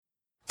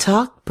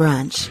Talk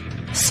Brunch,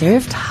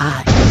 served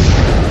hot.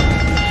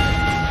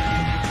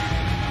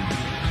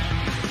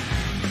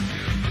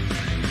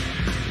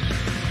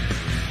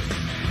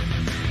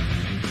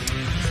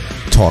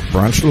 Talk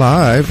Brunch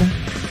Live.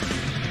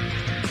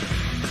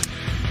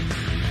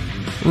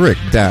 Rick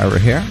Dara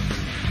here,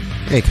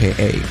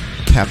 aka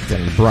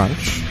Captain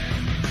Brunch,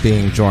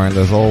 being joined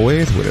as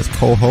always with his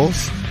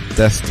co-host,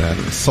 Destin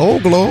Soul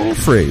Glow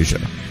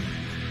Frazier.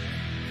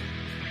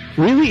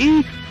 Really,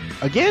 E?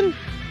 Again?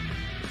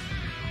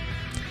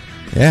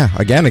 Yeah,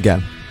 again.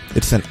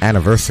 It's an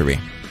anniversary.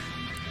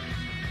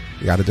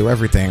 You gotta do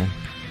everything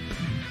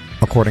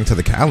according to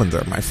the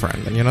calendar, my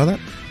friend, and you know that?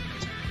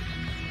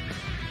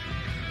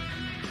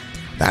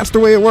 That's the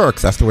way it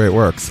works.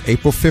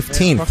 April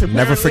 15th.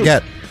 Never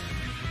forget.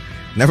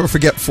 Never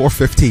forget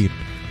 4/15.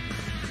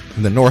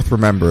 The North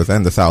remembers,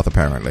 and the South,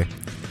 apparently.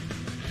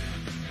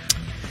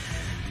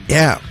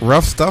 Yeah,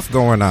 rough stuff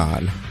going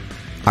on.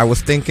 I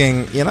was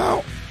thinking,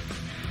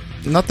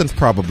 nothing's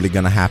probably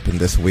going to happen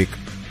this week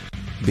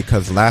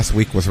because last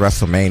week was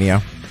WrestleMania.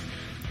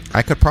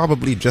 I could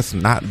probably just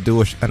not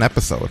do an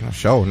episode, a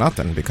show,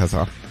 nothing, because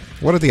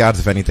what are the odds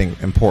of anything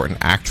important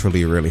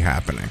actually really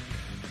happening?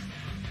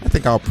 I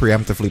think I'll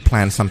preemptively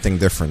plan something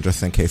different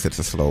just in case it's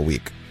a slow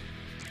week.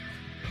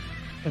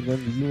 And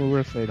then the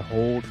universe said,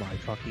 hold my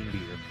fucking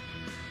beer.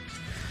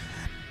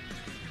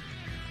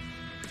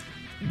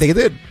 They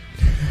did.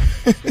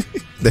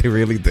 They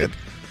really did.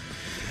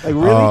 Like,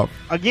 really?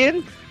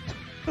 Again?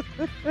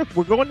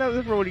 We're going down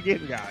this road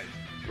again, guys.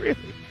 Really?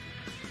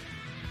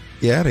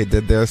 Yeah, they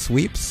did their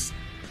sweeps.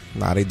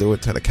 Now they do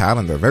it to the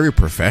calendar. Very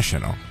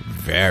professional.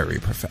 Very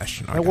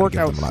professional. It worked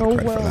out so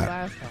well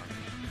last time.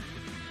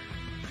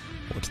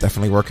 Well, it's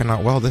definitely working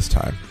out well this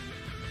time.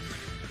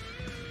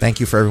 Thank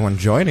you for everyone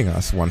joining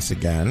us once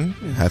again.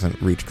 It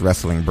hasn't reached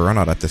wrestling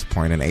burnout at this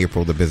point in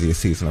April, the busiest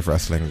season of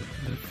wrestling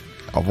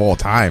of all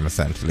time,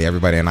 essentially.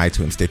 Everybody on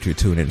iTunes, Stitcher,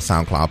 TuneIn,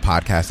 SoundCloud,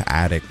 Podcast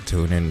Addict,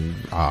 TuneIn.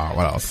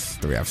 What else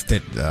do we have?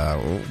 Did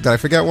I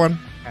forget one?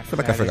 I feel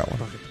like I forgot one.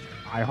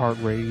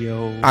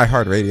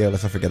 iHeartRadio.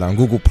 Let's not forget that. On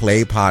Google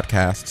Play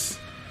Podcasts.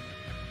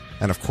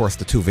 And of course,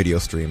 the two video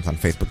streams on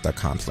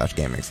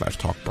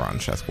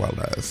Facebook.com/gaming/TalkBrunch, as well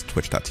as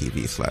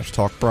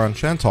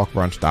Twitch.tv/TalkBrunch and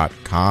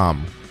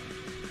TalkBrunch.com.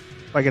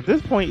 Like, at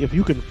this point, if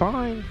you can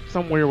find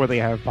somewhere where they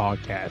have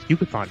podcasts, you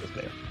can find us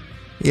there.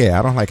 Yeah,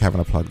 I don't like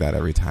having to plug that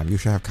every time. You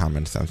should have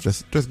common sense.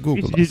 Just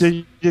Google us.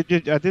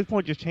 At this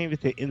point, just change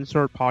it to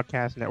Insert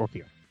Podcast Network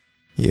here.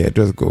 Yeah,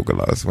 just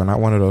Google us. We're not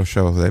one of those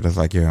shows that is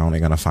like you're only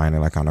going to find it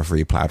like on a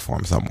free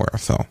platform somewhere.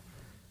 So,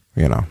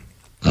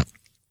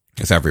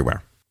 it's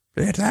everywhere.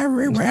 It's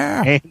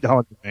everywhere. And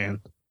on demand.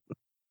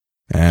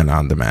 And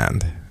on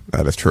demand.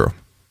 That is true.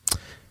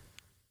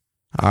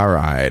 All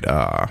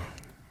right.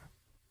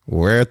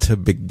 Where to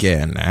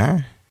begin,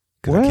 eh?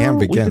 Because I can't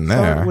begin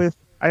there.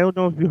 I don't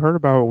know if you heard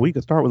about it. We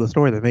could start with a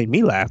story that made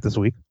me laugh this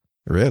week.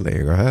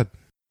 Really? Go ahead.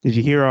 Did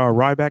you hear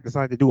Ryback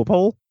decided to do a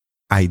poll?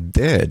 I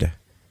did.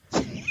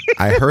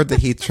 I heard that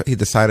he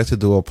decided to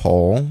do a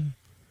poll.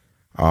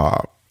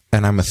 And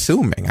I'm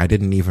assuming, I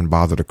didn't even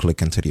bother to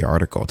click into the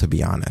article, to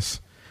be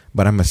honest.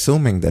 But I'm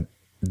assuming that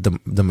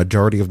the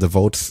majority of the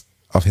votes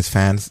of his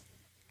fans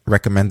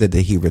recommended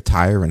that he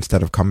retire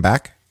instead of come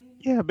back.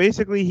 Yeah,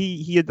 basically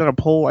he had done a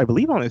poll, I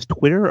believe, on his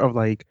Twitter of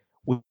like,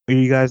 where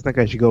you guys think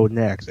I should go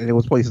next? And it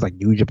was places like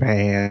New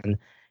Japan,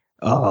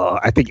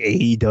 I think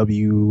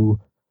AEW.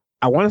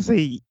 I want to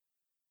say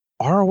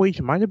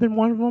ROH might have been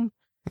one of them.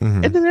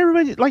 Mm-hmm. And then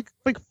everybody, like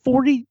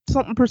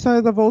 40-something%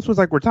 of the votes was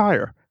like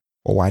retire.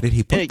 Well, why did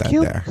he put that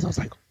there? Because I was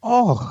like,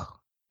 oh.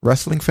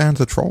 Wrestling fans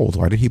are trolls.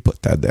 Why did he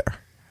put that there?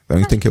 Don't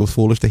you think it was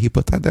foolish that he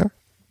put that there?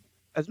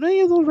 As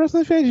many of those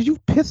wrestling fans, did you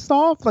pissed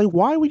off? Like,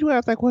 why would you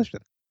ask that question?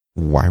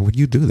 Why would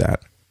you do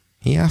that?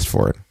 He asked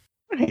for it.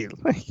 Right,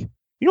 like, you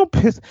don't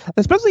piss,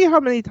 especially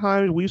how many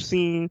times we've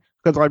seen,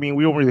 because I mean,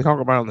 we don't really talk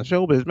about it on the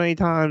show, but as many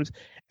times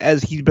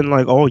as he's been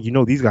like, oh,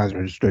 these guys are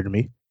interested in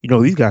me.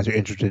 These guys are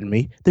interested in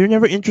me. They're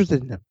never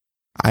interested in him.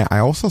 I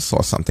also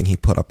saw something he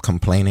put up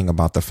complaining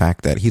about the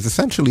fact that he's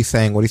essentially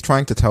saying what he's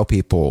trying to tell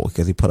people,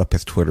 because he put up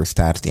his Twitter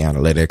stats, the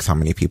analytics, how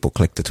many people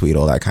click the tweet,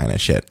 all that kind of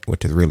shit,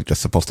 which is really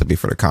just supposed to be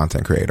for the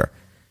content creator.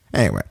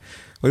 Anyway,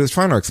 what he was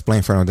trying to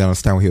explain for anyone to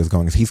understand where he was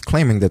going is he's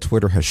claiming that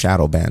Twitter has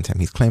shadow banned him.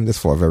 He's claimed this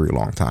for a very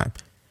long time.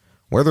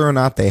 Whether or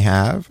not they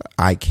have,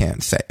 I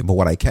can't say. But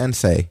what I can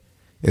say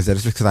is that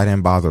it's just because I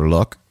didn't bother to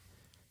look,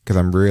 because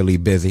I'm really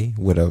busy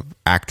with an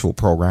actual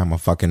program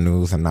of fucking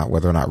news and not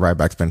whether or not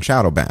Ryback's been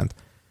shadow banned.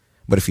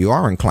 But if you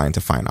are inclined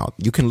to find out,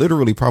 you can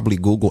literally probably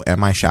Google,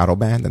 am I shadow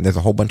banned? And there's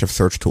a whole bunch of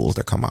search tools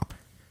that come up.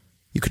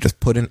 You could just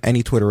put in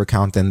any Twitter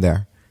account in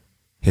there,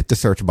 hit the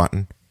search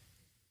button,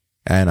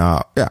 and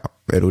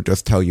it'll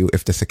just tell you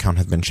if this account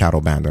has been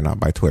shadow banned or not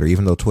by Twitter,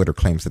 even though Twitter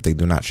claims that they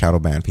do not shadow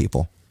ban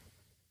people.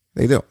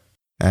 They do.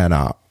 And,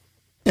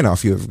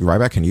 if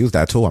Ryback can use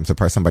that tool, I'm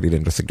surprised somebody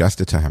didn't just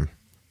suggest it to him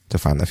to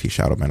find if he's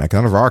shadow banned. Like,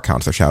 none of our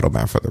accounts are shadow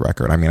banned, for the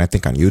record. I mean, I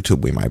think on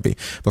YouTube we might be.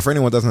 But for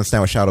anyone who doesn't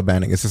understand what shadow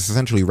banning is, it's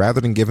essentially rather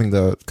than giving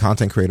the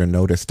content creator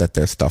notice that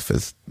their stuff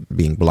is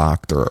being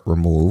blocked or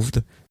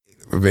removed,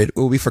 it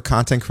will be for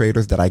content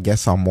creators that I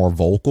guess are more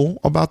vocal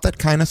about that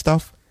kind of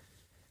stuff.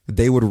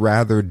 They would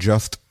rather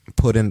just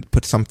put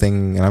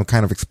something, and I'm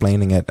kind of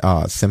explaining it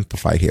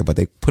simplified here, but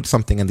they put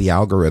something in the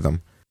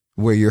algorithm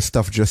where your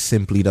stuff just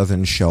simply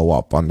doesn't show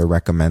up on the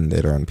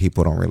recommended, and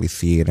people don't really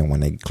see it, and when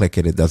they click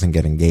it, it doesn't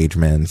get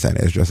engagements, and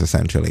it's just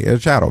essentially a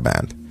shadow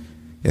banned.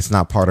 It's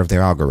not part of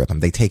their algorithm.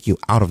 They take you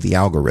out of the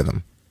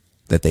algorithm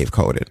that they've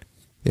coded,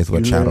 is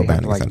what shadow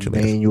banning essentially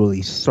is.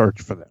 Manually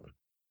search for them.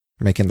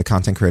 Making the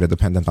content creator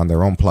dependent on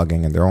their own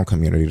plugging and their own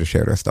community to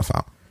share their stuff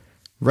out.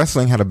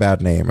 Wrestling had a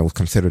bad name. It was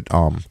considered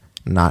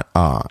not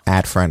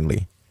ad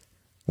friendly,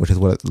 which is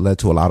what led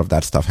to a lot of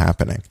that stuff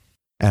happening.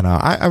 And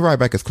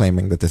Ryback is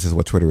claiming that this is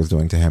what Twitter is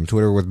doing to him.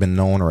 Twitter has been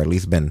known, or at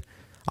least been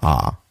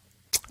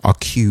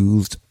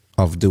accused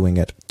of doing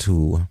it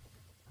to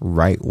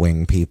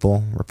right-wing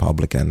people,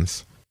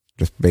 Republicans,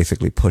 just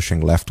basically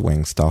pushing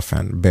left-wing stuff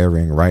and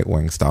burying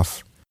right-wing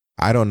stuff.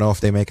 I don't know if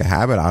they make a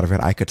habit out of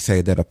it. I could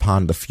say that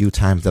upon the few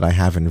times that I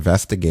have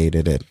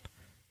investigated it,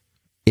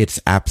 it's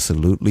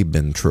absolutely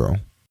been true.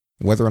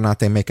 Whether or not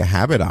they make a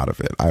habit out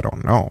of it, I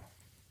don't know.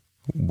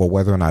 But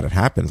whether or not it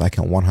happens, I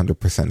can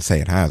 100%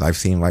 say it has. I've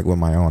seen, like, with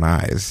my own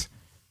eyes,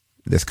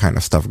 this kind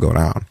of stuff go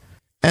down.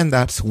 And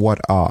that's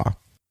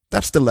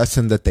the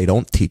lesson that they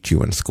don't teach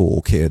you in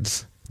school,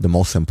 kids. The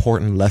most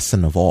important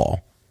lesson of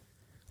all,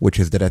 which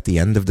is that at the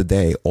end of the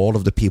day, all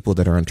of the people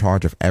that are in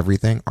charge of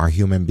everything are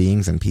human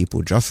beings and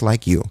people just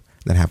like you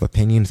that have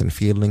opinions and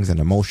feelings and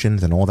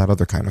emotions and all that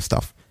other kind of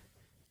stuff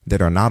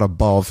that are not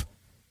above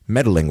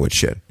meddling with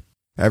shit.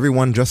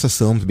 Everyone just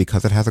assumes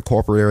because it has a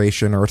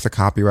corporation or it's a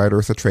copyright or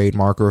it's a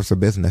trademark or it's a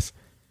business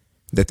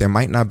that there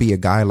might not be a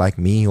guy like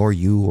me or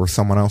you or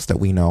someone else that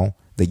we know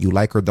that you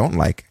like or don't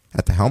like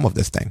at the helm of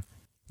this thing.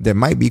 That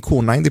might be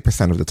cool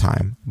 90% of the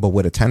time, but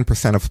with a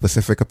 10% of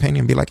specific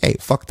opinion, be like, hey,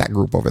 fuck that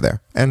group over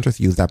there, and just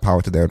use that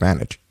power to their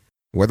advantage.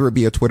 Whether it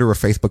be a Twitter or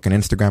Facebook and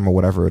Instagram or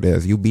whatever it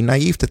is, you'd be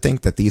naive to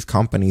think that these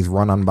companies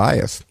run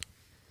unbiased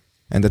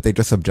and that they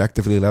just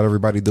objectively let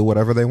everybody do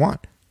whatever they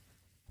want.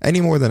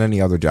 Any more than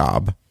any other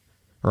job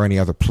or any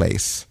other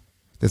place.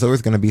 There's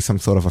always going to be some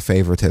sort of a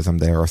favoritism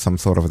there or some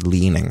sort of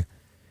leaning.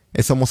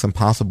 It's almost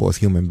impossible as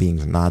human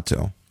beings not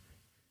to.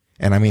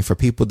 And I mean, for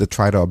people to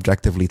try to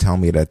objectively tell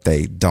me that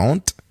they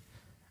don't,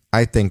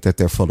 I think that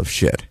they're full of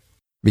shit.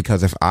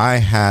 Because if I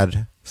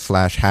had /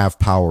 have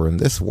power in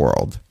this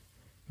world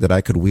that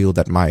I could wield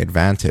at my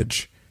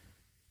advantage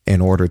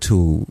in order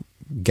to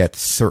get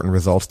certain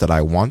results that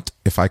I want,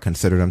 if I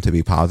consider them to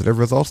be positive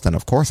results, then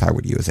of course I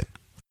would use it.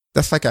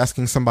 That's like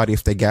asking somebody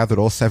if they gathered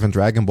all 7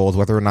 Dragon Balls,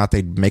 whether or not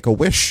they'd make a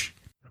wish.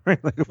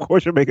 Right, like, of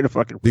course you're making a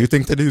fucking wish. Do you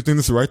think this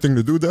is the right thing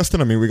to do,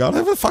 Destin? I mean, we gotta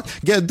have a fuck.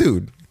 Yeah,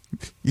 dude.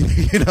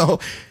 You know,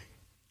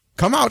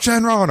 come out,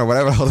 Shenron, or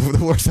whatever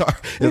the words are.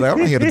 It's like, I'm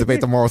not here to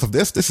debate the morals of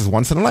this. This is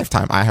once in a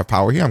lifetime. I have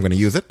power here. I'm going to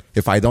use it.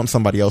 If I don't,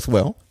 somebody else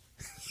will.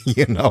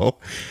 You know,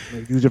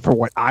 use it for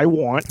what I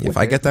want. If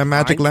I get that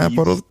magic lamp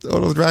or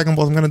those Dragon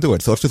Balls, I'm going to do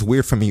it. So it's just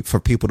weird for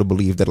people to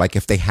believe that, like,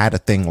 if they had a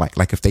thing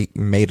like if they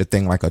made a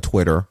thing like a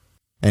Twitter,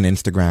 an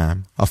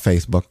Instagram, a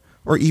Facebook,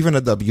 or even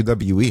a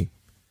WWE,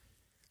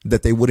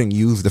 that they wouldn't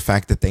use the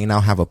fact that they now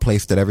have a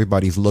place that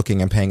everybody's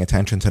looking and paying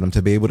attention to them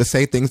to be able to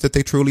say things that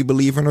they truly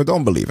believe in or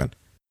don't believe in.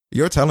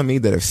 You're telling me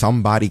that if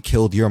somebody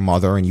killed your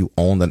mother and you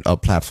owned a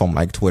platform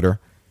like Twitter,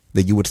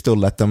 that you would still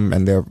let them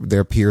and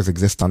their peers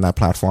exist on that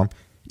platform?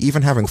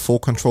 Even having full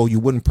control,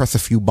 you wouldn't press a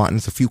few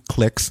buttons, a few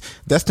clicks.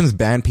 Destin's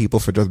banned people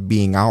for just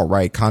being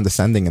outright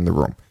condescending in the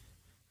room.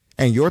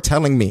 And you're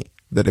telling me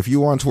that if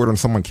you were on Twitter and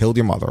someone killed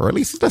your mother, or at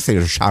least let's say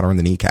just shot her in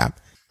the kneecap,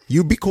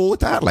 you'd be cool with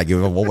that? Like,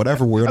 well,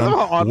 whatever, we're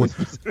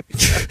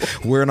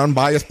an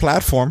unbiased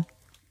platform.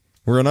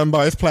 We're an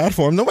unbiased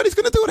platform. Nobody's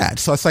going to do that.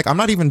 So it's like, I'm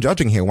not even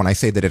judging here when I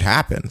say that it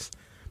happens,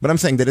 but I'm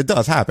saying that it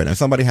does happen. If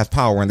somebody has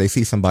power and they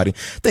see somebody,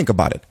 think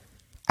about it.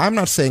 I'm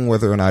not saying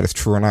whether or not it's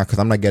true or not, because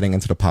I'm not getting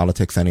into the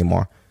politics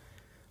anymore.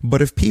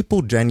 But if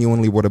people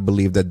genuinely were to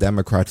believe that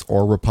Democrats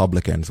or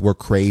Republicans were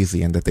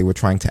crazy and that they were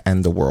trying to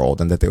end the world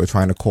and that they were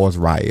trying to cause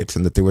riots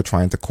and that they were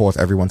trying to cause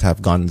everyone to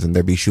have guns and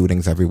there be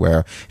shootings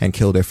everywhere and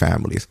kill their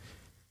families,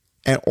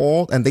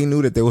 and they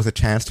knew that there was a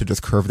chance to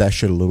just curve that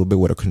shit a little bit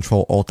with a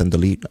Control Alt and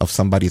Delete of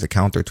somebody's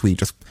account or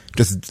tweet,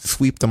 just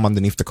sweep them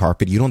underneath the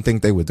carpet, you don't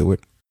think they would do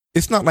it?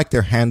 It's not like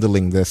they're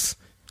handling this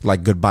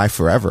like goodbye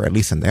forever, at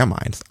least in their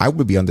minds. I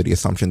would be under the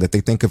assumption that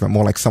they think of it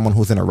more like someone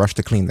who's in a rush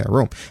to clean their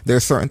room. There are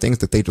certain things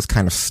that they just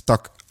kind of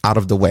stuck out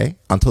of the way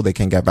until they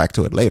can get back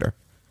to it later.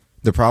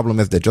 The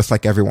problem is that just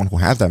like everyone who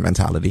has that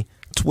mentality,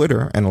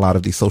 Twitter and a lot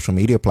of these social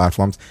media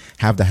platforms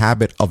have the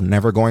habit of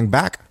never going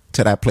back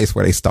to that place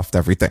where they stuffed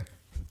everything.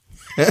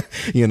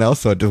 You know,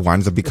 so it just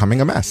winds up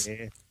becoming a mess.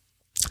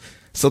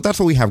 So that's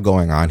what we have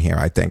going on here,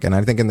 I think. And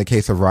I think in the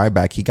case of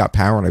Ryback, he got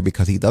paranoid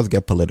because he does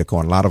get political,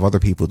 and a lot of other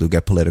people do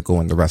get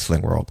political in the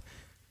wrestling world.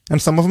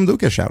 And some of them do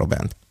get shadow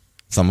banned.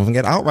 Some of them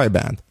get outright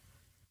banned.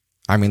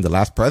 I mean, the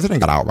last president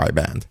got outright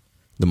banned.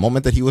 The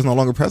moment that he was no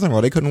longer president,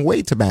 well, they couldn't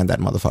wait to ban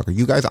that motherfucker.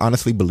 You guys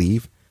honestly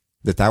believe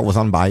that was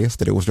unbiased,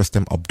 that it was just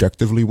them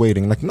objectively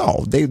waiting? Like,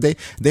 no,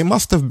 they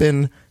must have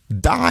been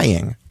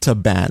dying to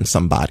ban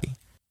somebody.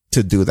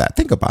 to do that.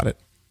 Think about it.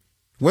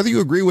 Whether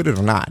you agree with it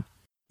or not.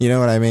 You know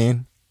what I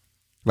mean?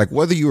 Like,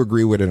 whether you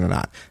agree with it or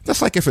not.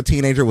 That's like if a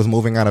teenager was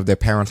moving out of their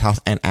parents' house,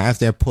 and as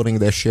they're putting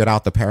their shit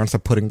out, the parents are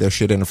putting their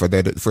shit in for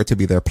it to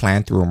be their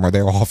plant room or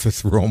their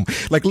office room.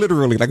 Like,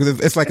 literally, like,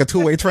 it's like a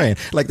two-way train.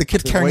 Like, the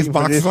kid's carrying his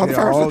boxes on the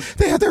parents.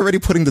 They're already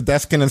putting the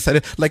desk in and said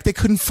it. Like, they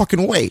couldn't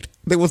fucking wait.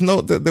 There was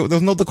no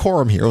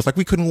decorum here. It was like,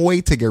 we couldn't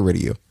wait to get rid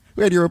of you.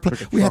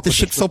 We had the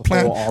shit so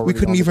planned, we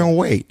couldn't even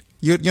wait.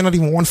 You're not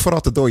even 1 foot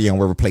out the door yet, and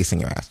we're replacing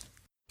your ass.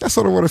 That's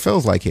sort of what it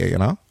feels like here, you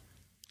know?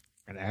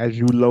 And as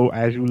you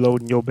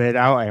loading your bed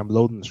out, I am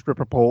loading the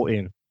stripper pole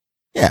in.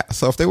 Yeah,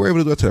 so if they were able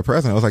to do it to the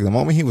president, it was like the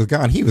moment he was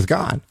gone, he was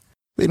gone.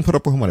 They didn't put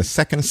up with him on a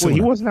second sooner. Well,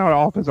 he wasn't out of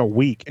office a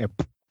week and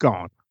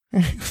gone.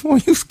 Well,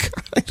 he was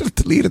gone. I just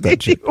deleted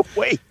that shit.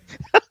 Wait.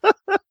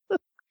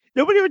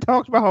 Nobody even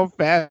talks about how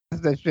fast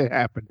that shit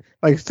happened.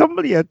 Like,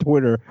 somebody at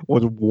Twitter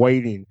was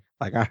waiting.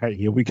 Like, all right,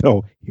 here we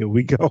go.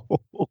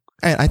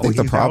 And I think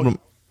the problem...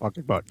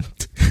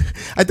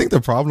 I think the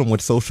problem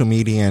with social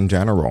media in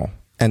general,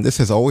 and this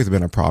has always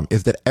been a problem,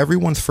 is that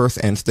everyone's first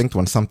instinct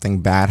when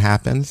something bad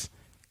happens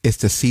is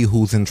to see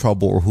who's in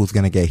trouble or who's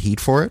going to get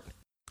heat for it.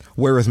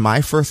 Whereas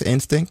my first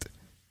instinct,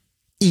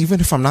 even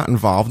if I'm not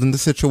involved in the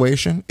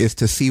situation, is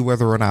to see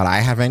whether or not I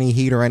have any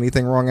heat or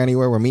anything wrong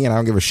anywhere with me, and I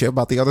don't give a shit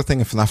about the other thing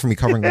if it's not for me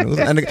covering the news.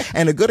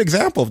 And a good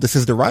example of this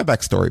is the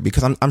Ryback story,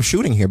 because I'm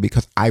shooting here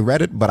because I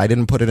read it, but I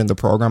didn't put it in the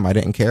program. I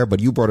didn't care, but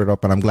you brought it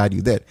up, and I'm glad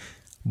you did.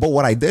 But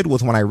what I did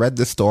was, when I read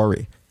this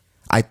story,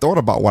 I thought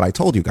about what I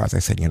told you guys. I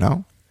said, you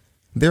know,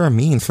 there are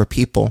means for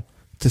people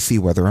to see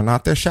whether or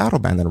not they're shadow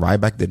banned, and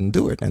Ryback didn't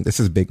do it. And this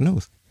is big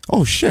news.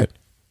 Oh, shit.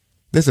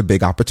 There's a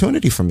big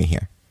opportunity for me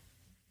here.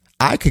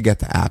 I could get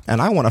the app,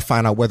 and I want to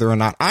find out whether or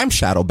not I'm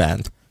shadow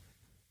banned,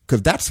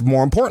 because that's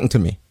more important to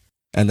me.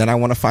 And then I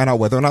want to find out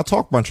whether or not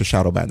Talk Bunch is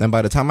shadow banned. And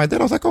by the time I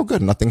did, I was like, oh,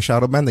 good, nothing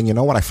shadow banned. And you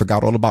know what? I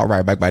forgot all about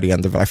Ryback by the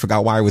end of it. I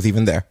forgot why I was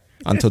even there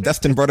until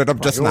Destin brought it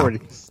up just now.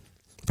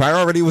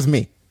 Priority was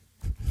me.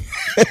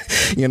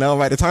 You know,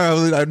 by the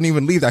time I didn't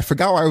even leave, I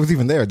forgot why I was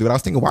even there, dude. I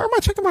was thinking, why am I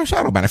checking my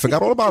shadow ban? I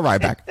forgot all about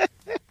Ryback.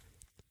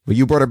 But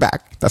you brought it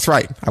back. That's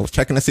right. I was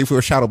checking to see if we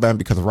were shadow banned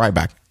because of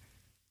Ryback.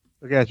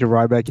 Look at you,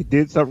 Ryback. You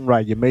did something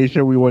right. You made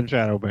sure we weren't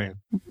shadow banned.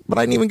 But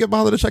I didn't even get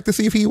bothered to check to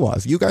see if he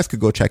was. You guys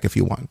could go check if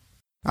you want.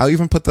 I'll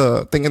even put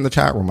the thing in the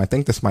chat room. I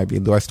think this might be.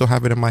 Do I still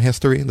have it in my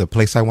history? The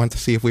place I went to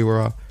see if we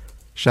were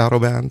shadow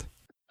banned?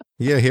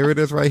 Yeah, here it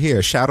is right here.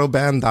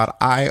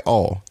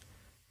 Shadowban.io.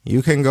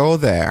 You can go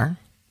there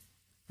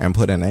and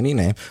put in any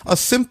name. A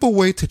simple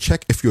way to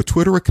check if your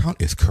Twitter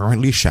account is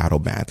currently shadow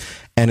banned.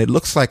 And it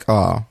looks like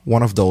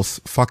one of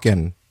those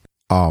fucking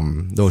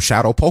those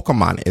shadow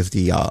Pokemon is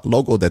the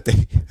logo that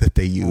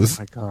they use.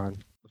 Oh my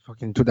god.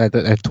 Fucking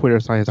that Twitter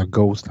site is a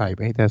ghost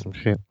type. Ain't that some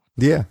shit?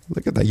 Yeah,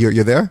 look at that.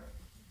 You're there?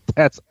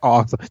 That's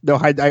awesome. No,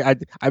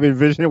 I'm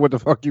envisioning what the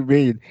fuck you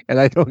mean, and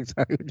I know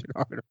exactly what you're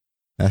talking about.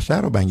 That's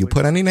shadow banned. You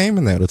put any name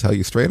in there, it'll tell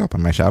you straight up,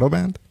 am I shadow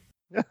banned?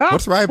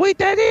 What's Ryback? Wait,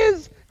 that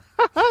is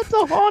it's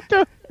a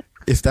haunter.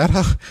 Is that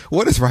how?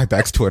 What is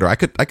Ryback's Twitter? I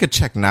could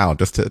check now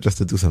just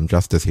to do some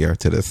justice here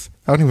to this.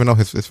 I don't even know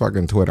his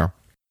fucking Twitter.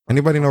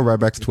 Anybody know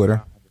Ryback's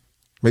Twitter?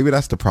 Maybe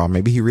that's the problem.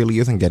 Maybe he really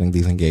isn't getting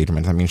these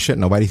engagements. I mean, shit,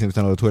 nobody seems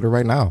to know the Twitter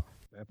right now.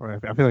 I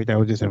feel like that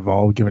would just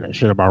involve giving that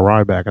shit about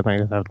Ryback. I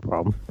think that's the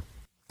problem.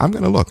 I'm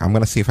gonna look. I'm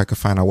gonna see if I can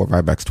find out what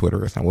Ryback's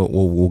Twitter is, and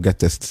we'll get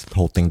this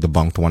whole thing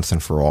debunked once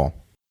and for all.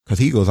 Because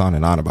he goes on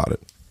and on about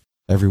it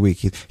every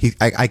week.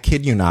 I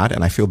kid you not,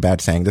 and I feel bad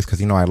saying this because,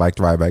 you know, I liked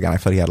Ryback and I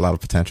felt he had a lot of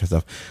potential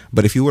stuff.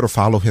 But if you were to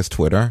follow his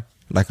Twitter,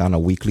 like on a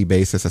weekly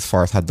basis, as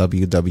far as how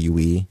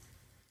WWE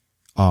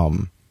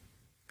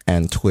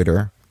and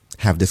Twitter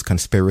have this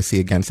conspiracy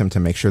against him to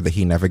make sure that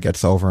he never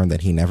gets over and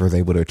that he never is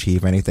able to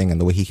achieve anything, and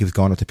the way he keeps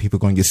going up to people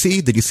going,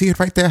 did you see it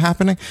right there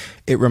happening?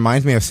 It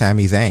reminds me of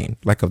Sami Zayn,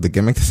 like of the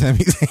gimmick that Sami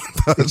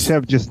Zayn does.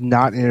 Except just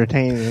not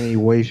entertaining in any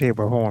way, shape,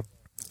 or form.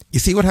 You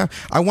see what happened?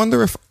 I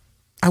wonder if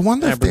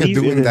they're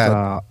doing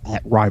that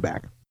at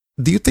Ryback.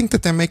 Do you think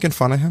that they're making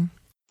fun of him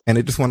and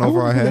it just went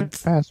over our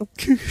heads?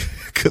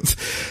 Because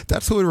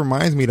that's who it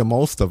reminds me the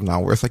most of now,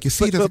 where it's like, you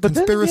see, there's a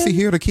conspiracy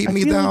here to keep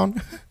me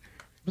down.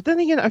 But then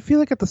again, I feel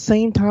like at the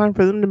same time,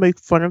 for them to make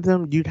fun of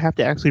them, you'd have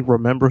to actually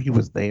remember he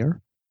was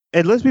there.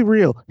 And let's be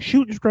real,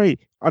 shooting straight,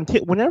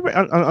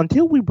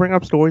 until we bring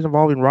up stories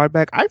involving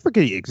Ryback, I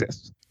forget he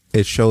exists.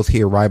 It shows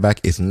here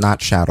Ryback is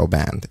not shadow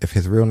banned. If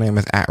his real name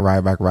is at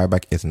Ryback,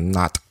 Ryback is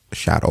not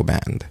shadow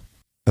banned.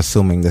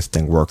 Assuming this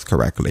thing works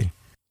correctly.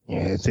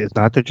 Yeah, it's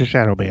not that you're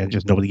shadow banned,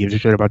 just nobody gives a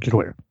shit about your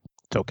Twitter.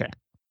 It's okay.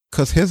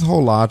 Because his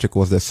whole logic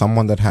was that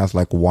someone that has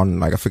I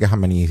forget how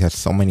many, he has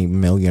so many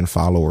million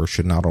followers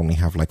should not only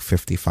have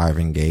 55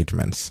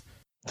 engagements.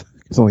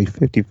 It's only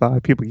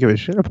 55 people give a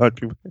shit about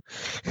you.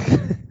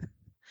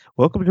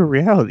 Welcome to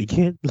reality,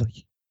 kid.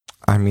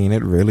 I mean,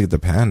 it really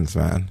depends,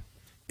 man.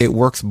 It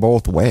works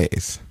both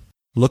ways.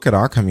 Look at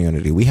our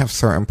community. We have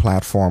certain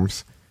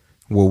platforms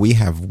where we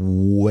have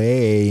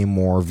way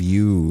more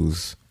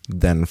views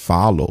than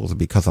follows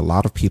because a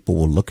lot of people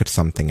will look at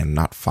something and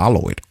not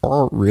follow it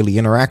or really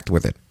interact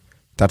with it.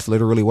 That's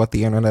literally what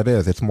the internet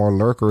is. It's more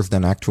lurkers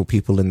than actual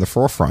people in the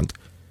forefront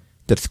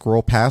that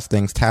scroll past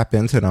things, tap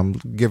into them,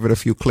 give it a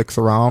few clicks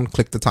around,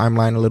 click the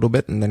timeline a little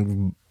bit, and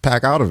then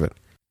pack out of it.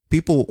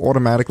 People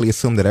automatically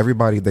assume that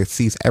everybody that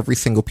sees every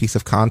single piece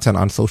of content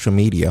on social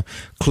media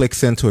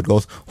clicks into it,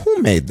 goes,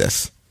 who made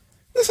this?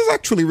 This is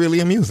actually really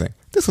amusing.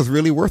 This was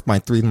really worth my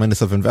 3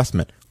 minutes of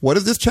investment. What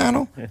is this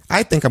channel?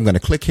 I think I'm going to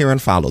click here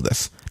and follow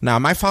this. Now,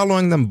 am I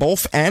following them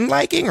both and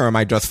liking, or am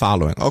I just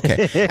following?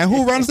 Okay. And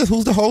who runs this?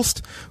 Who's the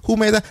host? Who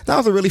made that? That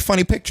was a really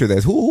funny picture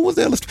there. Who was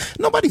the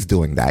illustrator? Nobody's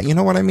doing that. You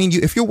know what I mean?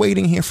 If you're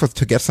waiting here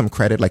to get some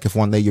credit, like if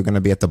one day you're going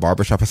to be at the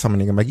barbershop or something,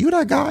 you're going to be like, you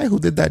that guy who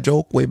did that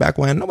joke way back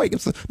when?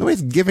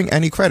 Nobody's giving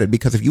any credit,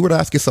 because if you were to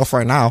ask yourself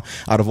right now,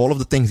 out of all of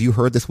the things you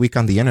heard this week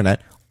on the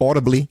internet,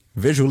 audibly,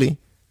 visually,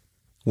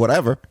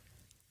 whatever,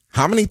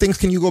 how many things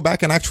can you go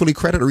back and actually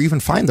credit or even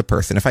find the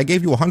person? If I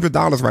gave you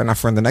 $100 right now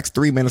for in the next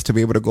 3 minutes to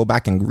be able to go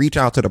back and reach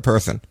out to the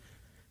person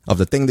of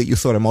the thing that you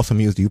saw that most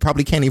amused you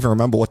probably can't even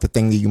remember what the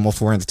thing that you most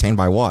were entertained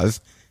by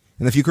was.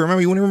 And if you could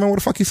remember, you wouldn't even remember what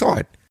the fuck you saw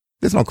it.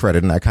 There's no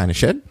credit in that kind of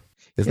shit.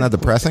 Isn't that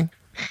depressing?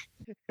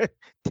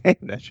 Damn,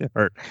 that shit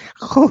hurt.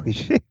 Holy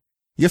shit.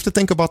 You have to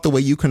think about the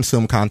way you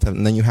consume content,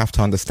 and then you have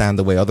to understand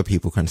the way other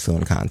people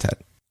consume content,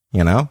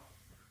 you know?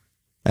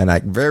 And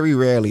like very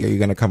rarely are you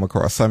going to come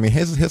across. So I mean,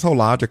 his whole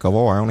logic of,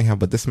 I only have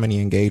but this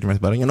many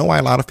engagements, but you know why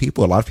a lot of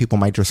people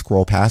might just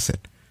scroll past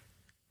it.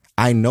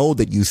 I know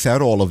that you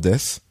said all of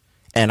this,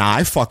 and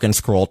I fucking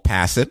scrolled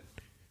past it.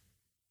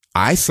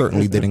 I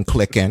certainly didn't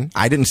click in.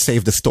 I didn't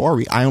save the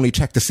story. I only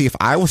checked to see if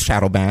I was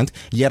shadow banned,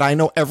 yet I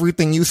know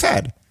everything you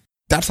said.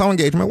 That's how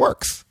engagement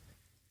works.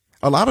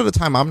 A lot of the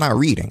time I'm not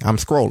reading, I'm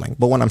scrolling.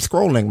 But when I'm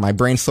scrolling, my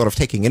brain's sort of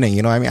taking it in,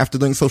 you know what I mean? After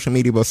doing social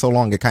media for so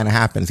long, it kind of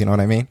happens, you know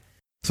what I mean?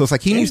 So it's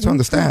like he needs to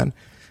understand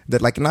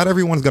that like not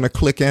everyone's going to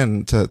click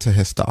in to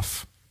his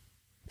stuff.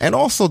 And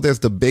also there's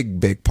the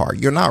big part.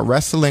 You're not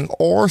wrestling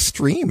or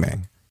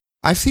streaming.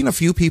 I've seen a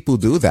few people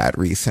do that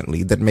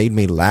recently that made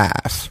me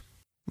laugh.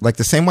 Like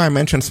the same way I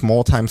mentioned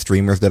small time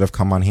streamers that have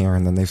come on here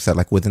and then they've said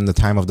like within the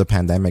time of the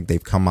pandemic,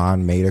 they've come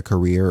on, made a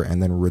career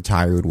and then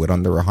retired with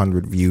under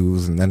 100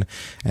 views and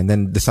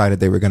then decided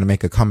they were going to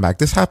make a comeback.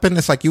 This happened.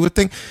 It's like you would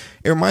think,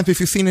 it reminds me,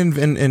 if you've seen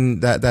in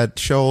that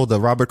show,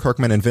 the Robert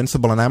Kirkman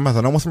Invincible on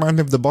Amazon, it almost reminds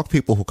me of the Buck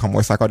people who come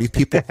where it's like, are these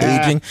people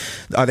aging?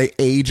 Are they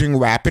aging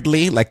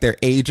rapidly? Like they're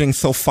aging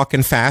so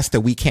fucking fast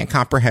that we can't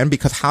comprehend?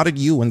 Because how did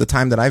you, in the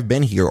time that I've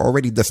been here,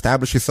 already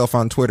establish yourself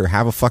on Twitter,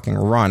 have a fucking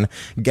run,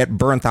 get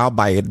burnt out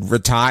by it,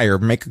 retire,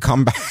 make a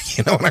comeback?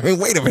 You know what I mean?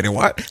 Wait a minute,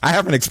 what? I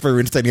haven't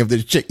experienced any of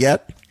this shit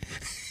yet.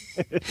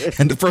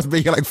 And the first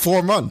been here like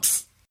 4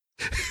 months.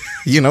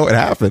 You know, it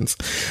happens.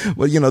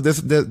 Well, you know,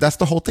 that's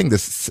the whole thing,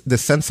 this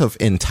sense of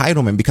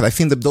entitlement, because I've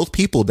seen those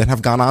people that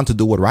have gone on to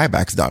do what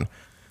Ryback's done,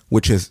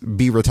 which is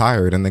be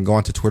retired and then go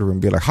onto Twitter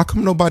and be like, how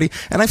come nobody,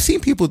 and I've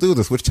seen people do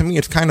this, which to me,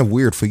 it's kind of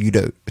weird for you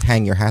to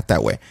hang your hat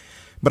that way.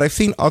 But I've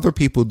seen other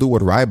people do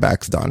what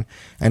Ryback's done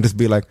and just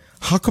be like,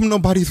 how come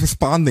nobody's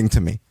responding to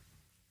me?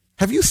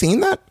 Have you seen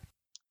that?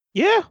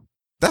 Yeah.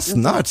 That's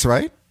nuts,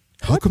 right?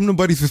 How come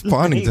nobody's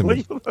responding to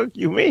me? What the fuck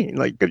you mean?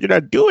 Like, because you're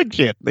not doing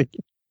shit. Like,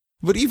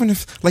 but even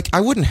if, like,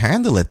 I wouldn't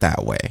handle it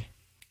that way.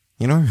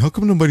 You know, how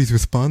come nobody's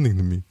responding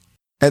to me?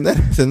 And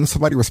then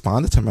somebody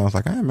responded to me. I was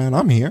like, hey, man,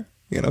 I'm here.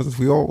 You know,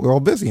 we're all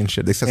busy and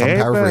shit. They said, I'm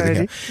paraphrasing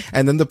here.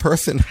 And then the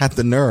person had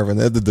the nerve, and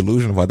they had the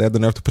delusion of they had the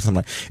nerve to put something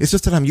like, it's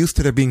just that I'm used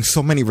to there being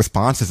so many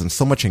responses and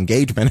so much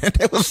engagement.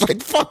 And it was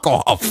like, fuck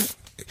off.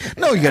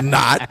 No, you're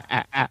not.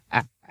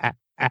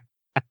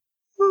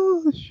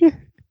 oh, shit.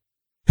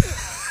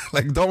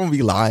 Like, don't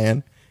be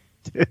lying.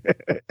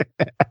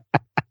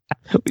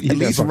 At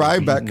least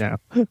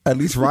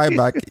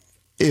Ryback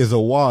is a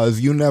was.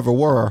 You never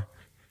were.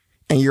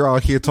 And you're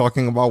out here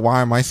talking about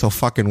why am I so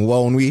fucking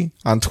lonely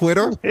on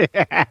Twitter?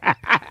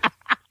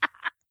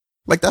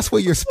 Like, that's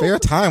where your spare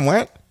time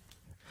went.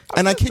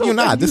 And I kid you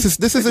not, this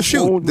is a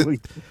shoot.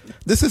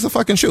 This is a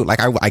fucking shoot.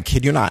 Like, I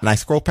kid you not. And I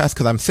scroll past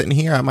because I'm sitting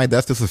here at my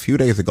desk. This was a few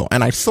days ago.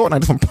 And I saw it and I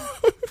just went,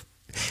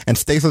 and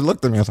Stacey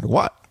looked at me. I was like,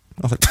 what?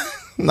 I was like,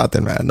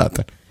 nothing, man,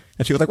 nothing.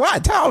 And she was like,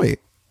 what? Tell me. I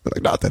was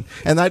like, nothing.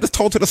 And I just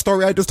told her the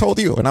story I just told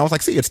you. And I was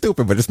like, see, it's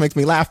stupid, but it just makes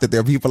me laugh that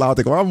there are people out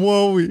there going, I'm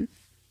lonely.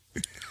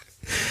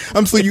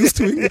 I'm so used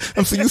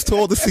to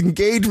all this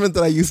engagement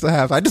that I used to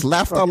have. I just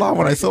laughed out loud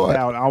when I saw it.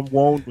 I'm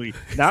lonely.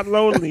 Not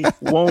lonely,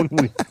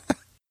 lonely.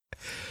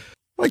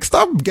 Like,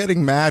 stop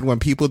getting mad when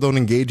people don't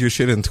engage your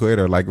shit in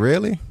Twitter. Like,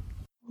 really?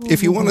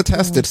 If you want to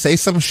test it, say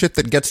some shit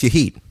that gets you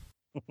heat.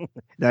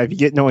 Now, if you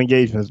get no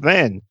engagements,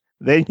 then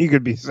you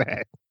could be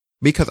sad.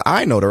 Because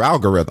I know their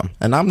algorithm.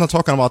 And I'm not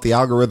talking about the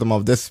algorithm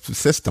of this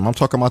system. I'm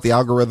talking about the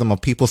algorithm of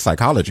people's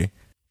psychology.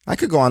 I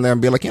could go on there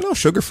and be like, you know,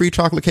 sugar-free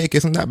chocolate cake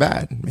isn't that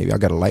bad. Maybe I'll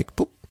get a like,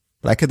 boop.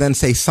 But I could then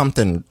say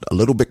something a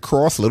little bit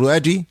cross, a little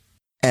edgy,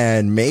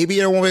 and maybe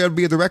it won't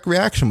be a direct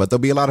reaction, but there'll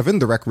be a lot of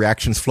indirect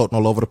reactions floating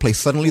all over the place.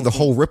 Suddenly, the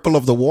whole ripple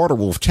of the water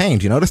will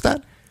change. You notice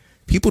that?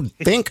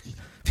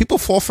 People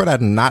fall for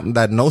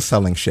that no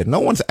selling shit. No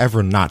one's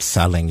ever not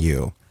selling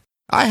you.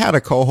 I had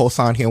a co-host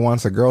on here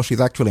once, a girl,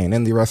 she's actually an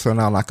indie wrestler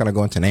now. I'm not going to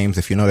go into names.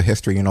 If you know the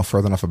history, you know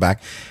further enough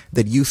back,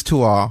 that used to,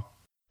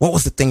 what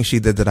was the thing she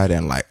did that I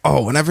didn't like?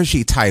 Oh, whenever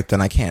she typed,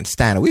 and I can't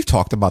stand it. We've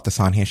talked about this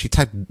on here. She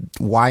typed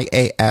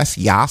Y-A-S,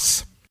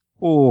 Yas.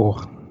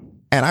 Oh.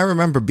 And I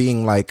remember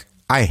being like,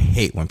 I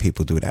hate when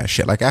people do that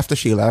shit. Like, after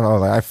she left, I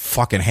was like, I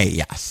fucking hate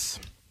Yas.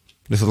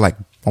 This was like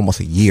almost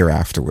a year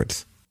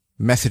afterwards.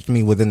 Messaged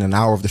me within an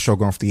hour of the show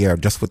going off the air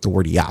just with the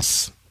word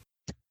Yas.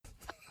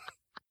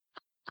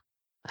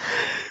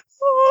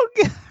 Oh,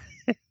 God.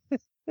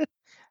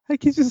 I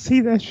can just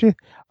see that shit.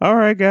 All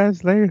right,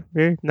 guys. Later.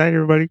 Okay. Night,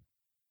 everybody.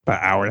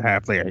 About an hour and a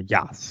half later.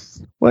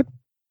 Yas. What?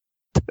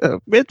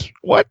 Bitch,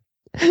 what?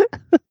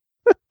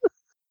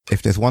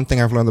 If there's one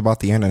thing I've learned about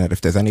the internet,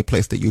 if there's any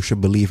place that you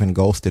should believe in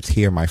ghosts, it's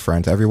here, my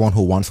friends. Everyone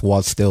who once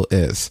was still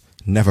is.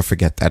 Never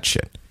forget that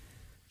shit.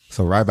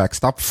 So Ryback,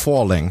 stop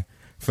falling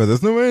for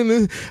this. No,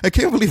 man, I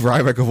can't believe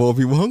Ryback of all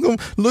people.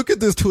 Look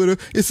at this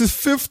Twitter. It says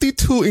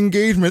 52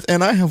 engagements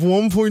and I have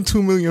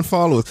 1.2 million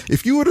followers.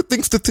 If you were to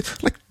think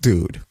like,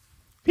 dude.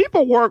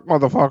 People work,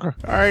 motherfucker.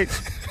 All right.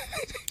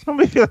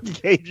 Somebody feel like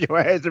engage your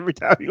ass every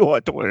time you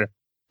on Twitter.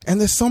 And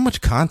there's so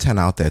much content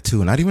out there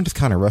too. Not even just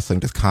kind of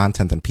wrestling, just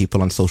content and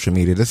people on social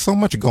media. There's so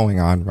much going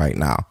on right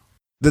now.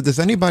 Does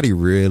anybody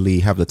really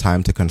have the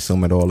time to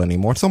consume it all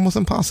anymore? It's almost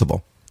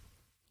impossible.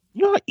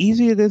 You know how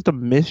easy it is to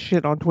miss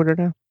shit on Twitter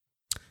now?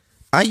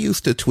 I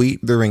used to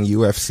tweet during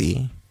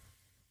UFC,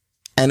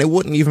 and it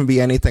wouldn't even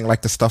be anything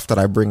like the stuff that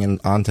I bring in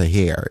onto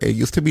here. It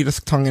used to be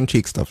just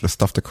tongue-in-cheek stuff, just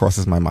stuff that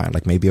crosses my mind,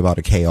 like maybe about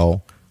a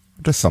KO,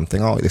 just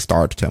something. Oh, they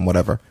started him,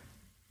 whatever.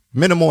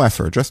 Minimal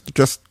effort, just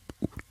the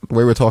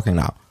way we're talking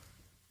now.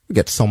 We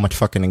get so much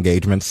fucking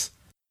engagements.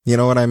 You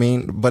know what I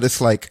mean? But it's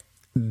like,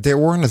 there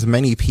weren't as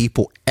many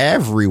people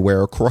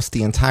everywhere across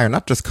the entire,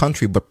 not just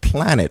country, but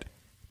planet,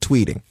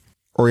 tweeting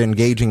or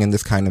engaging in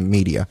this kind of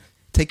media.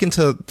 Take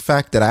into the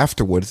fact that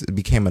afterwards it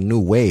became a new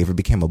wave, it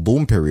became a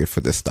boom period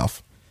for this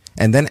stuff.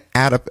 And then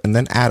add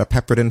a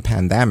peppered in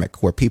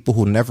pandemic where people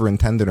who never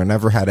intended or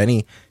never had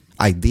any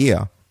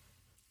idea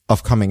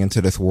of coming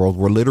into this world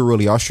were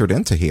literally ushered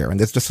into here. And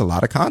there's just a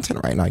lot of content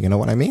right now. You know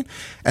what I mean?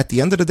 At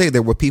the end of the day,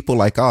 there were people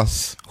like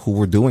us who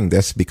were doing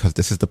this because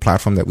this is the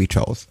platform that we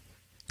chose.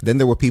 Then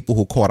there were people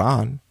who caught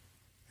on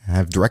and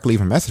have directly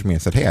even messaged me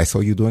and said, hey, I saw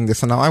you doing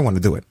this and now I want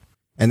to do it.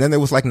 And then there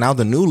was like now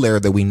the new layer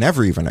that we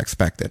never even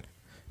expected.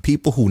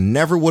 People who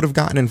never would have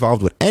gotten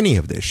involved with any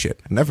of this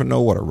shit. Never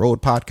know what a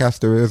Rode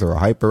podcaster is or a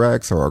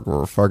HyperX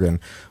or fucking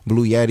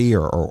Blue Yeti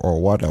or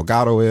what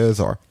Elgato is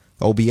or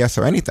OBS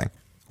or anything.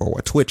 Or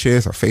what Twitch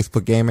is or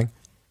Facebook gaming.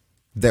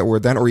 That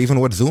were then, or even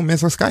what Zoom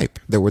is or Skype.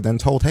 That were then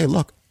told, hey,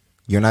 look,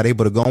 you're not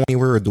able to go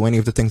anywhere or do any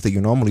of the things that you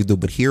normally do,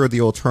 but here are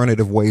the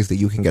alternative ways that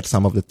you can get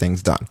some of the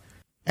things done.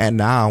 And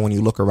now when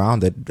you look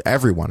around it,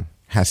 everyone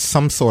has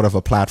some sort of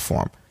a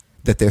platform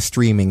that they're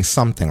streaming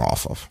something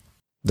off of.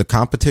 The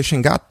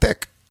competition got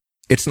thick.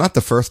 It's not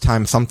the first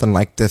time something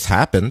like this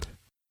happened.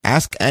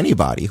 Ask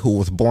anybody who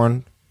was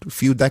born a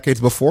few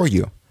decades before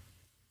you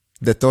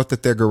that thought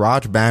that their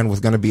garage band was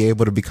going to be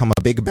able to become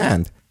a big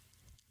band.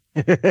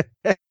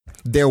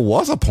 There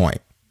was a point,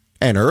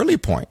 an early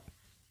point,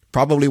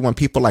 probably when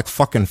people like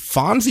fucking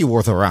Fonzie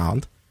was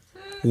around,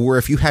 where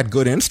if you had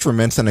good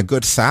instruments and a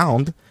good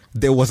sound,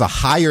 there was a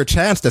higher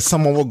chance that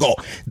someone would go,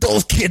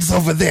 those kids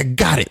over there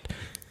got it.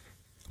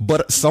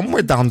 But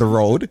somewhere down the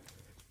road,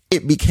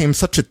 it became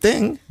such a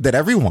thing that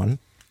everyone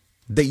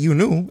that you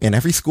knew in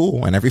every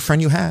school and every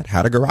friend you had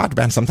a garage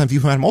band. Sometimes you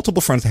had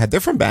multiple friends that had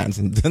different bands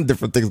and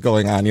different things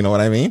going on. You know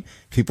what I mean?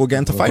 People get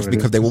into fights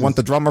because they would want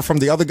the drummer from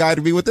the other guy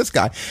to be with this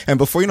guy. And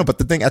before you know, but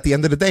the thing at the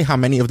end of the day, how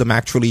many of them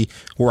actually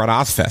were at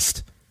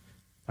Ozfest?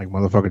 Like,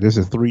 motherfucker, this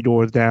is 3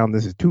 doors down.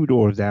 This is 2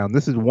 doors down.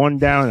 This is 1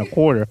 down and a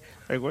quarter.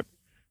 Like, what?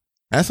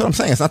 That's what I'm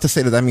saying. It's not to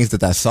say that means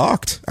that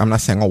sucked. I'm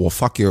not saying, oh, well,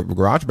 fuck your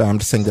garage band. I'm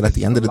just saying that at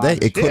the end of the day,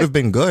 it could have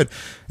been good.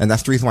 And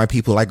that's the reason why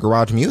people like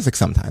garage music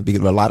sometimes.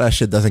 Because a lot of that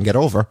shit doesn't get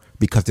over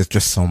because there's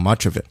just so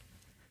much of it.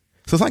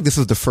 So it's like this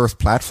is the first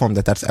platform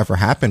that's ever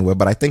happened with.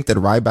 But I think that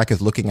Ryback is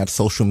looking at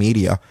social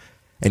media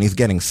and he's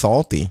getting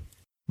salty.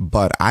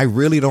 But I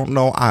really don't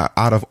know,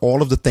 out of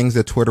all of the things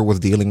that Twitter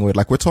was dealing with,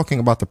 like we're talking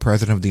about the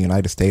president of the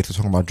United States, we're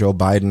talking about Joe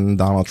Biden,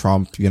 Donald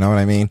Trump, you know what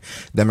I mean?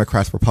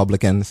 Democrats,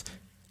 Republicans.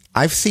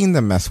 I've seen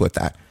them mess with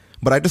that,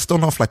 but I just don't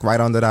know if like right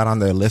under that on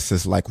their list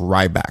is like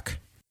Ryback,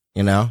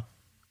 you know,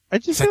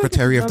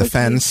 Secretary of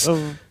Defense,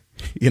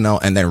 you know,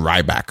 and then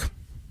Ryback.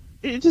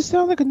 It just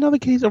sounds like another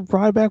case of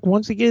Ryback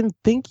once again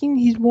thinking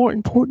he's more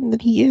important than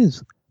he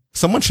is.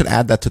 Someone should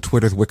add that to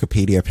Twitter's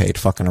Wikipedia page,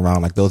 fucking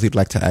around. Like those who'd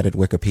like to edit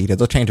Wikipedia,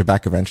 they'll change it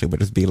back eventually,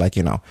 but just be like,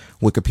 you know,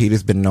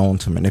 Wikipedia's been known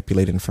to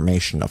manipulate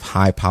information of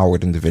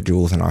high-powered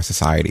individuals in our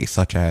society,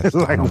 such as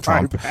like Donald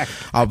Trump.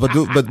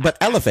 But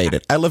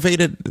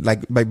elevated,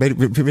 like by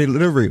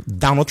literally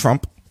Donald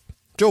Trump,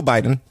 Joe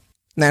Biden,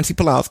 Nancy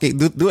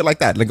Pelosi. Do it like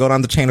that. Like go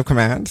down the chain of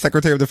command,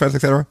 Secretary of Defense,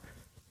 etc.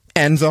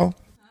 Enzo,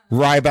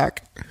 Ryback,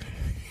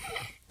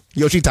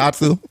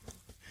 Yoshitatsu.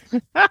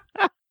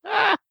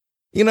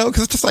 You know,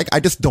 because it's just like, I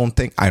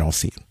don't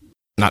see it.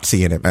 Not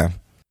seeing it, man.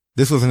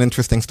 This was an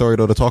interesting story,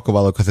 though, to talk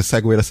about because it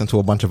segued us into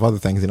a bunch of other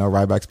things. You know,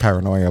 Ryback's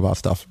paranoia about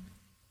stuff.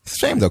 It's a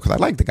shame, though, because I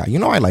like the guy. You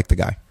know I like the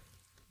guy.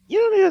 You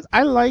know what it is?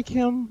 I like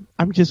him.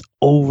 I'm just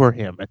over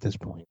him at this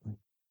point.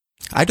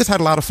 I just had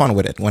a lot of fun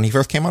with it. When he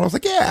first came out, I was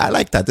like, yeah, I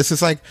like that. This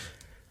is like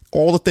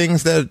all the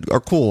things that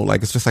are cool.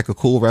 Like, it's just like a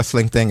cool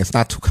wrestling thing. It's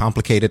not too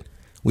complicated.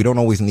 We don't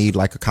always need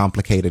like a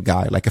complicated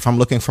guy. Like if I'm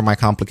looking for my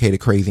complicated,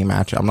 crazy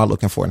match, I'm not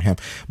looking for it in him.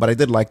 But I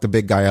did like the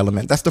big guy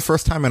element. That's the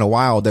first time in a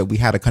while that we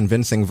had a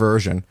convincing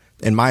version,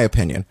 in my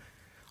opinion,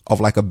 of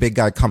like a big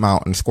guy come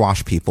out and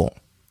squash people.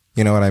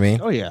 You know what I mean?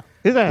 Oh yeah,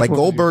 his ass like was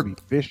Goldberg,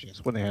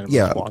 vicious when they had him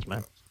yeah, squash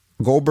match.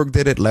 Goldberg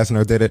did it.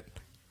 Lesnar did it.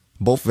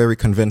 Both very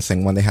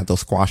convincing when they had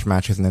those squash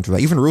matches and then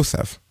even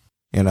Rusev.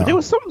 You know, But there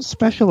was something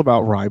special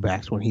about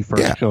Ryback when he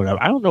first showed up.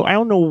 I don't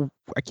know.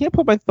 I can't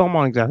put my thumb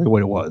on exactly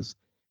what it was.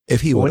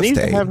 If he would when have they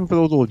used stayed, to have him for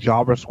those little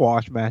jobber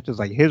squash matches,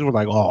 like his were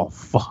like, oh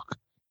fuck.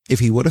 If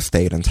he would have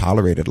stayed and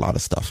tolerated a lot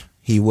of stuff,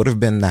 he would have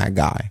been that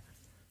guy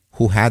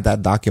who had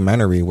that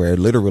documentary where it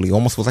literally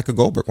almost was like a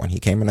Goldberg one. He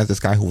came in as this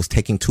guy who was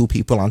taking two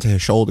people onto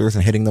his shoulders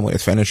and hitting them with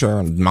his finisher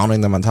and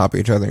mounting them on top of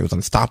each other. He was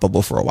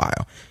unstoppable for a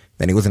while.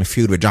 Then he was in a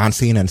feud with John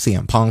Cena and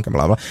CM Punk and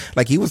blah, blah.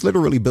 Like he was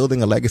literally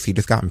building a legacy,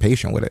 just got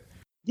impatient with it.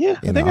 Yeah,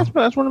 I think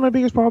that's one of my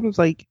biggest problems.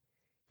 Like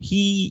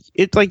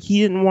it's like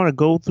he didn't want to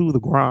go through the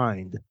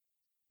grind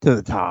to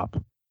the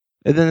top.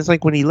 And then it's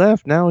like when he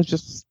left, now it's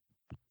just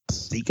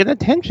seeking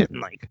attention.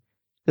 Like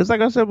it's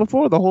like I said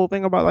before, the whole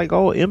thing about like,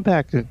 oh,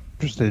 Impact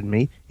interested in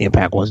me.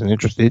 Impact wasn't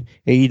interested.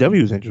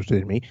 AEW was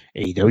interested in me.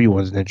 AEW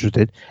wasn't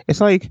interested. It's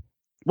like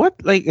what?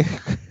 Like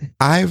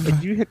I've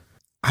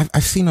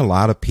seen a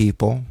lot of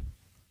people.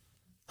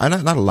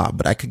 Not a lot,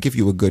 but I could give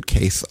you a good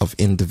case of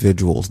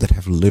individuals that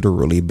have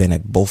literally been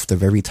at both the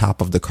very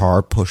top of the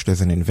card, pushed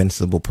as an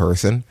invincible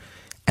person,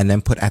 and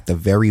then put at the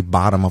very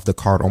bottom of the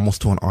card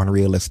almost to an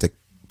unrealistic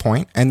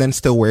point, and then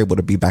still were able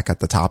to be back at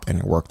the top and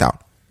it worked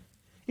out.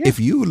 Yeah. If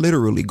you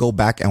literally go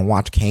back and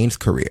watch Kane's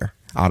career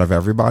out of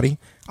everybody,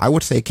 I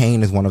would say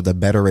Kane is one of the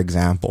better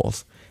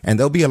examples. And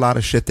there'll be a lot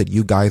of shit that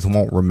you guys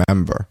won't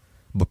remember,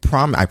 but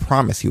I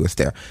promise you it's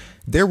there.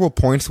 There were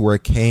points where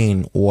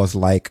Kane was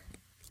like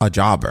a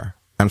jobber.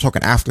 I'm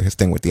talking after his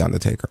thing with The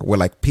Undertaker, where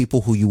like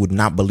people who you would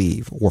not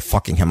believe were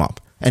fucking him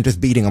up and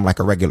just beating him like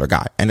a regular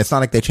guy. And it's not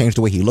like they changed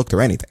the way he looked or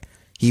anything.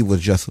 He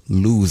was just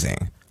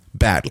losing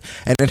badly.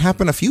 And it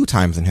happened a few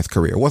times in his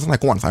career. It wasn't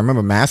like once. I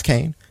remember Mass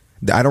Kane.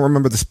 I don't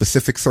remember the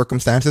specific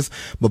circumstances,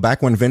 but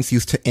back when Vince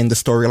used to end the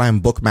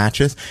storyline book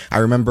matches, I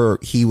remember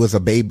he was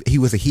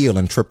a heel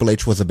and Triple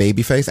H was a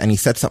babyface, and he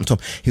said something to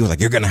him. He was like,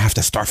 "You're going to have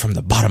to start from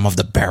the bottom of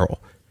the barrel.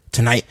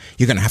 Tonight,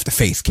 you're going to have to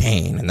face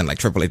Kane." And then like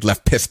Triple H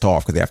left pissed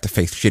off because they have to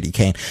face shitty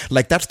Kane.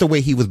 Like that's the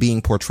way he was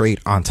being portrayed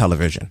on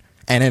television.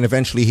 And then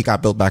eventually he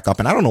got built back up.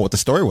 And I don't know what the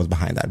story was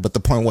behind that, but the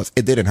point was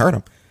it didn't hurt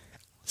him.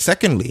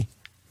 Secondly,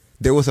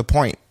 there was a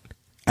point,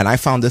 and I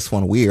found this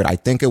one weird. I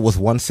think it was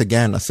once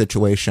again a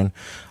situation.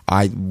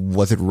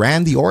 Was it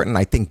Randy Orton?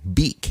 I think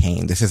beat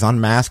Kane. This is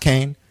Unmasked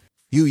Kane.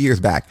 A few years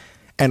back.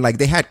 And like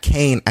they had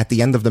Kane at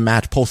the end of the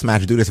match,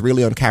 post-match, do this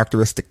really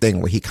uncharacteristic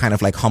thing where he kind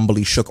of like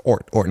humbly shook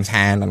Orton's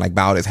hand and like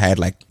bowed his head,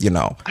 like, you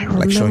know,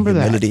 like showing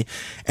humility.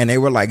 And they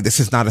were like, this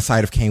is not a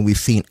side of Kane we've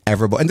seen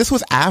ever. And this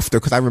was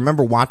after, because I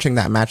remember watching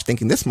that match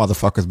thinking this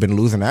motherfucker's been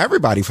losing to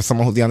everybody for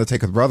someone who's The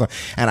Undertaker's brother.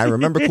 And I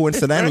remember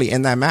coincidentally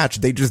in that match,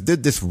 they just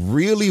did this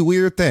really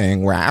weird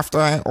thing where after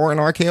Orton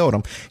RKO'd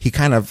him, he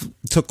kind of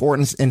took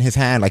Orton's in his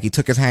hand, like he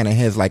took his hand in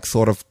his, like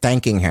sort of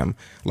thanking him,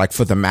 like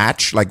for the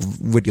match, like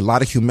with a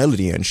lot of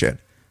humility and shit.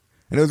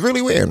 And it was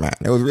really weird, man.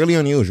 It was really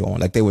unusual.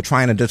 Like they were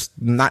trying to just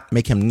not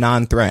make him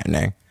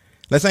non-threatening.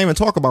 Let's not even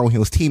talk about when he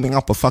was teaming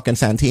up with fucking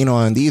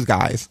Santino and these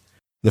guys.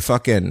 What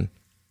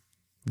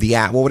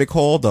were they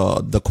called?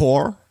 The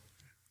Core?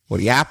 Or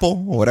the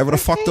Apple? Or whatever the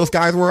fuck those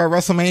guys were at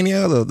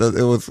WrestleMania.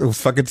 It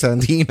was fucking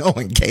Santino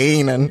and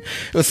Kane, and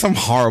it was some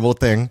horrible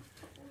thing.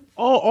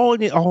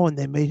 And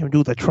they made him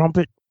do the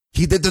trumpet.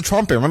 He did the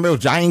trumpet. Remember it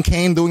was Giant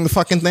Kane doing the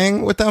fucking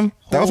thing with them?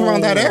 That was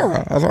around that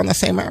era. That was around that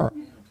same era.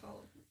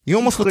 You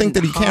almost would think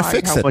that he can't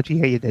fix it. How much he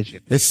hated that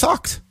shit. It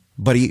sucked,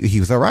 but he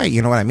was all right.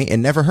 You know what I mean? It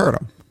never hurt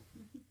him.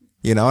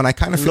 You know, and I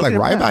kind of feel like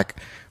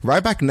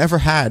Ryback never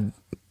had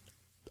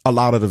a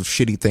lot of the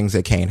shitty things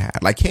that Kane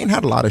had. Like Kane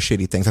had a lot of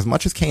shitty things. As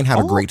much as Kane had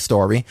a great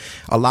story,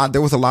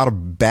 there was a lot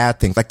of bad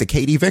things, like the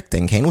Katie Vick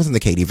thing. Kane wasn't the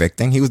Katie Vick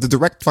thing. He was the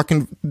direct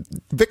fucking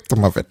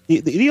victim of it.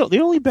 The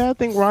only bad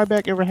thing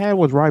Ryback ever had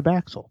was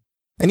Rybaxel.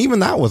 And even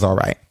that was all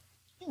right.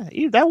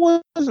 Yeah, that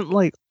wasn't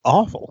like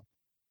awful.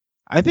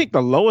 I think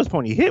the lowest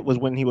point he hit was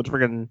when he was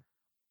friggin'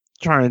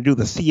 trying to do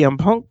the CM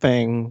Punk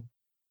thing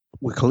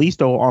with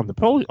Kalisto on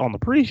the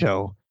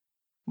pre-show.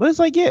 But it's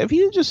like, yeah, if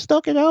he had just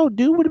stuck it out,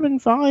 dude would have been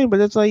fine. But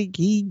it's like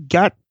he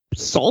got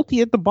salty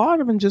at the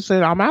bottom and just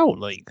said, "I'm out."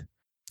 Like,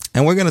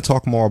 and we're gonna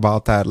talk more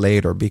about that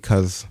later,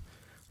 because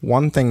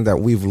one thing that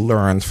we've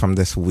learned from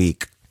this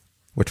week,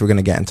 which we're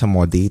gonna get into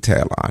more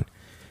detail on,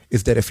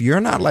 is that if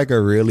you're not like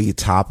a really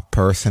top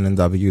person in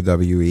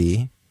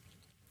WWE.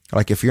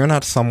 Like, if you're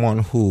not someone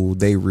who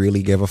they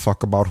really give a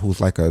fuck about,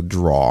 who's like a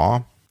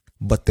draw,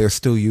 but they're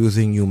still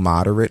using you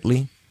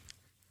moderately,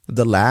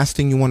 the last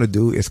thing you want to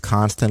do is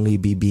constantly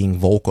be being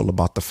vocal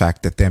about the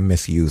fact that they're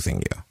misusing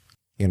you.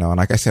 You know, and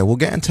like I said, we'll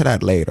get into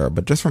that later,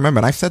 but just remember,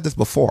 and I've said this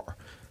before,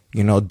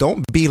 you know,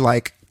 don't be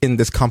like in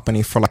this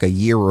company for like a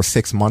year or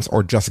 6 months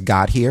or just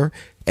got here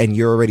and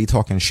you're already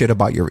talking shit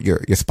about your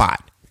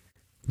spot.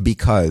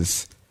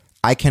 Because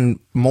I can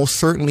most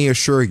certainly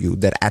assure you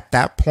that at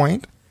that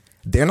point,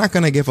 they're not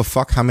going to give a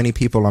fuck how many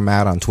people are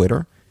mad on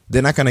Twitter.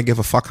 They're not going to give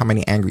a fuck how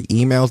many angry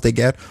emails they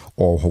get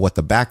or what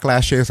the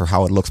backlash is or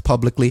how it looks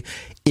publicly.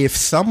 If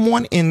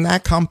someone in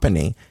that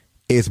company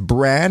is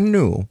brand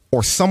new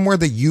or somewhere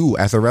that you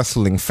as a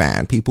wrestling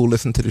fan, people who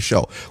listen to the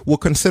show, will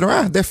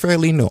consider, they're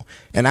fairly new.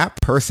 And that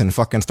person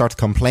fucking starts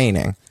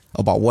complaining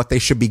about what they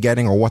should be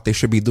getting or what they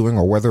should be doing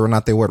or whether or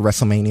not they were at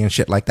WrestleMania and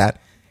shit like that.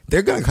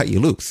 They're going to cut you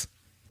loose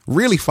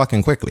really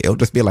fucking quickly. It'll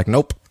just be like,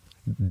 nope,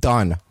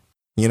 done.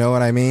 You know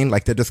what I mean?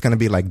 Like they're just going to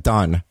be like,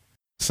 done.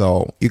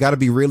 So you got to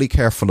be really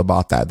careful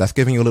about that. That's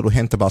giving you a little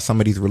hint about some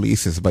of these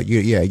releases, but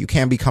you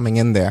can't be coming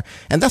in there.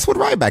 And that's what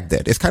Ryback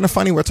did. It's kind of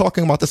funny. We're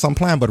talking about this on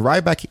Plan, but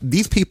Ryback,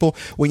 these people,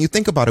 when you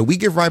think about it, we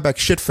give Ryback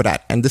shit for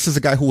that. And this is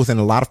a guy who was in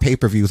a lot of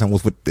pay-per-views and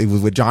was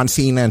with John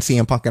Cena and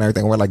CM Punk and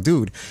everything. And we're like,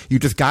 dude, you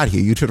just got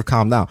here. You should have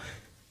calmed down.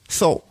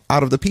 So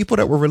out of the people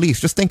that were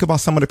released, just think about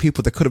some of the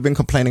people that could have been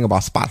complaining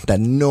about spots that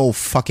no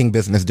fucking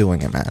business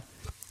doing it, man.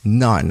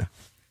 None.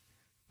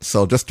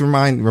 So just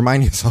remind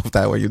yourself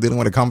that when you're dealing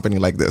with a company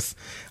like this.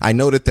 I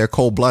know that they're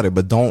cold-blooded,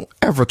 but don't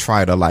ever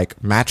try to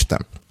like match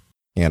them.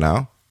 You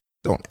know?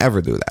 Don't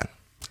ever do that.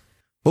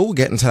 But we'll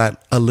get into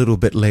that a little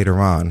bit later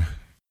on.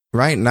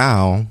 Right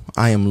now,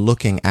 I am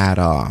looking at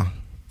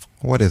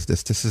what is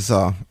this? This is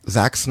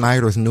Zack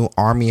Snyder's new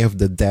Army of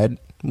the Dead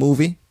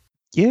movie.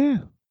 Yeah.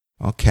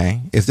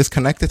 Okay. Is this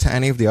connected to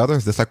any of the others?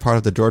 Is this like part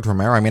of the George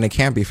Romero? I mean, it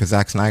can't be for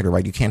Zack Snyder,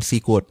 right? You can't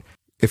sequel it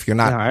if you're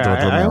not George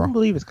Romero. I don't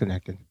believe it's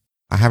connected.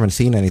 I haven't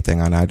seen anything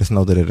on it. I just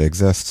know that it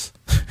exists.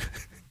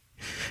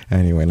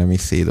 Anyway, let me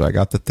see. Do I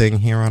got the thing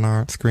here on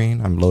our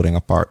screen? I'm loading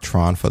up Art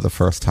Tron for the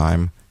first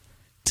time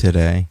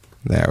today.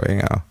 There we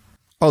go.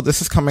 Oh, this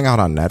is coming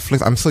out on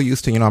Netflix. I'm so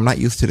used to, I'm not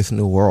used to this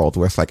new world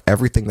where it's like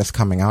everything that's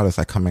coming out is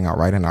like coming out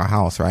right in our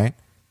house, right?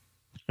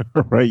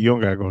 Right. You don't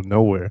got to go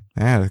nowhere.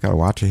 Yeah, I just got to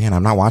watch it here. And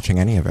I'm not watching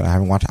any of it. I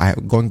haven't watched,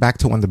 going back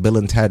to when the Bill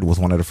and Ted was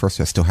one of the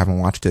first, I still haven't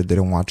watched it.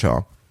 Didn't watch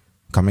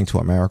Coming to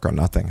America or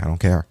nothing. I don't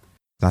care.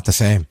 It's not the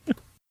same.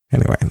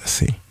 Anyway, let's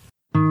see.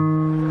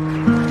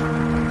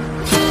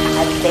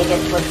 As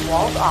Vegas was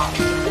walled off,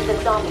 with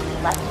the zombies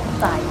left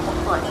inside to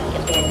haunt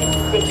the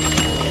abandoned city.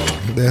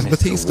 There's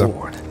Batista. I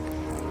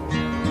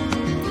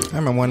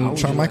remember when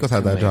Shawn Michaels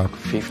had that job.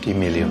 $50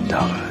 million.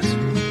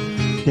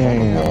 Yeah. On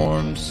a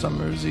warm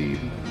summer's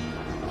evening,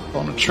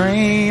 on a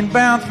train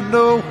bound for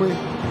nowhere,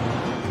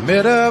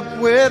 met up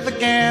with a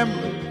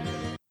gambler.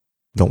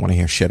 Don't want to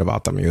hear shit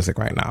about the music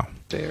right now.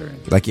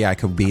 Like, yeah, I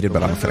could beat it,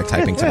 but I don't feel like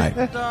typing tonight.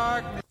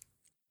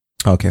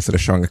 Okay, so they're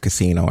showing a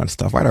casino and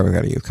stuff. Whatever we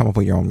gotta use. Come up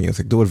with your own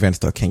music. Do it, Vince,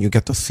 though. Can you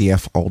get the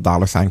CFO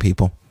 $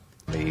 people?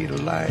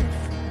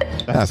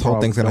 This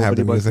whole thing's gonna have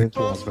the music.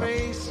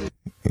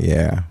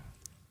 Yeah.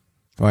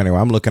 Well, anyway,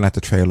 I'm looking at the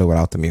trailer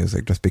without the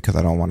music just because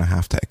I don't want to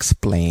have to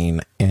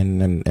explain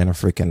in a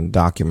freaking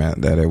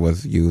document that it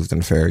was used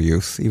in fair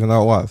use, even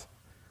though it was.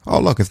 Oh,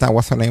 look, is that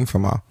what's her name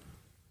from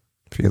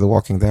Fear the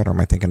Walking Dead, or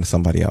am I thinking of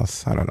somebody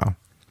else? I don't know.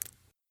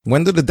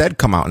 When did the Dead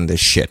come out in this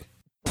shit?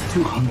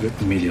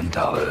 $200 million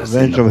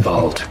in the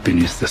vault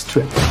beneath the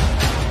strip,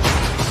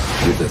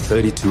 with a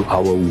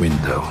 32-hour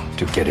window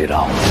to get it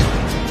out.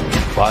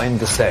 Find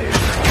the safe.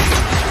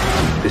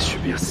 This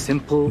should be a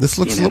simple. This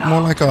looks a little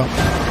more like a.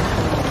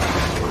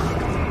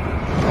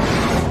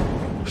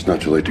 It's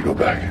not too late to go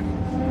back.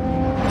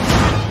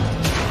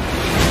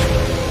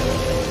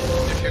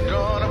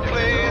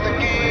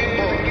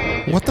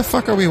 What the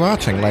fuck are we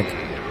watching? Like,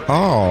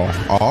 oh.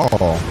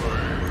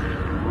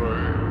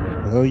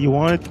 Well, you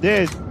want it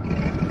dead.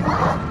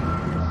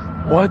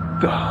 What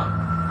the?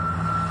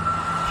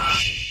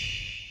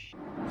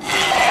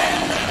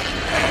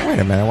 Wait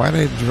a minute, why are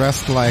they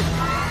dressed like...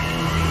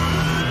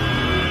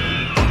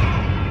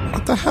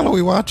 What the hell are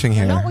we watching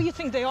here? Not what you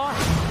think they are.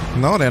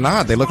 No, they're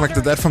not. They look like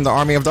the Dead from the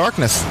Army of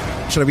Darkness.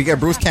 Should we get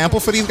Bruce Campbell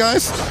for these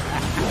guys?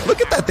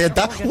 Look at that. They're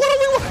what are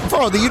we...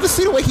 Bro, did you just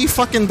see the way he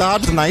fucking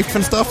dodged the knife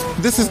and stuff?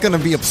 This is gonna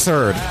be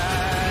absurd.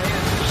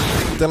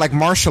 They're like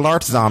martial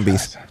arts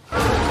zombies.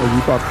 Oh,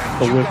 you thought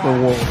the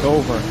Winter War was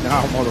over.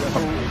 Now,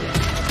 motherfucker.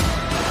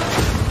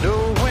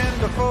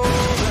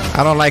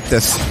 I don't like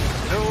this.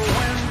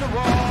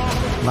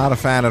 Not a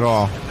fan at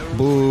all.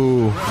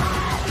 Boo.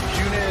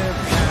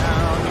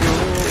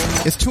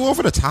 It's too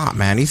over the top,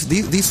 man.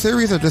 These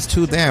series are just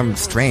too damn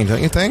strange,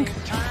 don't you think?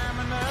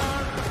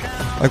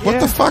 Like, what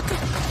the fuck?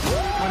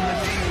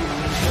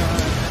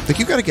 Like,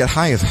 you gotta get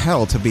high as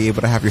hell to be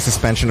able to have your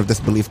suspension of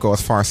disbelief go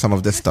as far as some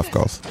of this stuff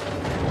goes.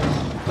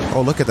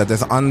 Oh, look at that.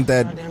 There's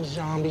undead. Goddamn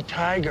zombie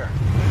tiger.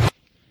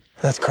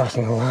 That's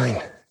crossing the line.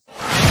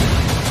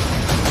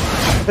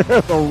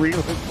 The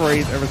real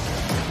phrase ever.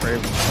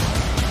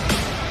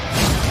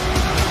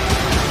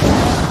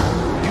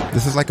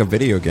 This is like a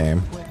video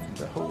game.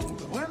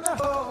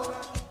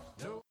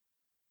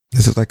 This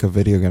This is like a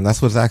video game. That's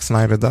what Zack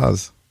Snyder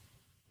does.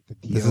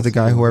 This is the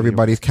guy who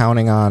everybody's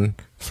counting on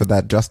for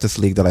that Justice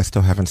League that I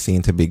still haven't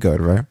seen to be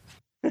good, right?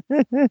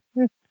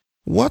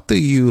 What do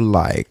you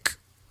like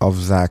of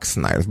Zack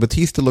Snyder?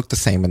 Batista looked the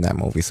same in that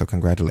movie, so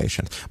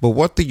congratulations. But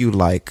what do you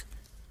like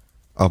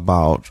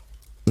about,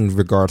 in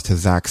regards to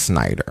Zack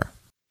Snyder?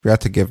 We have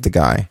to give the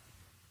guy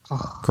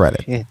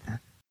credit. Shit.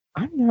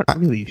 I'm not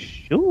really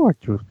sure,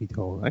 truth be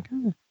told.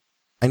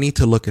 I need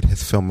to look at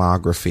his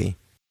filmography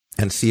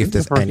and see if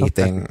there's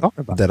anything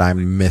that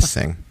I'm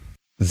missing.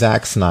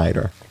 Zack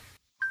Snyder.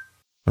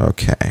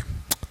 Okay.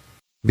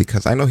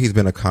 Because I know he's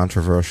been a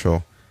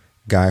controversial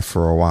guy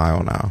for a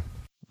while now.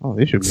 Oh,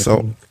 this should be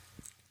so.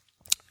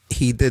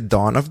 He did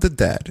Dawn of the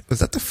Dead. Was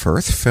that the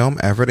first film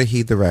ever that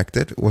he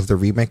directed? Was the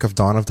remake of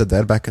Dawn of the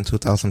Dead back in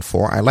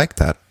 2004? I like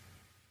that.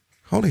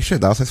 Holy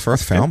shit, that was his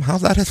first film?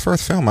 How's that his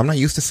first film? I'm not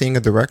used to seeing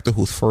a director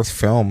whose first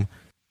film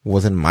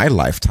was in my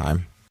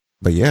lifetime.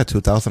 But yeah,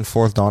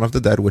 2004's Dawn of the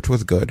Dead, which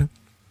was good.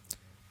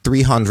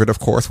 300, of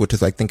course, which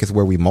is I think is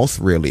where we most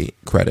really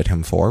credit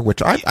him for,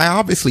 which I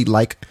obviously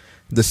like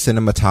the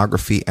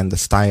cinematography and the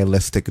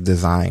stylistic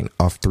design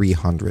of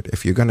 300.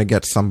 If you're going to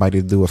get somebody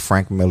to do a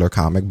Frank Miller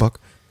comic book,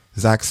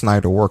 Zack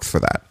Snyder works for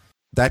that.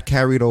 That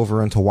carried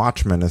over into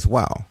Watchmen as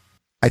well.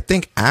 I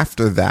think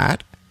after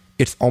that,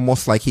 it's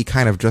almost like he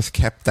kind of just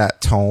kept that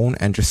tone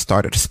and just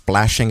started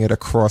splashing it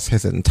across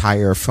his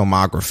entire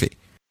filmography.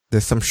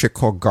 There's some shit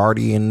called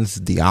Guardians,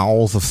 the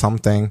Owls of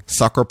something,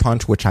 Sucker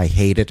Punch, which I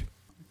hated,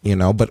 you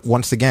know, but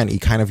once again, he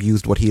kind of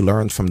used what he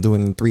learned from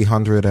doing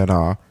 300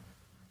 and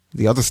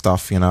the other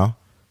stuff, you know,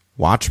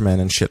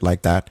 Watchmen and shit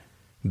like that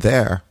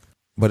there,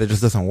 but it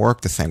just doesn't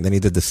work the same. Then he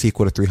did the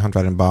sequel to 300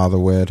 I didn't bother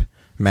with.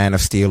 Man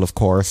of Steel, of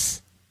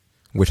course,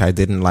 which I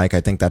didn't like.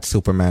 I think that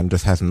Superman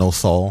just has no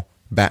soul.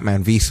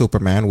 Batman v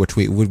Superman, which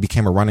we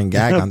became a running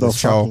gag on this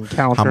show,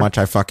 how much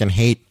I fucking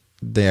hate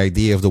the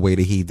idea of the way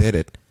that he did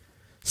it.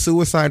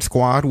 Suicide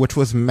Squad, which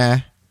was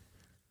meh.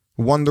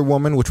 Wonder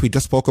Woman, which we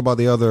just spoke about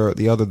the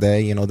other day,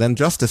 you know, then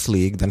Justice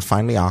League, then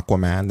finally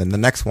Aquaman, then the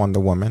next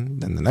Wonder Woman,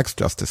 then the next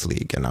Justice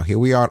League, and now here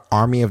we are,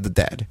 Army of the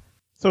Dead.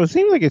 So it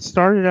seems like it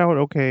started out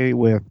okay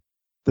with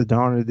the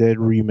Dawn of the Dead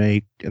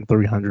remake and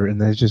 300,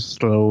 and then it just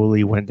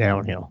slowly went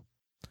downhill.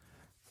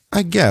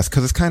 I guess,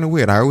 because it's kind of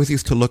weird. I always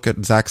used to look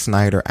at Zack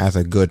Snyder as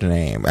a good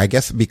name. I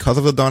guess because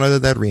of the Dawn of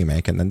the Dead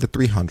remake and then the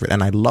 300,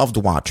 and I loved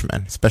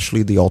Watchmen,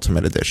 especially the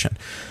Ultimate Edition.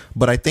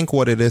 But I think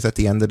what it is at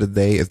the end of the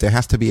day is there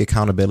has to be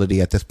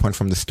accountability at this point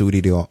from the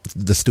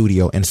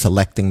studio in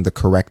selecting the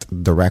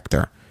correct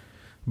director.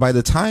 By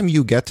the time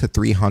you get to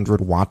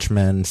 300,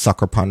 Watchmen,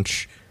 Sucker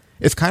Punch,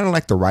 it's kind of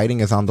like the writing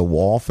is on the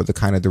wall for the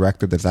kind of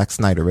director that Zack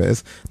Snyder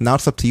is. Now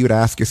it's up to you to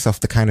ask yourself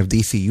the kind of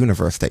DC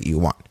universe that you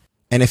want.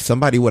 And if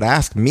somebody would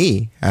ask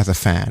me as a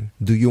fan,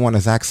 do you want a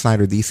Zack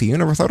Snyder DC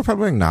universe? I would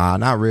probably be like, nah,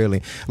 not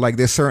really. Like,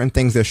 there's certain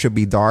things that should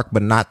be dark,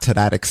 but not to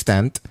that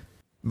extent.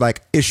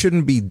 Like, it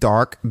shouldn't be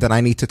dark that I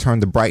need to turn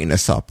the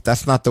brightness up.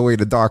 That's not the way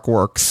the dark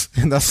works.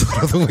 And that's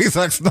sort of the way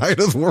Zack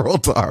Snyder's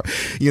worlds are.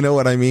 You know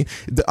what I mean?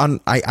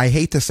 I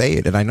hate to say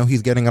it, and I know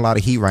he's getting a lot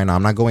of heat right now.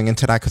 I'm not going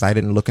into that because I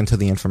didn't look into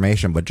the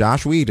information. But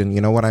Joss Whedon,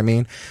 you know what I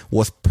mean,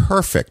 was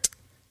perfect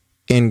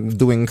in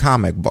doing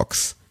comic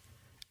books.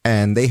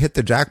 And they hit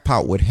the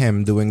jackpot with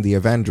him doing the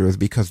Avengers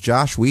because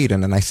Joss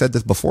Whedon, and I said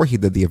this before he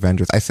did the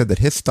Avengers, I said that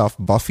his stuff,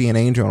 Buffy and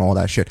Angel and all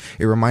that shit,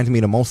 it reminds me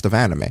the most of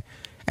anime.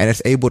 And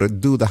it's able to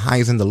do the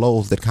highs and the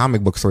lows that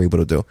comic books are able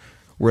to do.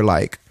 Where,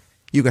 like,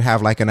 you could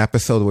have, like, an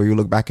episode where you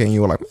look back and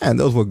you were like, man,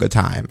 those were good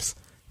times.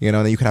 You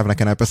know, then you could have,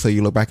 like, an episode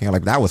you look back and you're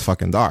like, that was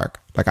fucking dark.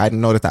 Like, I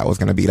didn't know that was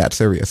going to be that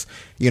serious.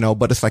 You know,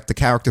 but it's like the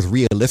characters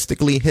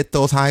realistically hit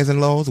those highs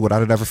and lows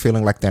without it ever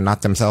feeling like they're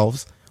not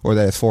themselves or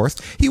that it's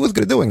forced. He was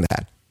good at doing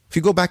that. If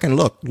you go back and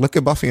look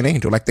at Buffy and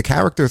Angel, like, the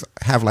characters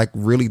have, like,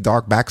 really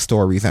dark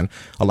backstories and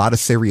a lot of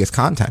serious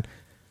content.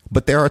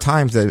 But there are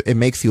times that it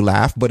makes you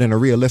laugh, but in a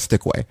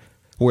realistic way,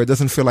 where it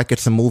doesn't feel like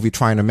it's a movie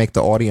trying to make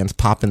the audience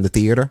pop in the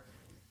theater.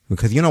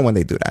 Because you know when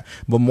they do that.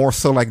 But more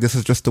so like this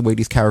is just the way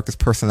these characters'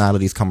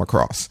 personalities come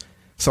across.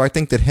 So I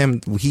think that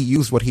he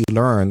used what he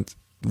learned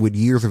with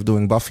years of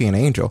doing Buffy and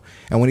Angel.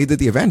 And when he did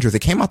the Avengers, it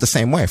came out the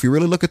same way. If you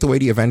really look at the way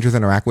the Avengers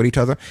interact with each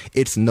other,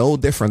 it's no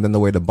different than the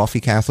way the Buffy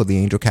cast or the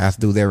Angel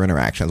cast do their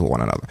interactions with one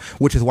another,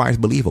 which is why it's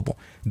believable.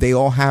 They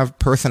all have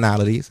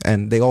personalities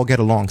and they all get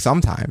along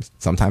sometimes.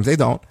 Sometimes they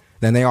don't.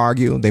 Then they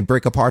argue, they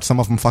break apart. Some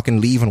of them fucking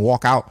leave and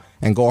walk out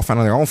and go off on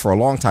their own for a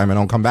long time and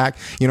don't come back.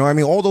 You know what I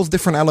mean? All those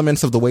different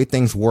elements of the way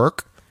things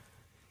work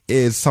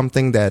is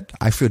something that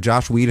I feel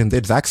Joss Whedon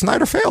did. Zack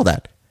Snyder failed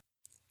at.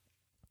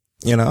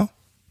 You know?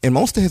 In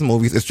most of his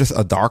movies, it's just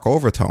a dark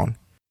overtone.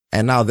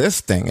 And now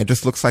this thing, it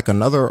just looks like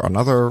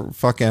another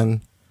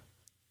fucking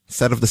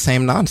set of the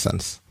same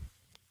nonsense.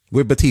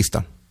 With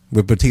Batista.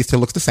 With Batista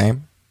looks the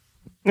same.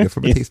 Good for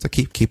Batista.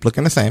 Keep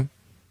looking the same.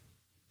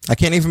 I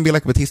can't even be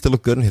like Batista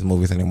look good in his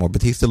movies anymore.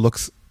 Batista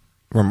looks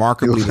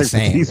remarkably the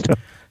same. Batista.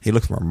 He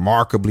looks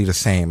remarkably the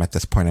same at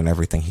this point in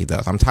everything he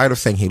does. I'm tired of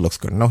saying he looks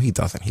good. No, he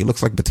doesn't. He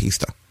looks like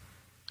Batista.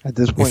 At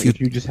this point, if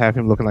you just have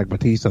him looking like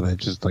Batista,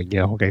 that's just like,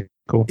 yeah, okay,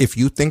 cool. If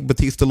you think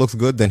Batista looks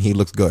good, then he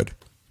looks good.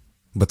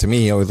 But to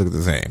me, he always looked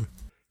the same.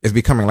 It's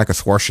becoming like a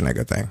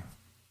Schwarzenegger thing.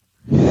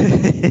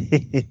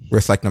 Where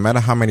it's like, no matter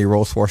how many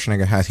roles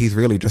Schwarzenegger has, he's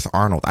really just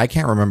Arnold. I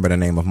can't remember the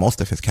name of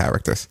most of his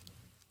characters.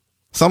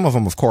 Some of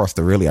them, of course,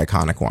 the really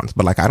iconic ones.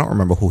 But like, I don't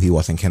remember who he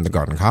was in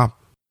Kindergarten Cop.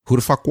 Who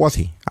the fuck was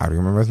he? I don't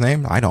remember his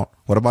name. I don't.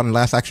 What about in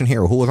Last Action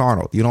Hero? Who was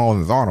Arnold? You know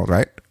him as Arnold,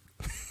 right?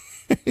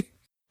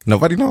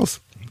 Nobody knows.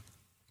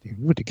 You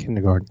went to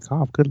Kindergarten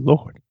Cop. Good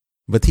Lord.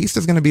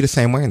 Batista's going to be the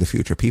same way in the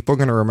future. People are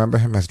going to remember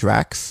him as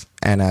Drax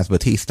and as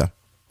Batista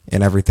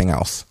and everything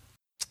else.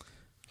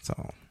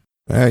 So,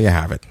 there you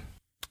have it.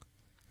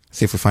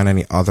 See if we find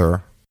any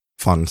other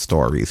fun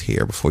stories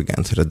here before we get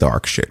into the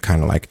dark shit,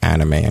 kind of like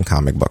anime and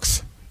comic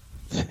books.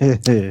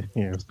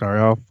 Yeah, start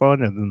off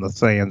fun and then the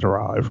Saiyans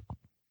arrive.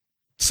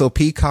 So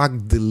Peacock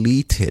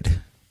deleted.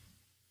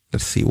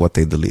 Let's see what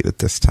they deleted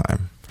this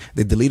time.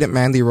 They deleted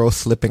Mandy Rose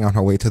slipping on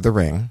her way to the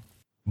ring.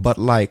 But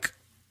like,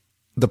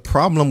 the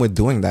problem with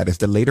doing that is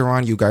that later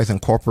on you guys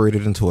incorporate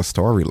it into a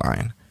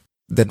storyline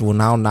that will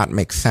now not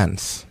make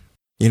sense.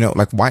 You know,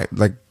 like why,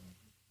 like,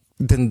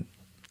 then,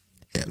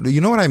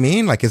 you know what I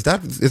mean? Like,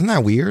 isn't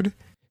that weird?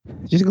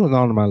 Just goes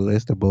on to my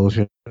list of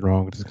bullshit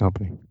wrong with this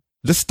company.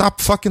 Just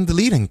stop fucking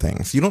deleting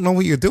things. You don't know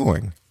what you're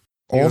doing.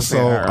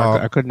 Also,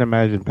 I couldn't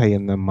imagine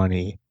paying them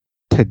money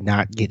to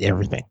not get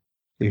everything.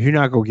 If you're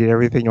not going to get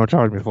everything, you'll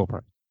charge me full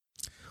price.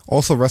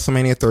 Also,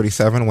 WrestleMania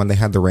 37, when they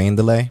had the rain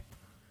delay,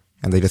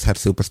 and they just had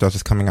superstars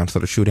just coming on,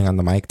 sort of shooting on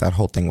the mic, that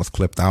whole thing was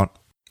clipped out.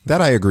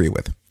 That I agree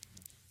with.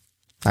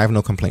 I have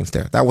no complaints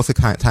there. That was a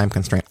time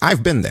constraint.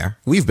 I've been there.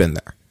 We've been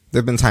there. There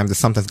have been times that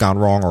something's gone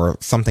wrong or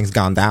something's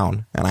gone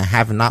down, and I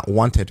have not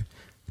wanted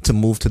to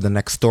move to the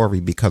next story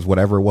because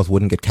whatever it was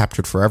wouldn't get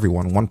captured for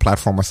everyone. One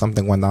platform or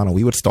something went down and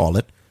we would stall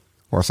it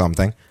or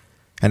something.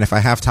 And if I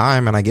have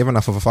time and I give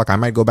enough of a fuck, I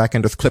might go back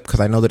in this clip because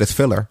I know that it's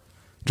filler,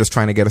 just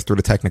trying to get us through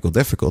the technical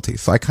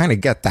difficulties. So I kind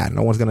of get that.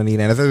 No one's going to need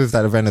it. And if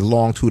that event is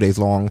long, 2 days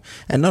long,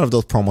 and none of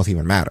those promos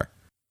even matter.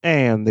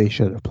 And they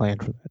should have planned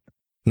for that.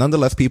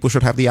 Nonetheless, people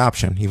should have the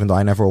option, even though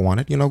I never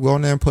want it. You know, go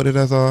in there and put it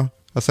as a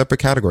separate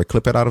category.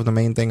 Clip it out of the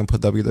main thing and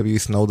put WWE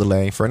Snow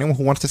Delay for anyone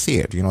who wants to see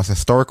it. You know, it's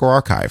historical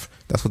archive.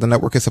 That's what the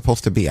network is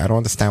supposed to be. I don't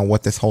understand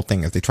what this whole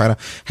thing is. They try to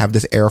have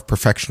this air of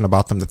perfection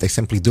about them that they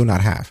simply do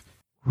not have.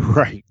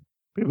 Right.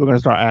 People are going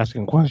to start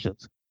asking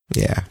questions.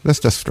 Yeah, that's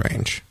just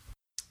strange.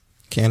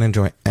 Can't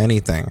enjoy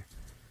anything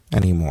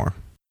anymore.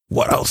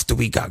 What else do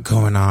we got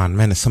going on?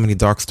 Man, there's so many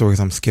dark stories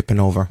I'm skipping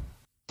over.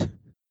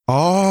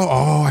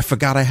 Oh, I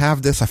forgot I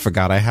have this.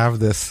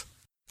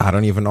 I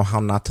don't even know how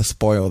not to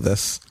spoil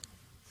this.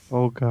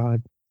 Oh,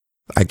 God.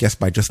 I guess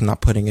by just not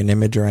putting an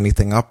image or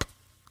anything up.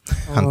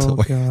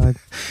 God.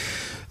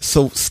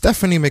 So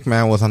Stephanie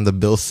McMahon was on the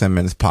Bill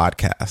Simmons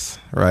podcast,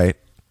 right?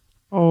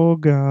 Oh,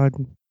 God.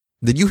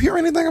 Did you hear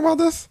anything about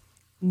this?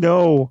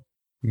 No.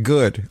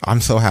 Good.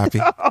 I'm so happy.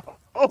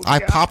 I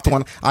popped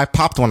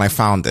when I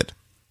found it.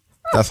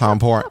 That's how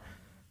important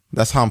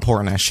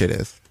that shit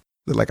is.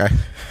 Like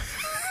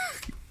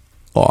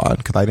odd,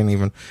 because I didn't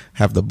even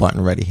have the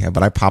button ready here,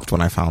 but I popped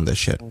when I found this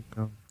shit.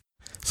 Okay.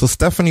 So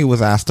Stephanie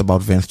was asked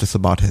about Vince, just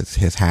about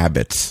his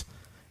habits.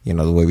 You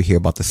know, the way we hear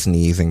about the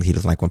sneezing. He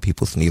doesn't like when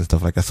people sneeze and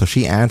stuff like that. So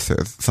she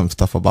answers some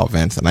stuff about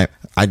Vince, and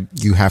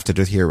you have to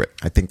just hear it.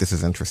 I think this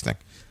is interesting.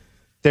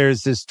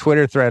 There's this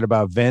Twitter thread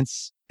about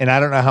Vince, and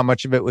I don't know how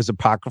much of it was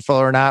apocryphal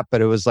or not,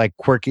 but it was like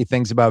quirky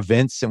things about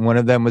Vince, and one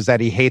of them was that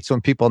he hates when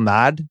people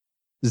nod.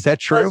 Is that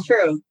true? That's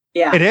true.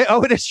 Yeah. It is?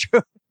 Oh, it is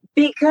true.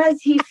 Because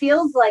he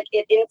feels like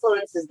it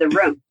influences the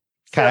room.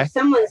 So if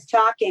someone's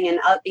talking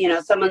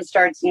and someone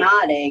starts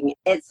nodding,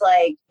 it's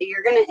like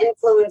you're going to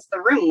influence the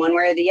room one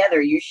way or the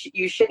other. You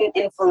shouldn't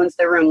influence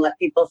the room. Let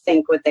people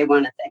think what they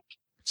want to think.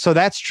 So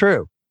that's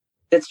true.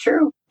 That's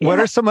true. Yeah. What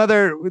are some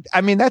other?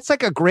 I mean, that's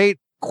like a great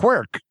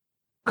quirk.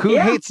 Who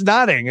hates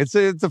nodding? It's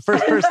the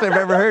first person I've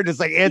ever heard. It's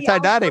like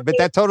anti-nodding, but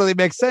that totally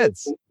makes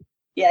sense.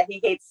 Yeah, he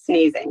hates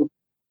sneezing.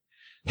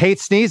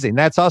 Hates sneezing.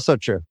 That's also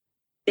true.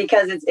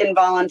 Because it's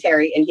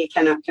involuntary and he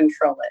cannot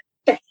control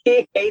it.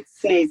 He hates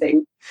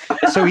sneezing.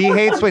 So he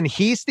hates when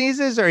he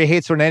sneezes, or he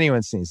hates when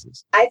anyone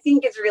sneezes? I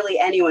think it's really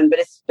anyone, but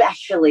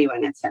especially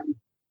when it's him.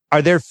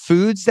 Are there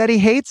foods that he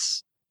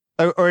hates?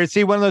 Or is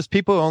he one of those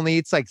people who only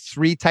eats like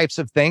 3 types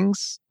of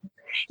things?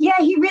 Yeah,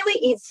 he really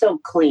eats so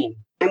clean.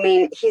 I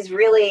mean,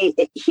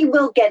 he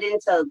will get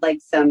into like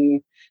some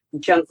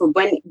junk food.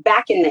 When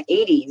back in the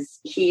 80s,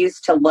 he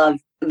used to love,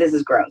 this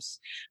is gross,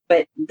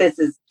 but this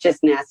is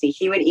just nasty.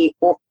 He would eat,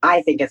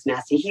 I think it's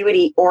nasty. He would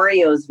eat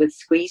Oreos with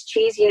squeezed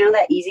cheese. You know,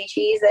 that easy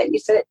cheese that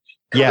used to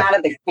come out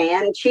of the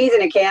can? Cheese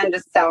in a can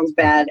just sounds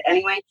bad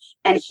anyway.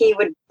 And he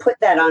would put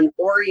that on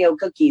Oreo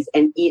cookies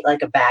and eat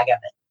like a bag of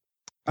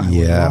it.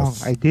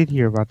 Yes. I did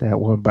hear about that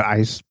one, but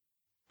I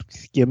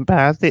skimmed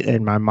past it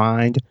and my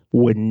mind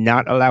would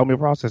not allow me to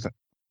process it.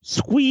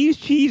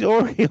 Squeezed cheese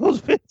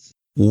Oreos, Vince.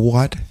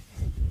 What?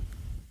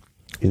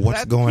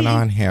 What's going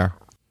on here?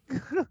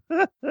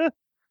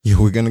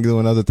 We're going to do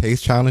another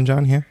taste challenge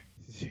on here?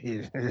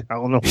 I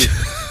don't know.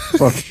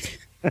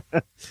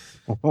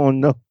 Oh,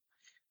 no.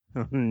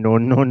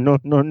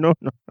 No.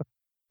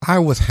 I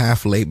was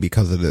half late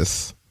because of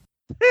this.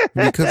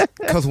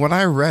 Because when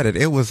I read it,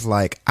 it was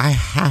like, I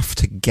have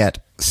to get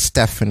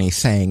Stephanie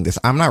saying this.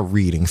 I'm not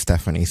reading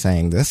Stephanie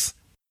saying this.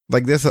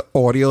 Like, there's an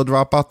audio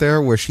drop out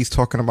there where she's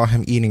talking about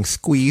him eating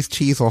squeezed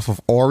cheese off of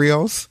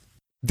Oreos.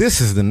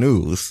 This is the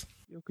news.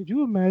 Could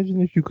you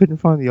imagine if you couldn't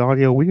find the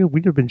audio?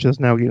 We'd have been just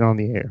now getting on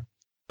the air.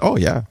 Oh,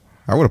 yeah.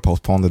 I would have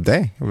postponed the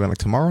day. It would have been like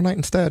tomorrow night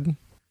instead.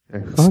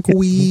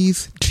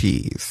 Squeeze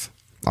cheese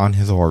on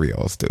his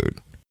Oreos, dude.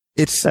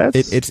 It's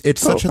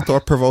such a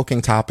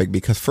thought-provoking topic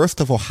because,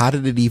 first of all, how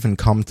did it even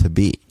come to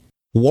be?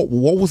 What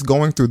was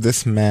going through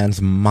this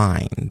man's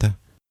mind?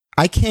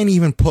 I can't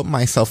even put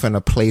myself in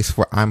a place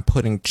where I'm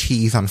putting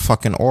cheese on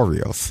fucking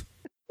Oreos.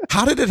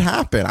 How did it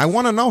happen? I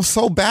want to know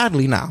so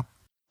badly now.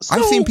 So,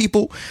 I've seen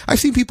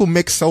people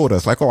mix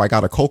sodas. Like, oh, I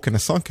got a Coke and a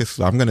Sunkist.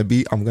 So I'm gonna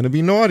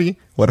be naughty.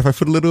 What if I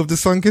put a little of the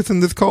Sunkist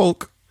in this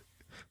Coke?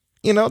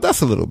 You know,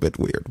 that's a little bit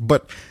weird.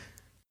 But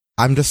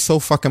I'm just so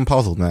fucking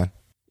puzzled, man.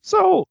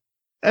 So,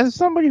 as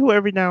somebody who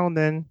every now and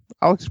then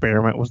I'll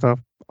experiment with stuff,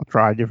 I'll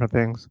try different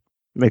things,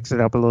 mix it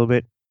up a little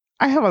bit.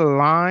 I have a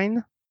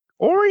line.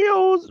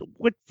 Oreos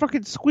with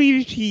fucking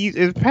squeezed cheese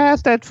is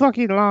past that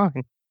fucking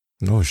line.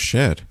 No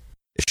shit.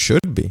 It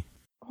should be.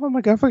 Oh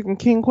my god, fucking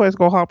King Quest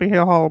go hopping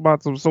hell hall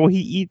about some, so he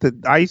eat the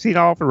icing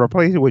off and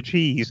replace it with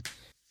cheese.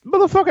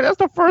 Motherfucker, that's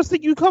the first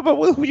thing you come up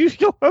with when you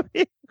show up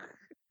here.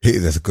 Hey,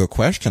 that's a good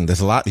question. There's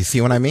a lot. You see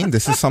what I mean?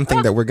 This is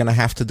something that we're going to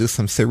have to do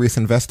some serious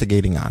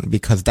investigating on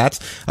because that's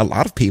a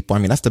lot of people. I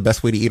mean, that's the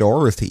best way to eat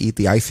Oreos, to eat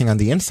the icing on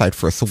the inside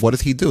first. So what does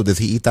he do? Does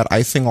he eat that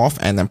icing off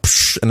and then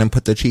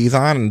put the cheese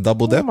on and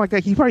double dip? Oh my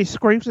god, he probably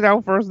scrapes it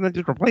out first and then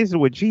just replaces it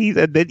with cheese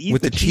and then eats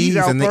with the cheese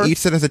out and then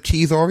eats it as a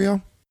cheese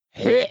Oreo?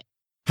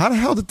 How the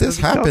hell did this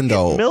happen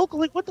though? Milk?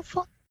 Like what the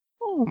fuck?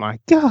 Oh my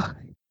god.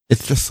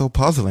 It's just so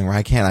puzzling,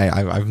 right?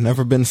 I've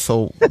never been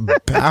so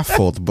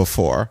baffled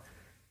before.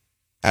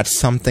 At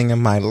something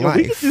in my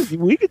life.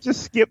 We could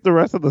just skip the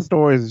rest of the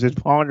stories and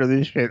just ponder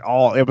this shit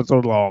all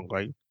episode long.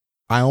 Like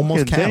I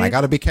almost can. I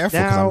got to be careful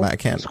because I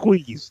can't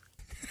squeeze.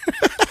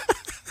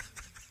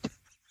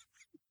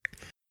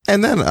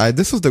 And then I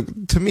just looked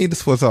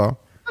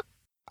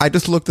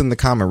in the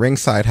comment.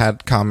 Ringside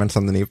had comments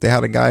underneath. They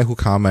had a guy who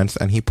comments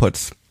and he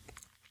puts,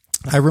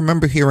 I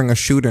remember hearing a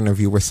Shoot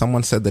interview where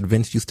someone said that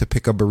Vince used to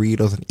pick up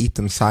burritos and eat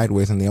them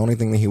sideways and the only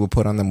thing that he would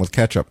put on them was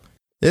ketchup.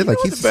 Like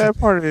what the bad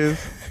part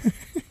is?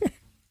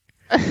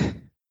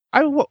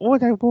 What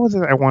was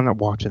it I wound up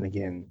watching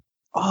again?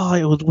 Oh,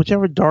 it was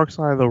whichever Dark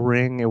Side of the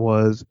Ring it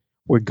was,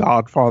 where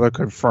Godfather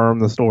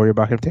confirmed the story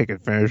about him taking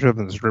finishes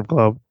in the strip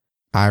club.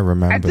 I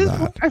remember that.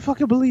 Point, I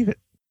fucking believe it.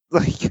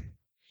 Like,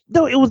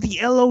 no, it was the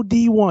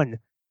LOD one.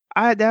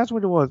 That's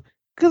what it was.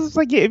 Because it's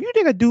like, yeah, if you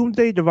take a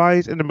doomsday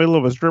device in the middle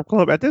of a strip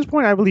club, at this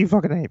point, I believe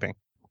fucking anything.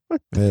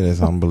 It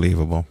is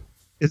unbelievable.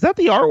 Is that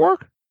the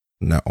artwork?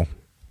 No.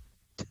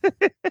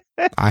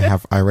 I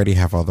already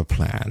have other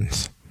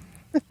plans.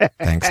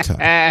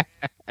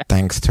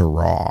 Thanks to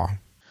Raw.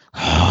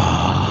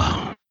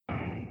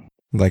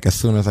 Like as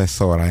soon as I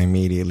saw it, I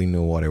immediately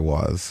knew what it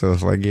was. So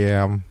it's like,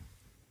 yeah,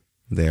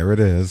 there it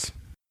is.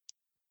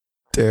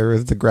 There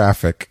is the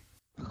graphic.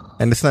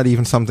 And it's not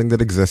even something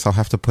that exists. I'll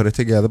have to put it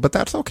together, but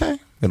that's okay.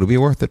 It'll be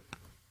worth it.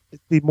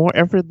 It'd be more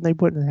effort than they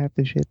put in half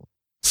this shit.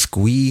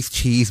 Squeeze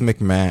Cheese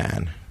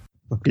McMahon.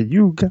 Okay,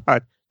 you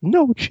got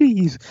no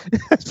cheese.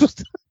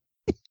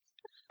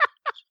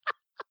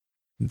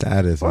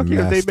 That is messed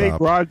up. If they make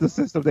Rod the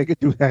system, they could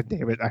do that,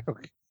 damn it.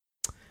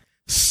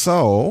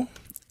 So,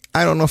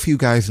 I don't know if you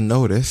guys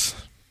notice,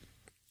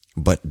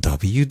 but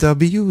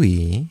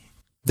WWE,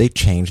 they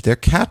changed their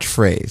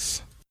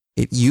catchphrase.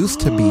 It used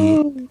to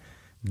be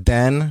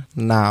then,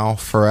 now,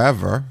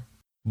 forever.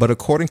 But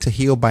according to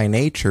Heal by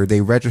Nature,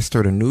 they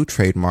registered a new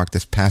trademark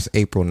this past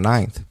April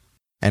 9th.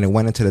 And it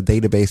went into the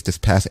database this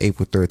past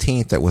April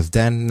 13th that was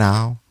then,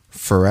 now,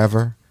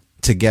 forever,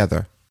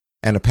 together.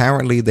 And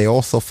apparently they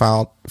also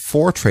filed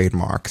 4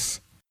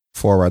 trademarks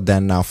for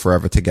Then, Now,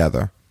 Forever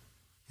Together.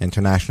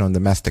 International and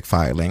domestic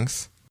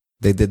filings.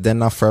 They did Then,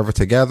 Now, Forever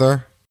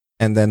Together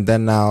and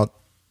then Now,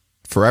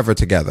 Forever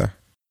Together.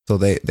 So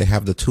they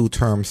have the two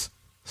terms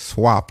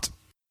swapped.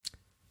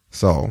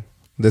 So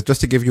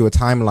just to give you a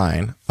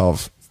timeline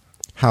of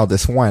how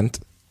this went,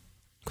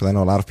 because I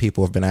know a lot of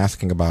people have been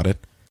asking about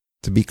it.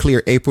 To be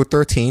clear, April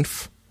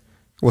 13th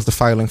was the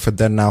filing for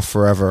Then, Now,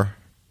 Forever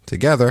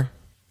Together.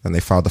 Then they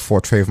filed the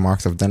 4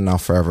 trademarks of Then, Now,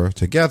 Forever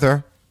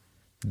Together,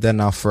 Then,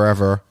 Now,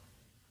 Forever,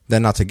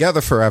 Then, Now, Together,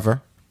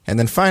 Forever. And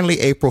then finally,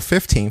 April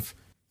 15th,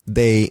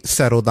 they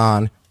settled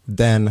on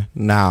Then,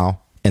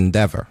 Now,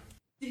 Endeavor.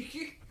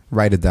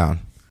 Write it down.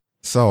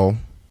 So,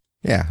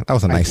 yeah, that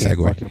was a nice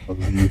segue.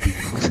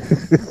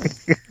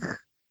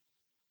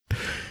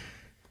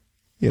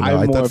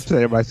 I'm more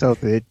upset at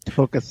myself that it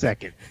took a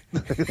second.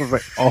 I was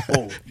like,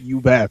 oh,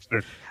 you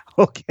bastard.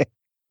 Okay.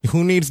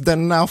 Who needs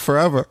Then, Now,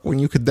 Forever when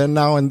you could Then,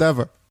 Now,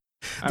 Endeavor?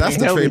 That's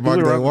the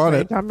trademark they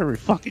wanted. Time every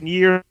fucking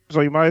year,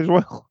 so you might as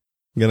well.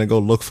 You're gonna go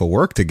look for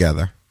work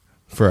together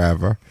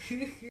forever.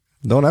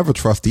 Don't ever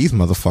trust these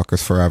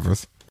motherfuckers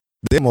forevers.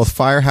 They're the most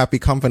fire happy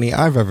company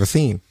I've ever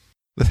seen.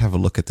 Let's have a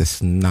look at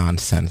this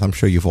nonsense. I'm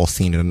sure you've all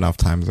seen it enough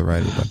times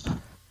already, but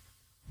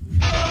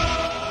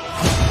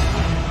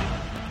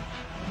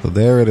so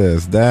there it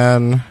is.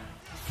 Then,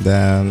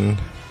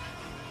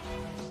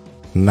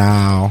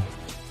 now,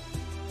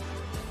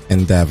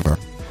 Endeavor.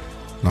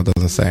 No, it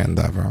doesn't say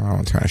Endeavor. I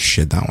don't try to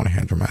shit down on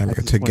here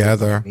dramatically.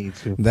 Together,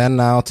 then,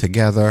 now,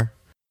 together,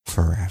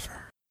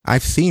 forever.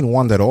 I've seen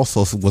one that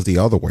also was the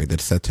other way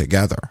that said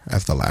together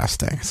as the last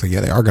thing. So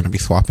yeah, they are going to be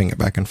swapping it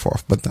back and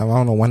forth. But I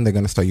don't know when they're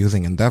going to start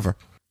using Endeavor.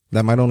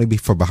 That might only be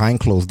for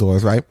behind closed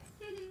doors, right?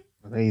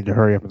 They need to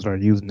hurry up and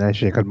start using that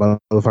shit because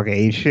motherfucking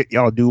ain't shit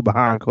y'all do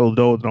behind closed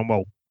doors no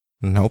more.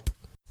 Nope.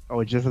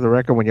 Oh, just for the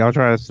record, when y'all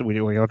try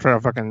to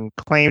fucking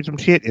claim some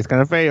shit, it's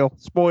gonna fail.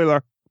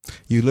 Spoiler.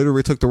 You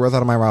literally took the words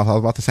out of my mouth. I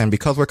was about to say, and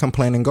because we're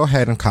complaining, go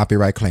ahead and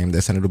copyright claim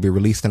this, and it'll be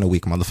released in a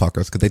week,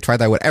 motherfuckers. Because they tried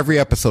that with every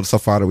episode so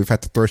far that we've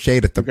had to throw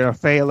shade at them. We're gonna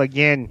fail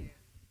again.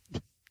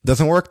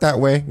 Doesn't work that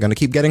way. Gonna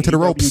keep getting to the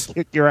ropes. You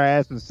kick your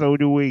ass, and so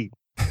do we.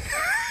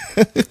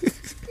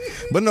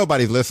 But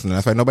nobody's listening.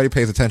 That's why nobody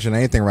pays attention to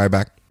anything right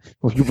back.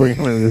 Well, you bring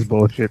him into this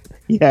bullshit.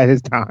 He had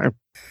his time.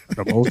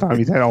 The most time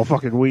he's had all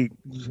fucking week.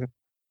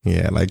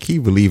 Yeah, like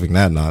keep believing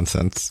that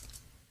nonsense.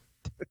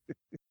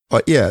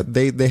 But yeah,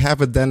 they have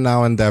a then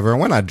now Endeavor,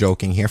 and we're not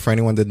joking here. For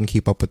anyone that didn't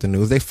keep up with the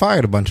news, they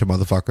fired a bunch of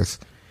motherfuckers.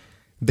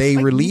 They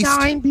released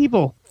 9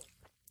 people.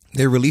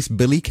 They released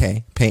Billy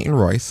Kay, Peyton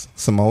Royce,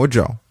 Samoa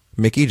Joe,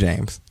 Mickey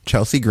James,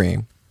 Chelsea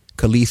Green,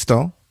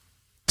 Kalisto,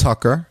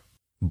 Tucker,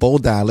 Bo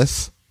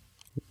Dallas,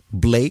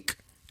 Blake,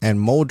 and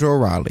Mojo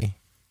Rawley.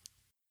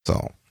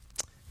 So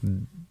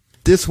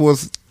this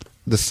was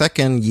the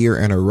second year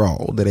in a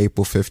row that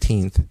April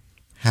 15th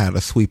had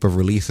a sweep of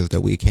releases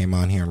that we came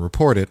on here and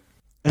reported.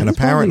 And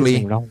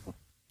apparently,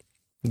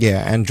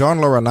 yeah, and John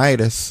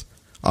Laurinaitis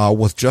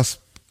was just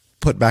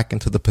put back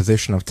into the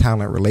position of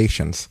talent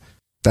relations.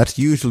 That's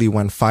usually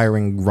when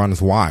firing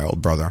runs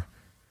wild, brother.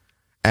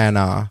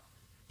 And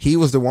he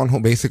was the one who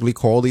basically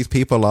called these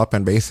people up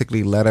and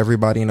basically let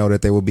everybody know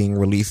that they were being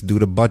released due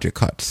to budget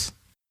cuts.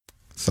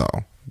 So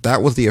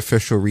that was the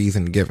official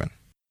reason given.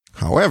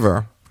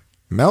 However,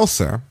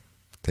 Meltzer,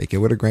 take it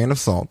with a grain of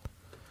salt,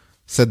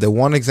 said that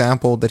one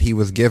example that he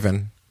was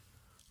given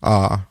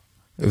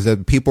it was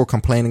that people were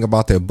complaining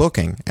about their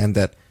booking and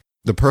that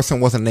the person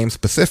wasn't named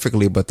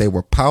specifically, but they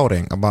were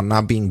pouting about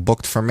not being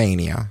booked for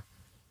Mania.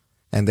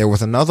 And there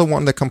was another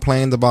one that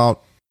complained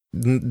about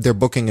their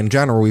booking in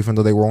general, even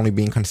though they were only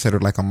being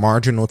considered like a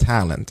marginal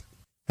talent.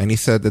 And he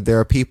said that there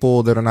are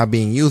people that are not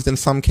being used in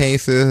some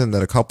cases and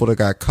that a couple that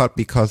got cut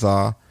because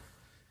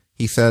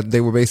he said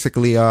they were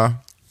basically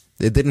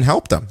it didn't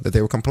help them, that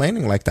they were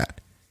complaining like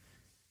that.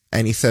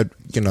 And he said,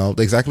 you know,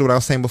 exactly what I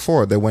was saying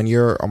before, that when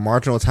you're a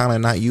marginal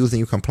talent not used and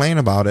you complain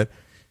about it,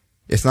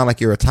 it's not like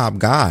you're a top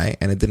guy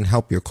and it didn't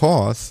help your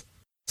cause.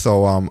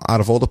 So out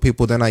of all the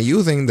people they're not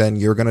using, then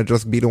you're going to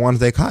just be the ones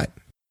they cut.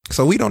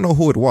 So we don't know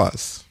who it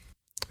was.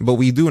 But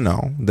we do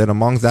know that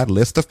amongst that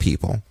list of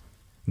people,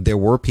 there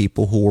were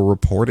people who were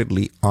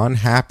reportedly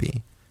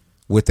unhappy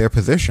with their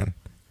position.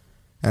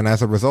 And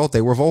as a result,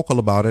 they were vocal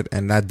about it,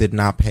 and that did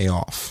not pay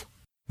off.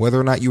 Whether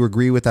or not you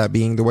agree with that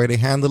being the way they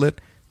handle it,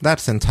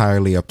 that's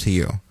entirely up to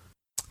you.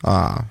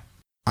 I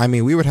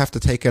mean, we would have to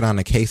take it on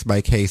a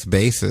case-by-case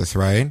basis,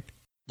 right?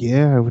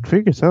 Yeah, I would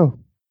figure so.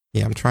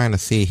 Yeah, I'm trying to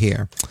see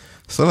here.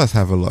 So let's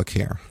have a look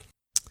here.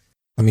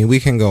 I mean, we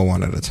can go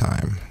one at a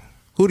time.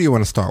 Who do you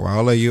want to start with?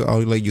 I'll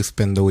let you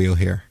spin the wheel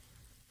here.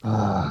 You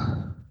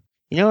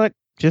know what?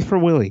 Just for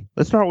Willie,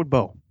 let's start with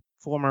Bo,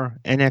 former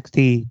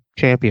NXT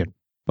champion,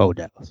 Bo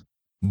Dallas.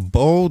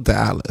 Bo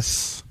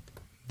Dallas.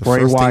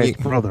 Bray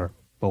Wyatt's brother,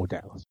 Bo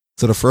Dallas.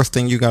 So the first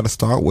thing you got to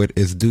start with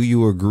is, do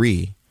you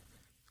agree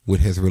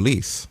with his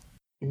release?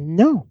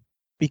 No,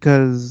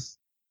 because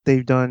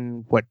they've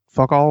done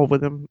fuck all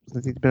with him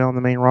since he's been on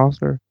the main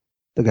roster.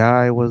 The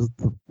guy was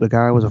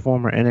a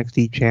former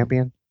NXT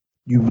champion.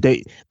 We've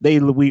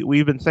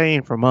been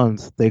saying for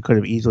months they could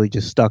have easily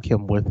just stuck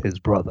him with his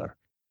brother,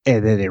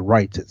 and then it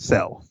writes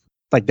itself.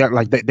 Like that,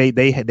 like they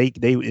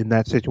in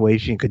that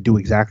situation could do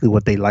exactly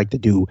what they like to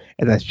do,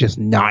 and that's just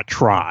not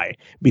try,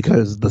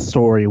 because the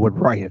story would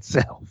write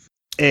itself.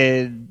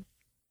 And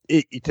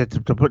to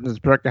put in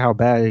perspective how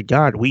bad it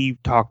got,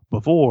 we've talked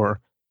before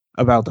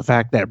about the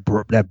fact that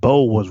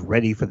Bo was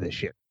ready for this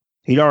shit.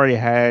 He'd already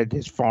had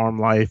his farm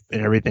life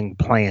and everything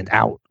planned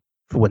out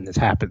for when this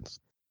happens.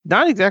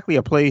 Not exactly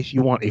a place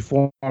you want a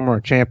former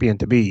champion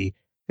to be,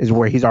 is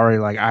where he's already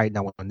like, all right,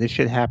 now when this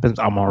shit happens,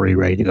 I'm already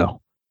ready to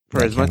go.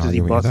 For as much as he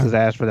busts his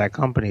ass for that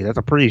company, that's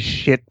a pretty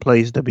shit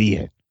place to be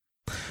in.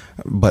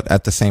 But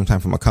at the same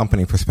time, from a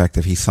company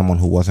perspective, he's someone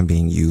who wasn't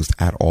being used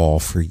at all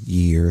for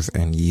years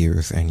and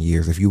years and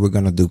years. If you were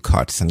going to do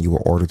cuts and you were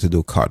ordered to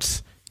do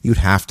cuts, you'd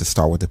have to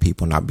start with the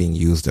people not being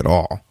used at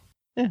all.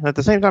 Yeah, at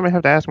the same time, I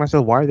have to ask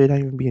myself, why are they not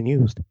even being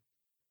used?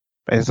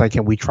 And it's like,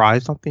 can we try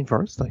something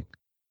first? Like,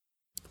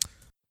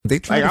 they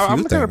try.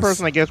 I'm the kind of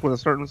person, I guess, with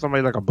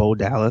somebody like a Bo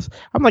Dallas.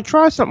 I'm like,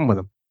 try something with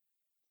him.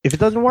 If it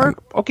doesn't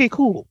work, okay,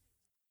 cool.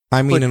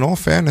 I mean, in all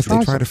fairness, they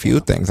tried a something few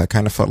things. I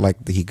kind of felt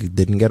like he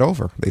didn't get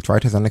over. They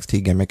tried his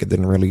NXT gimmick. It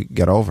didn't really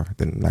get over.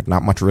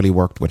 Not much really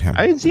worked with him.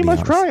 I didn't see much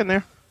honest. trying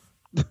there.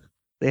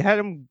 They had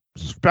him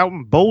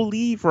spouting Bo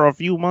Lee for a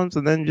few months,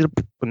 and then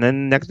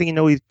next thing you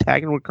know, he's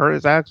tagging with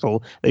Curtis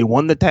Axel. They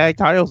won the tag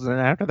titles, and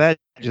then after that,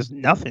 just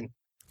nothing.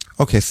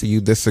 Okay, so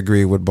you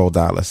disagree with Bo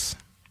Dallas.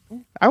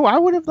 I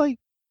would have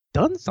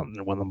done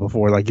something with him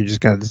before. You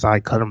just gotta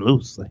decide cut him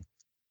loose.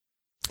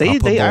 I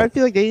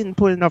feel like they didn't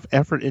put enough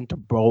effort into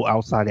Bo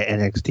outside of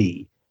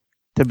NXT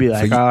to be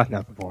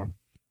nothing for him.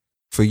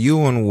 For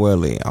you and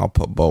Willie, I'll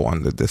put Bo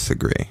under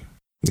disagree.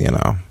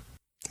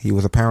 He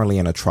was apparently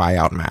in a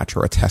tryout match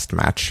or a test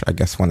match, I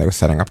guess, when they were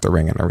setting up the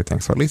ring and everything.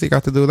 So at least he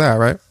got to do that,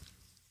 right?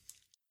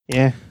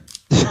 Yeah.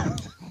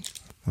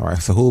 All right,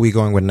 so who are we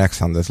going with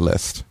next on this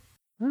list?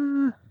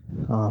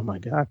 Oh my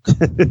God.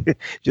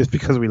 Just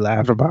because we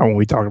laughed about when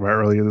we talked about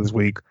earlier this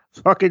week.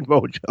 Fucking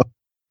Mojo.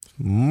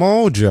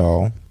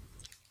 Mojo?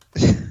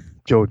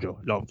 Jojo.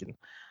 No, I'm kidding.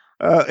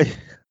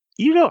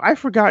 I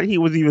forgot he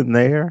was even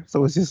there.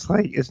 So it's just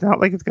it's not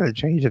like it's going to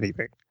change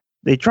anything.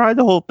 They tried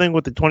the whole thing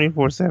with the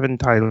 24/7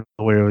 title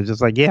where it was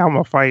just I'm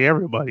going to fight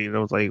everybody. And it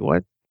was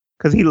what?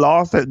 Because he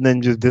lost it and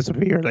then just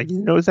disappeared.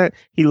 You notice that?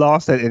 He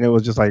lost it and it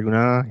was just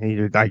nah,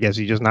 I guess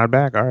he's just not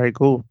back. All right,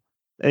 cool.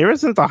 Ever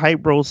since the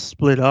Hype Bros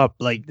split up,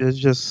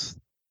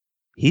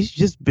 he's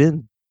just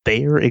been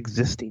there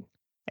existing.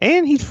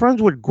 And he's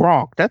friends with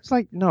Gronk. That's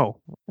no.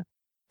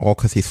 All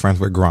because he's friends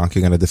with Gronk,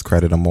 you're going to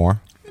discredit him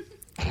more?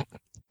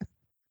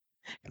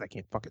 I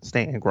can't fucking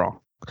stand Gronk.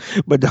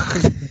 But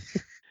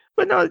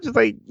no, it's just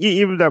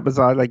even that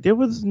beside,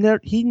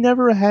 he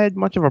never had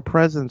much of a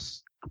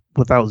presence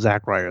without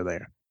Zack Ryder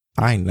there.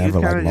 I never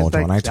liked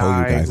Mojo, and I told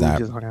you guys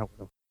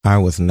that. I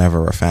was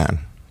never a fan.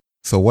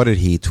 So what did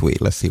he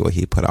tweet? Let's see what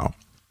he put out.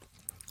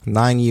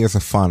 9 years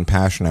of fun,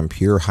 passion, and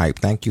pure hype.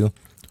 Thank you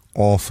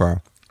all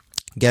for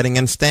getting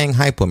and staying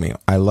hype with me.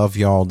 I love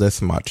y'all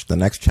this much. The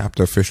next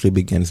chapter officially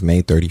begins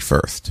May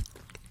 31st.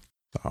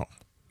 So,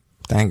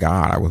 thank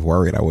God. I was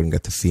worried I wouldn't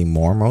get to see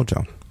more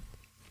Mojo.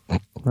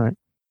 Right.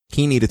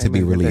 He needed to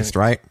be released,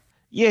 right?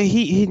 Yeah,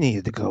 he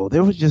needed to go.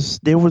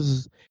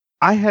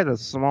 I had a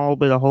small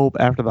bit of hope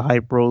after the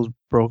Hype Bros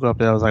broke up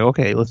that I was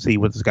okay, let's see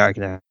what this guy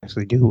can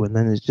actually do. And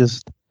then it's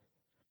just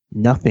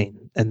nothing.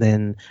 And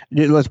then,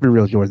 let's be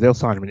real, George, they'll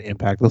sign him in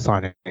Impact. They'll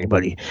sign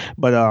anybody.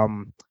 But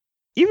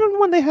even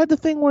when they had the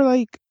thing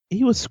where,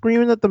 he was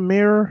screaming at the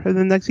mirror, and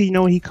the next thing you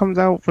know, he comes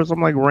out for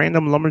some,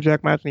 random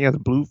lumberjack match, and he has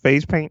blue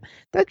face paint.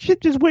 That shit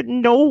just went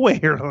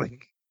nowhere.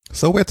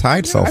 So we're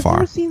tied so far. I've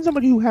never seen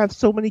somebody who has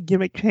so many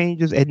gimmick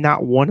changes, and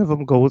not one of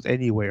them goes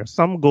anywhere.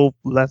 Some go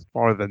less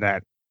far than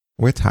that.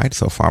 We're tied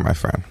so far, my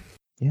friend.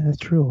 Yeah, that's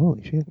true.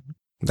 Holy shit.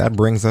 That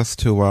brings us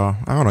to, I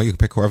don't know, you can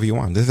pick whoever you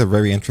want. This is a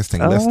very interesting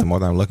list the more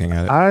that I'm looking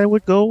at it. I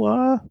would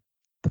go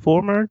the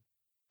former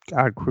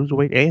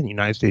Cruiserweight and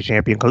United States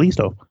Champion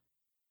Kalisto.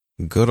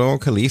 Good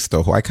old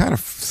Kalisto, who I kind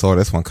of saw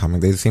this one coming.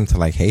 They seem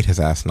to hate his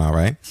ass now,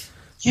 right?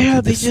 Yeah,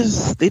 they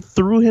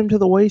threw him to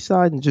the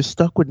wayside and just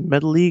stuck with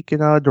Metalik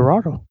and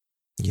Dorado.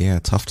 Yeah,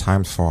 tough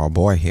times for our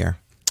boy here.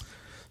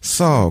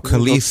 So,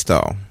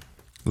 Kalisto,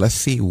 let's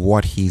see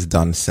what he's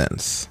done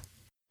since.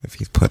 If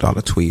he's put out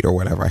a tweet or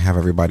whatever. I have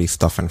everybody's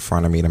stuff in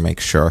front of me to make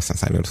sure,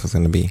 since I knew this was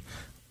going to be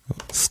a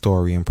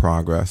story in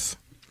progress.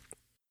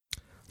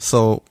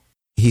 So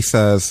he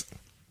says,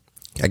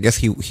 I guess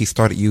he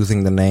started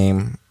using the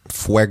name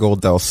Fuego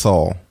del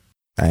Sol.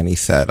 And he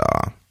said,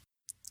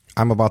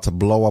 I'm about to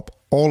blow up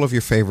all of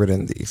your favorite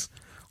indies.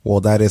 Well,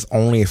 that is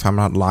only if I'm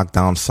not locked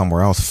down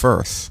somewhere else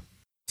first.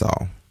 So,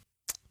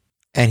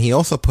 and he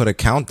also put a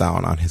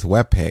countdown on his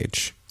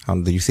webpage.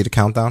 Did you see the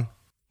countdown?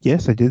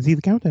 Yes, I did see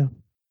the countdown.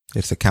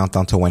 It's a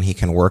countdown to when he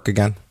can work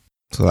again.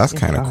 So that's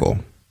kind of cool.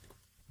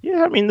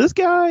 Yeah, I mean, this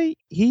guy,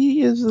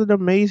 he is an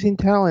amazing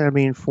talent. I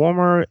mean,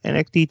 former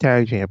NXT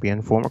Tag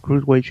Champion, former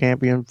Cruiserweight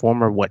Champion,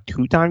 former,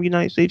 2-time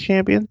United States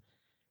Champion?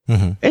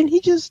 Mm-hmm. And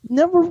he just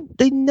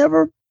they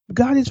never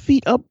got his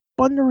feet up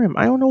under him.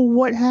 I don't know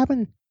what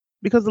happened.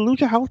 Because the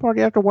Lucha House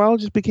Party, after a while,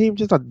 just became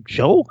just a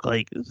joke.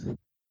 It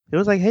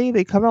was hey,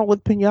 they come out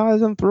with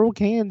piñatas and throw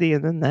candy,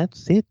 and then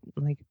that's it.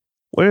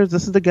 Whereas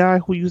this is the guy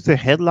who used to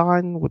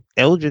headline with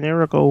El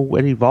Generico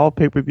at Evolve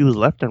pay-per-views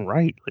left and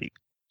right.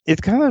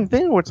 It's kind of a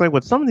thing where it's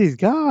with some of these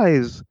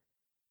guys,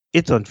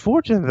 it's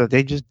unfortunate that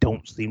they just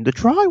don't seem to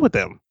try with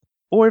them.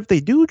 Or if they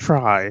do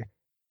try,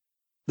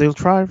 they'll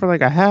try for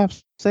a half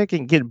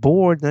second, get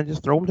bored, and then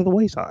just throw them to the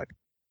wayside.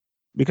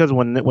 Because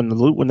when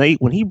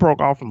he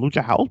broke off from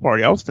Lucha House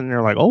Party, I was sitting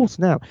there oh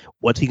snap,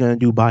 what's he gonna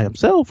do by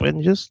himself?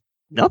 And just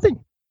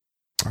nothing.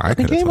 I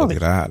could have told you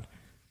that.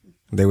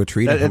 They were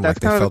treating him like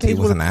they felt he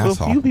was an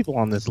asshole. A few people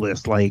on this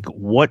list, I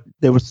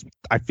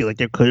feel like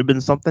there could have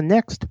been something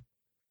next,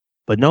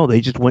 but no, they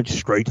just went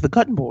straight to the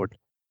cutting board.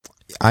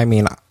 I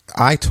mean,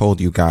 I told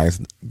you guys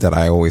that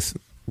I always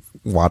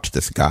watched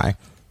this guy,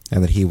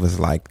 and that he was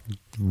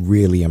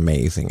really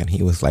amazing, and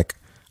he was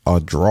a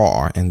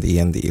draw in the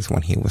indies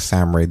when he was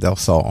Samurai del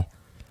Sol,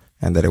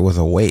 and that it was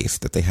a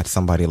waste that they had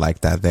somebody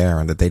like that there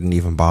and that they didn't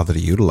even bother to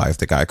utilize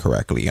the guy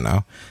correctly, you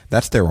know?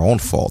 That's their own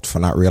fault for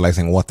not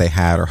realizing what they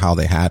had or how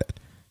they had it,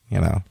 you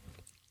know?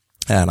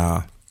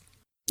 And,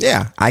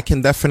 yeah, I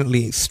can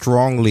definitely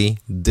strongly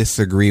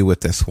disagree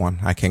with this one.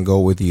 I can go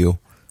with you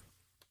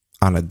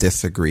on a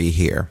disagree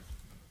here.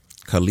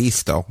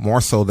 Kalisto,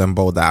 more so than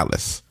Bo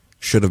Dallas,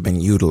 should have been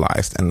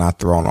utilized and not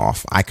thrown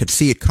off. I could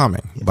see it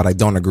coming, but I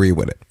don't agree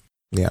with it,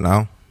 you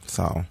know?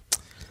 So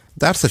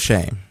that's a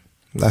shame.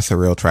 That's a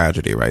real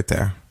tragedy right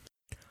there.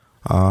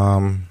 All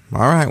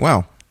right,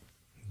 well,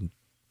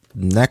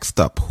 next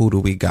up, who do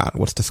we got?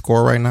 What's the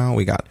score right now?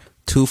 We got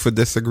 2 for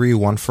disagree,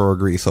 1 for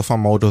agree. So far,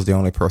 Mojo's the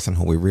only person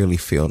who we really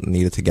feel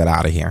needed to get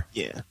out of here.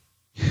 Yeah.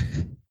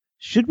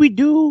 Should we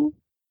do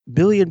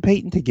Billy and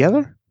Peyton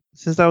together?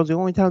 Since that was the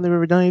only time they've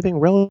ever done anything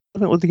relevant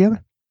with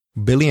together?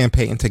 Billy and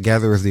Peyton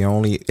together is the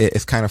only...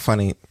 It's kind of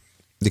funny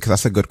because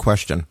that's a good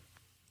question.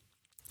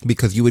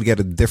 Because you would get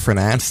a different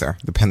answer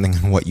depending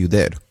on what you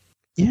did.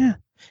 Yeah.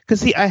 Because,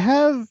 see, I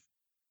have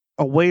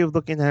a way of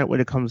looking at it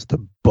when it comes to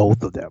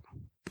both of them.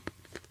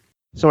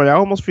 So I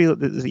almost feel that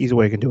there's an easy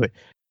way I can do it.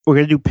 We're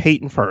going to do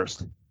Peyton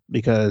first.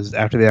 Because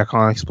after the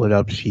Iconics split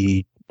up,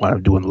 she wound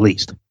up doing the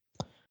least.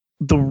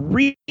 The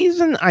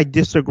reason I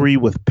disagree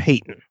with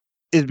Peyton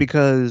is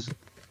because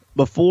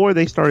before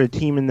they started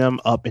teaming them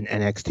up in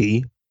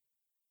NXT,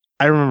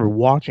 I remember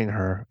watching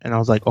her and I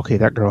was like, okay,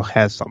 that girl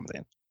has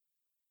something.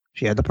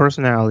 She had the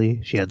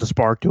personality. She had the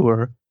spark to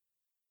her.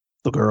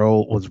 The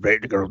girl was ready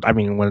to go. I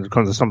mean, when it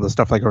comes to some of the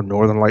stuff like her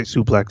Northern Light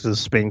suplexes,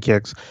 spin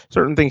kicks,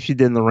 certain things she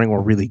did in the ring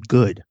were really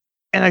good.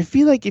 And I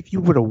feel like if you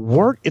would have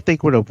worked, if they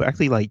would have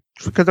actually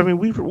because I mean,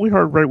 we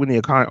heard right when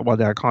the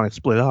Iconics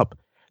split up,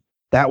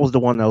 that was the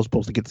one that was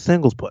supposed to get the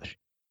singles push.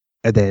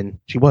 And then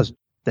she wasn't.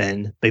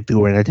 Then they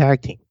threw her in a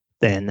tag team.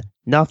 Then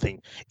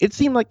nothing. It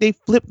seemed like they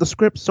flipped the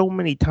script so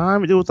many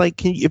times. It was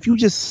like, if you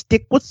just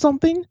stick with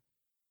something,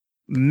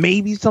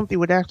 maybe something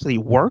would actually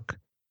work.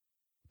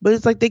 But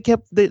it's like they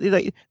kept,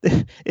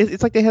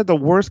 it's like they had the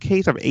worst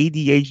case of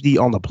ADHD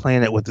on the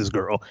planet with this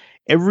girl.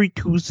 Every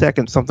 2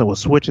 seconds, something was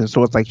switching.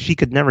 So it's like she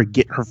could never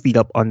get her feet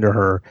up under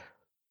her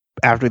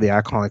after the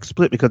Iconic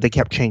split because they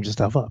kept changing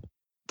stuff up.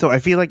 So I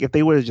feel like if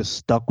they would have just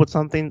stuck with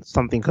something,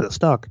 something could have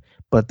stuck.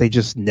 But they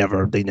just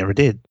never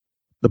did.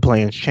 The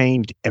plans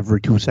changed every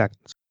 2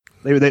 seconds.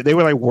 They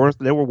were like worse.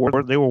 They were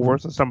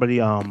worse than somebody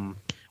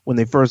when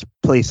they first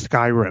played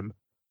Skyrim.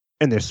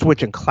 And they're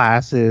switching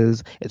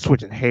classes and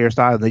switching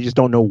hairstyles. And they just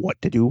don't know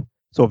what to do.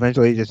 So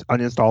eventually they just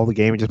uninstall the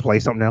game and just play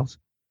something else.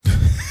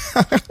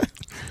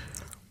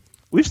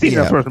 We've seen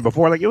that person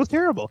before. Like, it was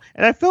terrible.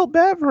 And I felt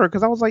bad for her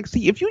because I was like,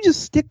 see, if you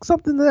just stick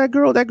something to that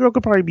girl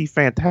could probably be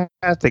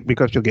fantastic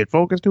because she'll get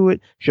focused to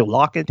it. She'll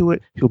lock into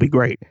it. She'll be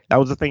great.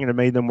 That was the thing that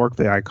made them work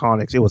for the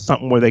Iconics. It was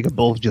something where they could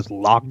both just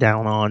lock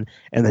down on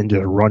and then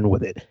just run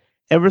with it.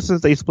 Ever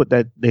since they split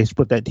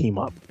that team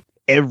up,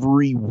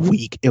 every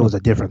week it was a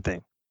different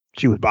thing.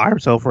 She was by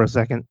herself for a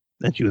second.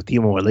 Then she was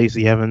teaming with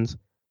Lacey Evans.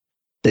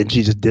 Then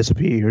she just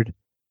disappeared.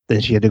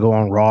 Then she had to go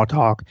on Raw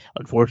Talk.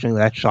 Unfortunately,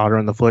 that shot her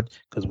in the foot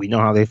because we know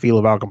how they feel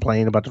about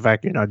complaining about the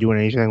fact you're not doing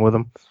anything with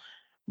them.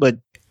 But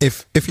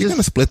if you're going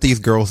to split these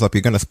girls up,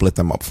 you're going to split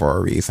them up for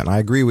a reason. I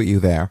agree with you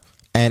there.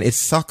 And it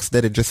sucks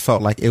that it just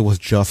felt like it was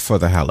just for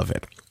the hell of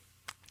it.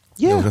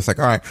 Yeah. It was just like,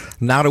 all right,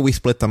 now that we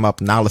split them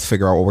up, now let's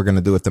figure out what we're going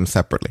to do with them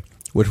separately,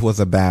 which was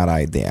a bad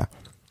idea.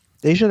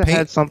 They should have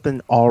had something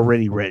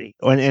already ready.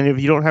 And if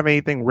you don't have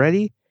anything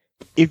ready,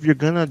 if you're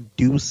going to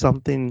do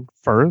something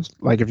first,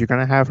 like if you're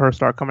going to have her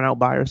start coming out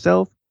by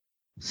herself,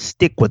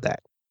 stick with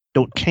that.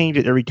 Don't change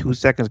it every 2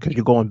 seconds because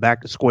you're going back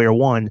to square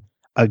one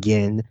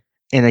again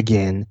and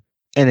again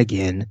and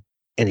again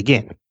and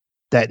again.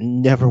 That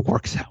never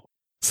works out.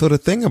 So the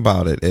thing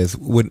about it is,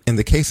 in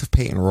the case of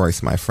Peyton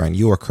Royce, my friend,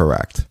 you are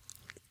correct.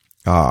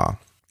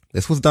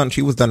 This was done.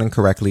 She was done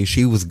incorrectly.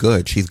 She was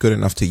good. She's good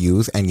enough to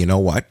use. And you know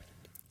what?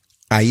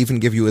 I even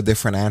give you a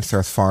different answer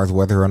as far as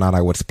whether or not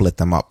I would split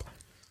them up.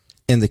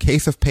 In the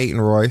case of Peyton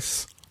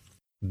Royce,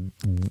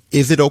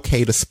 is it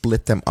okay to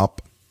split them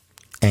up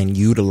and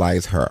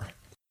utilize her?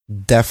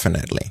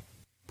 Definitely.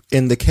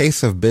 In the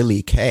case of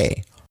Billie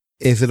Kay,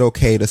 is it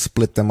okay to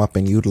split them up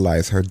and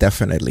utilize her?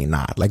 Definitely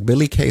not. Like,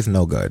 Billie Kay's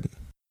no good.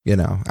 You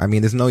know, I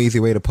mean, there's no easy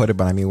way to put it,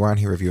 but I mean, we're on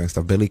here reviewing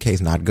stuff. Billie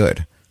Kay's not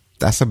good.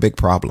 That's a big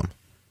problem.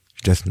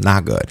 Just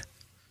not good.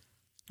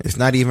 It's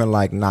not even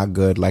like not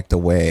good like the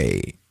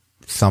way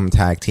some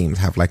tag teams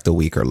have like the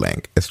weaker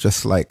link. It's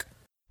just like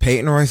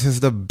Peyton Royce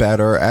is the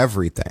better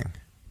everything.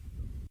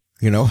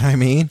 You know what I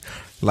mean?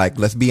 Like,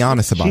 let's be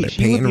honest about it.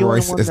 Peyton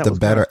Royce is the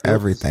better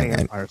everything,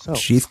 and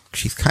she's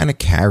kind of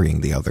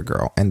carrying the other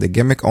girl, and the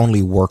gimmick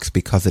only works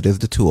because it is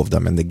the two of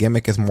them, and the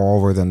gimmick is more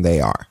over than they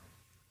are.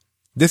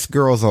 This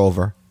girl's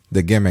over.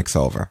 The gimmick's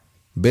over.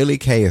 Billie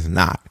Kay is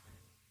not.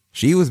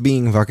 She was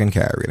being fucking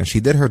carried, and she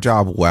did her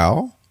job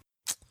well.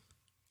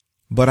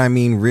 But I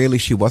mean, really,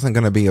 she wasn't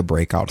going to be a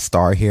breakout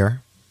star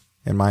here,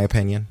 in my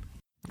opinion.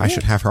 Yeah. I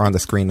should have her on the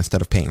screen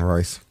instead of Peyton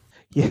Royce.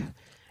 Yeah.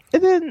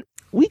 And then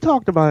we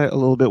talked about it a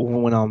little bit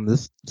when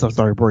this stuff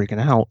started breaking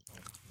out.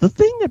 The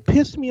thing that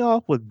pissed me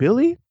off with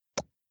Billie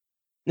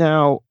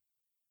Now,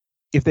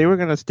 if they were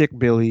going to stick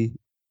Billy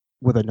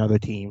with another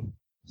team,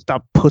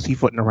 stop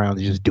pussyfooting around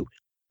and just do it.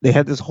 They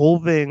had this whole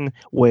thing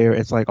where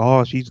it's like,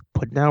 oh, she's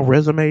putting out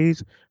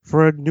resumes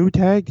for a new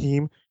tag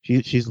team.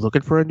 She's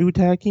looking for a new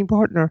tag team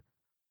partner.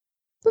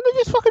 Then they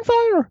just fucking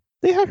fire her.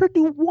 They had her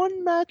do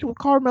one match with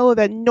Carmella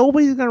that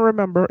nobody's going to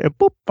remember, and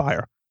boop,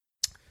 fire.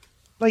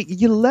 Like,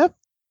 you left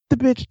the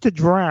bitch to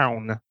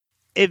drown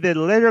and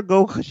then let her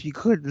go because she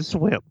couldn't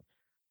swim.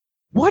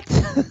 What?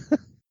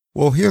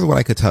 Well, here's what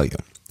I could tell you.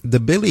 The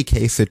Billy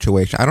Kay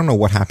situation, I don't know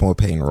what happened with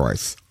Peyton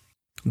Royce.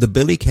 The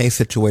Billy Kay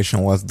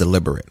situation was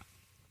deliberate.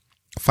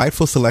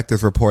 Fightful Select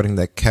is reporting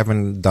that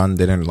Kevin Dunn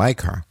didn't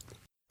like her.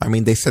 I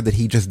mean, they said that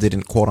he just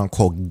didn't, quote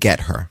unquote,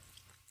 get her.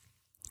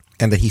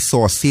 And that he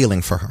saw a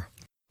ceiling for her.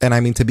 And I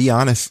mean, to be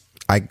honest,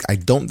 I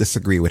don't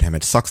disagree with him.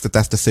 It sucks that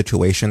that's the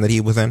situation that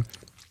he was in.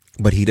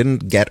 But he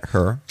didn't get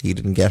her. He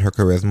didn't get her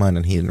charisma,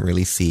 and he didn't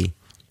really see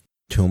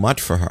too much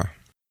for her.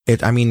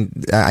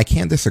 I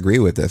can't disagree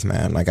with this,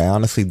 man. Like, I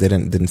honestly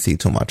didn't see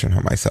too much in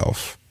her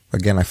myself.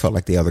 Again, I felt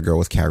like the other girl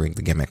was carrying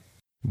the gimmick.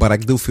 But I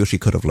do feel she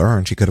could have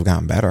learned. She could have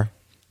gotten better.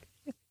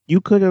 You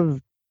could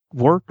have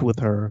worked with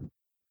her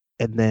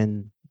and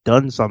then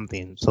done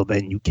something so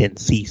then you can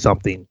see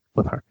something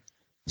with her.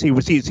 See,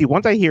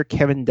 once I hear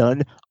Kevin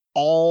Dunn,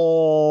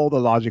 all the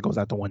logic goes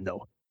out the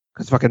window.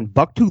 Because fucking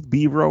Bucktooth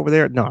Beaver over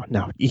there, no.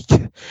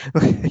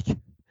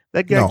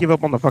 That guy give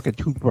up on the fucking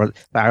toothbrush.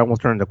 I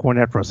almost turned the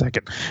cornet for a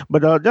second.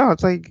 But no,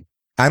 it's like...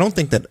 I don't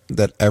think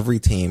that every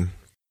team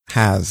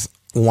has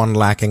one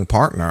lacking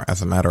partner,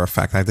 as a matter of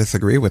fact. I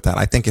disagree with that.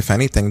 I think, if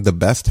anything, the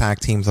best tag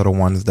teams are the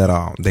ones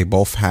that they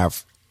both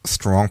have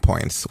strong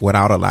points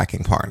without a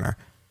lacking partner.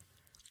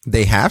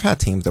 They have had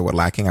teams that were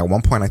lacking. At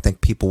one point, I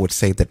think people would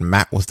say that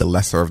Matt was the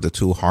lesser of the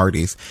two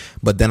Hardys,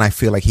 but then I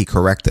feel like he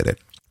corrected it.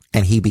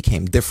 And he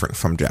became different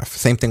from Jeff.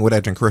 Same thing with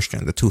Edge and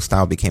Christian. The two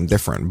styles became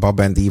different.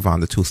 Bubba and Devon,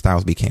 the two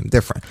styles became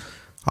different.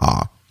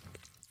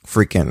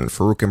 Freaking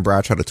Farouk and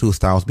Bradshaw, the two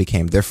styles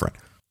became different.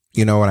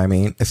 You know what I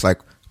mean? It's like,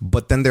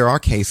 but then there are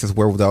cases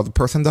where the other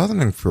person doesn't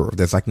improve.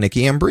 There's like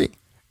Nikki and Brie.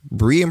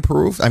 Nikki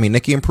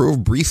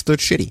improved, Brie stood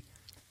shitty.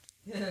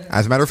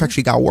 As a matter of fact,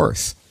 she got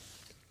worse.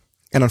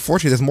 And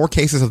unfortunately, there's more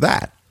cases of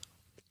that.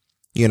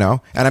 You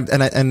know?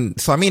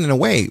 And so, I mean, in a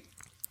way,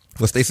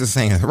 what Stacey's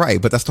saying is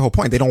right, but that's the whole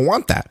point. They don't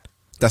want that.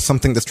 That's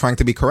something that's trying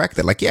to be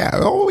corrected. Like, we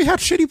had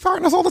shitty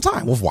partners all the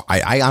time. Well,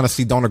 I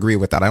honestly don't agree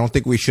with that. I don't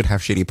think we should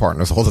have shitty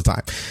partners all the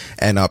time.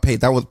 And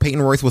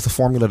Peyton Royce was a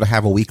formula to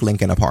have a weak link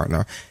in a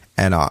partner,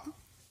 and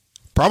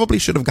probably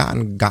should have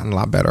gotten a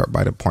lot better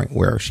by the point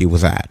where she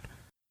was at.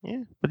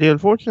 Yeah, but the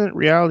unfortunate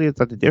reality is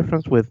that the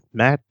difference with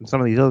Matt and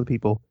some of these other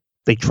people,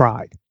 they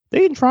tried. They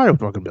didn't try with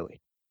fucking Billy.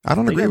 I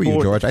don't agree with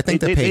you, George. I think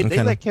that Peyton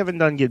they let Kevin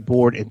Dunn get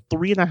bored in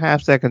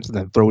 3.5 seconds and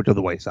then throw it to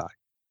the wayside.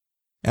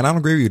 And I don't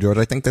agree with you, George.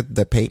 I think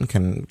that Peyton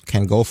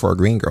can go for a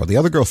green girl. The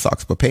other girl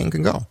sucks, but Peyton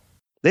can go.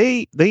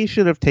 They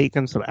should have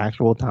taken some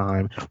actual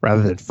time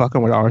rather than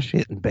fucking with our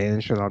shit and banning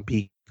shit on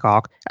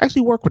Peacock.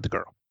 Actually work with the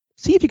girl.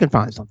 See if you can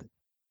find something.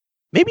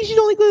 Maybe she's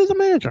only good as a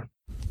manager.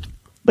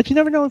 But you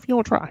never know if you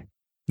don't try.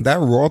 That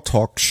Raw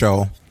Talk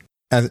show,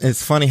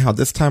 it's funny how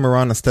this time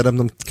around, instead of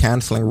them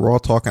canceling Raw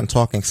Talk and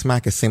talking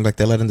smack, it seems like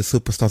they're letting the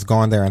superstars go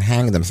on there and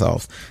hang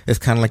themselves. It's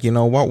kind of like, you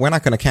know what? We're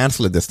not going to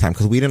cancel it this time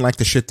because we didn't like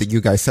the shit that you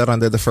guys said on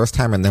there the first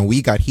time, and then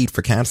we got heat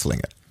for canceling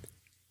it.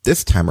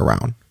 This time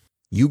around,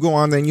 you go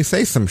on there and you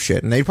say some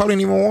shit, and they probably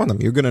didn't even warn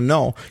them. You're going to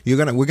know. We're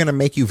going to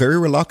make you very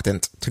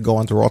reluctant to go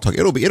onto Raw Talk.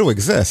 It'll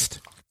exist.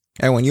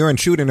 And when you're in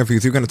shoot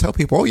interviews, you're going to tell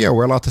people, oh yeah,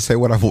 we're allowed to say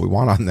whatever we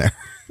want on there.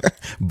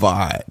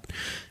 But,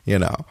 you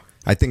know,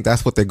 I think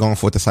that's what they're going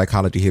for with the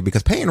psychology here,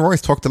 because Peyton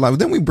Royce talked a lot.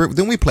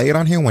 Didn't we play it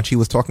on here when she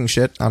was talking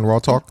shit on Raw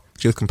Talk?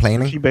 She was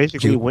complaining. She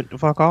basically went the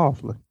fuck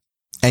off.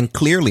 And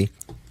clearly,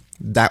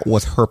 that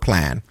was her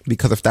plan,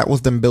 because if that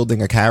was them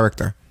building a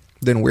character,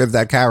 then where's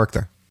that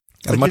character?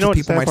 As much as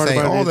people might say,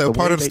 oh, they're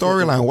part of the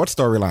storyline. What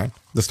storyline?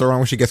 The storyline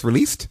where she gets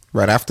released?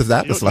 Right after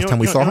that? That's the last time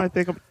we saw her?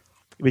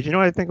 But you know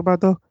what I think about,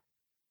 though?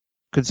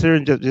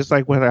 Considering just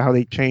like how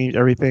they changed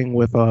everything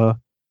with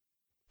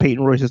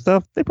Peyton Royce's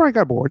stuff, they probably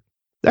got bored.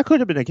 That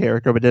could have been a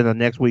character, but then the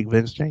next week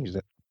Vince changed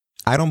it.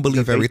 I don't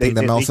believe everything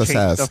that Meltzer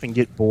says. Stuff and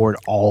get bored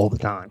all the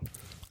time.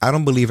 I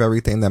don't believe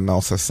everything that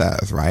Meltzer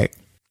says, right?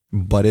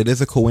 But it is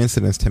a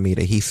coincidence to me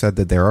that he said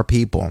that there are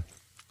people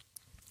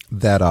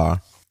that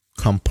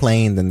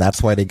complained, and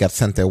that's why they got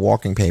sent their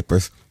walking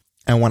papers.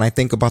 And when I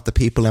think about the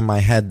people in my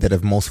head that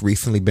have most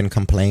recently been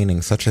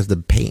complaining, such as the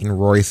Peyton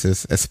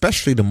Royces,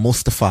 especially the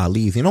Mustafa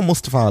Ali's. You know,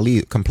 Mustafa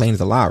Ali complains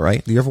a lot,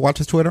 right? Do you ever watch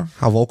his Twitter?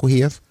 How vocal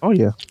he is? Oh,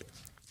 yeah.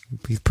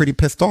 He's pretty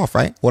pissed off,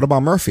 right? What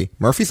about Murphy?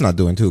 Murphy's not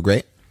doing too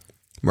great.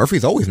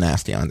 Murphy's always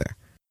nasty on there.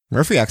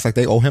 Murphy acts like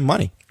they owe him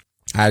money.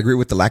 I agree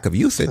with the lack of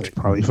usage. They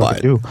probably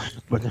fucking do.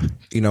 But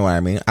you know what I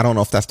mean? I don't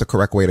know if that's the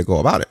correct way to go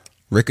about it.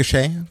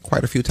 Ricochet,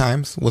 quite a few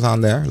times, was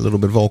on there, a little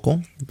bit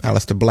vocal.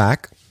 Aleister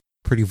Black,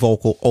 pretty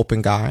vocal,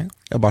 open guy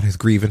about his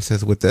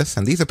grievances with this.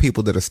 And these are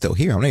people that are still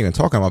here. I'm not even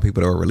talking about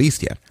people that were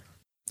released yet.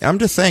 I'm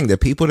just saying that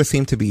people that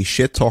seem to be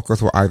shit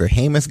talkers were either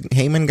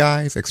Heyman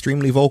guys,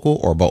 extremely vocal,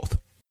 or both.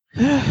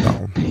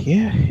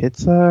 Yeah,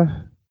 it's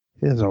a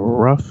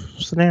rough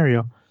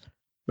scenario.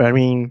 But I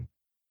mean,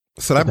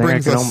 so that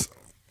brings us.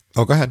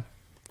 Oh, go ahead.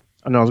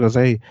 I was gonna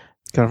say,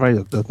 kind of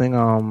funny. The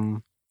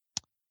thing,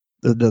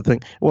 the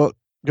thing. Well,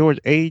 George,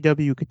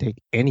 AEW could take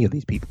any of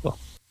these people.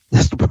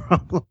 That's the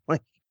problem.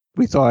 Like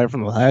we saw it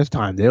from the last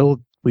time.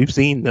 We've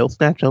seen they'll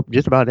snatch up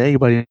just about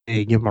anybody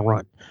and give them a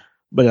run.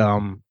 But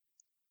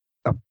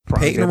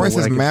Peyton Royce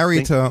is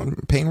married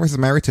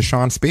to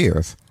Sean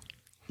Spears.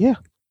 Yeah.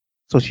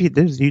 So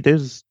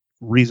there's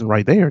reason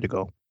right there to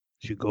go.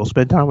 She go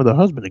spend time with her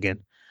husband again.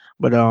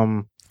 But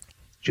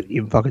she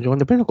even fucking join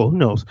the Pinnacle. Who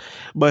knows?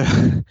 But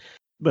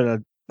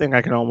a thing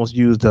I can almost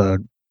use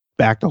to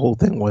back the whole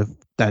thing with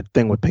that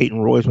thing with Peyton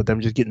Royce with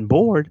them just getting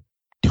bored.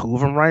 2 of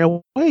them right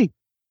away.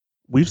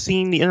 We've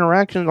seen the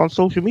interactions on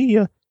social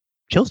media.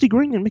 Chelsea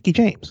Green and Mickie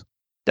James.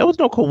 That was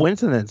no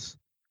coincidence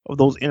of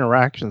those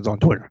interactions on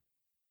Twitter.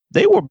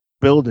 They were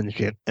building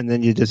shit, and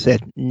then you just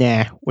said,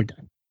 "Nah, we're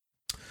done."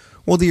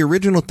 Well, the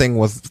original thing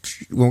was,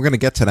 we're going to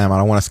get to them. I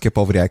don't want to skip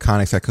over the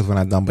Iconics because we're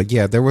not done. But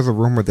yeah, there was a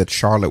rumor that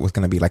Charlotte was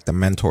going to be like the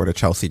mentor to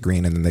Chelsea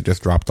Green, and then they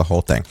just dropped the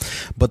whole thing.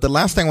 But the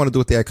last thing I want to do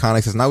with the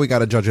Iconics is now we got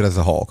to judge it as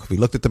a whole. We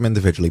looked at them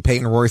individually.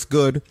 Peyton Royce,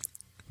 good.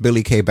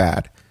 Billie Kay,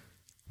 bad.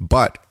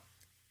 But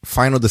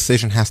final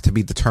decision has to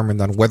be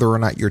determined on whether or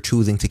not you're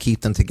choosing to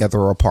keep them together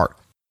or apart.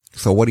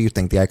 So what do you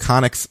think? The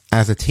Iconics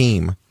as a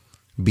team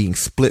being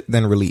split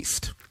then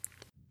released?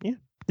 Yeah,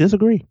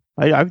 disagree.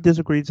 I've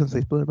disagreed since they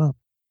split them up.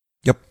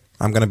 Yep.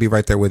 I'm going to be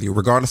right there with you.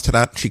 Regardless to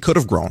that, she could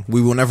have grown.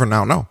 We will never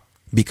now know.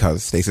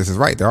 Because Stasis is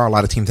right. There are a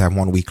lot of teams that have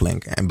one weak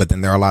link, but then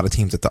there are a lot of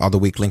teams that the other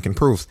weak link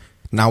improves.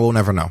 Now we'll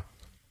never know.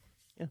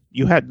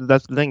 Yeah,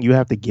 that's the thing. You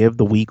have to give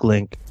the weak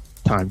link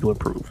time to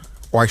improve.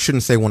 Or I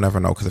shouldn't say we'll never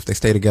know, because if they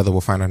stay together,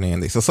 we'll find out in the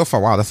end. So far,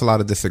 wow, that's a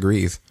lot of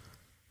disagrees.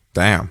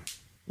 Damn.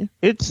 Yeah.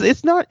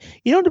 It's not,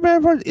 the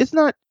bad part, it's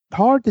not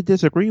hard to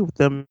disagree with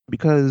them,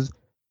 because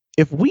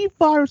if we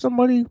fire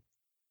somebody,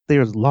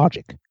 there's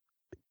logic.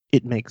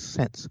 It makes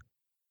sense.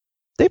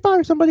 They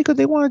fire somebody because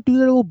they want to do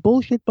their little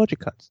bullshit budget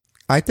cuts.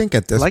 I think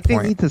at this point, they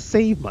need to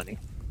save money.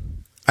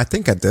 I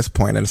think at this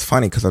point, and it's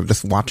funny because I'm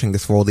just watching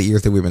this for all the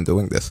years that we've been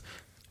doing this,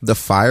 the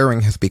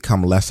firing has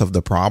become less of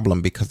the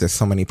problem because there's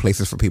so many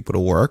places for people to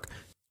work.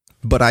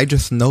 But I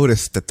just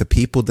noticed that the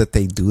people that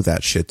they do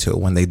that shit to,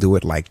 when they do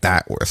it like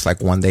that, where it's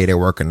like one day they're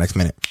working, next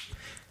minute,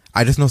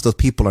 I just noticed those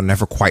people are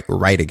never quite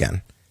right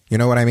again. You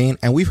know what I mean?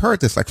 And we've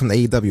heard this like from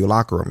the AEW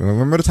locker room.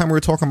 Remember the time we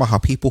were talking about how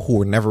people who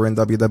were never in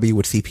WWE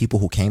would see people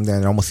who came there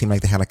and it almost seemed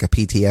like they had like a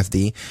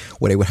PTSD,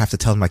 where they would have to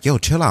tell them like, yo,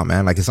 chill out,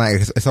 man. Like it's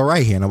all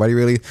right here. Nobody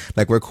really,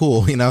 like, we're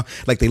cool,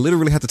 like they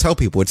literally had to tell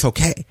people it's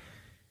okay.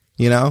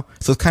 So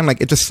it's kind of like,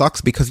 it just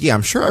sucks because, yeah,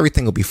 I'm sure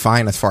everything will be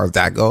fine as far as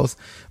that goes,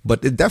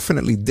 but it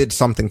definitely did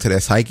something to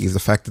their psyches, the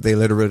fact that they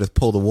literally just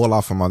pulled the wool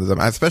off from under them,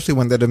 especially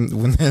when they're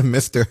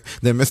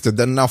Mr.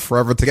 They're now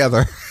forever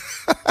together.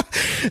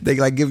 They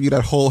like give you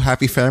that whole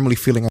happy family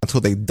feeling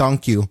until they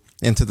dunk you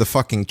into the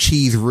fucking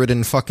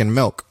cheese-ridden fucking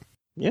milk.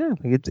 Yeah,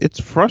 it's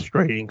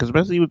frustrating, because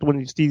especially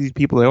when you see these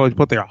people, they always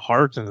put their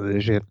hearts into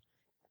this shit.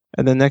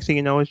 And then next thing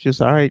you know, it's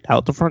just, all right,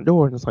 out the front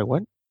door. And it's like,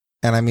 what?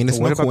 And I mean, it's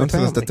no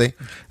coincidence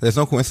there's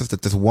no coincidence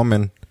that this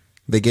woman,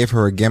 they gave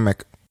her a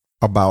gimmick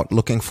about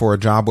looking for a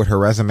job with her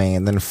resume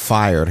and then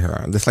fired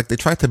her. And it's like they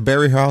tried to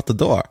bury her out the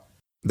door.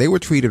 They were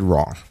treated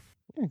wrong.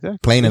 Yeah, exactly.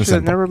 Plain and simple.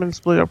 Should have never been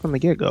split up from the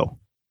get-go.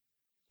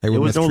 There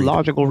was no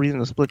logical reason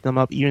to split them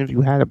up, even if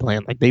you had a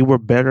plan. Like, they were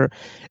better.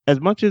 As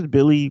much as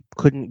Billie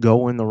couldn't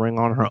go in the ring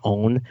on her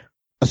own,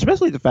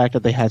 especially the fact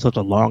that they had such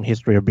a long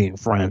history of being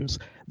friends,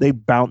 they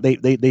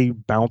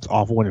bounce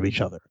off one of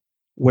each other.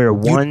 Where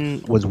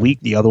one was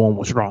weak, the other one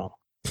was strong.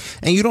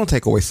 And you don't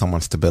take away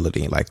someone's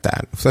stability like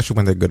that, especially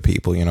when they're good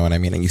people, you know what I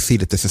mean? And you see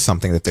that this is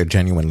something that they're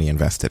genuinely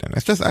invested in.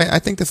 It's just, I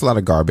think there's a lot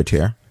of garbage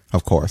here,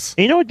 of course.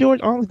 And you know what,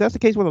 George? Honestly, that's the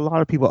case with a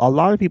lot of people. A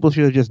lot of people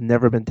should have just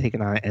never been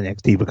taken out of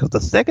NXT, because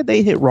the second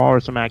they hit Raw or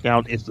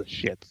SmackDown, it's the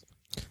shits.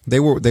 They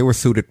were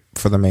suited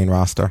for the main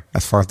roster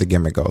as far as the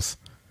gimmick goes.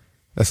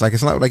 It's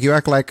not like you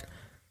act like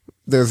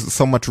there's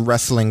so much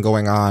wrestling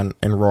going on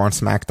in Raw and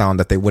SmackDown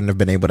that they wouldn't have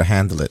been able to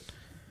handle it.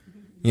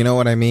 You know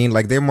what I mean?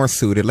 Like, they're more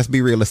suited. Let's be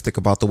realistic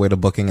about the way the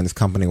booking in this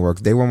company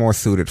works. They were more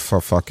suited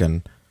for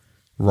fucking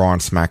Raw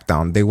and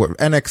SmackDown.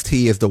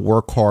 NXT is the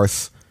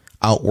workhorse,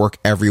 outwork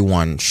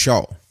everyone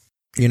show.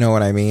 You know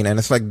what I mean? And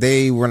it's like,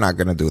 they were not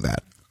going to do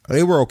that.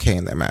 They were okay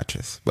in their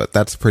matches, but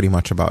that's pretty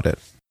much about it.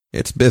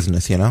 It's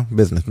business,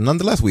 business.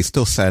 Nonetheless, we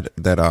still said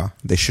that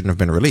they shouldn't have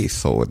been released,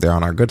 so they're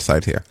on our good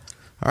side here.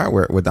 All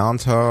right, we're down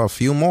to a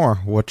few more.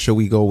 What should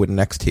we go with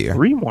next here?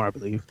 3 more, I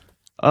believe.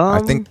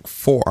 I think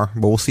 4,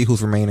 but we'll see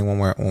who's remaining when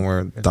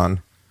we're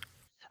done.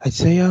 I'd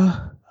say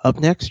up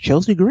next,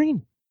 Chelsea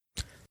Green.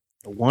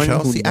 The one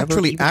Chelsea,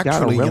 actually,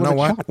 you know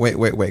what? Shot. Wait,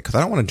 because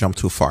I don't want to jump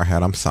too far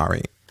ahead. I'm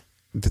sorry.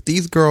 Did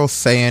these girls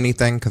say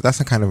anything? Because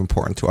that's kind of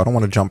important too. I don't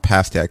want to jump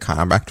past the icon.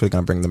 I'm actually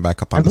going to bring them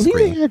back up on the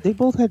screen. They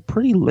both had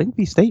pretty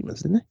lengthy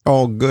statements, didn't they?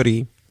 Oh,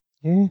 goody.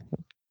 Yeah.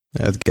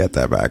 Let's get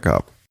that back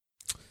up.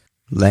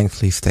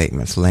 Lengthy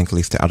statements.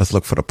 I'll just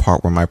look for the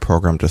part where my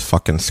program just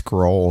fucking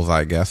scrolls,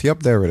 I guess.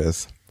 Yep, there it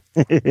is.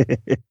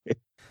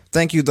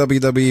 Thank you,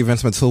 WWE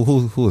Vince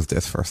McMahon. Who is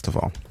this, first of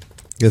all?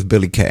 Here's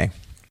Billy Kay.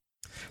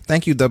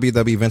 Thank you,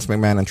 WWE Vince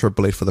McMahon and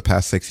Triple H, for the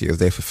past 6 years.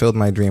 They fulfilled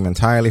my dream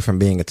entirely, from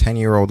being a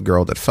 10-year-old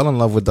girl that fell in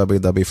love with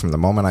WWE from the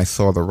moment I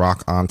saw The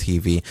Rock on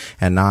TV,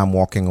 and now I'm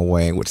walking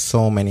away with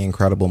so many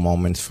incredible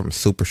moments, from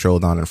Super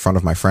Showdown in front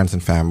of my friends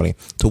and family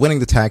to winning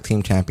the tag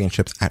team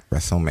championships at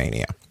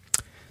WrestleMania.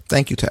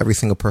 Thank you to every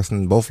single person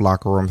in both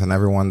locker rooms and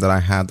everyone that I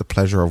had the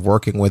pleasure of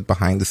working with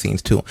behind the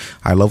scenes too.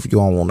 I love you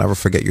all and will never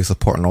forget your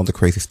support and all the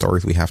crazy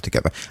stories we have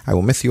together. I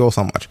will miss you all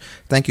so much.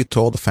 Thank you to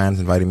all the fans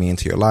inviting me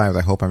into your lives.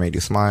 I hope I made you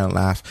smile and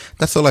laugh.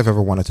 That's all I've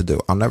ever wanted to do.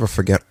 I'll never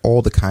forget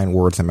all the kind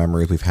words and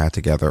memories we've had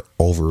together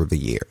over the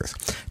years.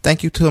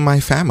 Thank you to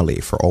my family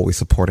for always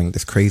supporting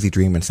this crazy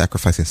dream and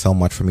sacrificing so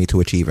much for me to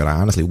achieve it. I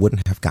honestly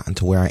wouldn't have gotten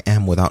to where I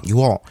am without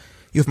you all.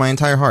 You have my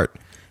entire heart.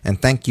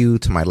 And thank you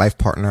to my life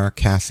partner,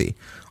 Cassie.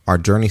 Our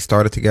journey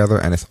started together,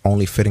 and it's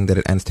only fitting that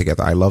it ends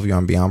together. I love you.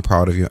 I'm beyond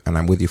proud of you, and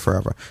I'm with you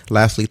forever.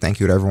 Lastly, thank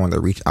you to everyone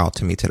that reached out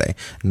to me today.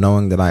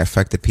 Knowing that I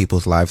affected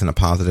people's lives in a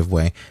positive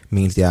way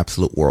means the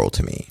absolute world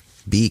to me.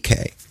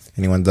 BK.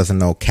 Anyone doesn't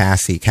know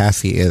Cassie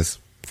is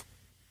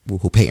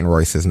who Peyton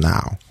Royce is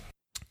now.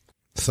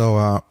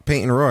 So,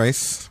 Peyton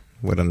Royce,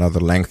 with another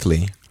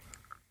lengthy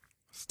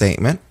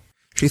statement.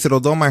 She said,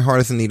 although my heart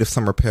is in need of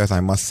some repairs,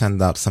 I must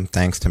send out some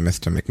thanks to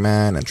Mr.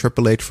 McMahon and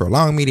Triple H for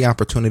allowing me the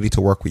opportunity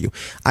to work with you.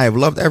 I have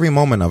loved every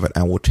moment of it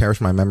and will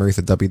cherish my memories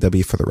of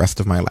WWE for the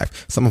rest of my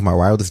life. Some of my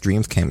wildest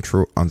dreams came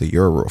true under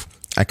your roof.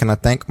 I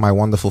cannot thank my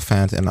wonderful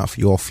fans enough.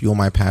 You all fuel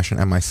my passion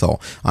and my soul.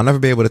 I'll never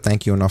be able to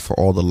thank you enough for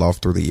all the love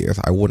through the years.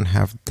 I wouldn't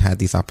have had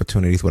these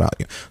opportunities without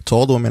you. To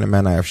all the women and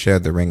men I have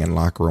shared the ring and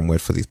locker room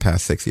with for these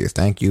past 6 years,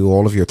 thank you.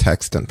 All of your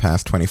texts and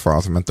past 24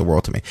 hours have meant the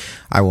world to me.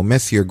 I will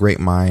miss your great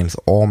minds,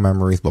 all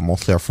memories, but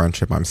mostly our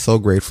friendship. I'm so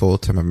grateful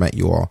to have met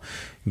you all.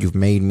 You've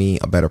made me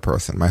a better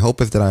person. My hope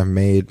is that I've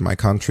made my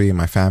country,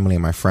 my family,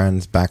 and my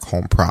friends back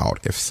home proud.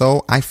 If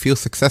so, I feel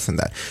success in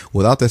that.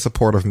 Without the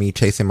support of me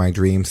chasing my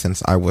dreams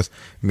since I was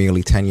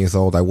merely 10 years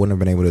old, I wouldn't have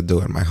been able to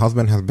do it. My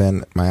husband has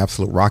been my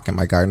absolute rock and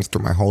my guidance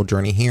through my whole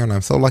journey here, and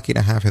I'm so lucky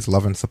to have his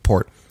love and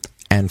support.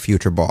 And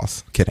future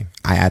boss. Kidding.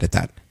 I added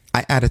that.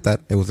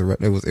 It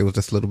was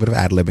just a little bit of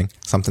ad-libbing.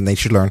 Something they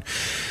should learn.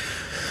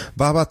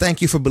 Baba,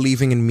 thank you for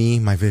believing in me,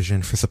 my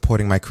vision, for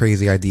supporting my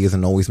crazy ideas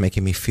and always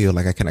making me feel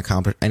like I can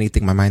accomplish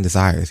anything my mind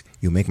desires.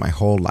 You make my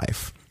whole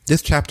life.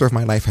 This chapter of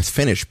my life has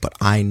finished, but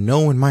I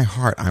know in my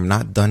heart I'm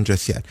not done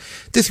just yet.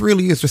 This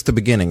really is just the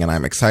beginning, and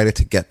I'm excited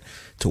to get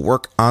to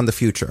work on the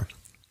future.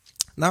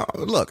 Now,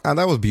 look,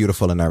 that was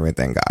beautiful and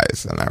everything,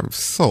 guys, and I'm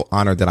so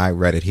honored that I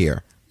read it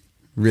here.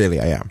 Really,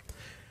 I am.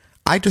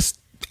 I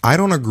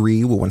don't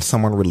agree with when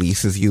someone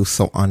releases you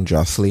so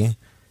unjustly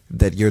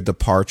that your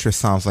departure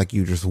sounds like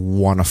you just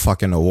won a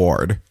fucking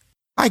award.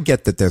 I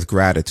get that there's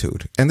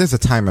gratitude, and there's a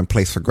time and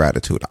place for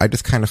gratitude. I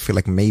just kind of feel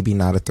like maybe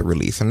not at the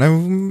release. And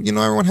then,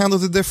 everyone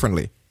handles it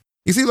differently.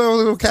 You see what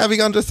little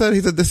Cavigan just said?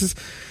 He said, this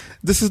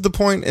is the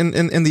point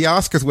in the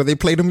Oscars where they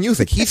play the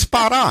music. He's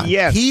spot on.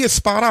 Yes. He is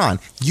spot on.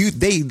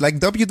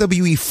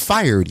 WWE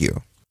fired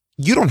you.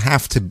 You don't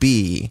have to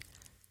be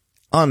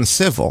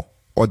uncivil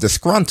or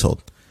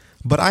disgruntled.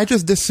 But I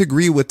just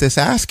disagree with this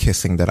ass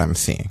kissing that I'm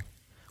seeing.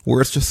 Where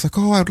it's just like,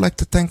 oh, I'd like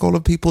to thank all the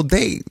people.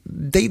 They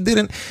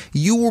didn't.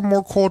 You were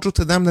more cordial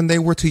to them than they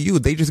were to you.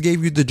 They just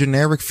gave you the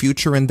generic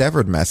future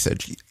endeavored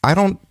message. I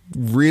don't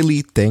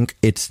really think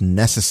it's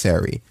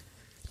necessary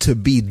to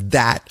be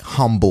that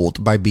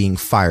humbled by being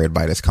fired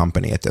by this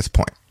company at this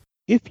point.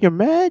 If you're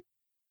mad,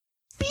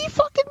 be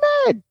fucking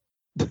mad.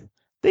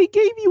 They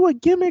gave you a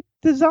gimmick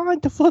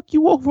designed to fuck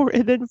you over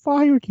and then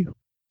fired you.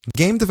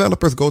 Game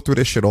developers go through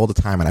this shit all the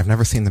time, and I've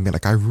never seen them be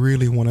like, I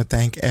really want to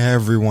thank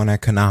everyone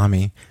at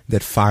Konami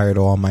that fired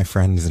all my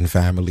friends and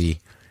family.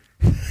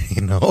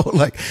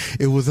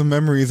 It was the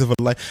memories of a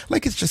life.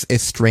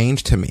 It's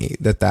strange to me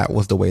that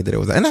was the way that it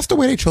was. And that's the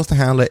way they chose to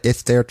handle it.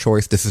 It's their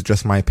choice. This is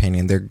just my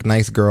opinion. They're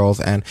nice girls,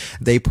 and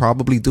they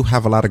probably do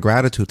have a lot of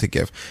gratitude to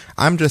give.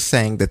 I'm just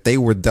saying that they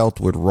were dealt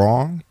with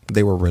wrong.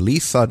 They were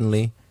released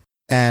suddenly,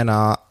 and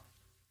I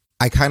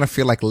kind of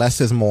feel like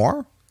less is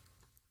more.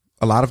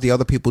 A lot of the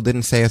other people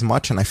didn't say as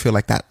much, and I feel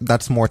like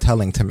that's more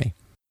telling to me.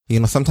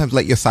 Sometimes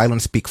let your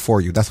silence speak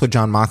for you. That's what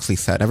John Moxley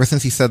said. Ever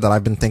since he said that,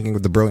 I've been thinking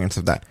of the brilliance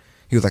of that.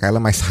 He was like, I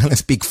let my silence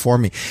speak for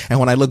me. And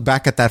when I look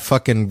back at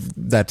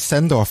that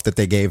send-off that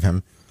they gave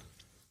him,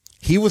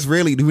 he was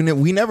really,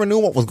 we never knew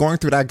what was going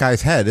through that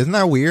guy's head. Isn't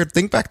that weird?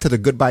 Think back to the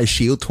Goodbye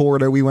Shield tour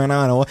that we went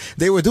on.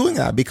 They were doing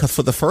that because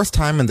for the first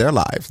time in their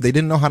lives, they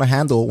didn't know how to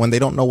handle when they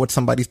don't know what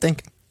somebody's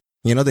thinking.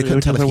 They couldn't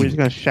tell if he was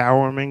going to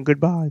shower him in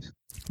goodbyes.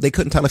 They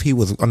couldn't tell if he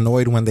was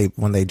annoyed when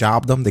they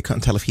jobbed him. They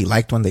couldn't tell if he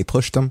liked when they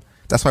pushed him.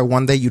 That's why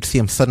one day you'd see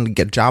him suddenly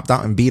get jobbed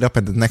out and beat up,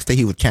 and the next day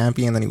he was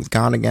champion, then he was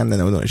gone again, then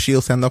they were doing a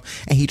Shield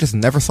send-off, and he just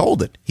never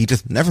sold it.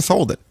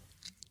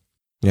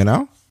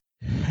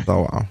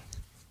 So,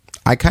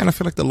 I kind of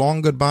feel like the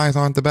long goodbyes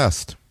aren't the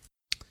best.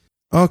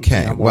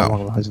 Okay,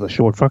 the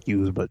short fuck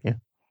yous, but yeah.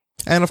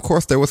 And of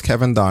course, there was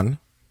Kevin Dunn,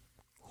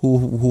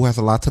 who has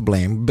a lot to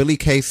blame. Billy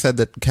Kay said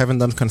that Kevin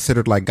Dunn's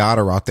considered like God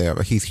or out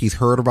there. He's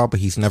heard about, but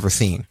he's never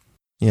seen,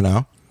 you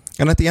know?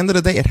 And at the end of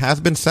the day, it has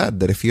been said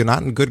that if you're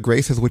not in good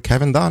graces with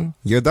Kevin Dunn,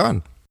 you're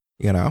done,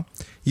 you know?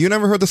 You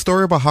never heard the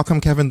story about how come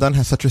Kevin Dunn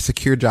has such a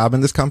secure job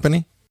in this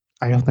company?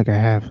 I don't think I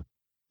have.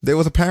 There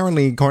was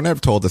apparently,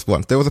 Cornette told us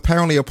once, there was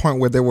apparently a point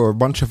where there were a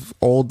bunch of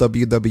old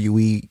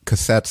WWE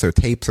cassettes or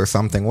tapes or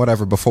something,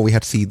 whatever, before we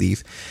had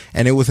CDs,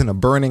 and it was in a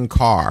burning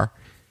car,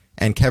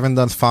 and Kevin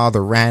Dunn's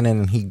father ran in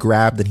and he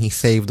grabbed and he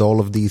saved all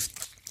of these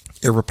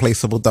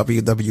irreplaceable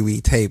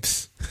WWE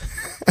tapes.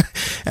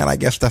 And I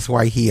guess that's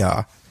why he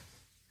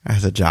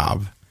has a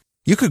job.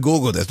 You could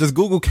Google this. Just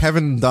Google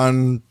Kevin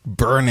Dunn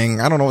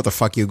burning. I don't know what the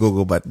fuck you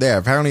Google, but there.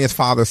 Apparently his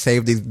father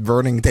saved these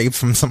burning tapes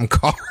from some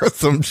car or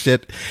some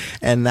shit.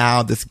 And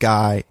now this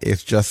guy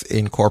is just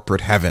in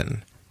corporate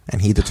heaven.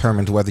 And he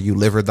determines whether you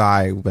live or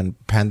die when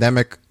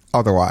pandemic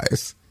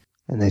otherwise.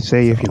 And they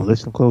say if you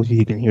listen closely,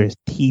 you can hear his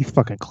teeth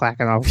fucking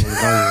clacking off his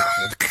nose.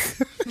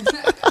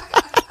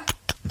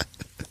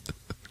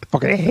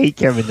 Fucking hate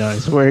Kevin Dunn. I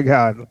swear to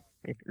God.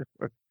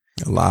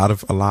 A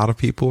lot of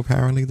people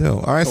apparently do.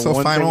 All right, so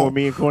one final. Thing with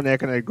me and Cornette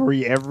can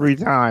agree every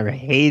time. I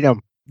hate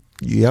him.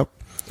 Yep.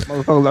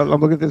 Motherfucker,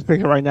 I'm looking at this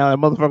picture right now. That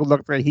motherfucker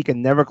looks like he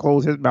can never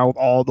close his mouth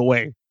all the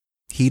way.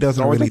 He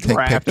doesn't really take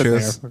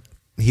pictures.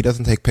 He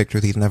doesn't take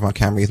pictures. He's never on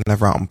camera. He's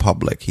never out in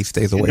public. He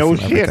stays away from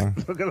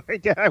everything. Looking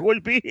like that, I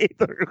wouldn't be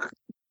either.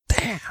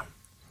 Damn.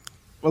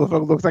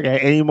 Motherfucker looks like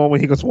at any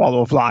moment he could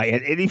swallow a fly.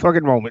 At any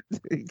fucking moment.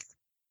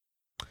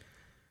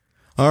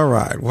 All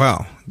right.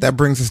 Well, that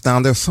brings us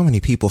down. There's so many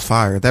people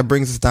fired. That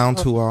brings us down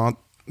to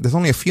there's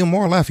only a few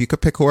more left. You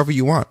could pick whoever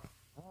you want.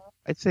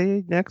 I'd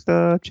say next,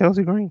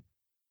 Chelsea Green.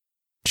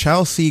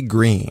 Chelsea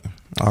Green.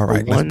 All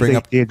right. Let's bring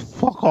up. Did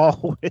fuck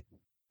all with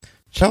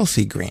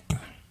Chelsea Green.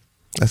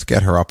 Let's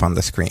get her up on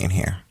the screen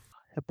here.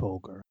 Hippo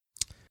girl.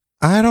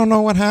 I don't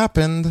know what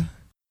happened,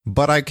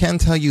 but I can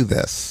tell you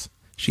this.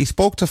 She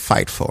spoke to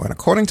Fightful, and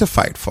according to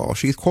Fightful,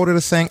 she's quoted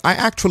as saying, "I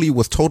actually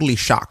was totally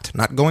shocked,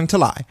 not going to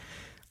lie.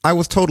 I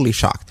was totally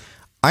shocked.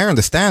 I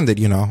understand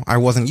that, I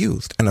wasn't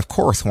used. And of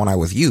course, when I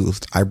was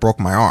used, I broke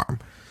my arm.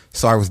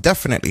 So I was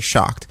definitely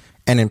shocked.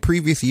 And in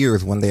previous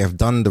years, when they have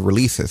done the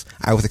releases,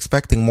 I was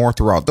expecting more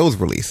throughout those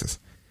releases.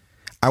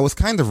 I was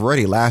kind of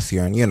ready last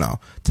year and,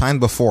 time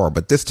before,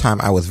 but this time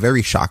I was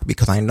very shocked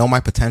because I know my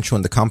potential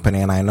in the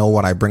company and I know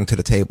what I bring to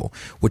the table,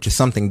 which is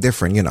something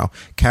different,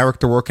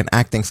 character work and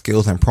acting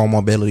skills and promo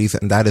abilities.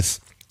 And that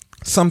is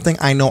something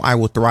I know I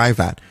will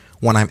thrive at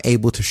when I'm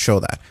able to show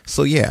that.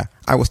 So yeah,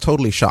 I was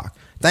totally shocked.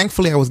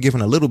 Thankfully, I was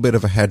given a little bit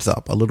of a heads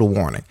up, a little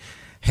warning.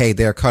 Hey,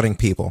 they're cutting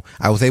people.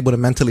 I was able to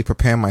mentally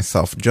prepare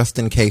myself just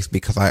in case,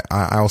 because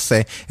I'll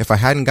say if I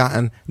hadn't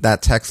gotten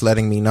that text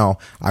letting me know,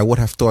 I would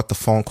have thought the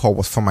phone call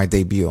was for my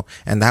debut,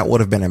 and that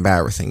would have been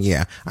embarrassing.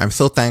 Yeah, I'm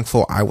so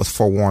thankful I was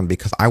forewarned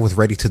because I was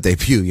ready to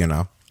debut,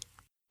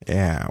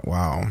 Yeah,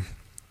 wow.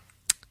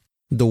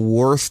 The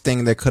worst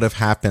thing that could have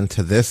happened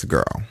to this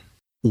girl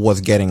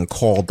was getting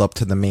called up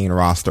to the main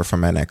roster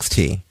from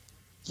NXT.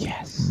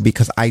 Yes.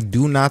 Because I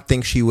do not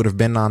think she would have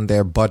been on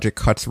their budget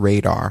cuts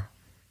radar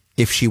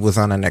if she was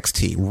on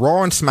NXT.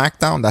 Raw and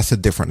SmackDown, that's a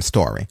different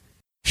story.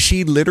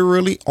 She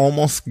literally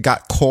almost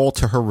got called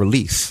to her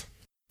release.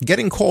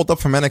 Getting called up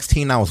from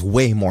NXT now is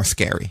way more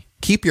scary.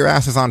 Keep your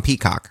asses on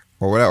Peacock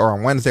or whatever, or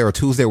on Wednesday or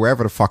Tuesday,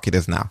 wherever the fuck it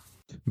is now.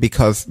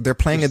 Because they're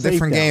playing a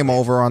different game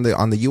over on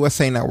the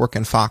USA Network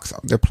and Fox.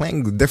 They're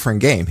playing a different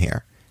game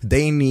here.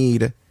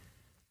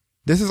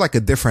 This is like a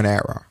different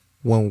era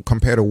when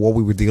compared to what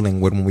we were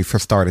dealing with when we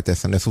first started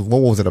this. And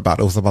what was it about?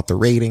 It was about the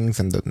ratings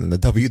and the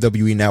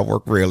WWE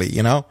Network,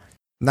 really,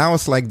 Now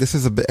it's like this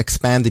is a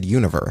expanded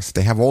universe.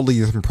 They have all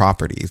these different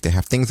properties. They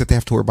have things that they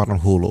have to worry about on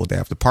Hulu. They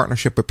have the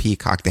partnership with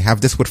Peacock. They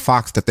have this with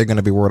Fox that they're going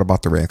to be worried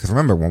about the ratings. Because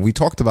remember, when we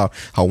talked about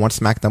how once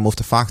SmackDown moved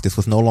to Fox, this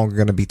was no longer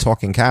going to be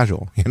talking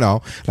casual,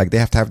 Like they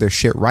have to have their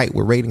shit right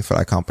with ratings for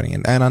that company.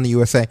 And on the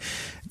USA,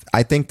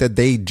 I think that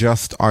they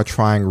just are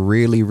trying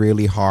really,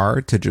 really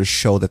hard to just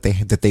show that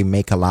they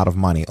make a lot of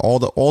money. All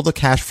the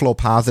cash flow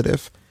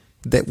positive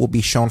that will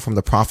be shown from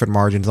the profit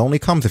margins only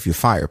comes if you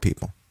fire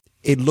people.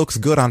 It looks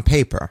good on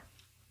paper,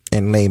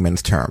 in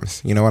layman's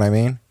terms. You know what I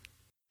mean?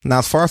 Now,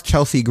 as far as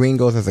Chelsea Green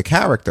goes as a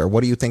character,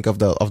 what do you think of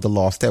the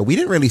Lost Tale? We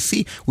didn't really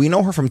see. We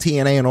know her from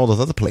TNA and all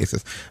those other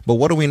places, but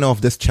what do we know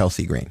of this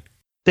Chelsea Green?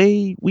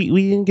 We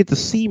didn't get to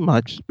see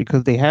much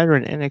because they had her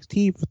in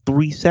NXT for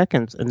 3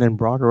 seconds and then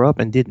brought her up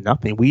and did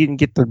nothing. We didn't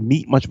get to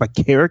meet much of a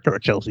character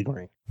of Chelsea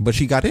Green. But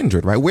she got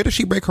injured, right? Where did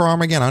she break her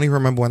arm again? I don't even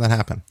remember when that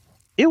happened.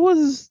 It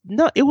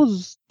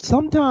was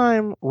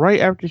sometime right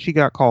after she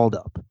got called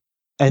up.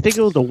 I think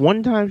it was the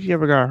one time she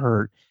ever got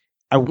hurt.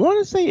 I want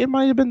to say it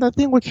might have been that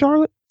thing with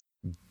Charlotte.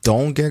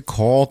 Don't get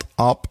called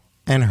up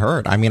and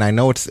hurt. I mean, I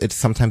know it's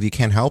sometimes you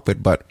can't help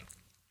it, but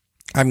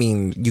I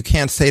mean, you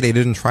can't say they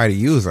didn't try to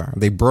use her.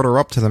 They brought her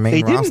up to the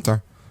main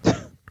roster.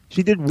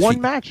 She did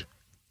one match.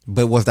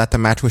 But was that the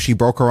match where she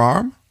broke her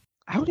arm?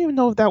 I don't even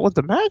know if that was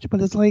the match,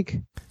 but it's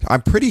like...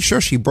 I'm pretty sure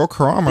she broke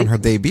her arm on her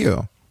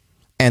debut.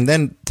 And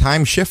then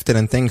time shifted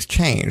and things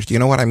changed. You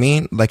know what I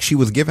mean? Like, she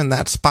was given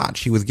that spot.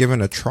 She was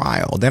given a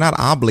trial. They're not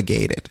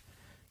obligated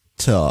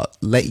to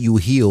let you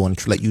heal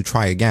and let you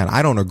try again.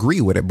 I don't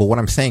agree with it, but what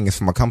I'm saying is,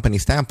 from a company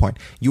standpoint,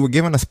 you were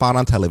given a spot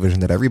on television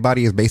that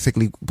everybody is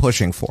basically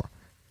pushing for.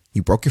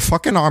 You broke your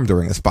fucking arm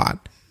during the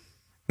spot.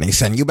 And they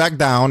send you back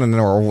down, and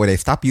or they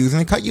stop using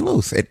and cut you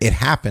loose. It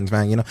happens,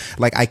 man. You know,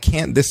 like, I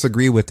can't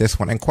disagree with this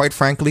one. And quite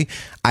frankly,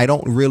 I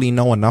don't really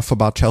know enough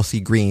about Chelsea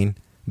Green,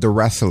 the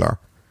wrestler,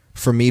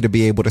 for me to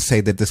be able to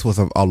say that this was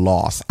a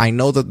loss. I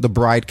know that the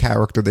bride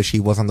character that she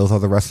was on those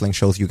other wrestling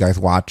shows you guys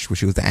watched, where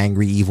she was the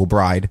angry, evil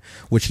bride,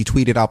 which she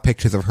tweeted out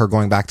pictures of her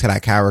going back to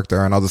that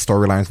character and other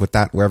storylines with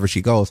that wherever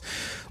she goes.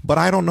 But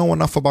I don't know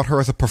enough about her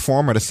as a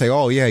performer to say,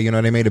 oh yeah, you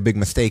know, they made a big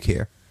mistake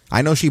here.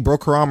 I know she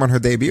broke her arm on her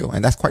debut,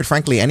 and that's, quite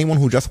frankly, anyone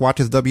who just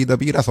watches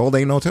WWE, that's all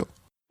they know too.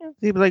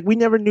 See, like, we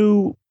never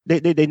knew,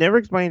 they never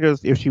explained to us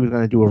if she was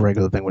going to do a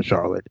regular thing with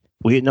Charlotte.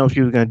 We didn't know if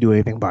she was going to do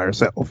anything by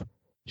herself.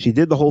 She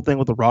did the whole thing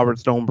with the Robert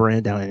Stone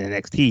brand down in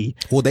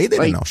NXT. Well, they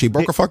didn't know. She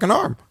broke her fucking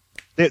arm.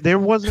 There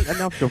wasn't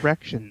enough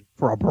direction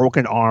for a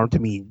broken arm to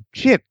mean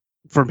shit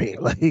for me.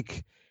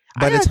 Like,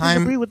 by the time,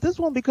 I agree with this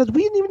one because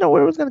we didn't even know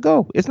where it was going to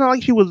go. It's not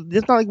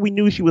like we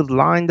knew she was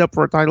lined up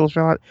for a title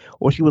shot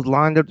or she was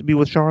lined up to be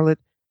with Charlotte.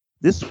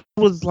 This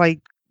was like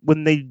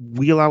when they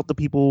wheel out the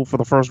people for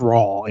the first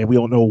Raw and we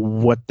don't know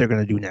what they're going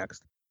to do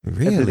next.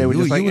 Really? They were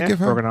just you would give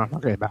her? Broken arm.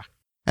 Okay, bye.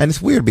 And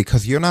it's weird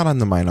because you're not on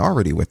the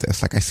minority with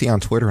this. Like, I see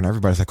on Twitter and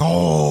everybody's like,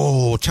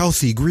 oh,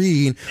 Chelsea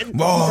Green.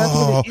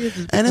 Whoa.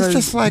 And it's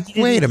just like,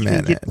 wait a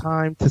minute. Get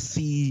time to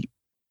see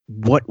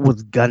what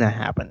was going to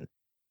happen.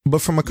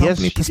 But from a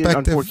company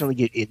perspective. Did unfortunately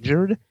get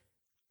injured.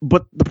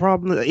 But the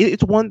problem,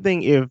 it's one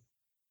thing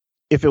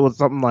if it was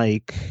something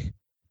like,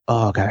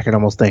 oh, God, I can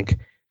almost think.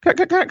 Kind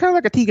of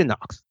like a Tegan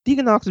Nox.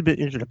 Tegan Nox has been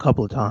injured a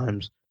couple of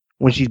times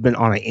when she's been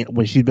on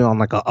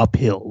like a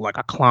uphill, like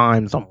a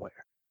climb somewhere.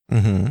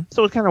 Mm-hmm.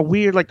 So it's kind of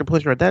weird, like, to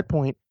push her at that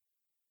point.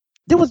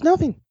 There was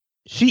nothing.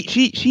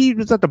 She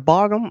was at the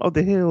bottom of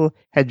the hill,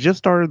 had just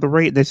started the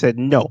race. They said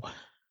no,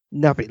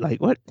 nothing.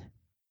 Like, what?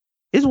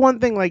 It's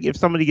one thing, like, if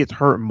somebody gets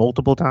hurt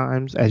multiple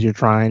times as you're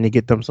trying to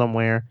get them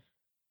somewhere,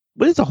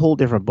 but it's a whole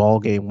different ball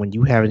game when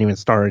you haven't even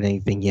started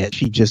anything yet.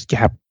 She just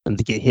happened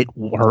to get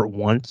hurt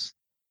once,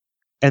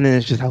 and then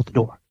it's just out the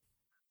door.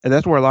 And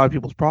that's where a lot of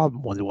people's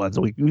problem was.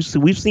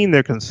 We've seen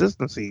their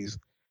consistencies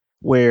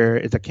where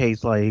it's a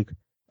case like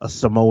a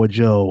Samoa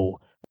Joe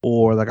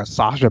or like a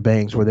Sasha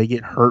Banks where they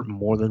get hurt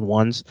more than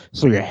once,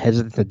 so you're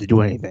hesitant to do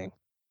anything.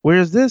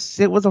 Whereas this,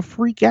 it was a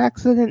freak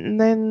accident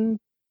and then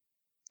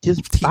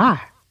just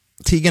bye.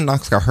 Tegan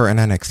Nox got hurt in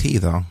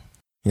NXT though,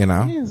 you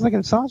know? Yeah, it's like,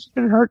 and Sasha's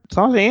been hurt.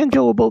 Sasha and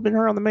Joe have both been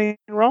hurt on the main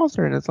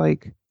roster, and it's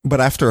like. But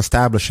after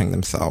establishing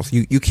themselves,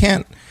 you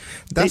can't.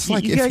 That's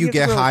like if you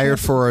get hired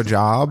for a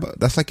job.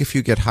 That's like if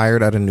you get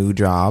hired at a new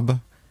job,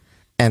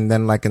 and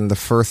then, like, in the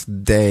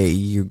first day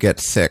you get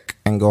sick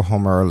and go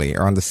home early,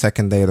 or on the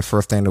second day or the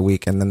first day in the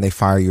week, and then they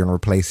fire you and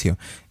replace you.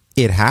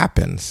 It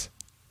happens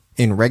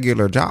in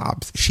regular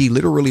jobs. She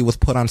literally was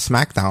put on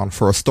SmackDown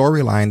for a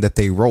storyline that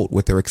they wrote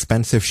with their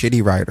expensive,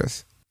 shitty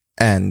writers,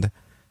 and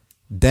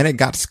then it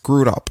got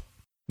screwed up.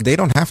 They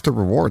don't have to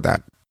reward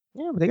that.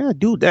 Yeah, but they gotta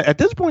do that. At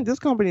this point, this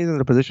company is in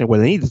a position where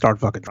they need to start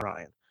fucking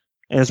trying.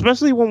 And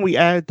especially when we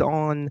add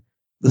on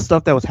the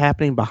stuff that was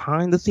happening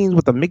behind the scenes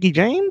with the Mickie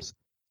James,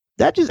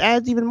 that just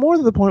adds even more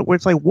to the point where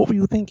it's like, what were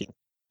you thinking?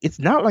 It's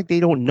not like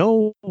they don't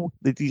know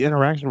that these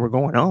interactions were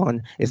going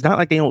on. It's not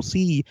like they don't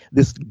see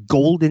this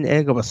golden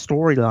egg of a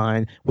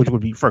storyline, which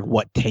would be for,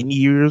 10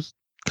 years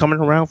coming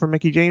around for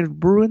Mickie James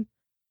brewing?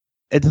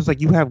 It's just like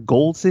you have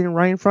gold sitting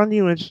right in front of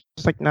you, and it's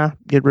just like, nah,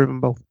 get rid of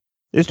them both.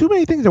 There's too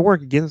many things that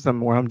work against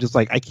them where I'm just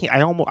like,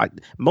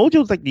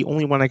 Mojo's like the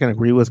only one I can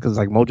agree with because,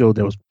 like, Mojo,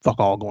 there was fuck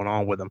all going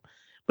on with him.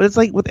 But it's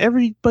like with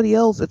everybody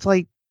else, it's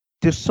like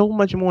there's so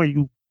much more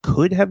you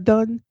could have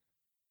done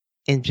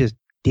and just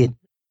didn't.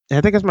 And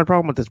I think that's my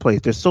problem with this place.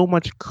 There's so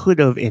much could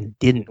have and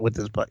didn't with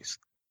this place.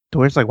 To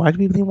where it's like, why do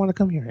people even want to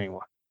come here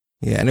anymore?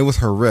 Yeah, and it was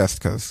her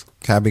wrist because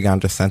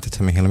Cabigon just sent it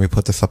to me. Here, let me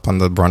put this up on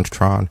the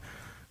Brunchtron.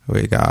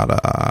 We got,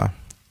 I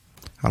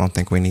don't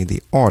think we need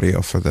the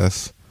audio for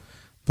this.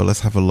 But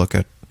let's have a look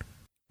at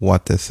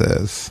what this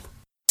is.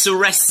 So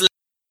wrestling.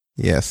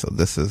 Yeah, so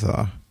this is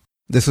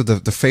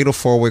the Fatal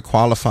 4-Way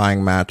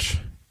qualifying match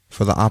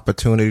for the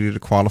opportunity to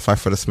qualify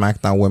for the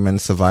SmackDown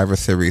Women's Survivor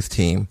Series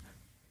team.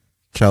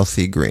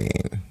 Chelsea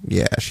Green.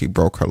 Yeah, she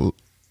broke her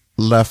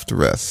left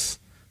wrist,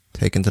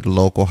 taken to the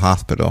local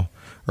hospital,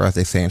 or as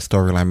they say in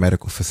Storyline,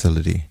 medical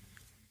facility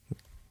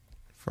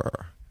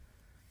for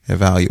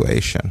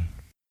evaluation.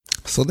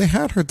 So they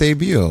had her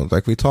debut,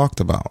 like we talked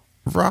about.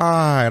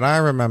 Right, I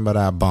remember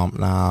that bump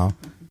now.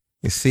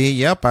 You see,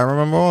 yep, I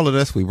remember all of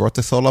this. We brought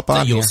this all up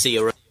on here.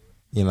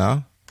 You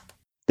know?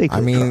 They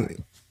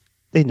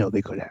know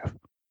they could have.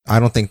 I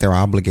don't think they're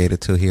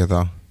obligated to here,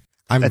 though.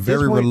 I'm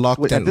very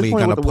reluctantly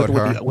going to put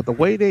her... With the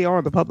way they are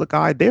in the public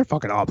eye, they're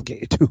fucking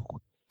obligated to.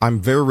 I'm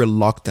very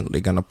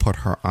reluctantly going to put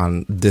her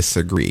on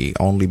disagree,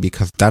 only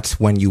because that's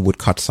when you would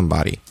cut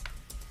somebody,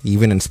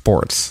 even in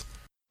sports.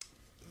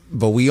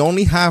 But we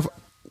only have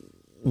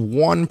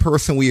one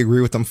person we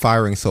agree with them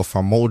firing so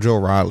far,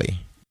 Mojo Rawley.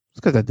 It's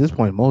because at this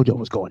point, Mojo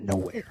was going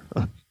nowhere.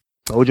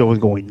 Mojo was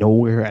going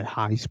nowhere at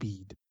high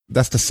speed.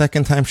 That's the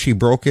second time she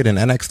broke it in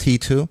NXT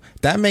too.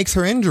 That makes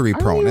her injury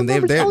prone, and they're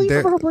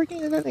her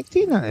breaking in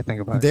NXT. Now that I think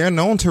about it, they're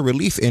known to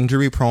release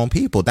injury prone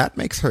people. That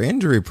makes her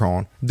injury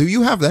prone. Does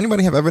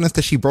anybody have evidence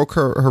that she broke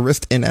her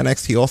wrist in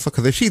NXT also?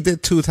 Because if she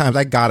did 2 times,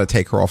 I gotta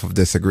take her off of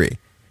Disagree.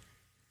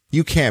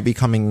 You can't be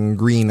coming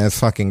green as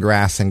fucking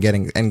grass and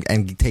getting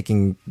and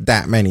taking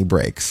that many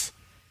breaks.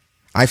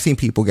 I've seen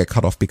people get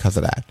cut off because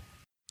of that.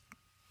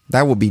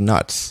 That would be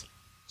nuts.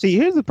 See,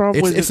 here's the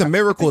problem. It's a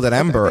miracle that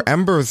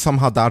Ember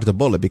somehow dodged a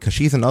bullet, because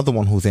she's another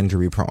one who's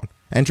injury prone.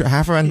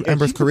 Half of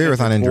Ember's career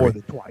is on injury. More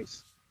than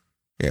twice.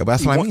 Yeah, but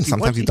that's what I mean.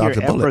 Sometimes you dodge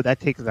a bullet. Ember, that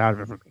takes it out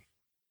of it for me.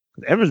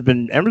 Ember's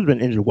been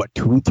injured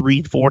 2,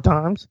 3, 4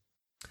 times.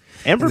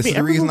 This is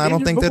the reason I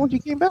don't think that she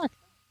came back.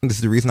 This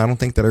is the reason I don't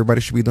think that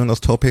everybody should be doing those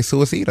tope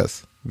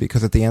suicidas,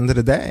 because at the end of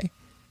the day,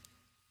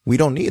 we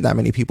don't need that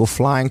many people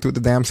flying through the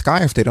damn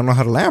sky if they don't know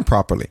how to land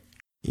properly.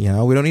 We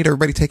don't need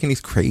everybody taking these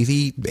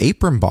crazy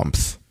apron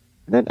bumps.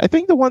 And then I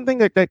think the one thing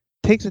that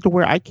takes it to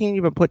where I can't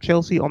even put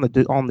Chelsea on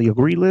the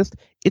agree list.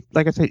 It's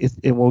like I said,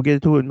 and we'll get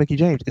into it with Mickie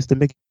James. It's the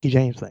Mickie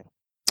James thing.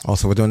 Oh,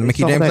 so we're doing the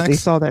Mickie James next? They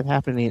saw that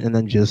happening and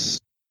then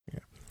just... Yeah.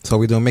 So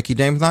we're doing Mickie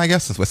James now, I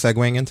guess, since we're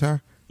segueing into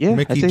her? Yeah,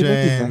 Mickie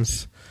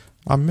James.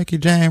 I'm Mickie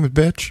James,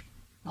 bitch.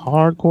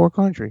 Hardcore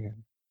country.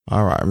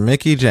 All right,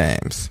 Mickie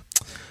James.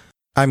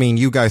 I mean,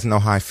 you guys know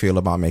how I feel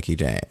about Mickie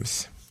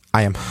James.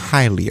 I am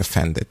highly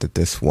offended that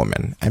this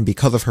woman, and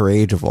because of her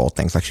age of all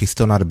things, like she's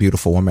still not a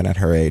beautiful woman at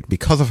her age,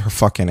 because of her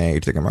fucking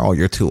age, they're going to be, oh,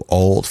 you're too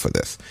old for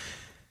this.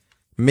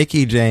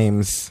 Mickie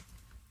James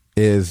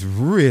is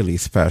really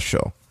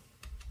special,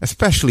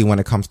 especially when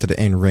it comes to the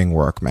in-ring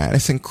work, man.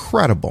 It's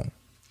incredible.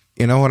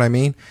 You know what I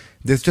mean?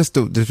 There's just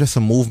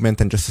a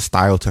movement and just a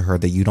style to her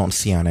that you don't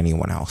see on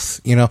anyone else.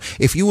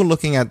 If you were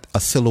looking at a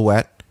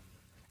silhouette,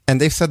 and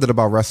they've said that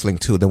about wrestling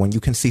too, that when you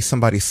can see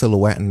somebody's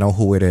silhouette and know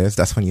who it is,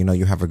 that's when you know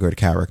you have a good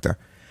character.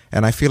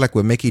 And I feel like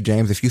with Mickie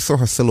James, if you saw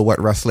her silhouette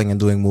wrestling and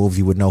doing moves,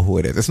 you would know who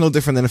it is. It's no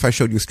different than if I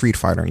showed you Street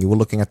Fighter and you were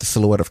looking at the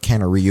silhouette of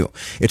Ken or Ryu.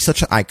 It's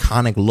such an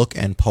iconic look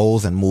and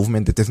pose and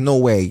movement that there's no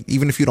way,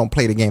 even if you don't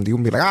play the game, you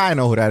wouldn't be like, I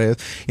know who that is.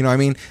 You know what I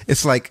mean?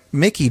 It's like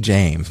Mickie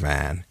James,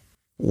 man,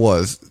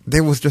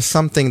 there was just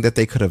something that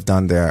they could have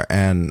done there.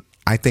 And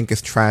I think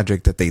it's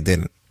tragic that they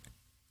didn't.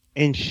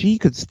 And she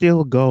could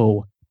still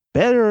go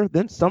better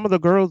than some of the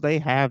girls they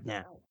have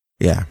now.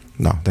 Yeah,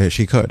 no,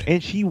 she could.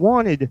 And she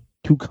wanted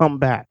to come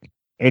back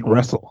and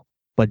wrestle,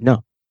 but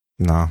no.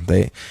 No,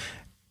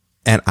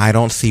 and I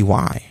don't see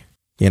why,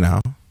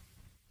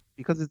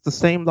 Because it's the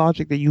same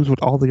logic they use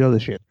with all the other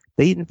shit.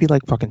 They didn't feel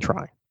like fucking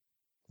trying.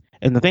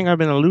 And the thing I've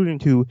been alluding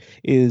to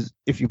is,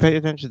 if you pay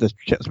attention to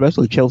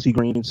especially Chelsea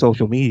Green's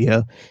social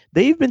media,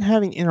 they've been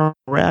having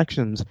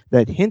interactions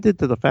that hinted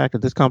to the fact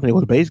that this company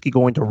was basically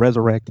going to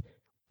resurrect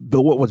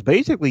what was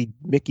basically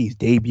Mickey's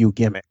debut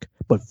gimmick,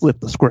 but flip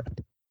the script.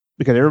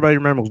 Because everybody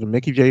remembers when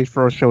Mickie James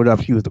first showed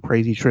up, she was the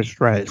crazy Trish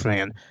Stratus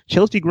fan.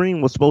 Chelsea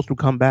Green was supposed to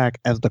come back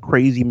as the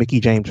crazy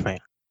Mickie James fan.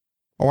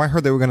 Oh, I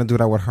heard they were going to do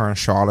that with her and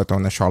Charlotte,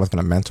 or that Charlotte's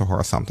going to mentor her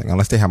or something,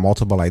 unless they have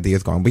multiple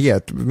ideas going. But yeah,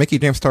 Mickie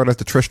James started as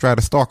the Trish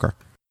Stratus stalker.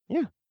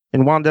 Yeah,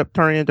 and wound up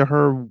turning into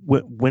her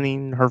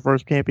winning her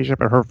first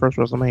championship at her first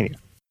WrestleMania.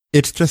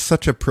 It's just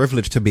such a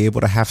privilege to be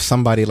able to have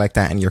somebody like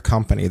that in your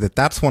company.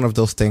 That's one of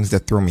those things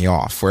that threw me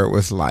off, where it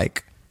was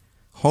like,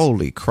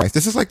 holy Christ.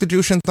 This is like the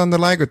Jushin Thunder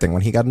Liger thing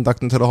when he got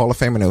inducted into the Hall of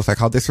Fame, and it was like,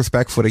 how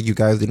disrespectful that you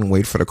guys didn't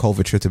wait for the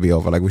COVID shit to be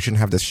over. Like, we shouldn't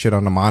have this shit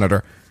on the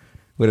monitor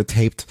with a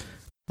taped.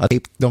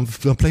 Don't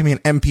play me an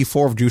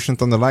MP4 of Jushin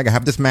Thunder Liger.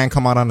 Have this man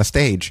come out on the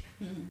stage.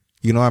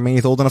 You know what I mean?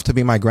 He's old enough to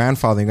be my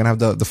grandfather. You're going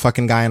to have the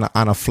fucking guy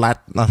on a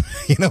flat,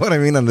 you know what I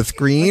mean, on the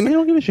screen? They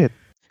don't give a shit.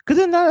 Because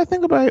then now I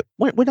think about it,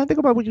 when I think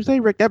about what you say,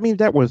 Rick, that means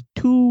that was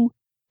 2,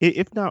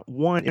 if not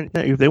 1,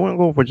 if they weren't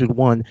going for just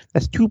 1,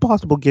 that's 2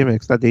 possible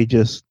gimmicks that they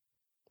just,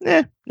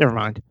 never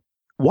mind.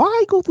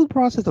 Why go through the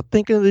process of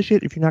thinking of this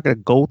shit if you're not going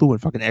to go through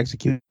and fucking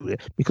execute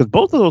it? Because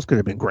both of those could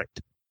have been great.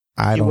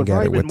 I don't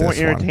get it with this one. It would probably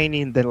been more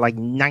entertaining than like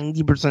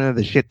 90% of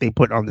the shit they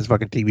put on this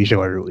fucking TV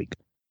show every week.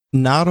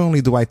 Not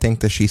only do I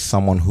think that she's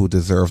someone who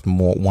deserved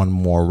one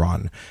more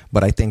run,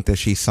 but I think that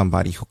she's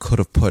somebody who could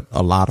have put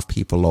a lot of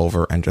people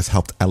over and just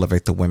helped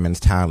elevate the women's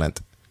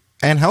talent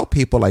and help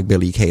people like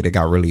Billie Kay that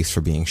got released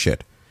for being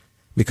shit.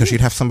 Because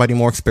she'd have somebody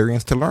more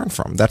experienced to learn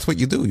from. That's what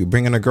you do. You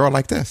bring in a girl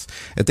like this.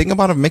 And think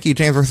about a Mickie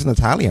James versus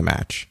Natalya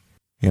match.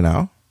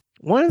 That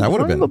would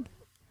have been.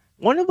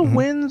 One of the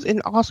wins in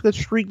Asuka's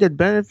streak that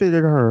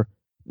benefited her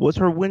was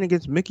her win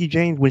against Mickie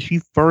James when she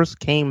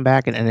first came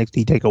back in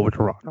NXT TakeOver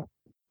Toronto.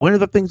 One of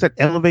the things that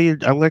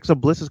elevated Alexa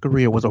Bliss's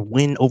career was a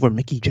win over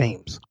Mickie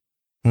James.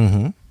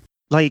 Mm-hmm.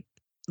 Like,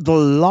 the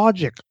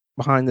logic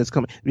behind this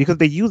company, because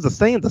they use the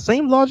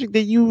same logic they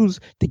use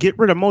to get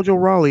rid of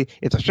Mojo Rawley.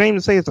 It's a shame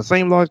to say it's the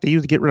same logic they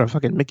use to get rid of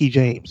fucking Mickie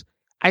James.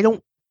 I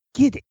don't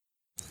get it.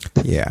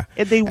 Yeah.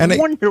 and they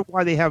wonder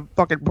why they have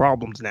fucking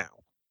problems now.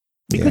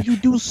 Because you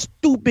do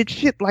stupid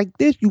shit like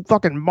this, you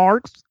fucking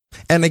marks.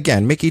 And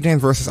again, Mickie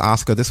James versus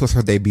Asuka, this was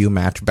her debut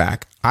match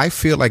back. I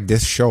feel like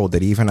this showed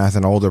that even as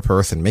an older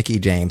person, Mickie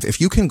James, if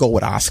you can go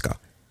with Asuka,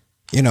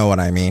 you know what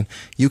I mean?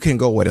 You can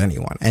go with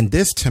anyone. And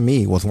this, to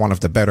me, was one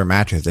of the better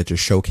matches that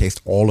just showcased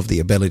all of the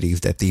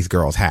abilities that these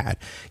girls had.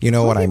 You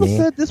know what I mean?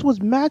 People said this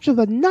was match of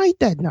the night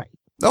that night.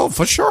 Oh,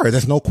 for sure.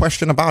 There's no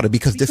question about it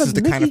because this is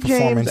the kind of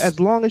performance. James, as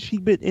long as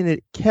she'd been in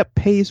it, kept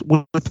pace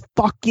with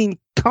fucking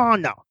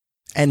Kana.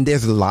 And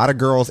there's a lot of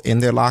girls in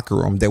their locker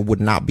room that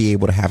would not be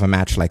able to have a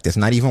match like this,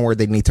 not even where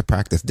they need to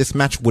practice. This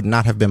match would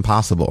not have been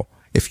possible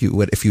if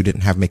you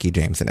didn't have Mickie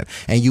James in it.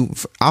 And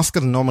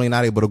Asuka's normally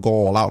not able to go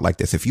all out like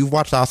this. If you've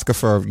watched Asuka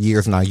for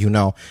years now, you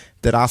know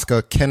that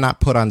Asuka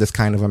cannot put on this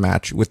kind of a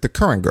match with the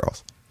current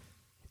girls.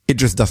 It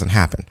just doesn't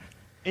happen.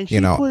 And she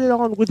put it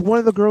on with one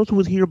of the girls who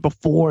was here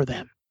before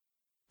them.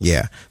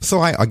 Yeah.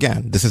 So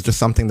again, this is just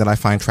something that I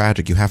find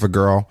tragic. You have a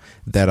girl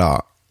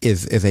that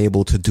is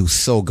able to do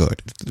so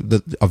good,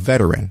 a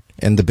veteran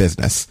in the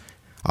business.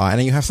 And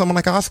then you have someone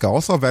like Asuka,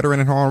 also a veteran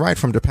in her own right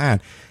from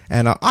Japan.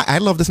 And I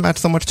love this match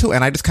so much too.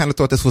 And I just kind of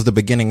thought this was the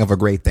beginning of a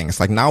great thing. It's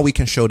like now we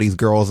can show these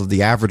girls,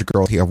 the average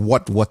girl here,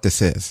 what this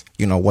is,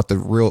 you know, what the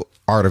real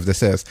art of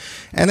this is.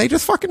 And they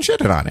just fucking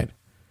shitted on it.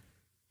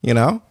 You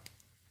know?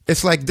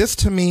 It's like this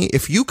to me,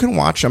 if you can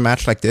watch a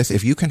match like this,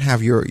 if you can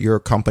have your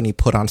company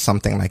put on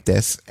something like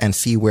this and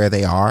see where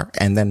they are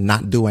and then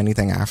not do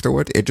anything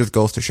afterward, it just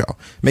goes to show.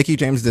 Mickie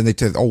James did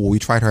it. Oh, we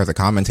tried her as a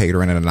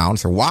commentator and an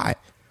announcer. Why?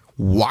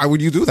 Why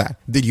would you do that?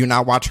 Did you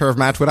not watch her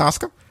match with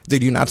Asuka?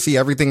 Did you not see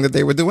everything that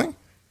they were doing?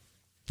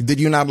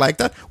 Did you not like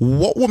that?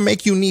 What would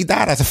make you need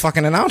that as a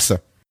fucking announcer?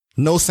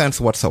 No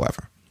sense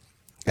whatsoever.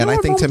 And I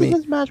think to me,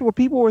 this match where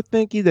people were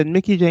thinking that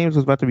Mickie James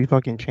was about to be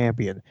fucking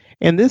champion,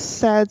 and this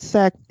sad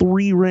sack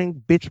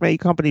 3-ring bitch made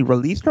company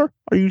released her.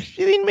 Are you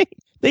shitting me?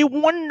 They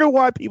wonder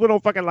why people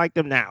don't fucking like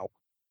them now,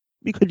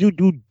 because you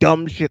do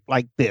dumb shit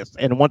like this.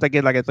 And once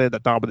again, like I said at the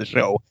top of the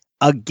show,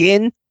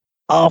 again.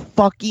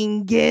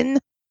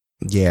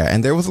 Yeah,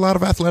 and there was a lot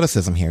of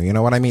athleticism here. You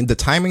know what I mean? The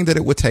timing that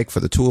it would take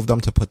for the two of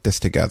them to put this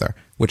together,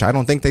 which I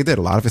don't think they did.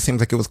 A lot of it seems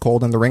like it was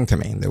cold in the ring to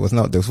me.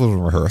 This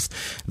wasn't rehearsed.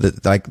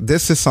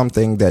 This is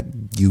something that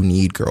you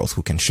need girls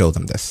who can show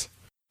them this.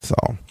 So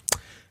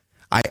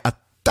I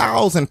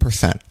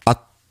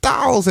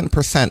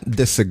 1,000%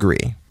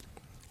 disagree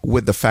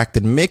with the fact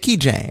that Mickie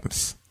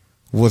James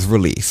was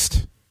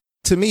released.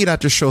 To me,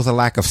 that just shows a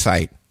lack of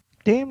sight.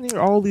 Damn near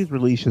all these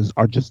releases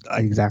are just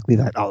exactly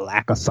that, a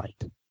lack of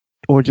sight.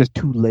 Or just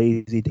too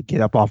lazy to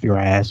get up off your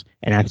ass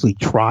and actually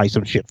try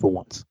some shit for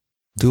once.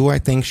 Do I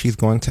think she's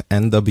going to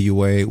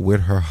NWA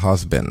with her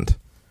husband?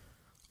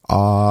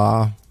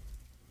 I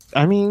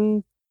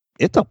mean,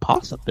 it's a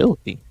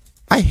possibility.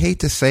 I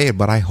hate to say it,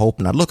 but I hope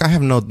not. Look, I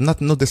have no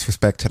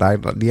disrespect to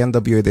that. The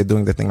NWA, they're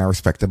doing the thing I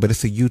respect it, but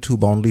it's a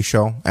YouTube only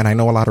show. And I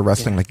know a lot of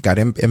wrestling, like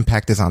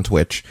Impact is on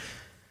Twitch.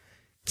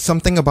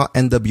 Something about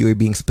NWA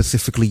being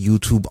specifically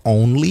YouTube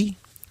only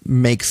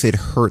makes it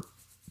hurt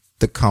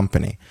the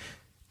company.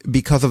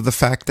 Because of the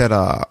fact that,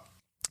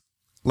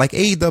 like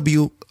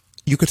AEW,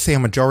 you could say a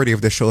majority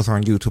of their shows are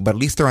on YouTube, but at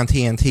least they're on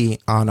TNT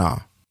on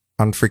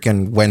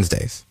freaking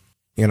Wednesdays.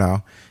 You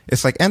know,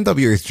 it's like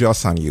NWA is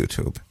just on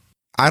YouTube.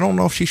 I don't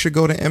know if she should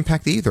go to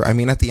Impact either. I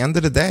mean, at the end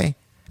of the day,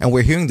 and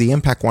we're hearing the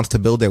Impact wants to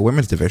build their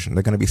women's division.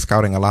 They're going to be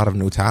scouting a lot of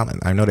new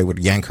talent. I know they would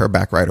yank her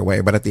back right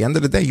away, but at the end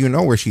of the day, you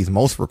know where she's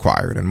most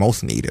required and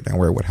most needed and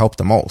where it would help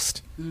the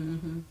most.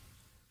 Mm-hmm.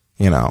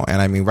 You know,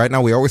 and I mean, right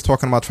now we're always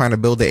talking about trying to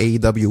build the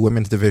AEW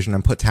women's division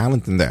and put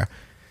talent in there.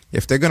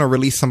 If they're going to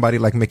release somebody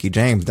like Mickie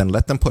James, then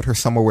let them put her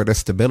somewhere where there's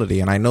stability.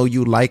 And I know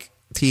you like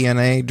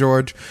TNA,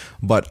 George,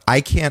 but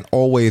I can't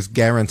always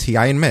guarantee.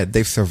 I admit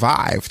they've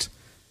survived.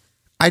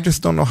 I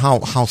just don't know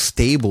how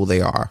stable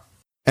they are.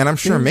 And I'm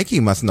sure Mickie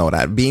must know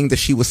that, being that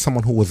she was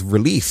someone who was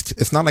released.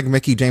 It's not like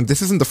Mickie James.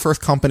 This isn't the first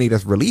company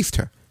that's released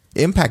her.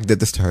 Impact did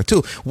this to her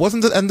too.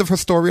 Wasn't the end of her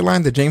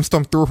storyline that James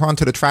Storm threw her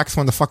onto the tracks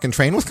when the fucking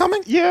train was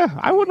coming? Yeah,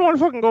 I wouldn't want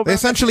to fucking go back.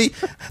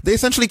 They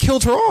essentially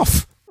killed her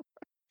off.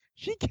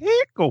 She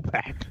can't go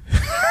back.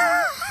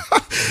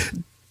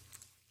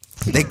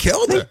 They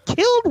killed her. They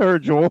killed her,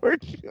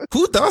 George.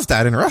 Who does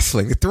that in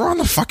wrestling? They threw her on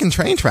the fucking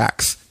train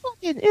tracks.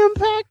 Fucking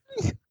Impact.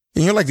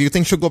 And you're like, do you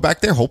think she'll go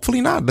back there? Hopefully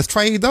not. Let's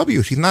try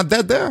AEW. She's not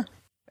dead there.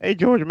 Hey,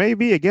 George,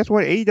 maybe. Guess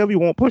what? AEW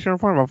won't push her in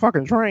front of a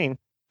fucking train.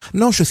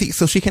 No, so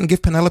she can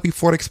give Penelope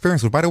Ford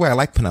experience. Which, by the way, I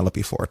like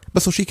Penelope Ford,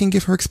 but so she can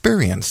give her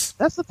experience.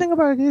 That's the thing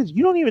about it is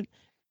you don't even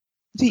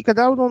see, because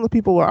I was one of the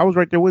people where I was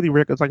right there with you,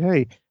 Rick. It's like,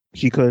 hey,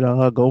 she could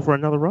go for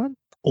another run,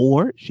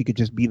 or she could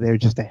just be there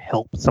just to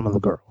help some of the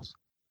girls.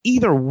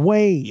 Either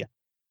way,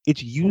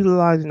 it's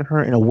utilizing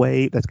her in a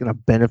way that's going to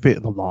benefit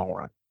in the long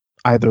run.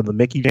 Either the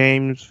Mickie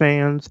James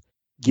fans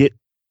get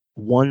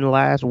one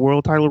last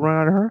world title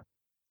run out of her,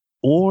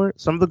 or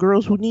some of the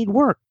girls who need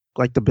work,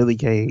 like the Billie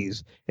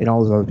Kays and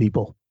all those other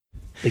people.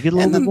 They get a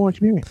little bit more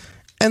experience.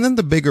 And then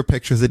the bigger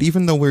picture is that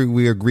even though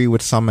we agree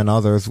with some and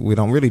others, we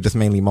don't really, just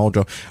mainly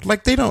Mojo.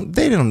 Like they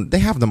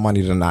have the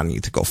money to not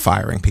need to go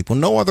firing people.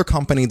 No other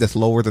company that's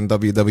lower than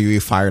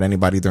WWE fired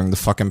anybody during the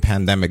fucking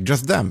pandemic.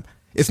 Just them.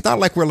 It's not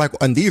like we're like,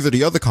 and these are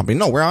the other company.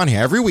 No, we're on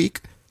here every week.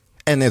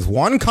 And there's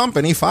one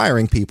company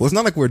firing people. It's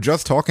not like we're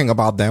just talking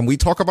about them. We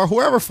talk about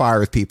whoever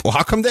fires people.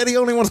 How come they're the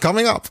only ones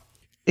coming up?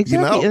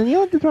 Exactly. You know? And the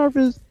other part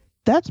is,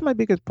 that's my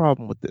biggest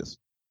problem with this.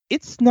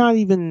 It's not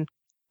even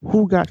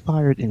who got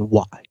fired and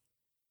why.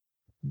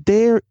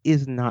 There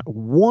is not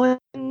one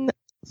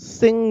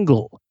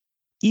single,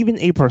 even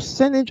a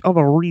percentage of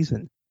a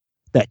reason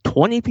that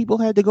 20 people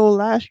had to go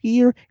last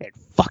year and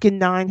fucking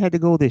 9 had to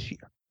go this year.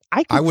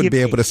 I would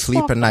be able to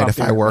sleep at night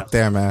if I worked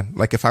there, man.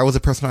 Like, if I was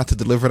a person who had to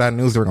deliver that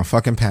news during a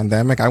fucking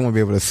pandemic, I wouldn't be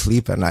able to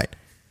sleep at night.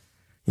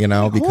 You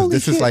know, because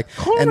this is like,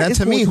 and then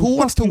to me, who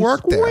wants to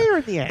work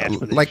there?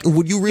 Like,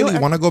 would you really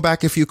want to go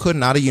back if you could?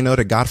 Now that you know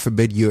that, God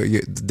forbid,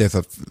 there's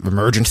an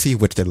emergency,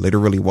 which there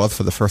literally was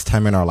for the first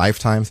time in our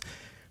lifetimes.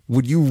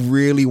 Would you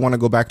really want to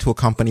go back to a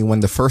company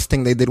when the first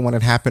thing they did when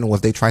it happened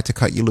was they tried to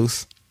cut you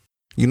loose?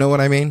 You know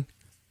what I mean?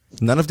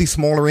 None of these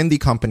smaller indie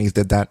companies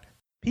did that.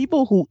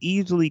 People who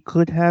easily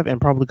could have and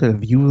probably could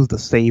have used the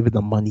save and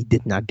the money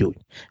did not do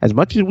it. As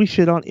much as we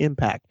shit on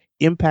Impact,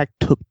 Impact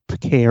took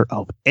care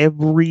of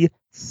every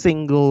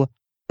single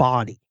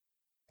body.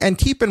 And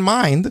keep in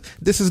mind,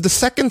 this is the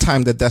second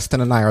time that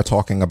Destin and I are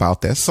talking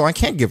about this, so I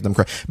can't give them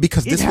credit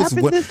because this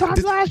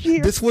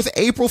was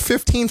April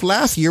 15th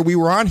last year. We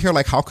were on here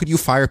like, how could you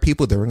fire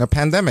people during a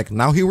pandemic?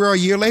 Now here we are a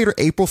year later,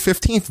 April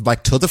 15th,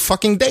 like to the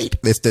fucking date.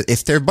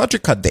 It's their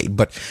budget cut date.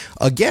 But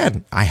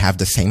again, I have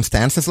the same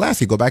stance as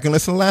last year. Go back and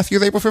listen to last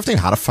year's April 15th.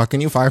 How the fuck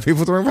can you fire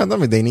people during a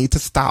pandemic? They need to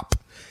stop.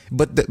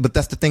 But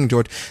that's the thing,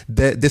 George.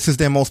 This is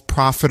their most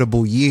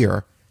profitable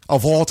year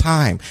of all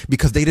time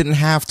because they didn't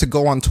have to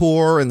go on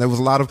tour and there was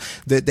a lot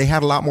of they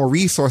had a lot more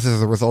resources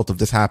as a result of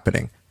this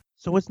happening.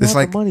 So it's not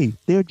like the money.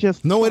 They're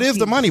just no, it is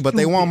the money, but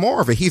they want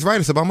more of it. He's right,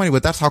 it's about money,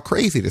 but that's how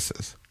crazy this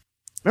is.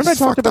 Remember I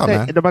talked about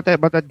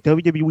that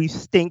WWE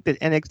stink that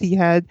NXT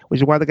had, which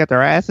is why they got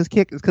their asses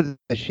kicked? It's because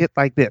of shit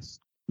like this.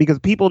 Because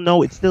people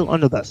know it's still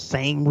under the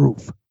same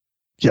roof,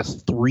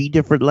 just 3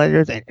 different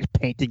letters and it's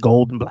painted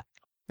gold and black.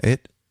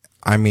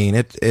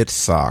 It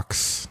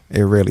sucks.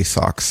 It really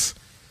sucks.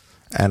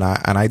 And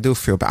I do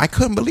feel bad. I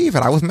couldn't believe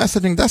it. I was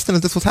messaging Destin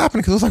as this was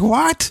happening because I was like,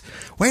 what?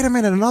 Wait a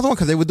minute, another one?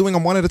 Because they were doing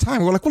them one at a time.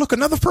 We were like, well, look,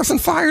 another person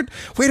fired.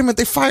 Wait a minute,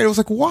 they fired. I was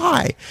like,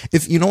 why?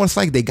 You know what it's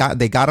like? They got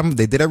them.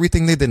 They did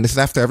everything they did. And this is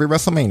after every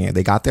WrestleMania.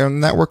 They got their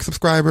network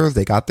subscribers.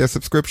 They got their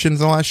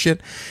subscriptions and all that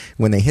shit.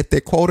 When they hit their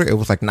quota, it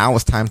was like, now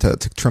it's time to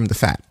trim the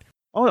fat.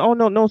 Oh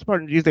no,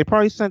 Spartan G's. They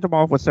probably sent them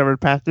off with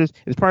severed pastors.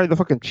 It's probably the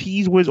fucking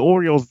Cheese Whiz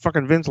Oreos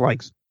fucking Vince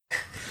likes.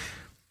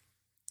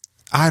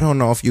 I don't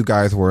know if you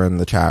guys were in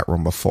the chat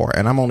room before,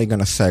 and I'm only going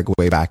to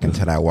segue back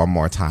into that one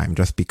more time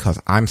just because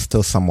I'm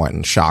still somewhat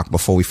in shock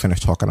before we finish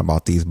talking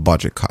about these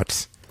budget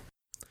cuts.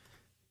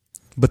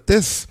 But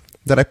this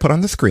that I put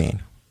on the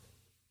screen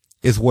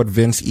is what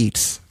Vince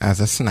eats as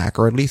a snack,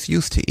 or at least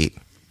used to eat,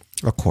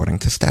 according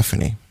to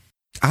Stephanie.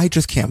 I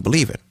just can't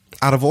believe it.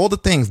 Out of all the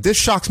things, this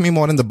shocks me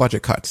more than the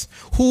budget cuts.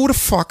 Who the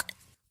fuck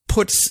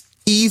puts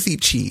easy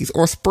cheese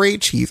or spray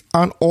cheese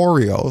on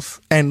Oreos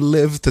and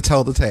lives to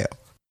tell the tale?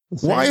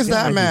 Why is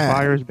that, man?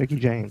 Fires Mickey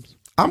James.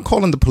 I'm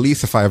calling the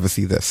police if I ever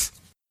see this.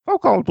 I'll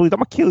call the police. I'm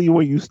gonna kill you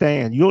where you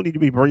stand. You don't need to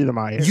be breathing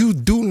my air. You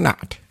do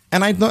not.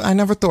 And I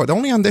never thought.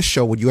 Only on this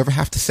show would you ever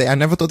have to say. I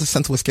never thought the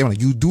sense was scary.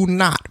 You do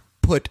not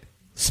put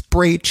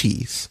spray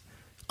cheese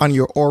on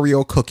your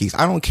Oreo cookies.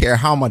 I don't care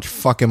how much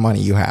fucking money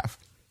you have.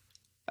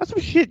 That's some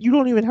shit you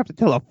don't even have to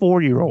tell a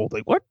 4-year-old.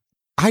 Like what?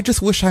 I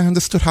just wish I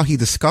understood how he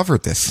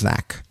discovered this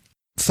snack.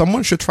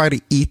 Someone should try to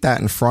eat that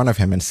in front of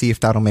him and see if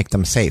that'll make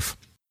them safe.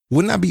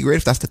 Wouldn't that be great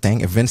if that's the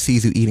thing? If Vince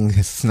sees you eating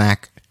his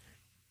snack,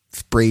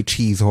 spray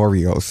cheese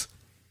Oreos,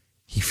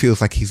 he feels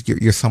like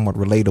you're somewhat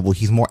relatable.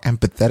 He's more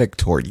empathetic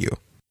toward you.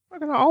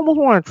 I almost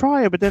want to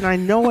try it, but then I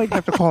know I'd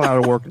have to call out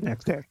of work the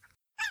next day.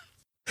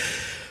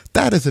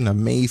 That is an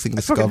amazing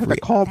discovery. I have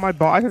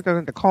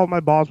to call my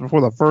boss before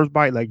the first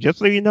bite. Like, just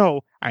so you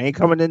know, I ain't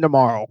coming in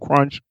tomorrow.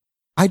 Crunch.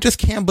 I just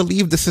can't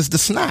believe this is the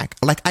snack.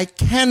 Like, I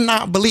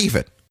cannot believe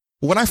it.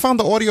 When I found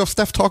the audio of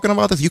Steph talking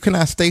about this, you can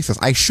ask Stasis.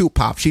 I shoot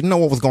pop. She didn't know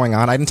what was going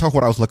on. I didn't tell her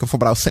what I was looking for,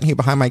 but I was sitting here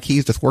behind my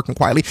keys just working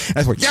quietly. And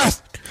I was like,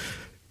 yes!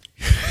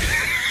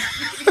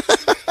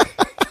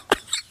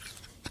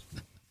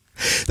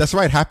 That's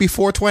right. Happy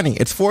 420.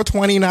 It's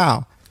 420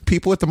 now.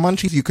 People with the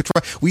munchies, you could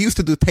try. We used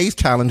to do taste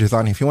challenges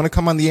on here. If you want to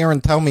come on the air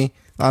and tell me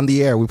on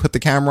the air, we put the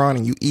camera on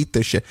and you eat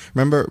this shit.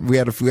 Remember, we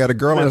had a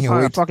girl on here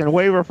who ate fucking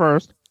waiver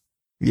first.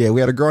 Yeah,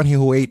 we had a girl on here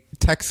who ate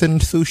Texan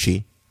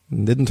sushi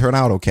and didn't turn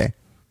out okay.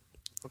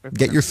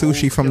 Get your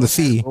sushi from the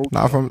sea,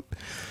 not from.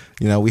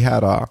 We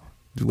had at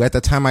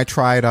the time I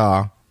tried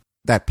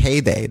that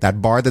Payday,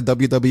 that bar that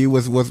WWE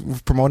was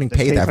promoting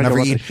Payday. I've never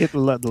eaten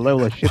the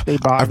level of shit they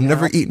buy. I've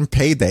never eaten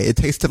Payday. It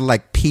tasted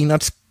like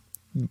peanuts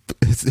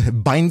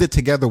binded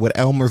together with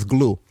Elmer's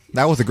glue.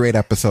 That was a great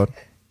episode.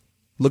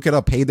 Look it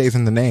up. Payday's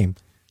in the name.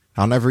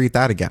 I'll never eat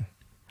that again.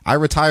 I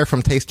retire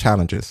from taste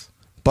challenges.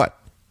 But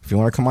if you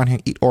want to come on here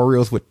and eat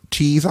Oreos with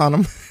cheese on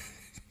them,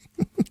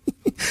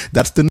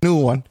 that's the new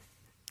one.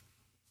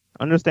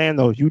 Understand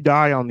though, if you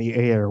die on the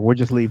air, we're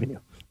just leaving you.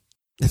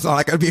 It's not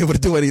like I'd be able to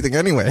do anything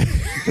anyway.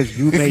 Because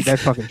you made that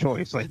fucking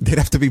choice. Like, they'd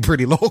have to be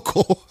pretty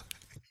local.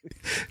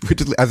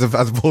 Which is, as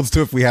opposed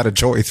to if we had a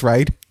choice,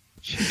 right?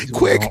 Jeez,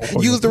 Quick,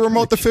 use the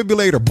remote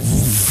defibrillator.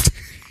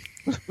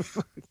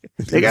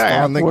 They got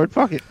an app for it.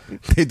 Fuck it.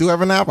 They do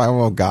have an app?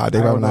 Oh, God. They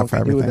have an app for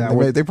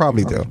everything. They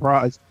probably do.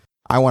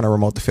 I want a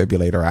remote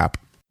defibrillator app.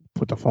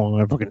 Put the phone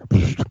on fucking...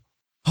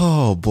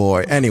 Oh,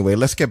 boy. Anyway,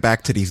 let's get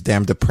back to these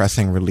damn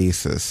depressing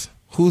releases.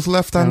 Who's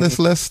left on this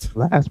list?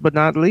 Last but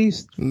not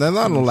least. They're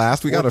not the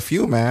last. We got a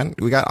few, man.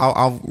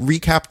 I'll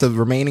recap the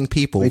remaining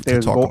people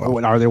to talk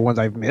about. Are there ones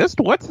I've missed?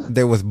 What?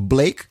 There was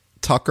Blake,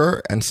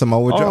 Tucker, and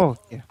Samoa Joe.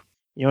 Oh, yeah.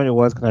 You know what it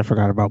was? Because I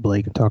forgot about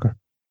Blake and Tucker.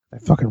 I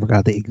fucking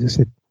forgot they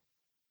existed.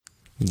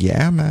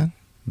 Yeah, man.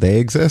 They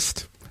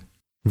exist.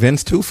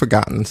 Vince, too,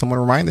 forgotten. Someone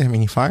reminded him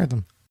and he fired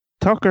them.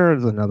 Tucker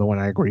is another one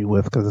I agree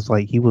with because it's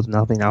like he was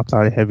nothing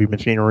outside of heavy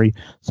machinery,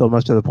 so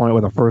much to the point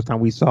where the first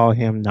time we saw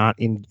him not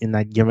in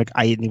that gimmick,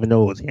 I didn't even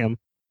know it was him.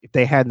 If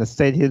they hadn't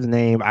said his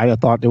name, I'd have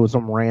thought there was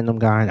some random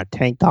guy in a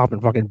tank top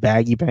and fucking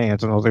baggy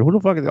pants, and I was like, who the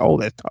fuck is that? Oh,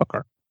 that's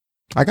Tucker.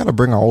 I gotta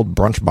bring an old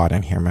brunch bot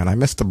in here, man. I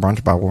missed the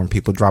brunch bot when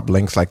people drop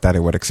links like that,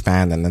 it would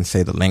expand and then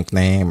say the link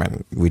name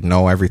and we'd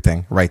know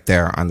everything right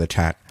there on the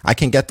chat. I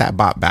can get that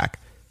bot back.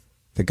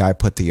 The guy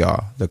put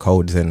the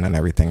codes in and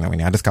everything that we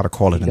need. I just gotta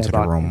call it into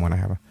the room when I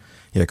have a...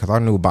 Yeah, because our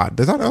new bot...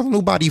 Is our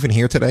new bot even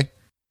here today?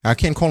 I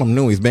can't call him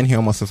new. He's been here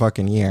almost a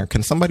fucking year.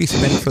 Can somebody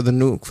spin for the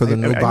new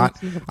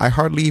bot? I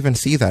hardly even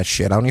see that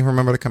shit. I don't even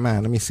remember the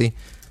command. Let me see.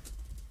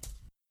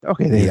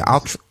 Okay. Yeah,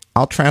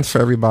 I'll transfer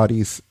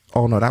everybody's...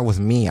 Oh, no, that was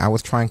me. I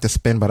was trying to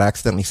spin, but I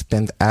accidentally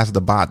spinned as the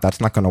bot. That's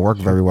not going to work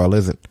very well,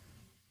 is it?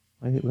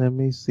 Wait, let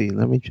me see.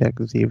 Let me check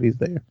to see if he's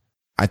there.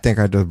 I think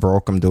I just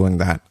broke him doing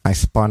that. I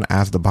spun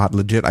as the bot.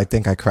 Legit, I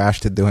think I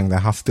crashed it doing that.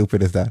 How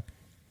stupid is that?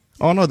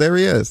 Oh, no, there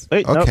he is.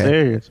 Wait, okay. No,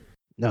 there he is.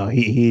 No,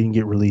 he didn't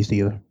get released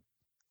either.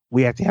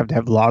 We actually have to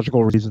have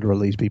logical reason to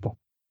release people.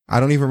 I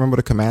don't even remember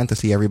the command to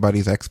see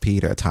everybody's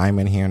XP, their time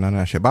in here, none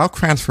of that shit. But I'll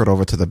transfer it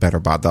over to the better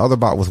bot. The other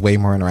bot was way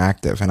more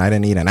interactive, and I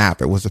didn't need an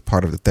app. It was just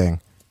part of the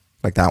thing.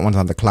 Like, that one's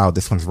on the cloud.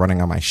 This one's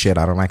running on my shit.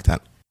 I don't like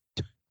that.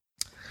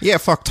 Yeah,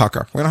 fuck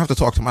Tucker. We don't have to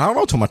talk to him. I don't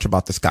know too much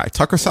about this guy.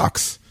 Tucker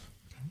sucks.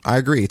 I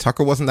agree.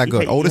 Tucker wasn't that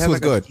good. Otis was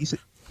good.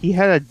 He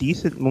had a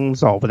decent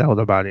moonsault, but that was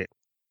about it.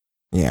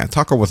 Yeah,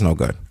 Tucker was no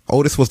good.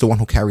 Otis was the one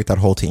who carried that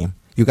whole team.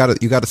 You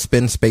gotta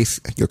spin space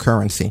your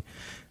currency.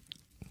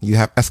 You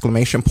have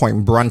exclamation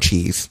point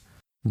brunchies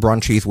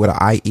with an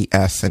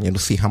IES, and you'll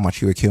see how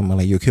much you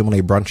accumulate. You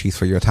accumulate brunchies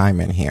for your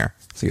time in here.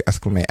 So you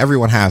exclamate.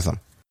 Everyone has them.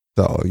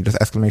 So you just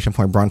exclamation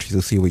point brunchies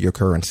to see what your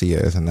currency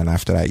is, and then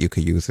after that you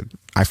could use it.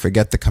 I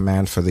forget the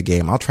command for the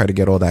game. I'll try to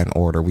get all that in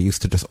order. We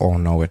used to just all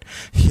know it.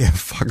 Yeah,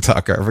 fuck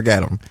Tucker.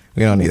 Forget him.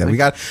 We don't need that.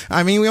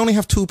 We only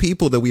have two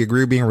people that we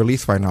agree are being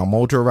released right now.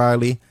 Mojo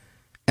Rawley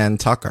and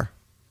Tucker.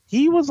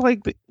 He was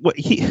like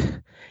he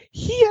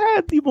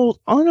had the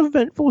most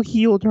uneventful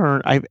heel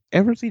turn I've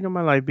ever seen in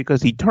my life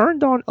because he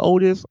turned on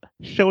Otis,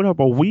 showed up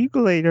a week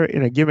later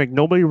in a gimmick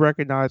nobody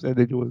recognized, and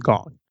then he was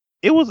gone.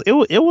 It was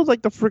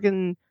like the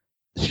freaking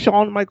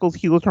Shawn Michaels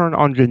heel turn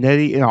on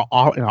Jannetty in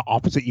an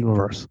opposite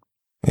universe.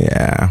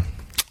 Yeah.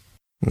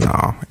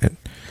 No.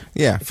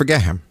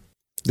 Forget him.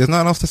 There's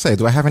nothing else to say.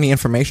 Do I have any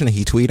information? Did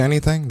he tweet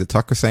anything? Did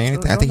Tucker say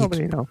anything? I think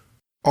nobody knows.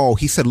 Oh,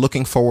 he said,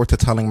 looking forward to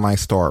telling my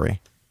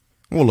story.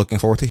 Well, looking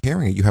forward to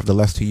hearing it. You have the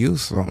less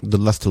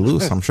to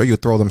lose. I'm sure you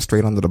throw them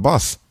straight under the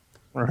bus.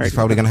 Right. He's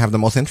probably going to have the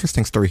most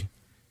interesting story.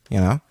 You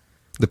know,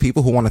 the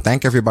people who want to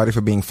thank everybody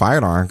for being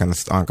fired aren't going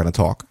to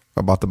talk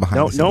about the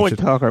behind the scenes. No one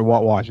Tucker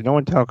won't watch it. No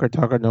one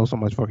Tucker knows so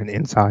much fucking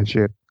inside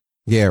shit.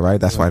 Yeah,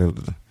 right. That's why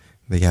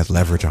he has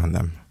leverage on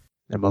them.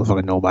 That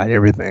motherfucker know about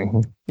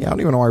everything. Yeah, I don't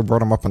even know why I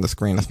brought him up on the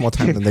screen. That's more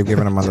time than they've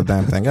given him on the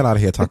damn thing. Get out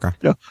of here, Tucker.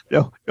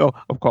 No.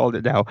 I've called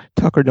it now.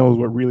 Tucker knows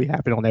what really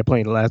happened on that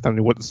plane the last time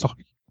they went to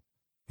Saudi.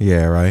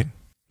 Yeah, right.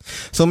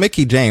 So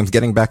Mickie James,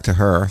 getting back to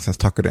her, since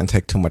Tucker didn't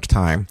take too much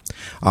time,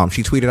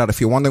 she tweeted out, if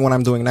you're wondering what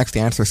I'm doing next,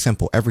 the answer is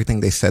simple. Everything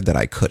they said that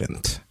I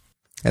couldn't.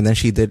 And then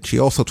she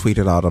also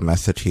tweeted out a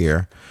message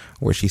here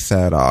where she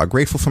said,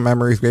 grateful for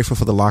memories, grateful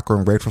for the locker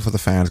room, grateful for the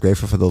fans,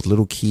 grateful for those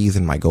little keys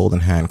in my golden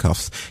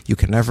handcuffs. You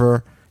can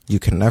never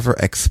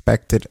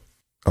expect it.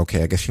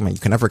 Okay, I guess she meant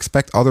you can never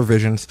expect other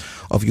visions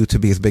of you to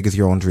be as big as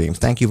your own dreams.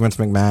 Thank you, Vince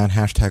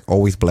McMahon. #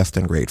 always blessed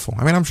and grateful.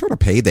 I mean, I'm sure the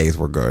paydays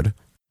were good.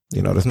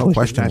 You know, there's no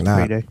questioning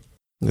that.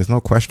 There's no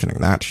questioning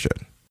that shit.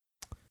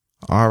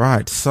 All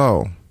right,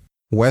 so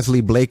Wesley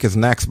Blake is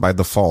next by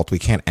default. We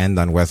can't end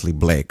on Wesley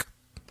Blake.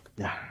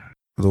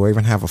 Do I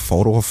even have a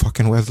photo of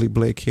fucking Wesley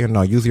Blake here?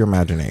 No, use your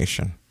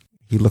imagination.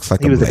 He looks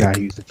like he was Blake. The guy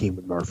who used to team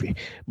with Murphy.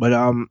 But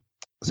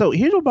so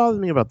here's what bothers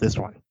me about this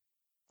one.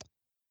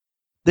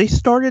 They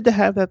started to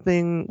have that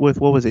thing with,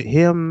 what was it?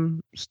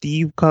 Him,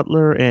 Steve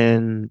Cutler,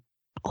 and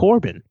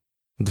Corbin.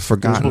 The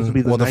Forgotten. Supposed to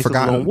be the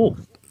Forgotten Lone Wolf.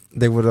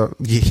 They would have.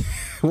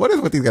 What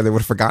is with these guys? They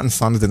would have Forgotten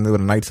Sons, then they were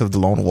the Knights of the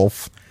Lone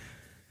Wolf.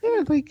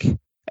 Yeah,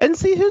 and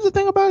see, here's the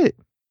thing about it.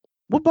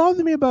 What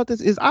bothers me about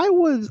this is I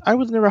was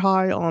never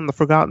high on the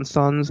Forgotten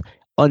Sons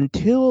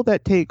until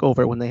that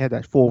takeover when they had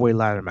that 4-way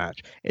ladder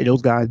match, and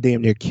those guys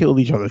damn near killed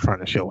each other trying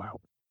to show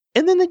out.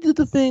 And then they did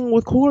the thing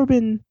with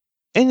Corbin,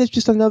 and it's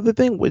just another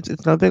thing. It's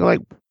another thing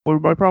like,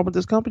 what my problem with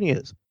this company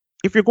is.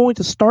 If you're going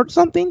to start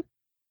something,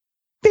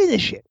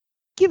 finish it.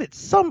 Give it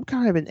some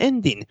kind of an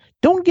ending.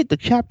 Don't get to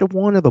chapter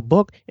 1 of the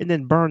book and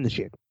then burn the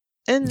shit.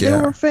 And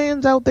there were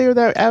fans out there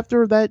that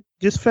after that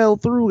just fell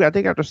through. I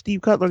think after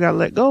Steve Cutler got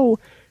let go,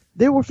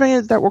 there were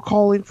fans that were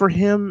calling for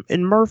him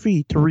and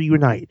Murphy to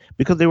reunite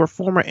because they were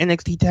former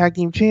NXT Tag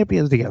Team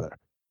Champions together.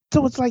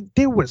 So it's like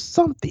there was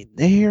something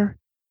there,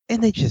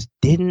 and they just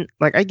didn't.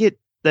 Like, I get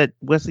that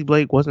Wesley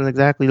Blake wasn't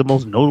exactly the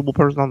most notable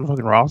person on the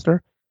fucking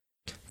roster.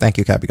 Thank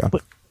you, Cappy.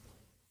 But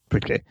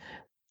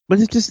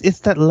it's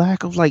that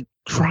lack of like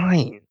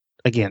trying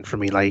again for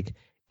me. Like,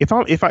 if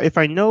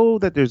I know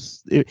that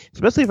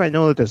especially if I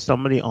know that there's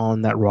somebody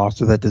on that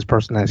roster that this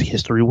person has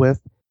history with,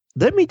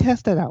 let me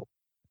test that out.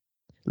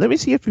 Let me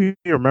see if you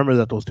remember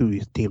that those two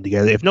teamed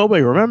together. If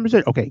nobody remembers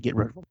it, okay, get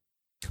rid of them.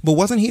 But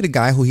wasn't he the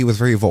guy who he was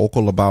very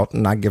vocal about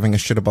not giving a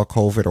shit about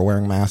COVID or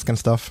wearing masks and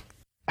stuff?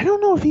 I don't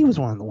know if he was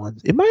one of the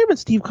ones. It might have been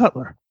Steve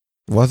Cutler.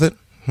 Was it?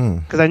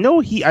 Because I know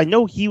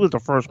he was the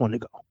first one to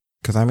go.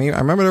 Because I mean, I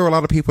remember there were a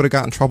lot of people that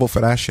got in trouble for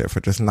that shit, for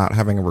just not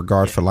having a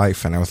regard for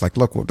life. And I was like,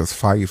 look, we'll just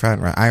fire you for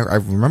that. I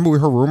remember we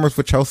heard rumors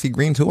with Chelsea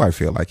Green too, I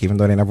feel like, even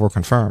though they never were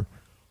confirmed.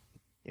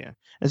 Yeah.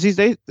 And see,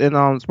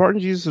 Spartan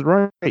Jesus is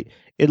right.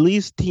 At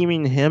least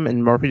teaming him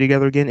and Murphy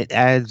together again, it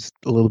adds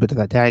a little bit to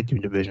that tag team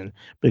division.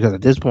 Because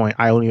at this point,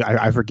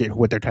 I forget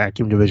what their tag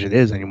team division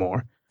is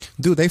anymore.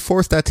 Dude, they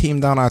forced that team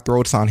down our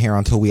throats on here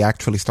until we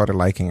actually started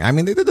liking. I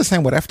mean, they did the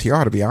same with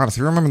FTR, to be honest.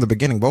 You remember in the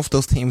beginning, both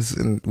those teams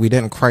we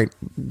didn't quite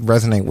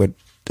resonate with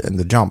in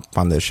the jump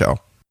on this show.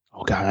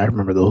 Oh, God, I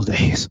remember those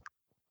days.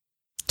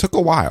 Took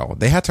a while.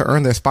 They had to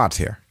earn their spots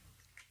here.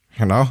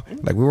 You know?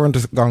 Like, we weren't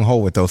just gung-ho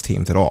with those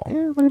teams at all.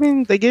 Yeah, but I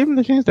mean, they gave them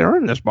the chance to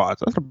earn their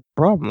spots. That's the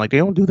problem. Like, they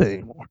don't do that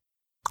anymore.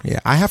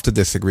 Yeah, I have to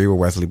disagree with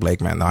Wesley Blake,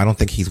 man. Though I don't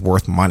think he's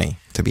worth money,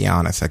 to be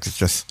honest. Like, it's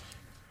just...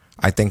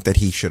 I think that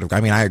he should have...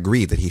 I mean, I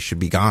agree that he should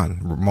be gone.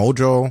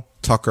 Mojo,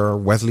 Tucker,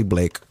 Wesley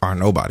Blake are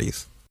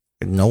nobodies.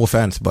 No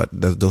offense, but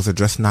those are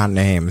just not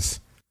names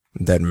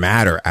that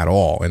matter at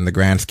all in the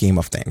grand scheme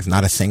of things.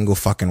 Not a single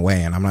fucking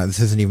way. And this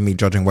isn't even me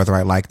judging whether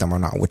I like them or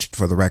not, which,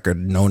 for the record,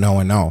 no,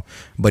 and no.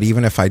 But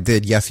even if I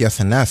did, yes,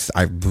 and yes,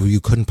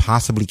 you couldn't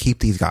possibly keep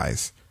these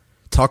guys.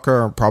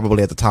 Tucker,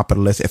 probably at the top of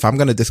the list. If I'm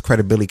going to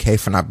discredit Billie Kay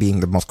for not being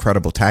the most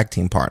credible tag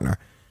team partner,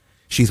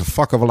 she's a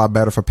fuck of a lot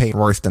better for Peyton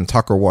Royce than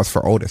Tucker was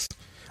for Otis.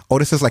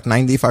 Otis is like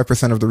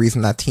 95% of the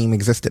reason that team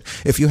existed.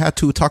 If you had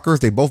two Tuckers,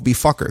 they'd both be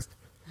fuckers.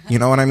 You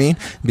know what I mean?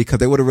 Because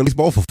they would have released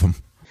both of them.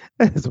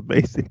 That's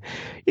amazing.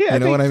 Yeah, you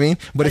know what I mean?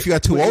 But if you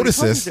had two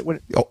Otises,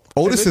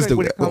 Otis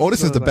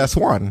is the best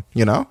one,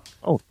 you know?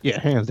 Oh, yeah,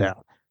 hands down.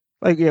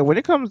 Like, yeah, when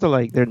it comes to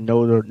like their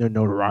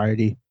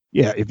notoriety,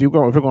 yeah, if you're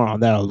going on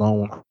that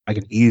alone, I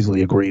can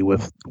easily agree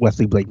with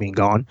Wesley Blake being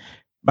gone.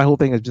 My whole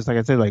thing is just like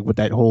I said, like with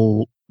that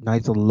whole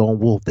Knights of the Lone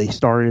Wolf, they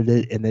started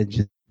it and then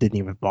just didn't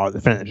even bother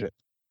to finish it,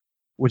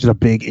 which is a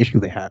big issue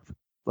they have.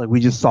 Like, we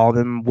just saw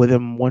them with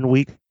him 1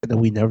 week, and then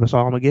we never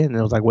saw him again. And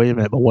it was like, wait a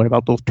minute, but what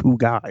about those two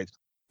guys?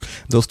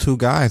 Those two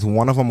guys,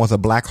 one of them was a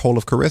black hole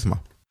of charisma.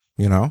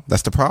 You know,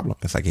 that's the problem.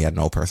 It's like he had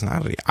no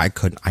personality. I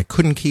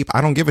couldn't keep.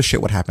 I don't give a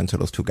shit what happened to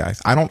those two guys.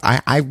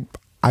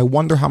 I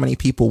wonder how many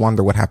people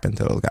wonder what happened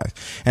to those guys.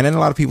 And then a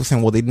lot of people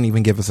saying, well, they didn't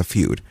even give us a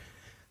feud.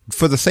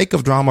 For the sake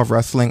of drama of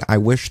wrestling, I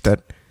wish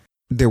that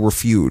there were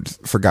feuds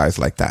for guys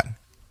like that.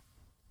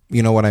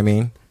 You know what I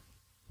mean?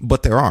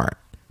 But there aren't.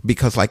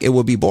 Because, like, it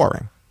would be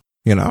boring,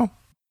 you know?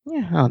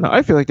 Yeah, I don't know.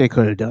 I feel like they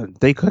could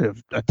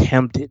have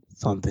attempted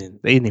something.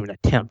 They didn't even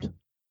attempt.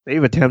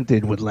 They've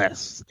attempted with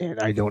less, and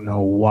I don't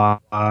know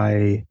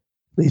why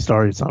they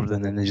started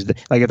something. And they just,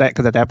 like,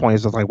 because at that point,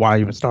 it's just like, why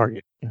even start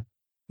it? Yeah.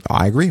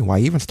 I agree. Why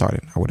even start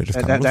it? I would have just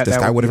done it. This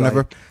guy would have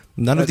never...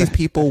 None of these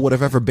people would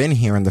have ever been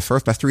here in the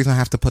first... That's the reason I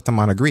have to put them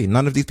on agree.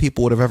 None of these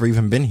people would have ever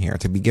even been here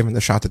to be given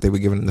the shot that they were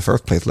given in the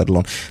first place, let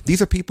alone...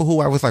 These are people who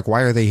I was like,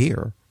 why are they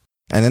here?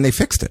 And then they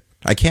fixed it.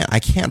 I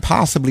can't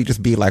possibly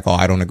just be like, oh,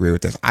 I don't agree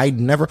with this. I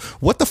never...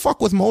 What the fuck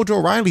was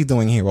Mojo Riley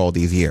doing here all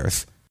these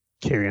years?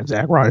 Carrying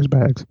Zack Ryder's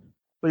bags.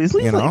 But at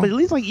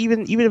least,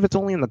 even if it's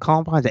only in the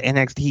confines of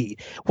NXT,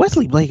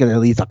 Wesley Blake had at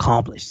least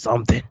accomplished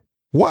something.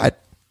 What?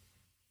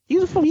 He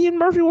and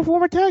Murphy were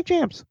former tag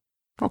champs.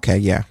 Okay,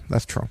 yeah,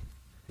 that's true.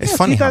 It's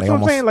funny how that's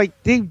what I'm saying. Like,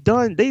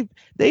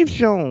 they've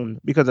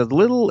shown, because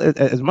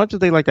as much as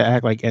they like to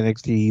act like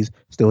NXT's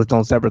still its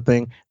own separate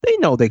thing, they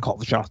know they call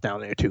the shots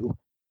down there too.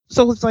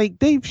 So it's like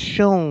they've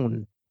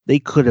shown they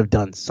could have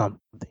done something,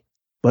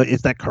 but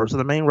it's that curse of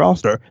the main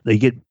roster. They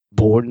get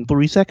bored in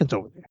 3 seconds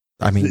over there.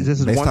 I mean, this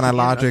is based on that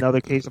logic,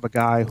 another case of a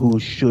guy who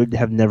should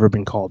have never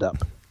been called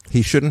up.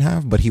 He shouldn't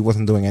have, but he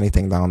wasn't doing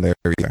anything down there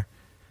either.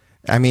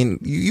 I mean,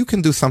 you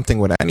can do something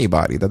with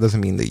anybody. That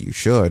doesn't mean that you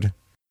should.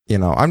 You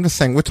know, I'm just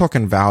saying, we're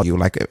talking value.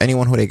 Like,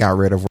 anyone who they got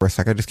rid of,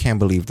 like, I just can't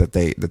believe that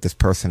this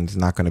person is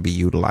not going to be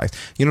utilized.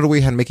 You know, the way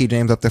you had Mickie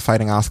James up there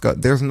fighting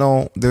Asuka. There's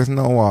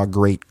no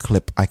great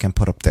clip I can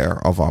put up there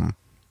of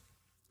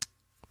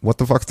what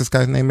the fuck's this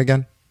guy's name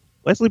again?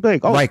 Wesley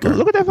Blake. Oh, Riker.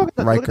 Look at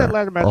that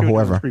ladder match. Or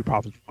whoever. Street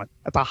Profits one.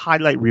 That's a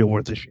highlight reel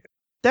worth of shit.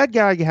 that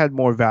guy had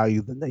more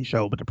value than they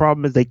show. But the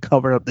problem is they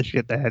covered up the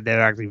shit that had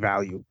actually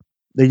value.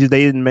 They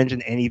didn't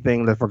mention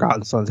anything that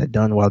Forgotten Sons had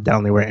done while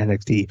down there at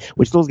NXT,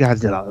 which those guys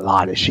did a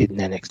lot of shit in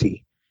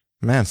NXT.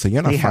 Man, so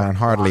you're not firing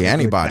hardly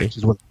anybody.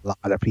 With a lot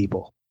of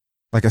people.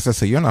 Like I said,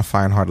 so you're not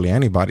firing hardly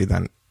anybody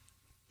then.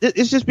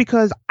 It's just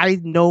because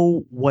I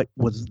know what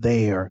was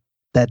there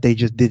that they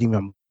just didn't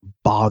even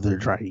bother to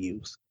try to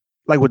use.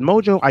 Like with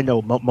Mojo, I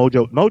know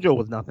Mojo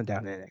was nothing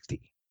down in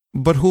NXT.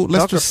 But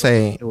let's just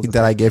say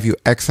that I gave you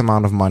X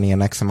amount of money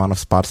and X amount of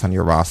spots on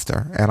your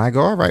roster. And I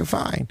go, all right,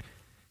 fine.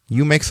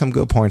 You make some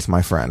good points,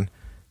 my friend.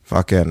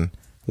 Fucking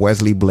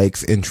Wesley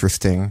Blake's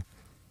interesting.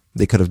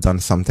 They could have done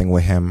something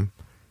with him.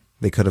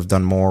 They could have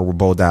done more with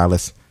Bo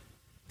Dallas.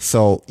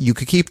 So you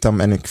could keep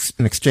them and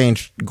in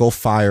exchange, go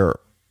fire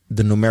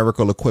the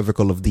numerical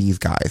equivocal of these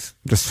guys.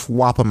 Just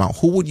swap them out.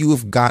 Who would you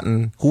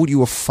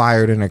have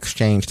fired in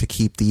exchange to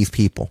keep these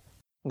people?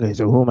 Okay,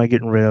 so who am I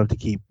getting rid of to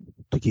keep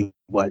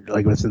what?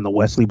 Like what's in the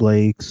Wesley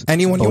Blakes?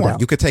 Anyone you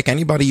want. You could take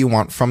anybody you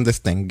want from this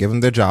thing, give them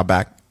their job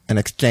back in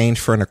exchange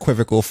for an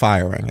equivocal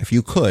firing. If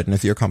you could, and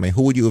if you're coming,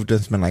 who would you have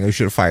just been like, you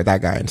should have fired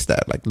that guy instead?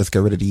 Like, let's get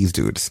rid of these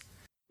dudes.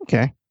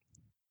 Okay.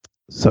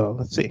 So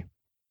let's see.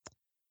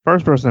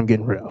 First person I'm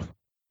getting rid of.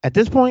 At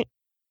this point,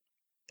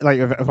 like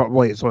if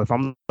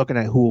I'm looking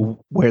at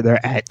where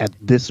they're at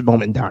this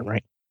moment in time,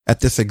 right? At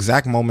this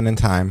exact moment in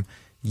time,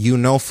 you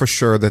know for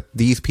sure that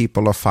these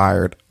people are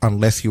fired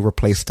unless you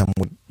replace them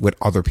with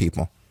other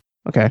people.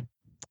 Okay.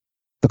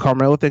 The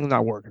Carmelo thing's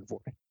not working for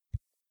me.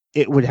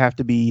 It would have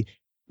to be,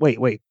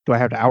 wait, do I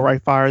have to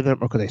outright fire them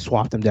or could they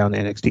swap them down to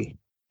NXT?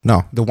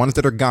 No, the ones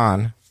that are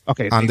gone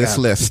on this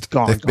list.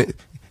 Gone.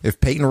 If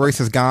Peyton Royce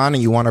is gone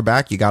and you want her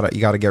back, you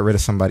gotta get rid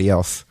of somebody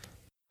else.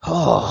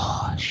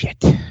 Oh,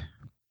 shit.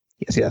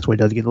 Yeah, see, that's where it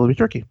does get a little bit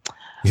tricky.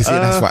 You see,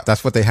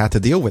 that's what they had to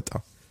deal with,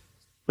 though.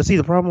 But see,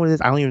 the problem with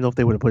this, I don't even know if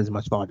they would have put as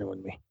much thought into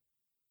me.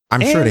 I'm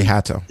sure they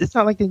had to. It's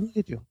not like they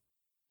needed to.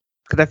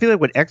 Because I feel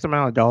like with X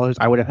amount of dollars,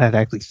 I would have had to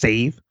actually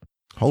save.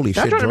 Holy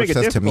shit, George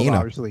says Tamina.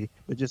 Obviously,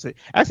 but just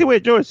actually,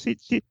 wait, George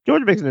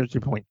makes an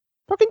interesting point.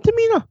 Fucking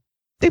Tamina.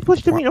 They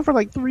pushed Tamina for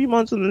like 3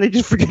 months and then they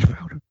just forget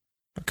about her.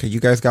 Okay, you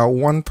guys got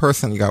one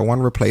person, you got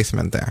one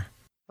replacement there.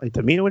 Like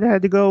Tamina would have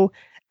had to go.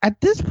 At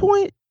this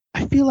point,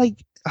 I feel like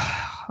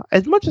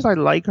as much as I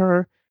like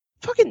her,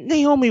 fucking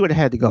Naomi would have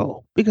had to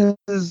go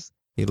because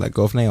you let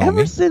go of Naomi.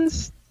 Ever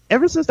since that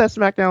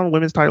SmackDown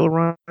Women's title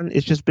run,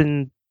 it's just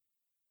been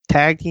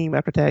tag team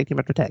after tag team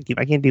after tag team.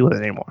 I can't deal with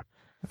it anymore.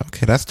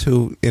 Okay, that's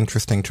two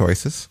interesting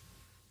choices,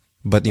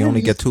 but you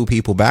only get two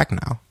people back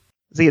now.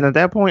 See, and at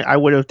that point, I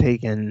would have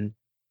taken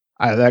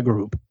out of that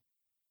group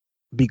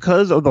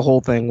because of the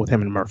whole thing with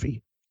him and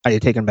Murphy. I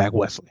had taken back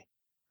Wesley,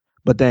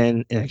 but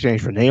then in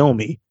exchange for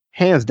Naomi,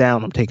 hands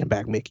down, I'm taking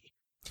back Mickie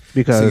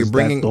because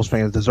those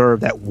fans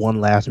deserve that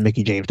one last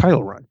Mickie James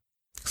title run.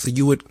 So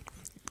you would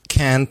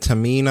can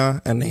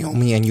Tamina and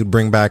Naomi, and you'd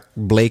bring back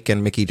Blake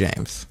and Mickie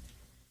James.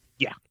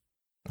 Yeah.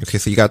 Okay,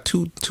 so you got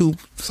two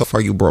so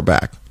far you brought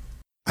back.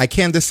 I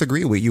can't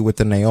disagree with you with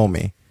the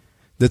Naomi.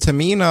 The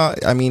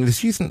Tamina, I mean,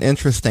 she's an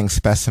interesting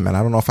specimen.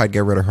 I don't know if I'd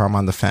get rid of her. I'm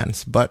on the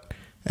fence. But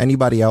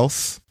anybody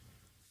else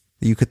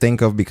you could think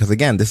of? Because,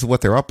 again, this is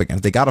what they're up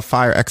against. They got to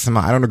fire X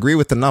amount. I don't agree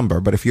with the number,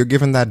 but if you're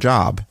given that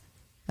job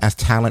as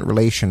talent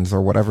relations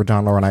or whatever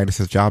John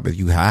Laurinaitis' job is,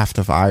 you have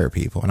to fire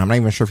people. And I'm not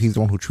even sure if he's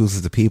the one who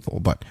chooses the people,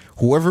 but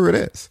whoever it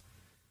is,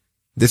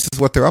 this is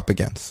what they're up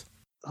against.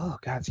 Oh,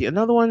 God. See,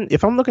 another one,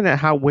 if I'm looking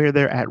at where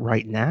they're at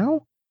right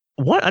now,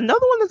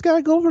 another one that's got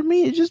to go for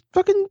me is just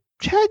fucking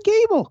Chad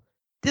Gable.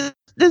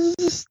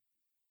 This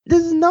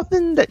is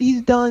nothing that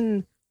he's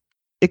done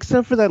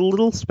except for that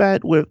little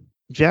spat with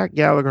Jack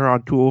Gallagher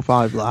on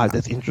 205 Live.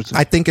 That's interesting.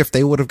 I think if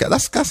they would have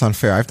that's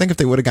unfair. I think if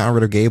they would have gotten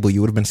rid of Gable,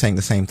 you would have been saying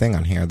the same thing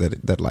on here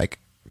that like,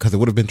 because it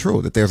would have been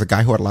true that there's a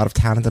guy who had a lot of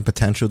talent and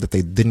potential that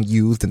they didn't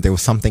use, and there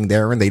was something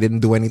there and they didn't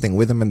do anything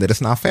with him, and that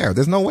it's not fair.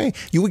 There's no way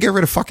you would get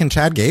rid of fucking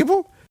Chad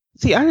Gable.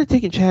 See, I would have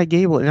taken Chad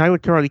Gable, and I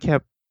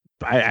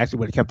actually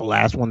would have kept the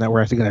last one that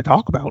we're actually going to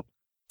talk about.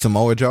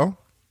 Samoa Joe?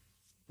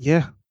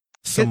 Yeah.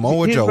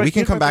 Samoa Joe. We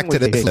can come back to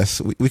this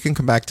list. We can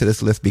come back to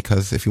this list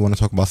because if you want to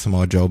talk about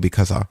Samoa Joe,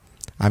 because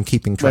I'm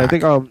keeping track.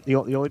 But I think the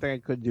only thing I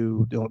could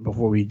do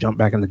before we jump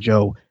back into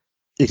Joe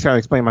is kind of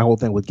explain my whole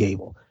thing with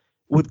Gable.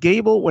 With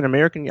Gable, when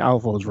American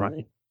Alpha was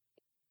running,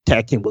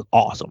 tag team was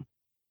awesome.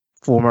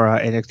 Former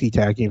NXT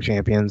tag team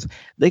champions.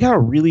 They got a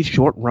really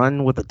short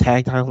run with the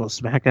tag title of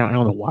SmackDown. I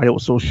don't know why it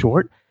was so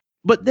short.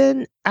 But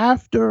then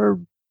after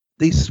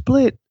they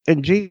split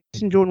and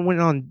Jason Jordan went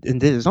on and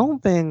did his own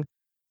thing,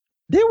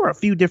 there were a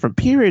few different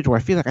periods where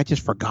I feel like I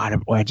just forgot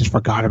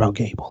about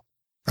Gable.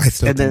 I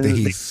still and think then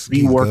that they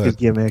rework his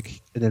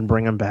gimmick and then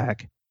bring him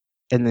back,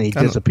 and then he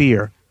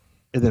disappear,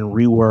 and then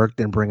rework,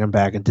 then bring him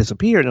back and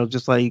disappear, and it was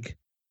just like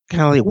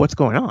kind of like what's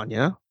going on, you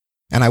know?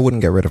 And I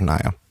wouldn't get rid of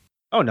Nia.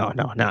 Oh no.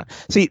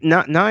 See,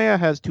 Nia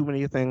has too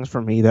many things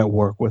for me that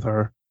work with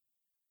her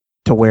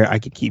to where I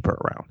could keep her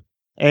around,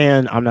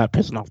 and I'm not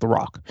pissing off The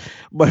Rock,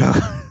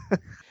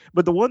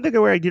 but the one thing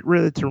where I get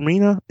rid of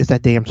Tamina is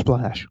that damn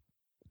splash.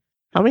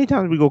 How many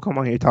times we go come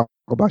on here and talk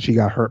about she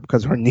got hurt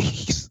because of her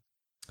knees?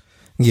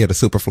 Yeah, the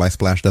Superfly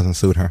splash doesn't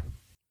suit her.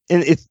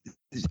 And it's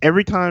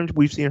every time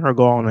we've seen her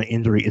go on an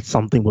injury, it's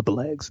something with the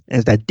legs. And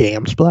it's that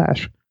damn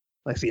splash.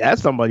 Like, see,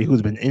 that's somebody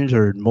who's been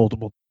injured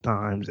multiple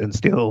times and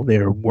still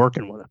they're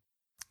working with her.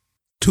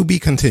 To be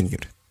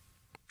continued.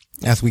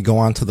 As we go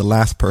on to the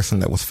last person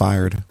that was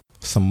fired,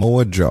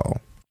 Samoa Joe.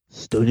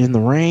 Stood in the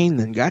rain,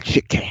 then got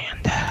shit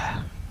canned.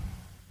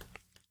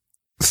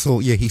 So,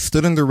 yeah, he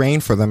stood in the rain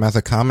for them as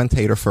a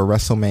commentator for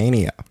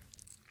WrestleMania.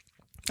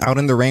 Out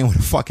in the rain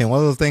with fucking, what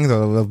are those things?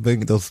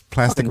 Those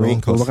plastic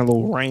raincoats. Looking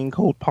little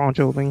raincoat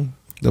poncho thing.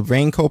 The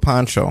raincoat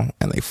poncho,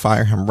 and they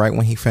fire him right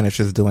when he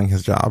finishes doing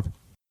his job.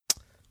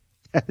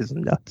 That is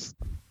nuts.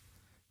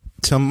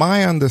 To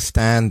my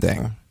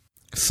understanding,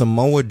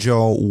 Samoa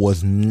Joe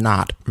was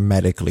not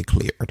medically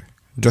cleared.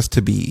 Just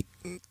to be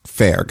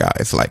fair,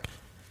 guys. Like,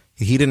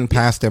 he didn't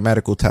pass their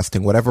medical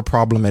testing. Whatever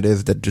problem it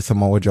is that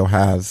Samoa Joe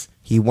has,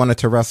 he wanted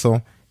to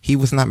wrestle. He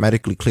was not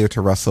medically cleared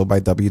to wrestle by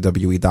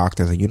WWE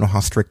doctors, and you know how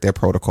strict their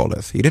protocol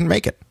is. He didn't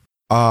make it.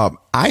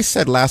 I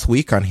said last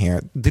week on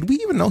here, did we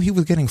even know he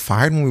was getting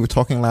fired when we were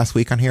talking last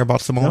week on here about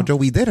Samoa Joe?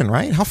 We didn't,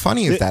 right? How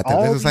funny is that?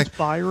 All these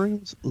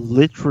firings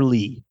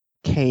literally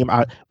came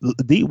out.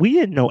 We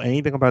didn't know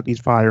anything about these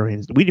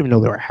firings. We didn't even know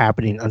they were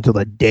happening until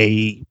the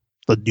day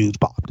the news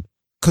popped.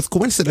 Because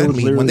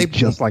coincidentally, when they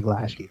just like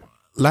last year,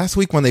 last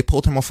week when they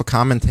pulled him off of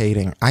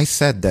commentating, I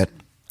said that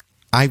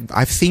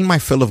I've seen my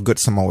fill of good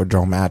Samoa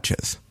Joe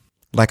matches.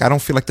 Like, I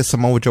don't feel like the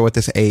Samoa Joe at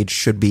this age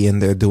should be in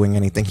there doing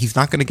anything. He's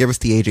not going to give us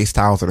the AJ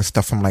Styles or the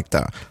stuff from like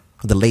the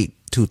late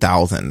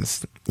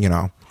 2000s, you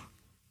know,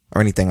 or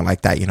anything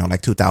like that, you know,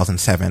 like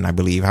 2007, I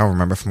believe. I don't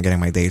remember from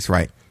getting my days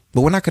right.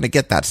 But we're not going to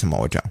get that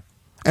Samoa Joe.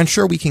 And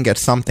sure, we can get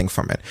something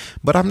from it,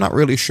 but I'm not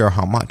really sure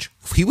how much.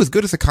 He was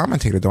good as a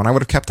commentator, though, and I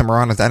would have kept him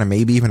around as that and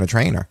maybe even a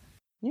trainer.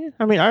 Yeah,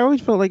 I mean, I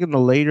always felt like in the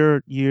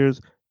later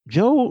years,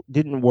 Joe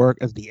didn't work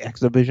as the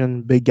X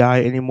Division big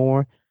guy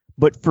anymore.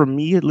 But for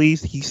me, at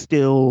least, he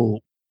still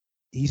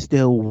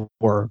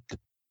worked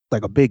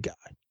like a big guy.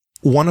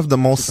 One of the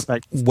most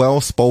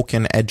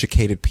well-spoken,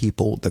 educated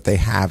people that they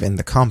have in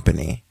the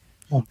company.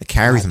 That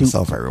carries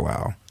himself very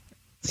well.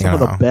 Some of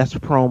the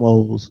best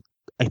promos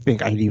I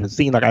think I've even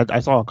seen. Like I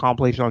saw a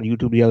compilation on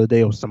YouTube the other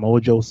day of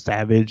Samoa Joe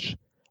Savage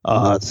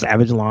lines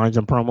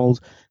and promos.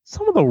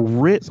 Some of the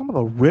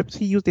rips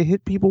he used to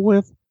hit people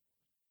with,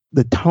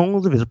 the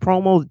tones of his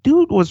promos,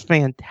 dude was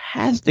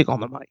fantastic on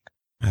the mic.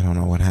 I don't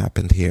know what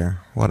happened here.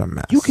 What a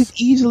mess. You could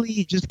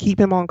easily just keep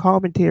him on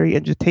commentary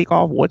and just take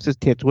off what's his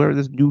tits, wherever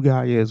this new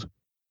guy is.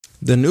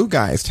 The new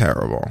guy is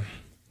terrible.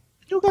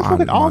 The new guy's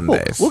fucking awful.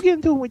 Mondays. We'll get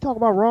into it when we talk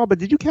about Raw, but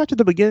did you catch at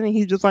the beginning?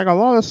 He's just like a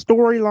lot of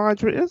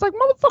storylines. It's like,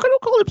 motherfucker,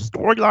 don't call him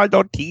storylines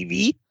on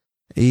TV.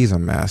 He's a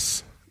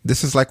mess.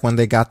 This is like when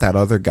they got that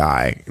other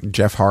guy,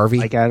 Jeff Harvey.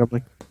 Mike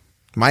Adamle.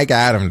 Mike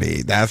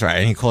Adamle. That's right.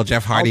 And he called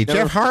Jeff Hardy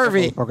Jeff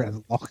Harvey.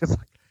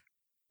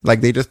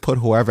 Like, they just put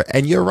whoever.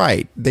 And you're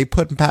right. They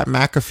put Pat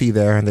McAfee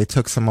there, and they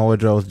took Samoa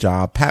Joe's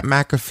job. Pat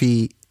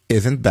McAfee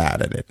isn't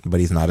bad at it, but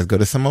he's not as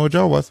good as Samoa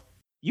Joe was.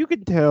 You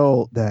can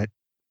tell that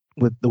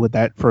with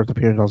that first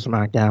appearance on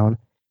SmackDown,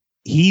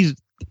 he's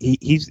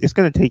it's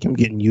going to take him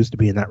getting used to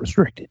being that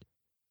restricted.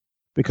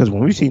 Because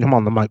when we've seen him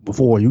on the mic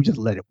before, you just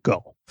let him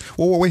go.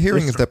 Well, what we're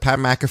hearing is that Pat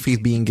McAfee is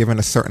being given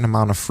a certain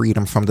amount of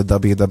freedom from the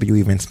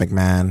WWE, Vince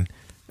McMahon,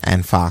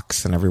 and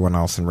Fox and everyone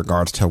else in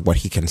regards to what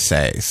he can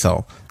say.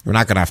 So we're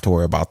not going to have to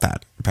worry about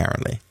that,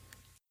 apparently.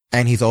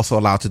 And he's also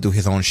allowed to do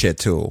his own shit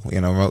too. You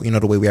know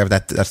the way we have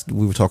that's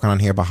we were talking on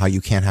here about how you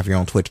can't have your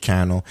own Twitch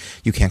channel.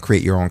 You can't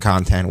create your own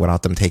content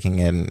without them taking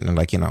it and,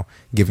 like, you know,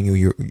 giving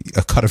you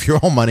a cut of your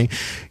own money.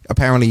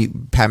 Apparently,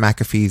 Pat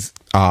McAfee's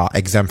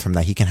exempt from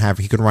that. He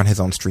can run his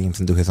own streams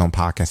and do his own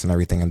podcast and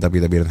everything, and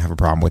WWE doesn't have a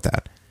problem with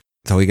that.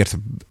 So he gets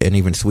an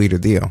even sweeter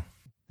deal.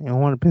 You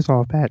don't want to piss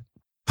off Pat.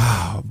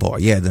 Oh boy,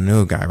 yeah, the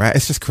new guy, right?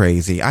 It's just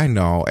crazy. I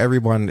know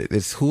everyone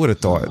is. Who would have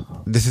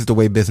thought this is the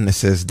way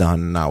business is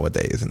done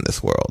nowadays in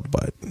this world?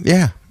 But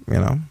yeah, you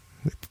know,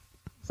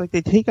 it's like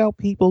they take out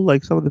people,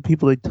 like some of the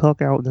people they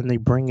took out, and then they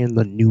bring in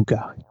the new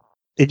guy.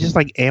 It just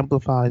like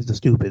amplifies the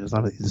stupid in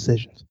some of these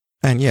decisions.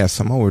 And yeah,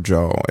 Samoa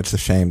Joe. It's a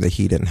shame that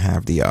he didn't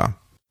have the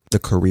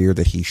career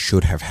that he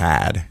should have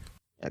had.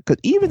 Because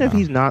even if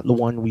he's not the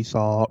one we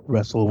saw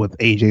wrestle with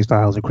AJ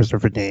Styles and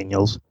Christopher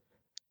Daniels,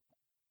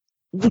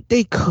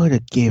 they could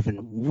have given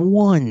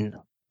one,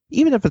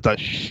 even if it's a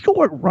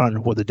short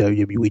run for the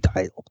WWE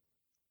title.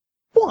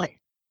 One.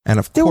 And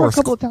of course, there were a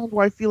couple of times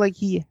where I feel like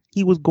he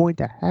was going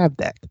to have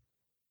that.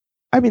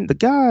 I mean, the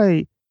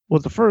guy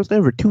was the first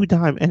ever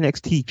 2-time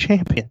NXT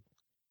champion.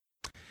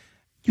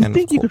 You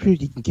think you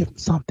can give him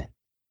something?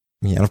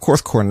 Yeah, and of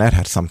course, Cornette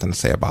had something to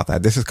say about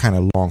that. This is kind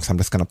of long, so I'm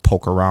just going to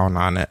poke around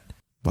on it.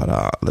 But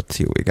let's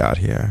see what we got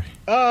here.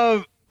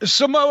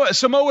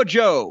 Samoa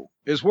Joe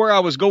is where I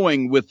was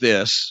going with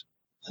this.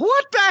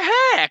 What the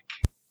heck?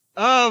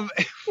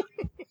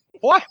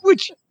 Why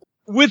would you,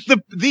 with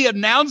the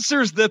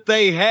announcers that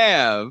they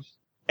have,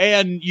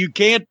 and you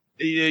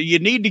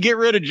need to get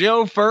rid of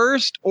Joe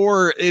first?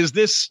 Or is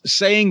this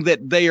saying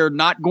that they are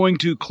not going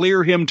to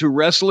clear him to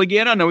wrestle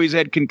again? I know he's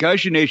had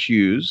concussion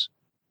issues,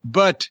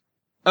 but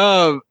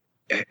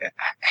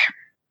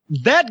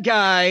that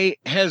guy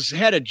has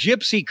had a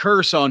gypsy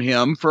curse on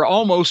him for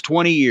almost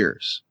 20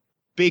 years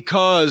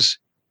because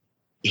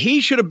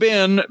he should have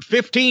been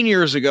 15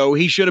 years ago.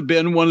 He should have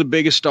been one of the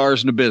biggest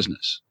stars in the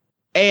business.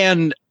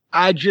 And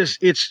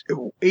it's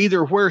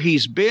either where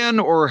he's been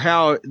or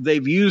how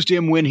they've used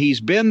him when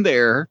he's been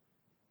there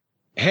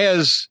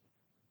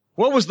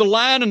what was the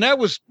line? And that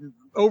was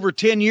over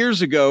 10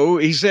 years ago.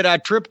 He said, I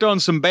tripped on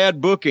some bad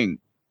booking.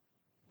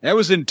 That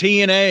was in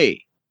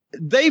TNA.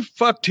 They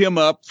fucked him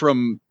up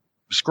from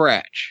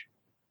scratch.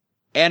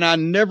 And I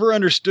never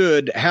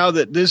understood how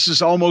that this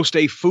is almost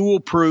a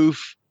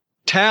foolproof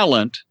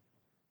talent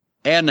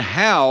and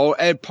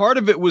part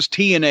of it was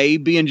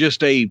TNA being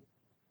just a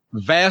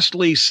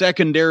vastly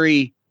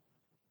secondary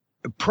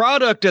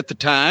product at the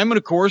time. And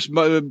of course,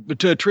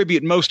 to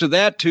attribute most of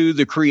that to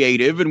the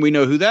creative, and we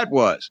know who that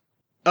was.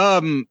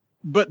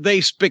 But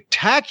they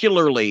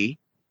spectacularly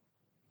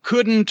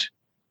couldn't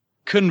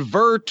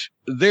convert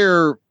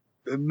their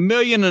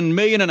 1.5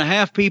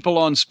 million people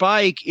on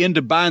Spike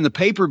into buying the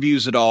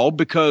pay-per-views at all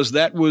because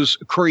that was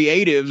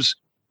creative's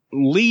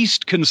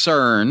least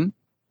concern.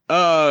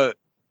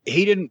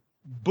 He didn't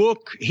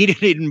book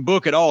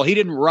at all. He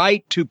didn't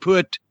write to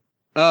put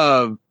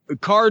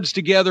cards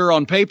together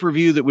on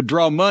pay-per-view that would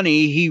draw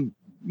money. He,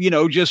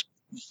 just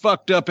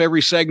fucked up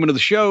every segment of the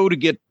show to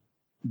get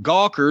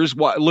gawkers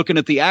looking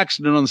at the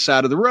accident on the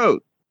side of the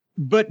road.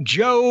 But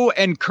Joe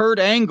and Kurt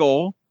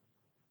Angle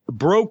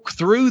broke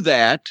through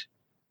that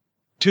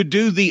to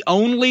do the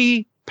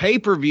only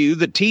pay-per-view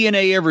that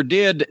TNA ever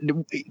did.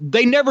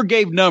 They never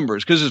gave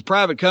numbers because it's a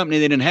private company.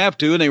 They didn't have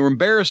to, and they were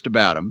embarrassed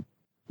about them.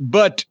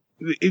 But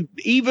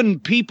even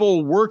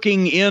people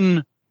working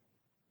in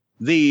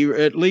the,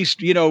 at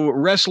least,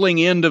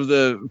 wrestling end of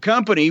the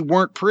company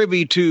weren't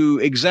privy to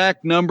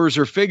exact numbers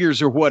or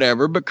figures or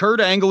whatever. But Kurt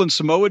Angle and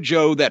Samoa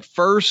Joe, that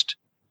first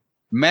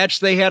match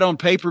they had on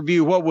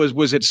pay-per-view,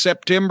 was it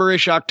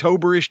September-ish,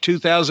 October-ish,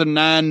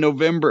 2009,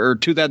 November, or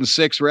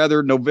 2006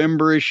 rather,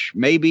 November-ish,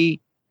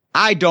 maybe?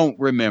 I don't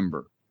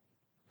remember.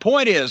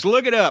 Point is,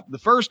 look it up. The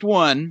first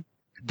one,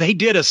 they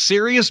did a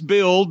serious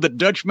build that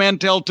Dutch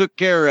Mantel took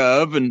care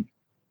of, and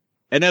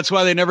that's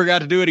why they never got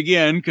to do it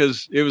again,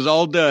 because it was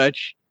all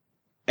Dutch.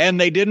 And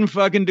they didn't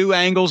fucking do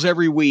angles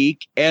every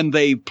week, and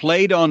they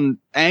played on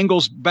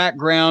Angle's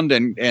background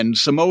and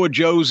Samoa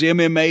Joe's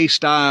MMA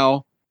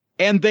style.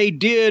 And they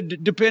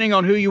did, depending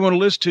on who you want to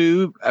listen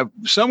to,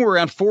 somewhere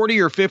around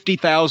 40 or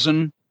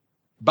 50,000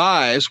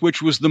 buys,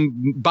 which was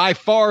by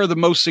far the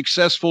most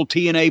successful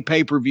TNA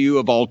pay-per-view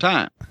of all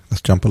time.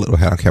 Let's jump a little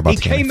ahead. I don't care about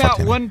TNA. He came out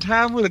one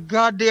time with a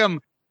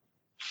goddamn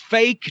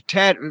fake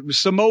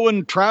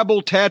Samoan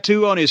tribal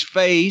tattoo on his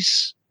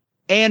face.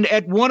 And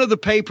at one of the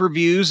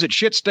pay-per-views that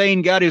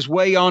Shitstain got his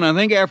way on, I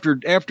think after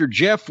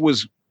Jeff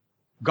was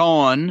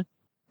gone,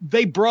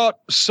 they brought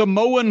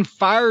Samoan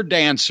fire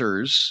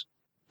dancers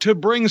to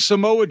bring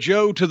Samoa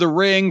Joe to the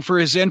ring for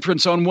his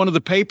entrance on one of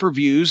the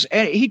pay-per-views.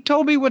 And he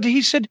told me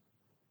he said,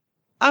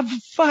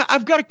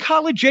 I've got a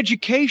college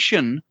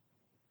education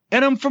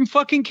and I'm from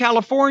fucking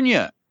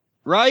California,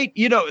 right?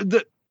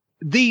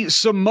 The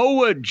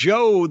Samoa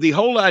Joe, the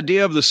whole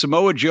idea of the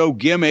Samoa Joe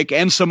gimmick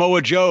and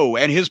Samoa Joe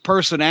and his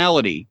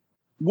personality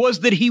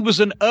was that he was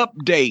an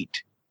update,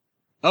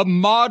 a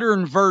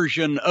modern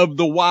version of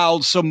the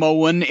wild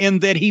Samoan, in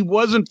that he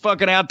wasn't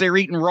fucking out there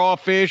eating raw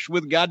fish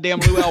with goddamn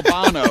Lou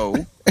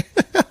Albano.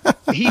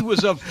 He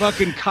was a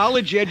fucking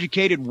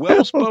college-educated,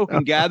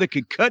 well-spoken guy that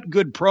could cut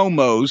good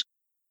promos,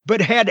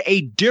 but had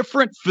a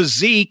different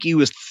physique. He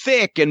was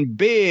thick and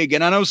big,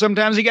 and I know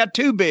sometimes he got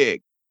too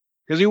big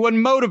because he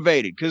wasn't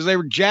motivated because they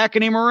were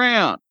jacking him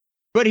around.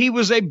 But he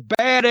was a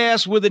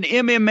badass with an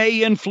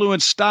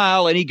MMA-influenced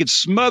style, and he could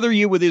smother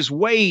you with his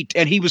weight,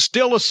 and he was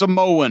still a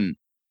Samoan.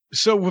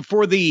 So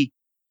for the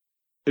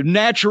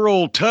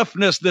natural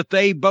toughness that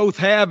they both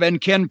have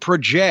and can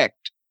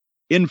project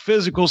in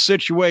physical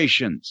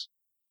situations.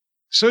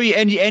 So he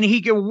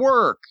can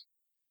work.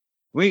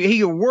 He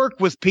can work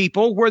with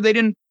people where they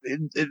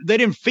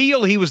didn't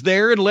feel he was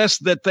there unless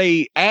that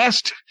they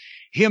asked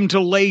him to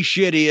lay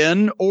shit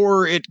in,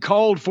 or it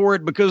called for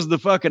it because of the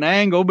fucking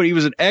angle, but he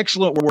was an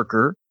excellent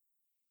worker.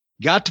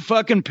 Got the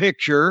fucking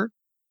picture.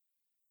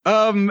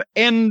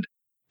 And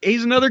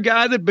he's another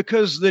guy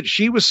that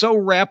she was so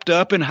wrapped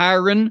up in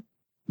hiring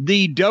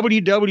the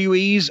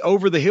WWE's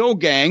Over the Hill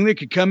gang that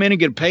could come in and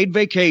get paid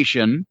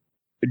vacation.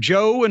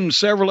 Joe and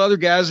several other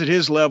guys at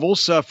his level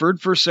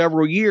suffered for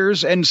several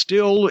years, and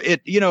still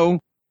it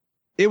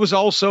was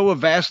also a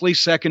vastly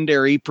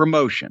secondary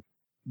promotion.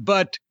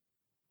 But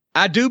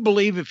I do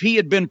believe if he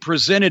had been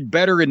presented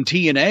better in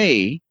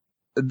TNA,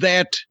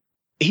 that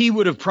he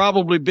would have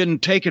probably been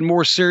taken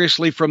more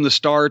seriously from the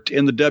start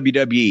in the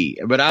WWE.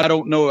 But I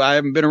don't know. I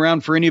haven't been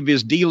around for any of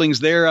his dealings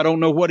there. I don't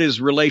know what his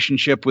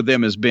relationship with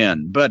them has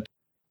been. But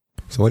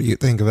so what do you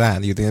think of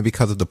that? Do you think that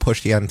because of the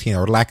push he had in TNA,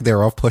 or lack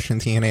thereof push in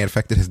TNA,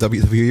 affected his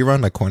WWE run,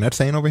 like Cornette's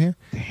saying over here?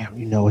 Damn,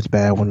 it's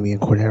bad when me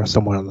and Cornette are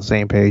somewhat on the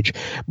same page.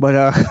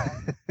 But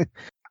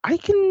I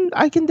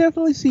can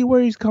definitely see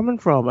where he's coming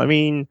from. I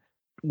mean,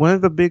 one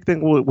of the big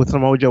things with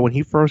Samoa Joe, when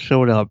he first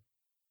showed up,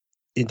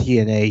 in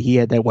TNA, he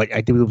had that,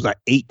 I think it was like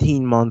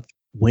 18-month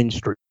win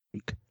streak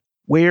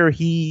where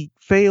he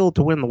failed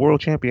to win the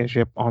world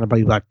championship on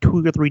about like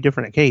 2 or 3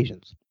 different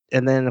occasions.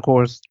 And then, of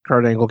course,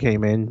 Kurt Angle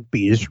came in,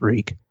 beat his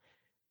streak.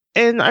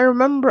 And I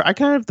remember, I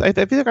feel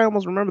like I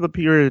almost remember the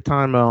period of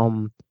time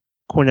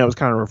Cornette was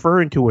kind of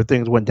referring to where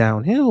things went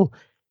downhill,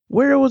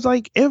 where it was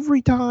like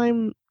every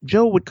time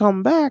Joe would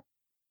come back,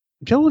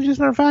 Joe was just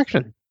in a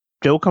faction.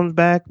 Joe comes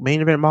back,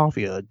 Main Event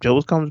Mafia.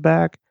 Joe comes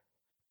back,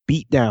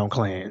 Beatdown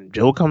Clan.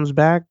 Joe comes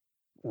back,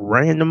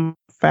 random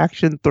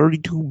faction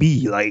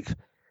 32B. Like,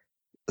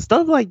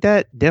 stuff like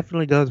that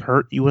definitely does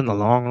hurt you in the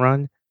long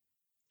run.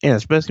 And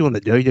especially when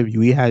the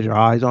WWE has their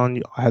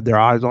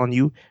eyes on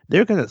you,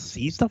 they're going to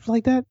see stuff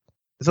like that.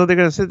 So they're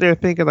going to sit there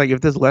thinking, like,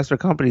 if this lesser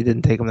company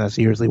didn't take them that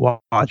seriously, why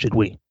should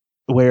we?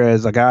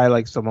 Whereas a guy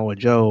like Samoa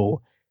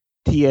Joe,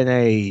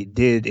 TNA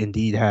did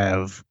indeed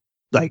have,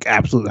 like,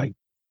 absolute, like,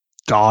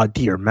 god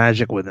tier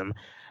magic with him.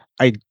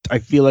 I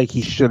feel like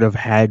he should have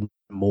had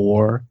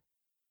more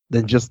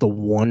than just the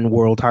one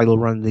world title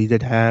run that he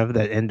did have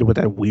that ended with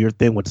that weird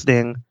thing with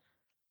Sting.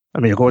 I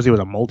mean, of course, he was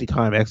a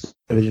multi-time X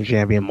Division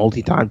champion,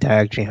 multi-time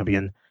tag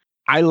champion.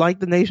 I like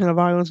the Nation of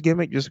Violence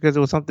gimmick just because it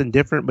was something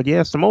different. But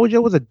yeah, Samoa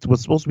Joe was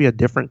supposed to be a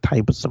different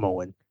type of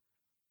Samoan.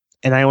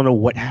 And I don't know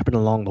what happened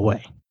along the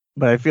way.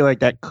 But I feel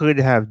like that could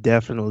have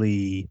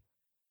definitely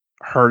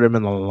hurt him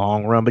in the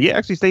long run. But yeah,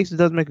 actually, Stacey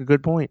does make a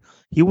good point.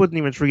 He wasn't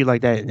even treated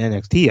like that in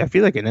NXT. I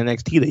feel like in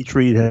NXT, they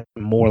treated him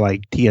more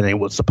like TNA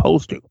was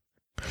supposed to.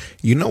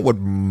 You know what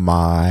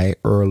my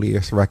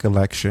earliest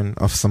recollection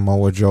of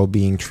Samoa Joe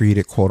being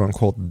treated, quote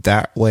unquote,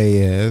 that way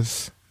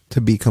is, to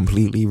be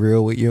completely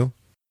real with you?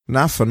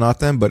 Not for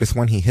nothing, but it's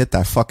when he hit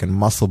that fucking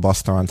muscle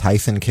buster on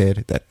Tyson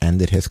Kidd that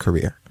ended his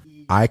career.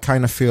 I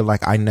kind of feel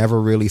like I never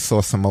really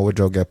saw Samoa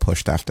Joe get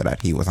pushed after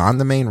that. He was on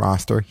the main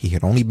roster. He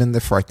had only been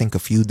there for, I think, a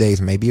few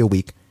days, maybe a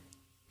week.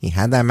 He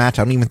had that match.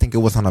 I don't even think it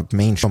was on a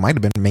main show. It might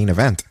have been a main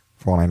event,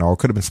 for all I know. Or it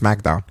could have been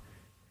SmackDown.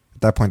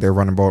 At that point, they were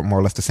running more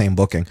or less the same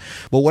booking.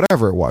 But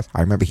whatever it was,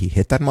 I remember he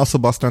hit that muscle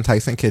buster on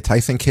Tyson Kidd.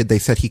 Tyson Kidd, they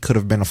said he could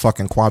have been a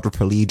fucking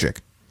quadriplegic.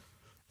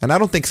 And I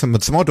don't think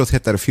Samoa Joe's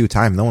hit that a few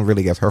times. No one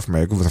really gets hurt from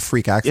it. It was a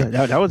freak accident.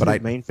 Yeah, that was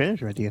his main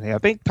finisher at TNA. I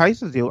think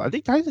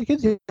Tyson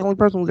Kidd's the only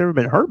person who's ever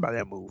been hurt by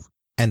that move.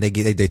 And they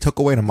took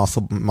away the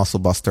muscle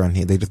buster, and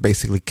they just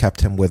basically kept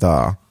him with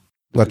the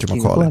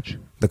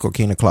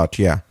Coquina Clutch,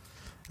 yeah.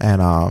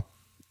 And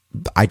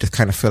I just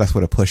kind of feel that's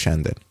where the push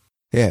ended.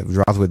 Yeah,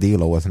 Draws with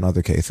D'Lo was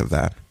another case of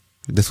that.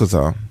 This was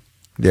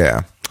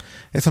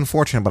it's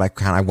unfortunate, but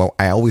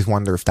I always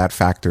wonder if that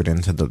factored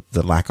into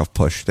the lack of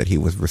push that he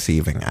was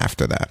receiving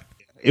after that.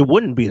 It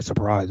wouldn't be a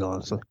surprise,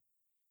 honestly.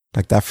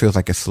 Like, that feels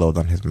like it slowed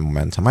down his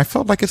momentum. I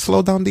felt like it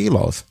slowed down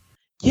D'Lo's.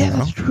 Yeah,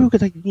 that's true.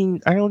 Because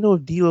I don't know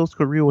if D'Lo's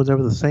career was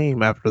ever the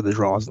same after the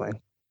Draws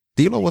thing.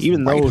 D'Lo was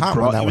even though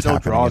Draws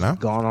had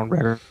gone on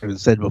record and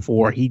said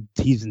before,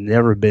 he's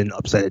never been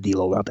upset at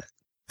D'Lo about that.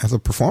 As a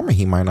performer,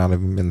 he might not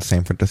have been the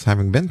same for just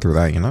having been through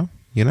that. You know,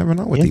 you never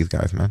know with these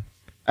guys, man.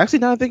 Actually,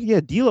 now I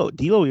think,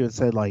 D'Lo even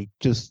said, like,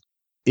 just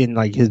in,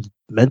 like, his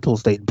mental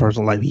state and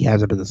personal life, he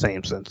hasn't been the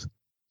same since.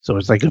 So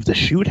it's like, if the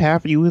shoot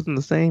half of you isn't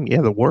the same,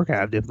 the work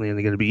half definitely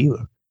isn't going to be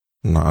either.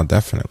 No,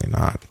 definitely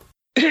not.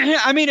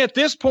 I mean, at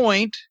this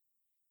point,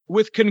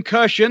 with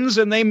concussions,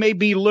 and they may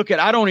be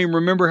I don't even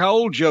remember how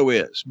old Joe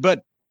is,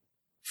 but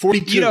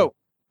 42.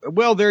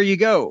 Well, there you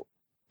go.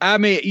 I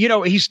mean,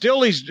 he's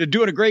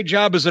doing a great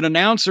job as an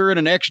announcer and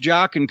an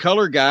ex-jock and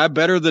color guy,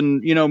 better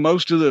than,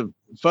 most of the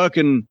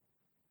fucking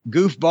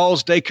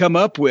goofballs they come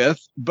up with,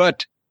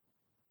 but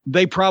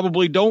they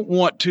probably don't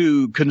want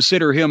to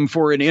consider him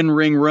for an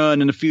in-ring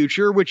run in the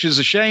future, which is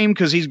a shame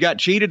because he's got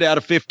cheated out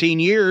of 15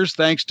 years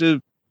thanks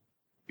to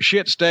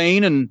Shit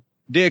Stain and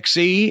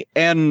Dixie,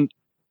 and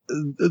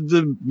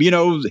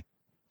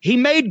he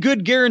made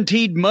good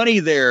guaranteed money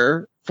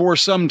there for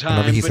some time.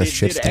 Whenever he says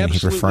Shit Stain,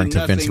 he's referring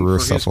to Vince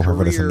Russo, so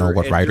whoever doesn't know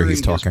what writer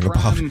he's talking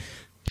about.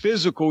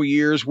 Physical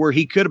years where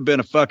he could have been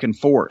a fucking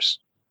force.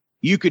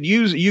 You could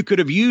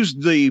have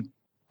used the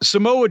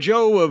Samoa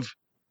Joe of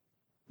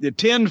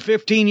 10,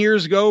 15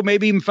 years ago,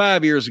 maybe even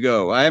 5 years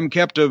ago. I haven't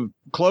kept a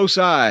close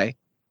eye.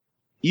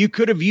 You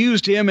could have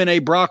used him in a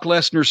Brock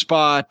Lesnar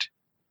spot,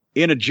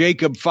 in a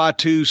Jacob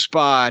Fatu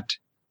spot,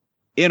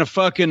 in a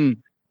fucking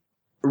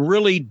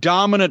really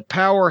dominant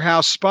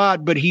powerhouse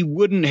spot, but he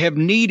wouldn't have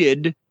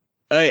needed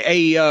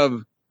a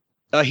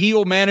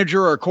heel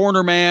manager or a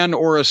corner man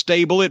or a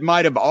stable. It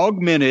might have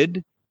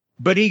augmented,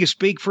 but he could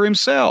speak for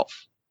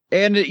himself.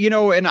 And,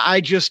 and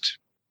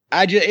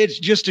it's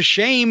just a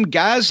shame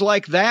guys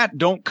like that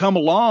don't come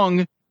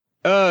along,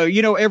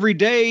 every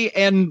day,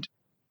 and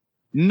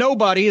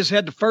nobody has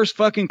had the first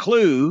fucking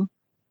clue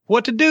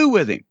what to do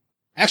with him.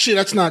 Actually,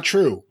 that's not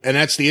true. And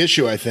that's the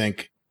issue, I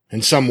think,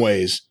 in some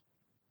ways.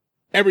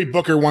 Every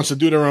booker wants to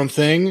do their own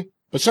thing,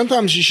 but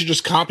sometimes you should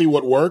just copy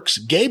what works.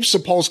 Gabe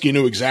Sapolsky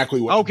knew exactly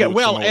what to do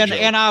with Samoa Joe.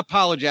 And I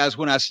apologize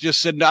when I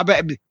just said,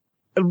 and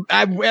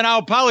I'll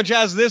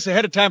apologize this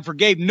ahead of time for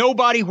Gabe.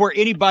 Nobody where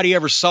anybody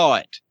ever saw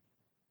it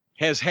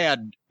has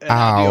had an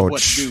idea of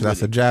what to do with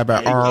that's a jab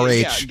at RH.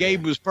 Yeah,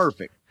 Gabe was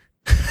perfect.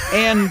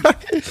 And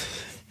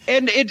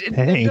it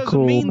doesn't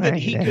cool, mean man. that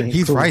he could.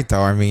 He's right,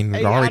 though. I mean,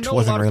 RH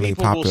wasn't really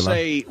popular. Will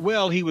say,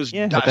 well, he was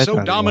Yeah,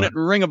 so dominant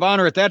in Ring of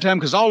Honor at that time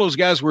because all those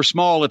guys were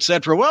small,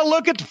 etc. Well,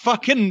 look at the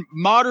fucking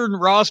modern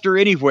roster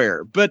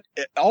anywhere. But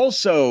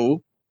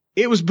also,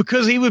 it was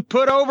because he was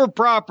put over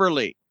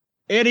properly.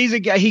 And he's a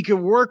guy, he could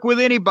work with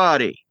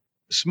anybody.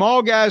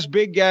 Small guys,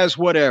 big guys,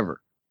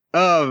 whatever.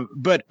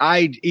 But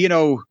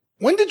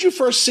when did you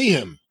first see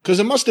him? Because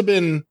it must have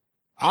been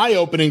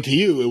eye-opening to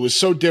you. It was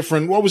so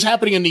different. What was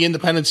happening in the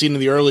independent scene in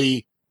the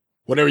early,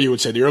 whatever you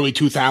would say, the early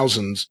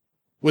 2000s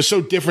was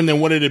so different than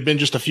what it had been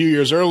just a few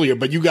years earlier.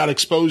 But you got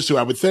exposed to,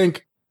 I would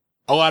think,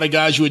 a lot of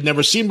guys you had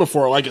never seen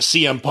before, like a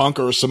CM Punk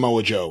or a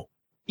Samoa Joe.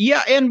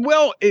 Yeah, and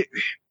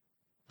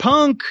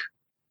Punk,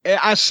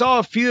 I saw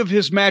a few of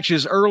his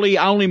matches early.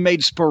 I only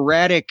made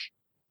sporadic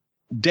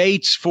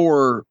dates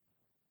for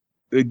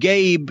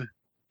Gabe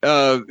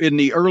in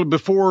the early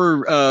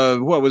before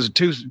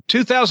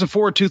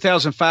 2004,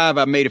 2005.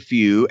 I made a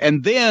few,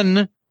 and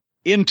then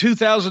in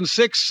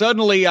 2006,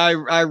 suddenly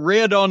I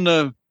read on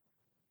the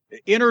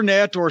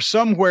internet or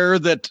somewhere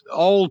that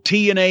all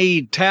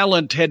TNA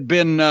talent had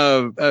been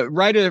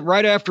right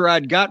after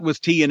I'd got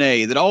with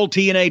TNA, that all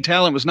TNA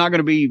talent was not going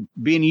to be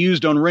being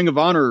used on Ring of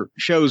Honor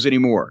shows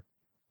anymore.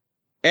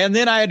 And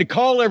then I had to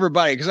call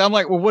everybody because I'm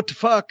like, well, what the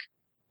fuck?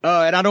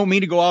 And I don't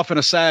mean to go off on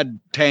a side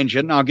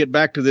tangent, and I'll get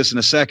back to this in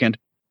a second.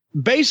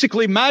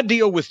 Basically, my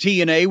deal with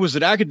TNA was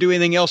that I could do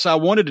anything else I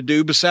wanted to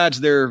do besides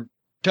their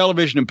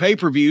television and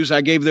pay-per-views. I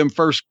gave them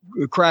first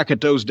crack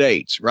at those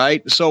dates,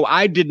 right? So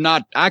I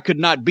could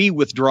not be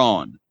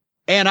withdrawn.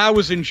 And I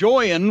was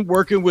enjoying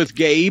working with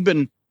Gabe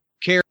and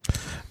Kerry.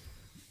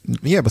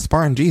 Yeah, but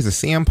Spartan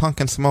Jesus, CM Punk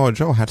and Samoa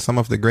Joe had some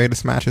of the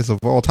greatest matches of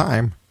all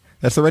time.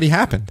 That's already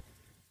happened.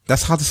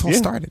 That's how this all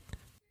started.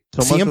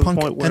 So CM Punk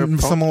and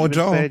Samoa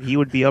Joe, said he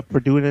would be up for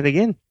doing it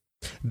again.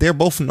 They're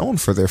both known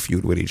for their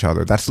feud with each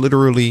other. That's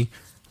literally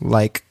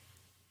like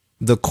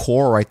the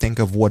core, I think,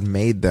 of what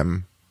made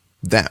them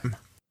them.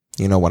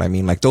 You know what I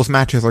mean? Like, those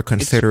matches are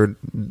considered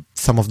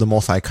some of the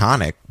most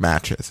iconic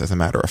matches, as a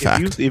matter of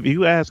fact. If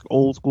you ask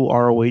old school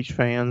ROH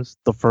fans,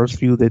 the first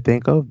feud they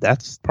think of,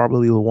 that's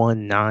probably the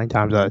one 9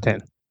 times out of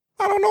 10.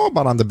 I don't know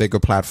about on the bigger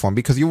platform,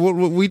 because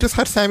we just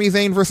had Sami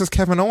Zayn versus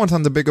Kevin Owens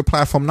on the bigger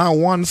platform, not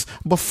once,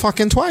 but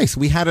fucking twice.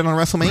 We had it on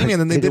WrestleMania,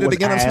 and then they did it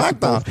again on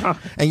SmackDown.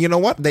 And you know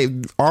what? They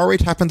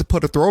already happened to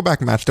put a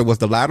throwback match. There was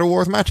the Ladder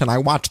Wars match, and I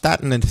watched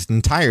that in its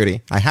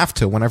entirety. I have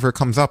to. Whenever it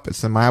comes up,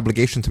 it's my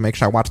obligation to make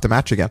sure I watch the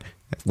match again.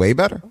 It's way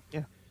better.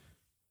 Yeah.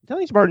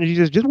 Tell you, Spartan,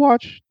 you just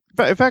watch.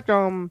 In fact,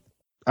 I don't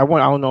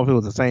know if it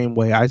was the same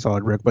way I saw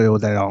it, Rick, but it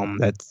was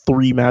that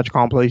 3-match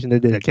compilation they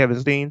did at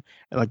Kevin Steen,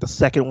 and like the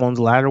second one's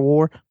Ladder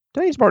War.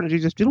 Tell you, Spartan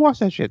Jesus, just watch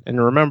that shit.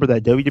 And remember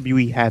that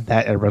WWE had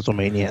that at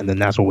WrestleMania, and then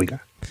that's what we got.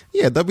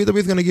 Yeah,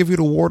 WWE's going to give you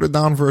the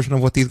watered-down version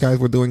of what these guys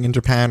were doing in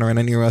Japan or in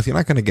anywhere else. You're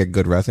not going to get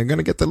good wrestling. You're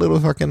going to get the little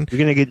fucking... You're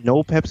going to get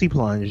no Pepsi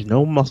Plunge,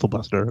 no Muscle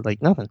Buster,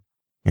 like nothing.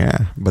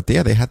 Yeah, but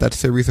yeah, they had that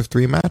series of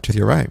 3 matches.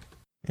 You're right.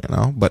 You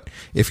know, but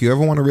if you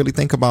ever want to really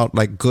think about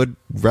like good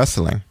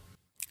wrestling,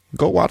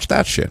 go watch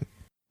that shit.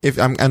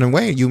 And in a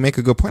way, you make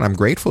a good point. I'm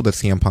grateful that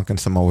CM Punk and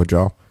Samoa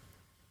Joe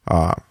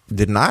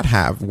did not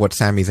have what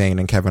Sami Zayn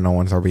and Kevin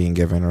Owens are being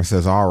given, or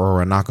Cesaro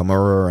or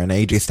Nakamura and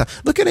AJ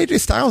Styles. Look at AJ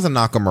Styles and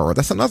Nakamura.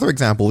 That's another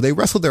example. They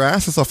wrestled their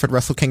asses off at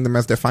Wrestle Kingdom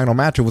as their final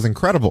match. It was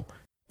incredible.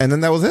 And then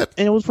that was it.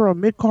 And it was for a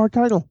mid-card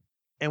title.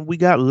 And we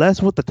got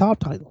less with the top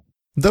title.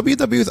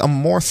 WWE is a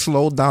more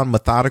slowed down,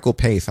 methodical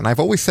pace. And I've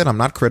always said I'm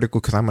not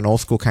critical because I'm an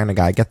old school kind of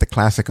guy. I get the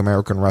classic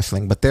American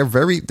wrestling, but they're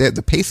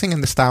the pacing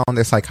and the style and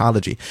their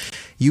psychology.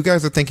 You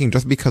guys are thinking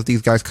just because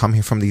these guys come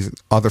here from these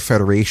other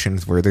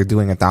federations where they're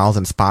doing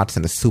 1,000 spots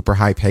and it's super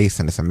high pace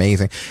and it's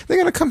amazing, they're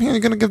going to come here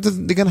and they're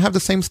going to have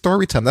the same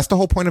storytelling. That's the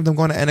whole point of them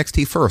going to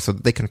NXT first, so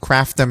that they can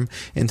craft them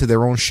into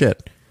their own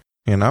shit.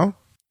 You know?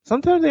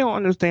 Sometimes they don't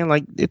understand,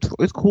 like,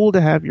 it's cool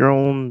to have your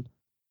own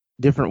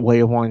different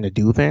way of wanting to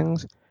do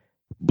things.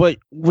 But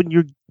when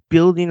you're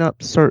building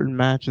up certain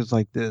matches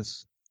like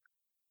this,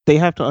 they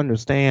have to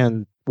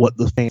understand what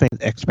the fan's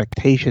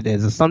expectation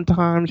is. And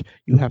sometimes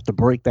you have to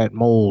break that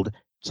mold.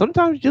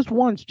 Sometimes just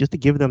once, just to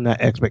give them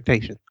that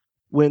expectation.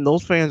 When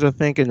those fans are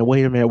thinking,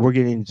 wait a minute, we're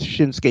getting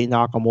Shinsuke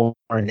Nakamura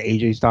and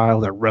AJ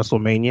Styles at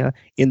WrestleMania,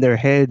 in their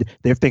head,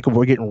 they're thinking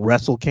we're getting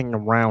Wrestle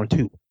Kingdom Round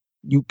 2.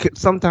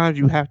 Sometimes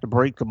you have to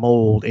break the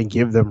mold and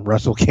give them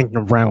Wrestle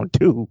Kingdom Round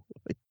 2.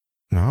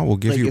 No, we'll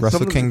give you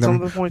Wrestle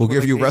Kingdom. We'll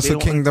give you Wrestle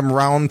Kingdom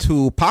Round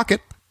 2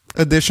 Pocket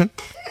Edition.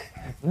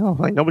 No,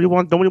 like nobody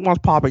wants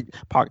Pocket.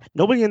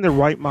 Nobody in their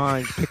right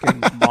mind picking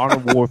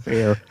Modern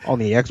Warfare on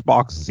the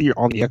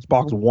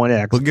Xbox One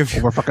X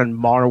over fucking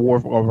Modern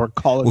Warfare over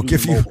Call of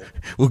Duty Mobile.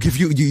 We'll give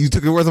you. You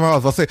took the words of my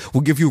mouth. I'll say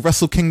we'll give you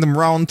Wrestle Kingdom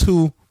Round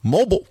 2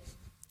 Mobile.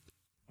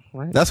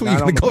 Right. That's what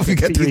you're gonna go if you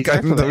get these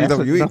guys in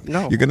WWE.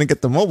 No. You're gonna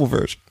get the mobile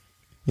version.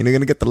 You're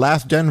gonna get the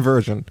last gen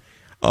version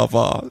of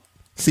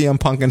CM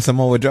Punk and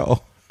Samoa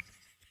Joe.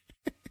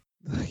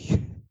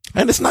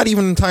 And it's not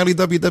even entirely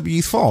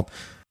WWE's fault.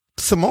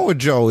 Samoa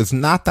Joe is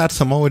not that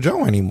Samoa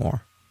Joe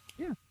anymore.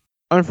 Yeah.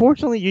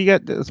 unfortunately, you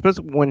get,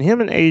 especially when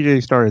him and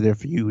AJ started their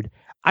feud,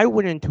 I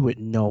went into it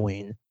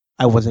knowing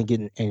I wasn't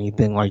getting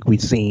anything like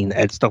we'd seen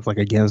at stuff like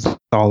Against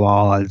All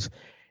Odds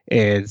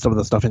and some of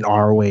the stuff in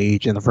ROH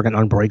and the freaking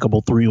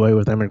Unbreakable 3-Way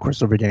with him and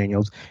Christopher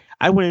Daniels.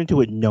 I went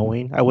into it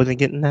knowing I wasn't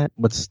getting that,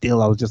 but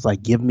still I was just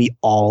like, give me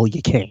all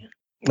you can.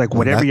 Like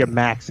whatever your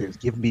max is,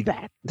 give me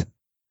that.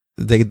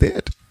 They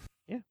did.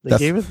 Yeah, they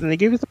gave us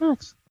the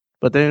max.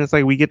 But then it's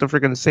like we get the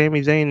freaking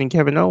Sami Zayn and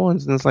Kevin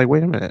Owens, and it's like,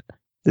 wait a minute,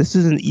 this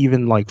isn't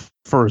even like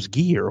first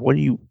gear. What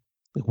do you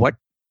like? What?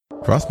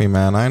 Trust me,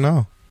 man. I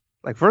know.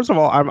 Like, first of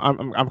all, I'm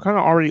kind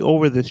of already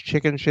over this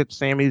chicken shit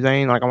Sami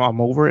Zayn. Like,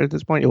 I'm over it at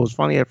this point. It was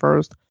funny at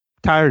first.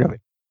 Tired of it.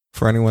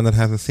 For anyone that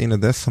hasn't seen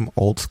it, there's some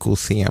old school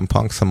CM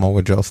Punk,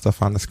 Samoa Joe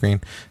stuff on the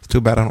screen. It's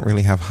too bad I don't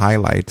really have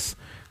highlights,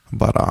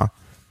 but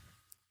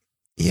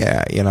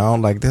yeah, you know,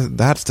 like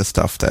that's the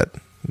stuff that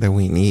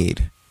we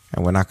need,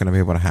 and we're not going to be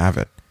able to have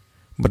it.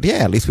 But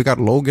yeah, at least we got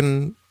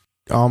Logan.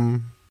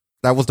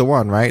 That was the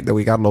one, right? That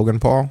we got Logan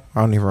Paul.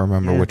 I don't even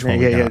remember which one.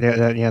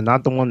 Yeah,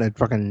 not the one that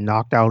fucking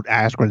knocked out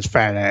Askren's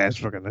fat ass.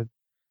 Fucking.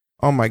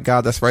 Oh my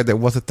God, that's right. There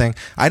was a thing.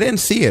 I didn't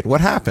see it.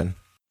 What happened?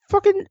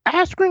 Fucking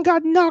Askren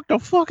got knocked the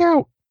fuck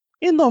out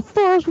in the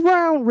first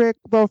round, Rick.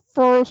 The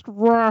first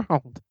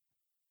round.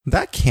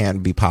 That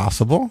can't be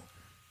possible.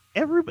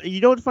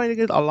 You know what's funny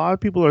is a lot of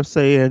people are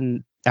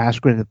saying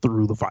Askren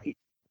threw the fight.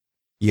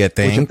 You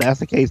think? Which, if that's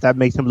the case, that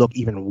makes him look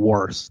even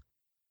worse.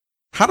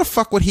 How the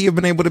fuck would he have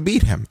been able to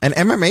beat him? An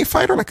MMA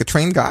fighter, like a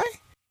trained guy?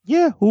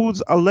 Yeah,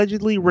 who's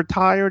allegedly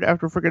retired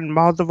after freaking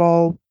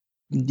Masvidal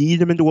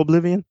kneed him into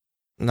oblivion.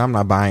 No, I'm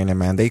not buying it,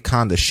 man. They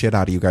conned the shit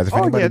out of you guys. If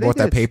anybody bought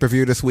that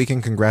pay-per-view this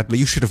weekend,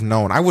 congratulations. You should have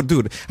known. I would,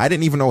 dude. I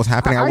didn't even know what was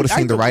happening. I would have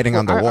seen the writing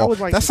on the wall.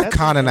 Like, that's a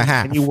con and a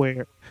half.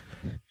 Anywhere.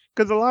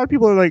 Because a lot of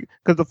people are like,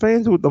 because the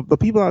fans, the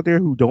people out there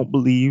who don't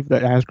believe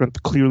that Askren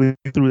clearly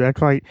threw that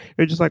fight,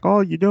 they're just like,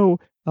 oh, you know,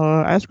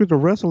 Askren's a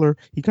wrestler.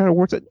 He kind of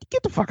works at,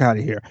 get the fuck out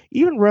of here.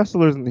 Even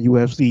wrestlers in the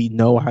UFC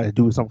know how to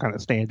do some kind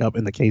of stand-up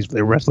in the case of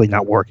their wrestling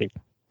not working.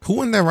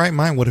 Who in their right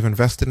mind would have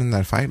invested in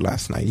that fight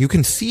last night? You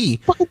can see.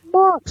 Fucking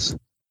Marks.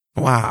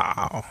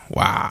 Wow.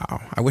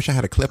 I wish I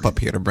had a clip up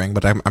here to bring,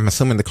 but I'm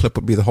assuming the clip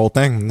would be the whole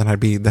thing, and then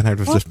I'd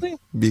just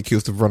be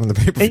accused of running the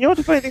paper. And you know what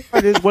the funny thing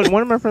about it is,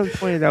 one of my friends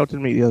pointed out to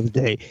me the other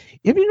day,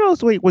 if you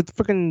notice, like, with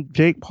freaking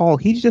Jake Paul,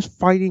 he's just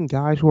fighting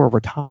guys who are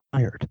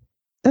retired.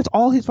 That's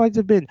all his fights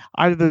have been.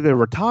 Either they're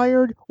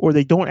retired or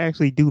they don't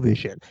actually do this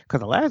shit.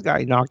 Because the last guy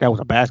he knocked out was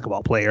a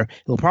basketball player.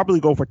 He'll probably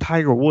go for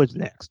Tiger Woods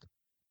next.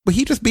 But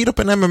he just beat up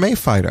an MMA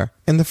fighter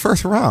in the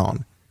first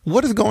round.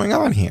 What is going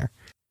on here?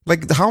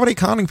 Like, how are they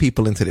conning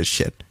people into this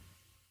shit?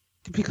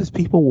 Because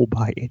people will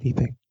buy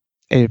anything.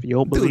 And if you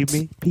don't believe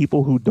me,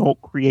 people who don't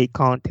create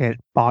content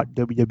bought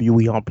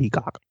WWE on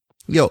Peacock.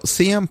 Yo,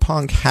 CM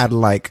Punk had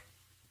like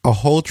a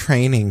whole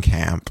training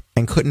camp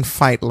and couldn't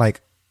fight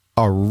like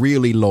a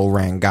really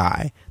low-rank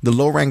guy. The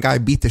low-rank guy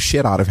beat the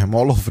shit out of him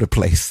all over the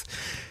place.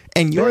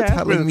 And you're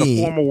telling me...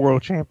 the former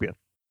world champion.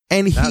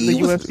 And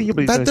he was...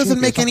 UFC, that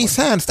doesn't make any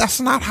sense. That's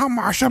not how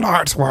martial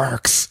arts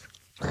works.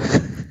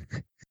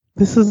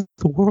 This is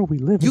the world we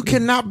live in. You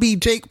cannot be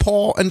Jake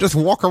Paul and just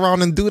walk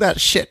around and do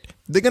that shit.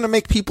 They're going to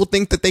make people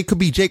think that they could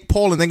be Jake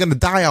Paul and they're going to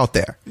die out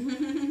there.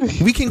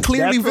 We can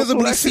clearly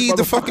visibly see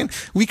the fucking...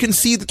 We can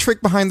see the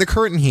trick behind the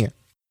curtain here.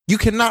 You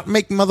cannot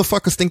make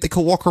motherfuckers think they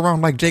could walk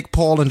around like Jake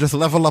Paul and just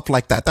level up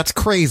like that. That's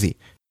crazy.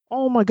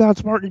 Oh my God,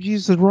 Spartan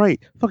Jesus is right.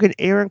 Fucking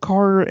Aaron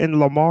Carter and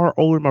Lamar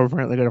Odom are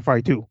apparently going to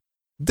fight too.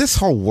 This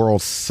whole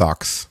world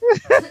sucks.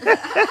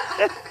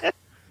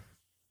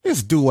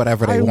 Just do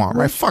whatever they want,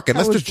 right? Fuck it.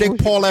 Let's just Jake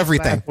Paul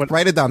everything.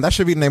 Write it down. That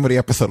should be the name of the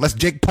episode. Let's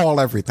Jake Paul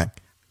everything.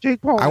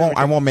 Jake Paul.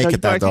 I won't make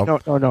it that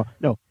though.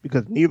 No,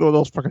 because neither of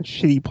those fucking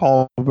shitty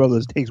Paul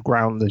brothers takes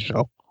ground in this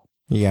show.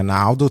 Yeah,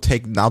 I'll do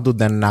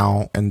then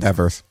now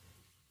endeavors.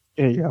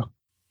 There you go.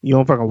 You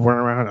don't fucking run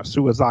around a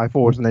Suicide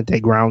Force and then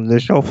take ground in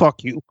this show.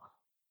 Fuck you.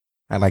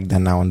 I like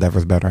then now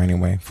endeavors better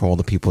anyway for all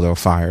the people that were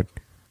fired.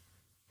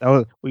 That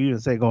was what you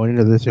didn't say going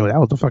into this show. That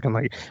was the fucking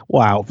like,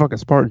 wow, fucking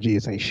Spartan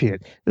Jesus ain't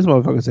shit. This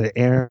motherfucker said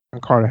Aaron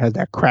Carter has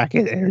that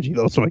crackhead energy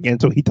though. So again,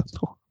 so he does.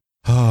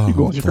 Oh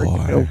boy.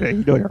 Okay,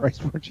 you know you're right,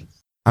 Spartan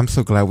Jesus. I'm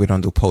so glad we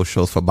don't do post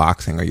shows for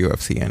boxing or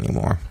UFC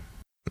anymore.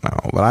 No,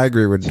 but I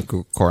agree with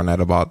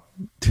Cornette about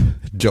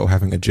Joe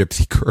having a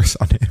gypsy curse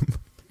on him.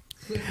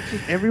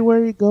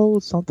 Everywhere he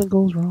goes, something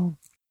goes wrong.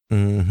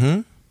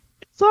 Mm-hmm.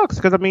 It sucks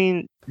because I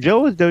mean,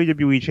 Joe is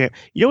WWE champ.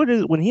 You know what it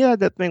is? When he had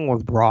that thing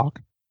with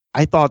Brock,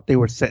 I thought they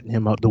were setting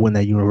him up to win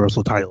that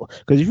Universal title.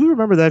 Because if you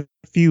remember that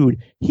feud,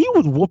 he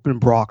was whooping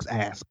Brock's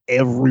ass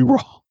every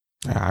Raw.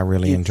 I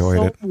really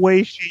enjoyed it. Some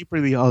way, shape,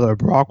 or the other,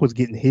 Brock was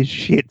getting his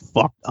shit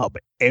fucked up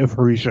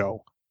every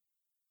show.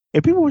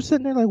 And people were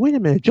sitting there like, wait a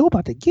minute, Joe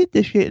about to get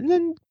this shit. And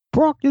then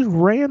Brock just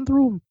ran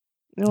through him.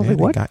 You know, yeah, like,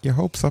 what? Got your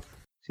hopes up.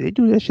 See, they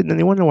do that shit, and then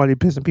they wonder why they're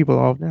pissing people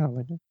off now.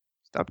 Like,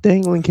 stop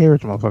dangling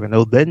carrots, motherfucker.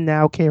 No, then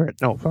now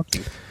carrot. No, fuck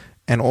you.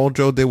 And all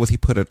Joe did was he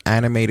put an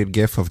animated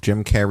gif of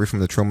Jim Carrey from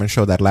The Truman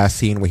Show, that last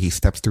scene where he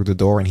steps through the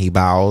door and he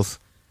bows.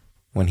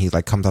 when he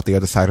like comes out the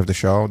other side of the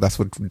show. That's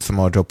what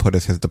Samoa Joe put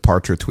as his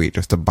departure tweet,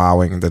 just the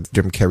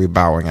Jim Carrey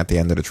bowing at the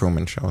end of the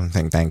Truman Show and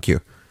saying thank you.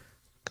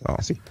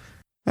 So,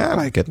 yeah, I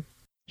like it.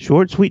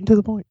 Short, sweet, and to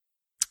the point.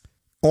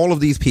 All of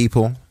these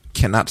people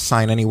cannot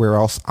sign anywhere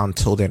else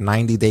until their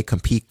 90-day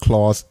compete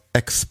clause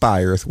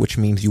expires, which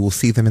means you will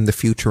see them in the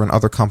future in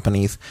other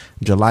companies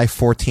July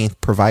 14th,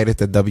 provided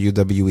that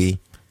WWE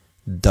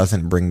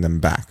doesn't bring them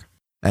back.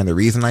 And the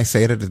reason I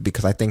say that is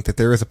because I think that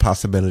there is a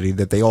possibility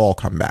that they all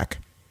come back.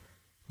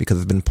 Because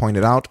it's been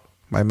pointed out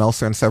by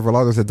Meltzer and several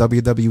others that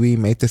WWE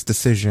made this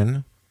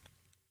decision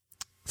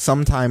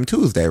sometime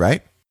Tuesday,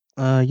 right?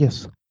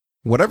 Yes.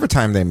 Whatever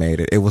time they made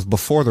it, it was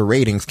before the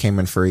ratings came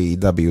in for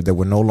AEW that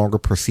were no longer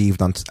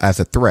perceived as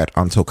a threat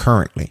until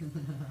currently.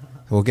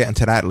 We'll get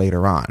into that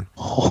later on.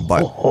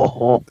 But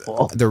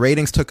the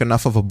ratings took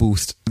enough of a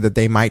boost that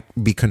they might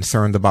be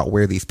concerned about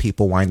where these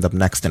people wind up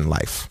next in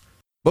life.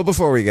 But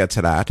before we get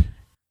to that,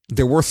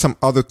 there were some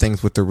other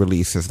things with the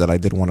releases that I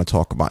did want to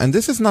talk about. And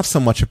this is not so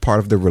much a part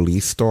of the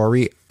release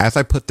story. As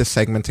I put this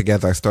segment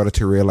together, I started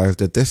to realize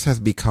that this has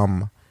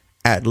become,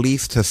 at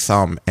least to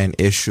some, an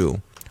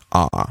issue,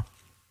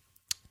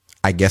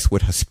 I guess,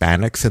 with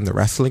Hispanics in the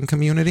wrestling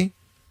community.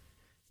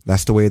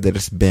 That's the way that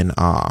it's been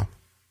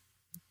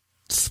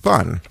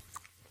spun.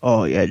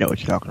 Oh, yeah, I know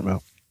what you're talking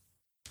about.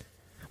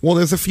 Well,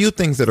 there's a few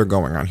things that are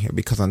going on here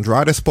because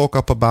Andrade spoke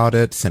up about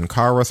it. Sin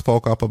Cara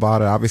spoke up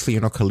about it. Obviously,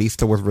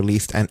 Kalisto was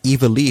released, and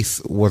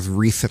Ivelisse was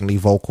recently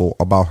vocal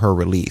about her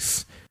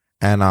release.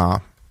 And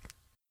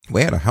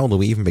where the hell do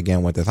we even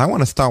begin with this? I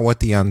want to start with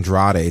the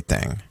Andrade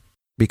thing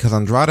because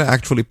Andrade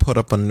actually put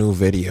up a new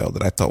video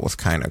that I thought was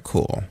kind of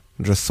cool.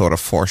 Just sort of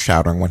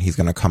foreshadowing when he's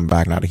going to come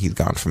back now that he's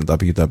gone from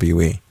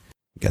WWE.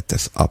 Get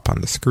this up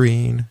on the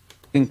screen.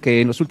 En que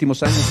en los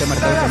últimos años se ha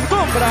marcado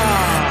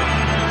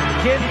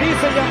quien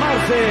dice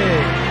llamarse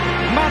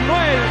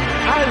Manuel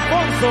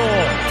Alfonso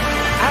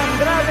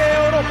Andrade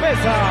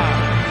Oropesa.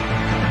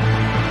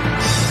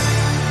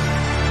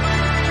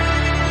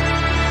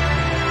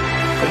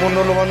 ¿Cómo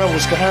no lo van a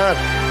buscar?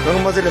 No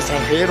nomás del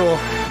extranjero,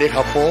 de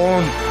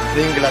Japón,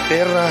 de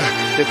Inglaterra,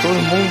 de todo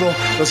el mundo.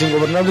 Los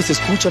ingobernables se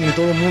escuchan en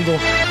todo el mundo.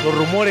 Los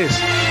rumores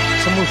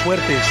son muy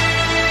fuertes,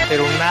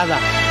 pero nada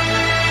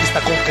está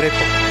concreto.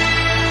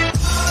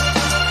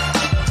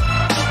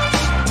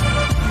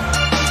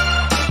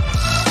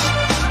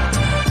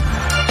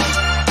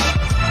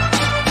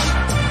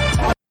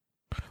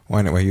 Well,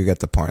 anyway, you get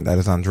the point. That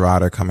is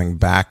Andrade coming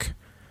back.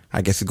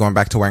 I guess he's going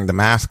back to wearing the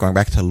mask, going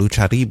back to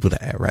Lucha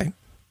Libre, right?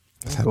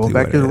 Going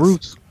back to the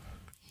roots.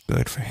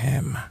 Good for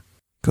him.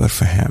 Good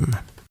for him.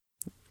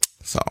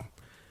 So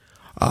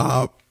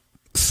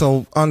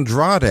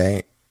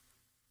Andrade,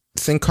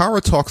 Sin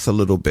Cara talks a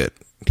little bit.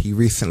 He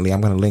recently,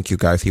 I'm going to link you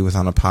guys, he was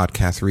on a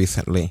podcast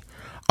recently.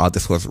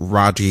 This was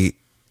Raji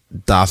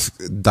Dasgupta's.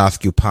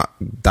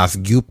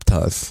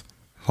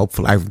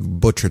 Hopefully, I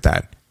butchered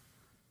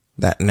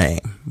that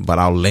name, but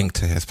I'll link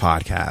to his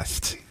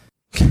podcast.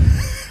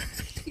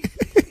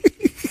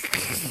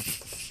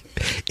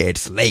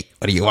 It's late.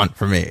 What do you want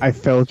from me? I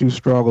felt you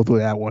struggled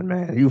with that one,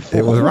 man. It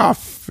was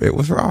rough. It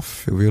was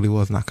rough. It really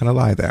was. Not gonna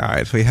lie there. All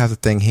right. So he has a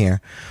thing here,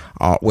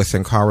 where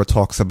Sin Cara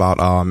talks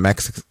about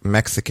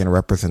Mexican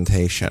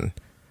representation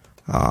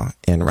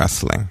in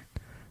wrestling.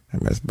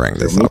 Let me just bring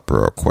this up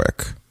real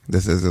quick.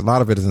 This is a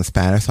lot of it is in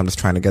Spanish. So I'm just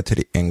trying to get to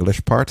the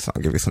English part. So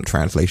I'll give you some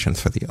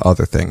translations for the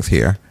other things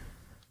here.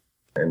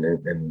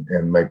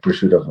 And my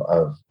pursuit of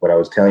what I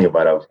was telling you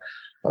about,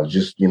 of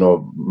just,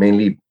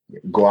 mainly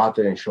go out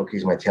there and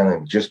showcase my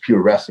talent, just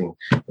pure wrestling,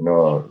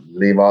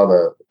 leave all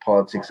the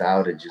politics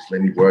out and just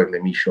let me work,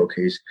 let me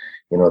showcase,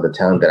 the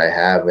talent that I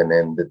have and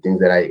then the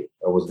things that I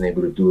wasn't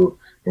able to do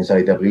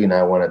inside WWE, and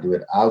I want to do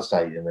it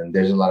outside. And then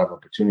there's a lot of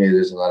opportunities,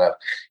 there's a lot of,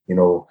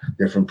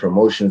 different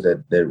promotions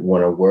that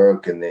want to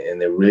work and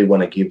they really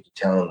want to give the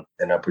talent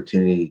an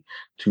opportunity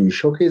to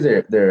showcase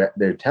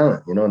their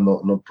talent,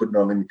 no put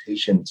no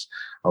limitations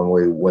on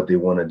what they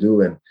want to do.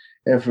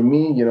 And for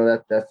me,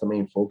 that's the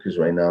main focus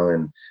right now.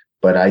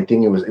 But I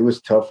think it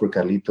was tough for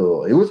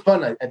Carlito. It was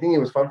fun. I think it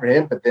was fun for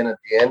him, but then at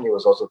the end, it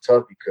was also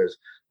tough because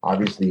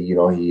obviously, he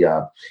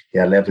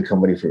had left the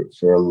company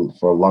for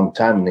a long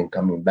time and then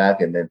coming back,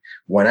 and then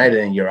one night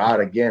and you're out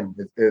again.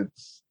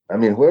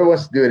 Whoever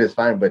wants to do it is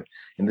fine, but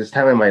in this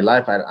time in my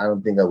life, I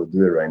don't think I would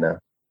do it right now.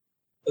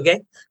 Okay,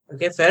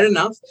 fair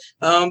enough.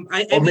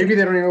 Maybe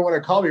they don't even want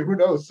to call me. Who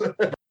knows?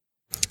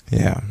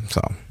 Yeah.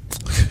 So,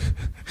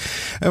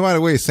 and by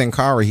the way, Sin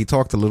Cara, he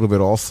talked a little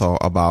bit also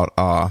about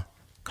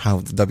how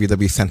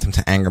WWE sent him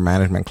to anger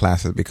management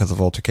classes because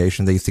of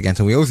altercations they used to get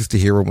into. We always used to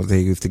hear when they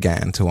used to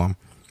get into him.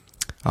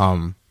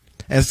 And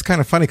it's kind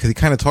of funny because he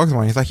kind of talks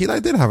about it. He's like, I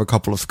did have a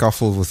couple of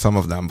scuffles with some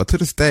of them, but to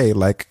this day,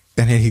 and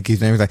then he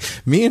keeps naming, like,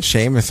 me and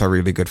Sheamus are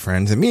really good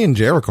friends, and me and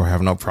Jericho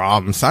have no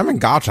problem. Simon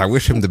Gotch, I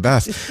wish him the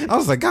best. I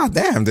was like, God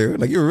damn,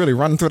 dude, you were really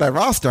running through that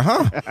roster,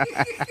 huh?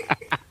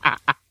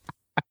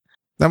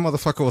 That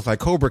motherfucker was like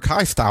Cobra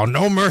Kai style,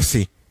 no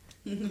mercy.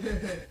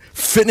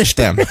 Finish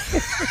them.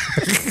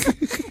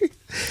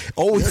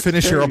 Always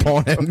finish your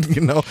opponent,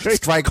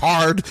 strike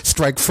hard,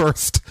 strike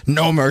first,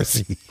 no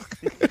mercy.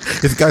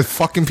 This guy's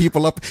fucking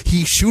people up.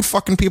 He shoot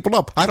fucking people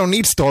up. I don't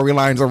need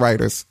storylines or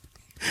writers.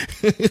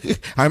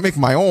 I make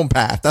my own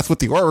path. That's what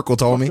the Oracle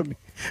told me. We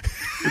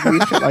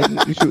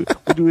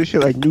do this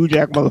shit like New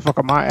Jack,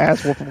 motherfucker. My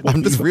ass.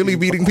 I'm just really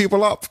beating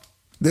people up.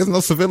 There's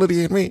no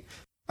civility in me.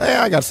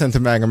 Yeah, I got sent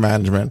to anger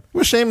management.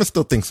 Well, Sheamus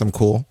still thinks I'm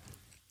cool.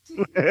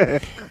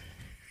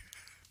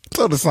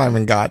 So does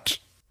Simon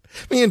Gotch.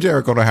 Me and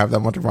Jericho don't have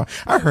that much of a...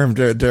 I heard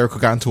Jericho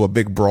got into a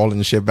big brawl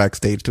and shit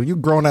backstage too. You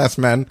grown ass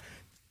men.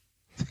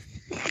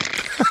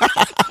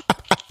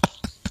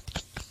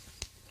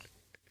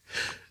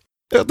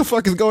 What the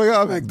fuck is going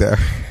on back there?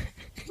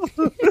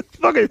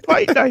 Fucking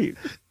fight night.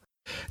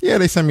 Yeah,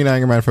 they sent me to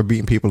anger man for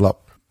beating people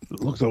up.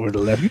 Looks over to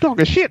the left. You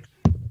talking shit?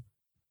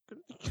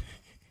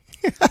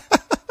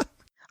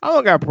 I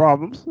don't got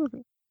problems.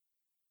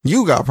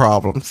 You got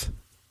problems.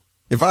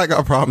 If I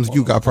got problems,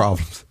 you got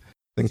problems.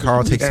 Then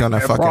Carl takes you on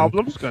that fucking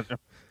problems.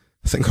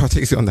 Then Carl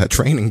takes you on that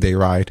training day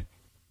ride.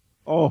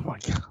 Oh my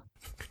god!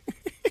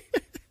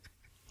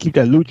 Keep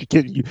that lucha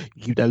kid. You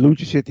keep that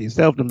lucha shit to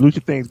yourself. Them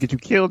lucha things get you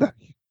killed.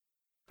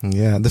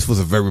 Yeah, this was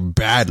a very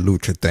bad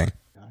lucha thing.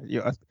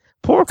 Yeah,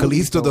 poor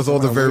Kalisto does all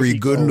the very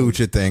good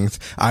lucha things.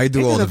 I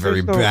do all the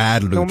very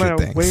bad lucha things. No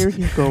matter where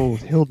he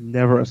goes, he'll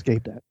never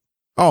escape that.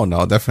 Oh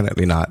no,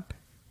 definitely not.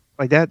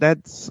 Like that.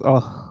 That's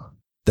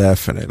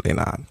definitely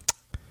not.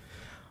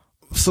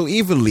 So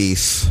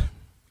Ivelisse.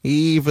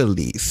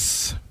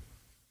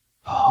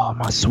 Oh,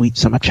 my sweet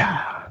summer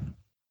child.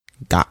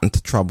 Got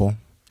into trouble.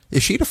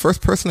 Is she the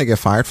first person to get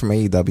fired from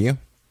AEW?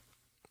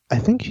 I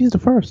think she's the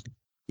first.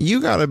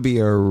 You gotta be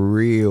a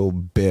real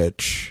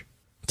bitch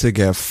to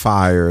get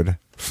fired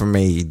from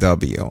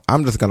AEW.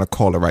 I'm just gonna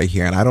call it right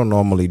here, and I don't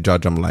normally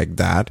judge them like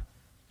that.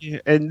 Yeah,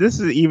 and this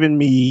is even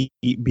me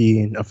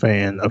being a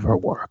fan of her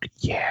work.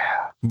 Yeah.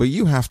 But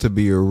you have to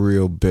be a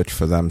real bitch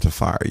for them to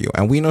fire you.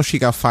 And we know she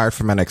got fired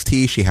from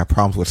NXT. She had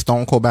problems with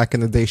Stone Cold back in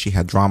the day. She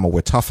had drama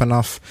with Tough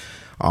Enough.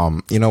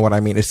 You know what I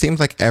mean? It seems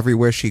like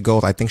everywhere she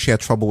goes, I think she had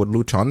trouble with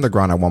Lucha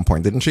Underground at one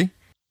point, didn't she?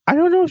 I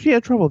don't know if she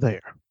had trouble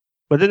there.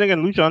 But then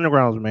again, Lucha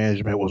Underground's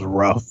management was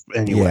rough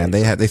anyway. Yeah, and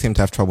they seem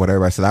to have trouble with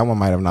everybody, so that one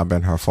might have not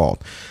been her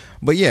fault.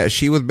 But yeah,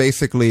 she was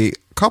basically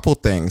a couple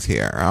things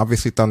here.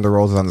 Obviously, Thunder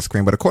Rosa on the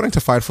screen, but according to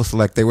Fightful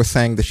Select, they were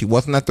saying that she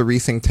wasn't at the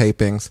Resync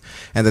tapings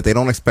and that they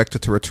don't expect her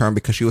to return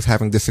because she was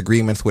having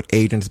disagreements with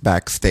agents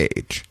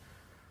backstage.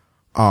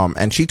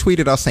 And she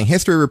tweeted us saying,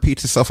 "History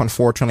repeats itself,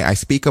 unfortunately. I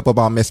speak up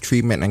about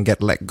mistreatment and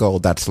get let go.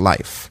 That's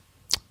life."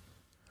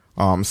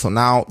 So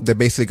now they're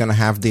basically going to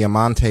have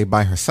Diamante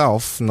by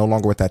herself, no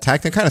longer with that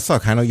tag team. Kind of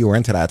suck. I know you were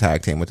into that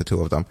tag team with the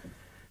two of them.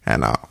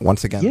 And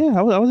once again, yeah,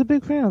 I was a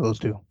big fan of those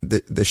two.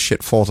 The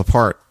shit falls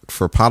apart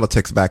for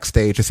politics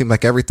backstage. It seems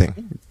like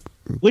everything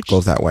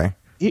goes that way.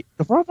 The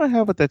problem I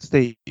have with that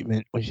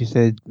statement when she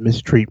said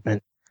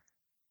mistreatment.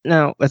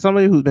 Now, as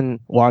somebody who's been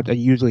watching,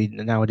 usually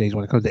nowadays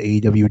when it comes to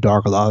AEW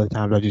Dark, a lot of the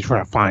times I just try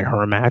to find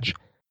her a match.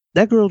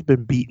 That girl's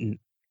been beating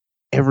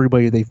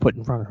everybody they've put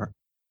in front of her.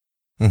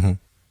 Mm-hmm.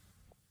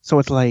 So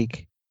it's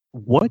like,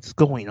 what's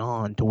going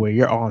on to where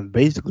you're on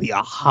basically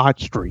a hot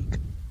streak?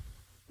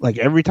 Like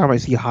every time I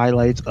see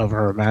highlights of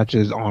her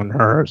matches on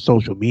her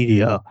social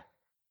media,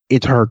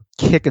 it's her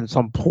kicking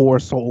some poor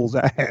soul's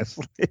ass.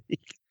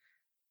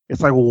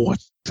 It's like,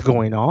 what's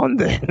going on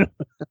then?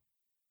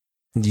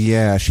 Take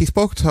it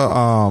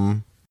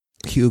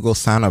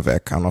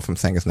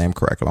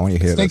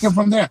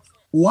from there.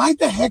 Why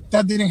the heck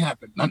that didn't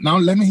happen? Now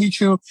let me hit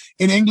you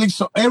in English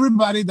so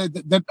everybody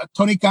that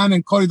Tony Khan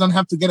and Cody don't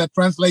have to get a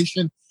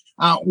translation.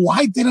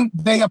 Why didn't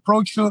they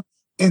approach you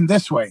in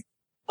this way?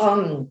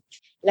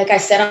 Like I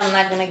said, I'm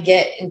not going to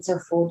get into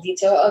full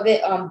detail of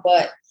it.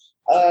 But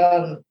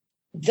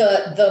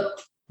the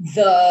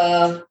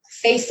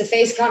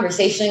face-to-face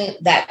conversation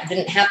that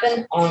didn't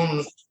happen.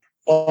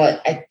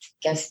 But I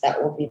guess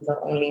that will be the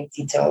only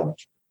detail.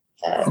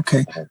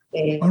 Okay.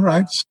 All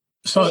right.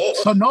 So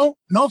no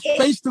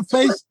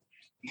face-to-face,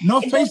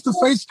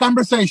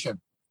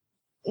 conversation.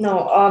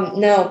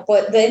 No.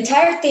 But the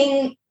entire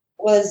thing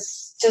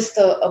was just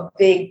a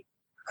big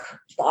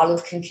ball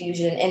of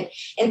confusion,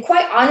 and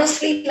quite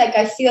honestly, like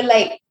I feel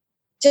like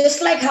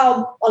just like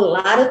how a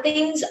lot of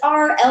things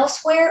are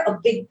elsewhere, a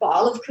big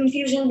ball of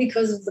confusion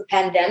because of the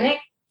pandemic.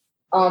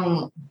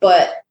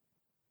 But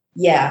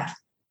yeah,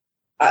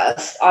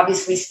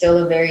 obviously still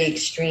a very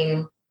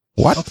extreme.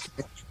 What?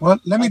 Okay. Well,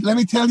 let me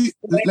tell you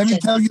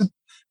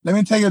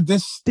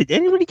this. Did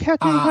anybody catch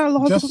any kind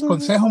of just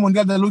Consejo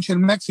Mundial de Lucha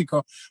in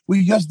Mexico.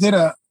 We just did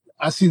a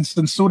Sin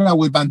Censura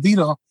with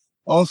Bandido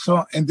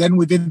also, and then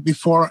we did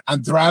before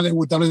Andrade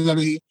with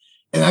WWE,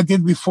 and I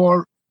did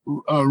before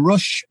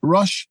Rush,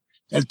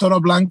 El Toro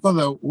Blanco,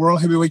 the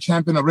World Heavyweight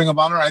Champion of Ring of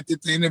Honor. I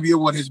did the interview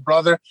with his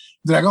brother,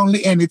 Dragon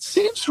Lee, and it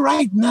seems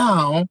right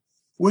now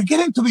we're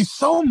getting to be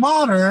so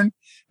modern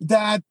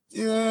that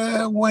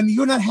when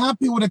you're not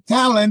happy with a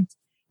talent,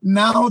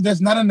 now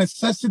there's not a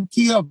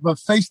necessity of a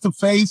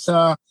face-to-face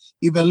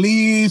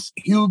Ivelisse,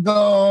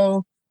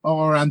 Hugo,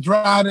 or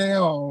Andrade,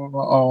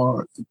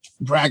 or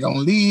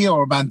Dragon Lee,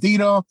 or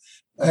Bandido.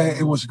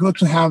 It was good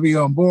to have you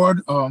on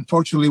board.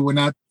 Unfortunately, we're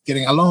not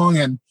getting along,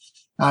 and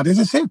this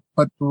is it.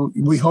 But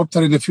we hope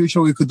that in the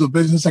future we could do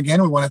business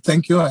again. We want to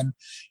thank you. And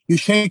you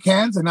shake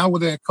hands, and now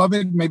with the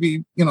COVID,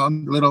 maybe, a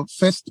little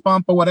fist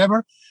bump or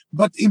whatever.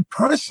 But in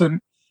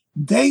person,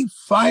 they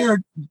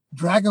fired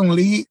Dragon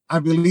Lee. I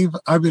believe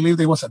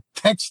there was a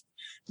text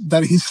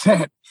that he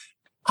said,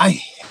 I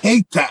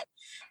hate that,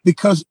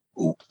 because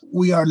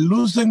we are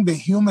losing the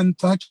human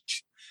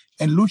touch.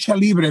 And lucha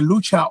libre,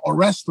 lucha or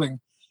wrestling,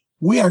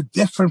 we are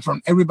different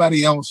from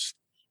everybody else.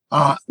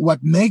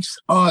 What makes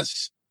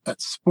us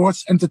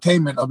sports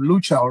entertainment of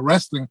lucha or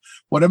wrestling,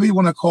 whatever you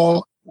want to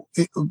call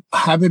it,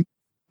 having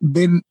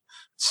been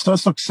so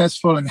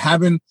successful and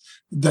having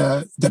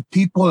the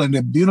people and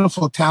the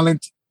beautiful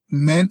talent,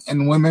 men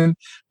and women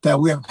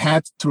that we have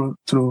had through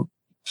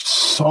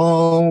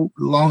so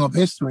long of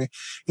history,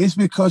 is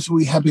because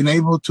we have been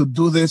able to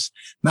do this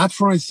not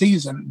for a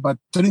season, but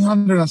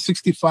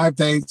 365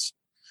 days.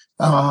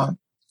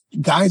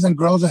 Guys and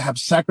girls that have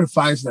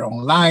sacrificed their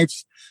own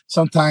lives,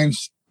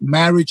 sometimes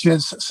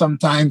marriages,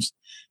 sometimes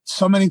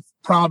so many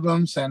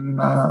problems. And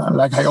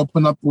like I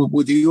opened up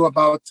with you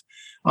about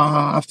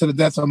after the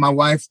death of my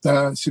wife,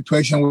 the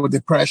situation with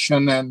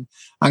depression and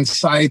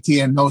anxiety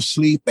and no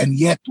sleep. And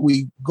yet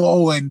we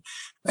go and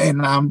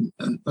I'm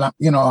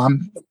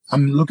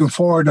looking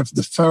forward of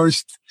the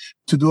first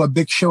to do a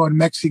big show in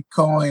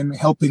Mexico and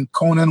helping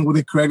Conan with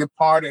the creative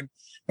part and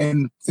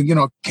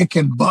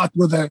kicking butt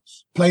with a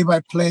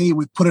play-by-play.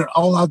 We put it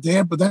all out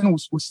there, but then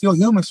we're still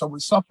human, so we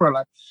suffer a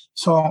lot.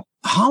 So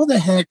how the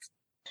heck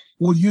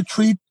will you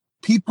treat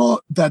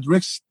people that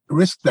risk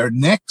their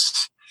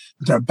necks,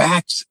 their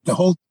backs, the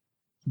whole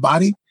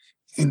body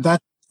in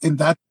that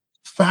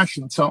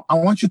fashion? So I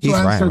want you to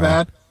answer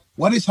that.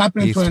 What is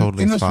happening to an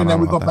industry? And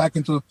then we go back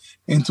into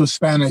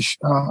Spanish.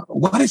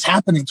 What is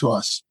happening to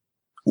us?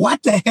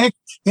 What the heck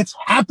is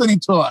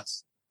happening to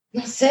us?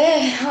 No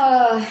sé.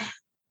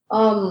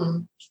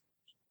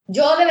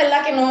 Yo de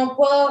verdad que no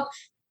puedo,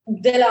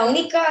 la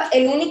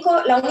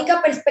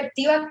única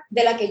perspectiva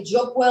de la que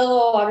yo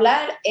puedo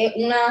hablar es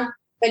una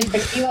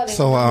perspectiva de...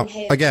 So,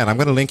 again, I'm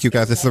going to link you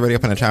guys. This is already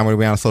up in the channel. We'll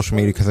be on social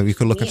media because you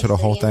could look into the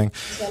whole thing.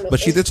 But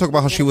she did talk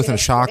about how she was in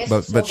shock,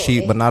 but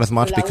not as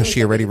much because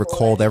she already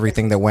recalled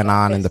everything that went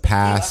on in the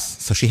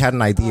past. So she had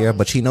an idea,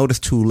 but she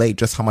noticed too late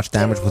just how much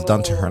damage was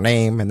done to her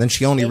name. And then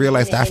she only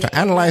realized after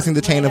analyzing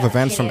the chain of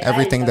events from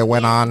everything that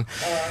went on,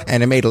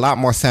 and it made a lot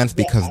more sense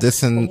because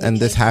this and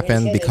this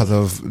happened because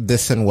of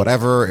this and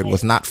whatever. It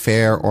was not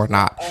fair or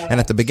not. And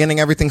at the beginning,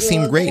 everything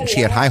seemed great. And she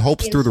had high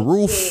hopes through the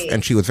roof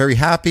and she was very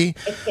happy,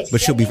 but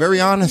she'll be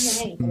very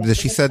honest.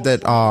 She said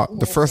that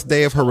the first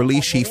day of her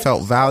release, she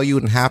felt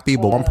valued and happy,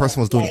 but one person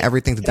was doing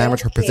everything to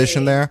damage her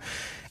position there,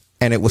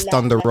 and it was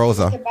Thunder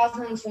Rosa.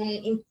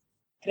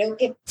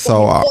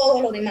 So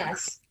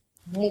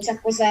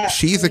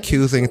she's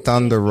accusing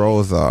Thunder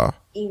Rosa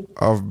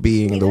of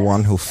being the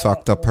one who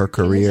fucked up her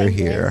career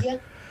here.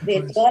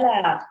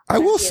 I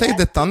will say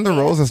that Thunder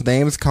Rosa's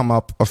name's come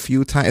up a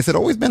few times. Has it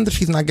always been that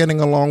she's not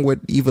getting along with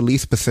Eva Lee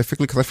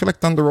specifically? Because I feel like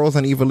Thunder Rosa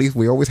and Eva Lee,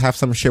 we always have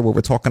some shit where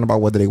we're talking about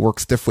whether they work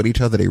stiff with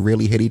each other, they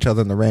really hit each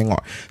other in the ring, or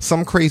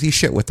some crazy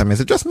shit with them. Is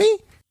it just me?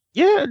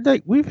 Yeah,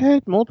 like we've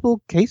had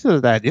multiple cases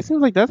of that. It seems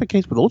like that's the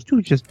case, but those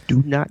two just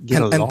do not get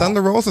along. And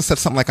Thunder Rosa said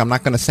something like, "I'm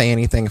not going to say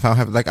anything if I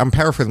have," like, I'm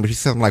paraphrasing, but she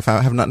said, "Like, if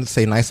I have nothing to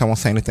say nice, I won't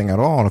say anything at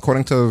all." And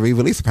according to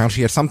Eva Lee, apparently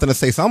she had something to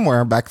say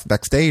somewhere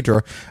backstage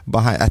or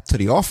behind to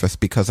the office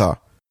because I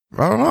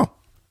don't know.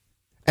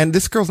 And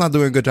this girl's not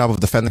doing a good job of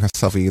defending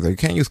herself either. You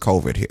can't use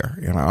COVID here.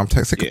 I'm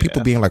sick of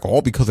people being like,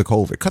 "All because of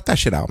COVID." Cut that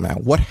shit out, man.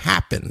 What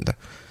happened?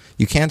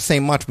 You can't say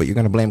much, but you're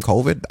going to blame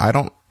COVID? I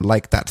don't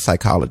like that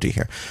psychology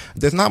here.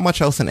 There's not much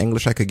else in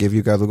English I could give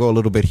you guys. We'll go a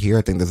little bit here.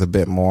 I think there's a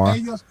bit more.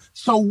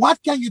 So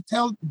what can you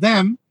tell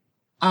them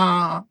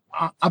about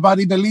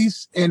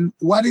Ibelis, and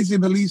what is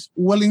Ibelis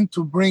willing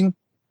to bring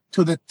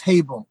to the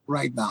table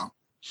right now?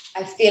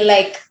 I feel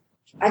like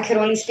I could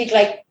only speak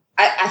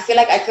I feel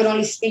like I could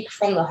only speak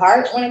from the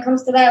heart when it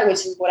comes to that,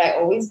 which is what I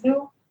always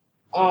do.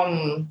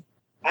 I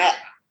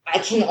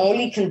can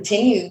only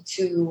continue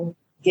to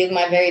give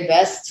my very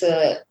best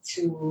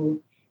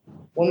to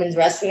women's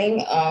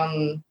wrestling,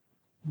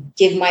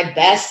 give my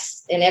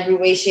best in every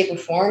way, shape, or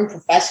form,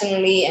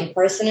 professionally and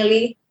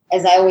personally,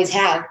 as I always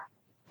have.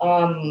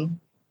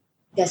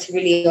 That's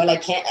really all I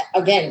can.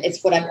 Again,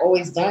 it's what I've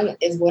always done,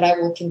 is what I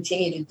will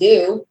continue to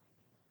do.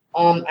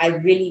 I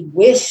really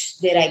wish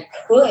that I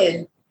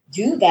could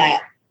do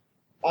that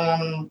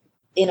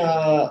in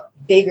a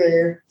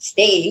bigger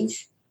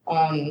stage,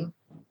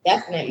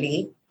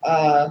 definitely.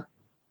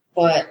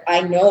 But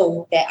I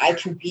know that I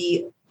can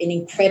be an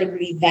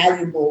incredibly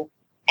valuable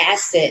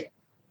asset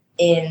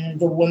in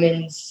the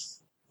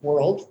women's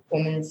world,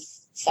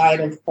 women's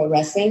side of pro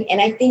wrestling. And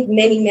I think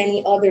many,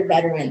 many other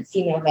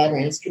female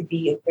veterans could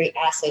be a great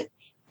asset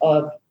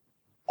to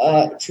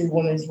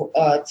women's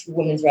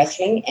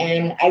wrestling.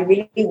 And I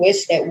really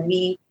wish that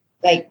we,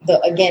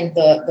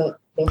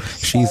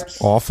 she's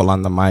awful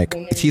on the mic.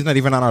 She's not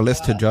even on our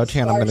list to judge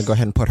here, and I'm going to go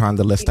ahead and put her on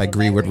the list. I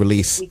agree with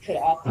release. We could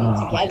all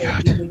come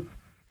together.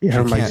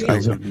 Yeah,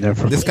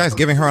 this guy's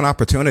giving her an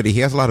opportunity.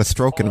 He has a lot of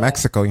stroke in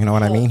Mexico, you know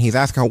what I mean? He's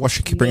asking her what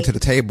she can bring to the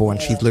table, and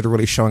she's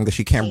literally showing that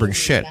she can't bring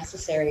shit.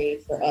 Necessary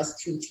for us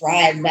to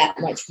thrive that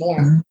much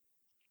more.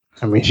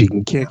 I mean, she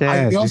can kick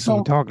ass. I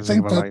also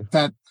think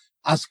that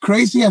as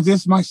crazy as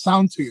this might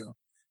sound to you,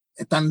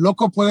 tan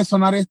loco puede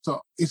sonar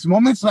esto, it's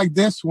moments like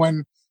this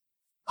when,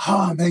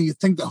 oh man, you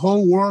think the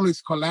whole world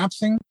is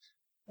collapsing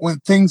when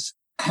things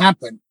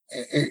happen.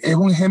 Es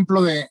un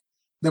ejemplo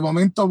de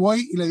momento voy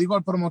y le digo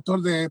al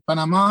promotor de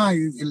Panamá,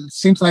 it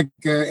seems like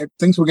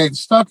things were getting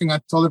stuck, and I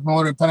told the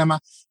promoter in Panama,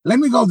 let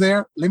me go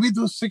there, let me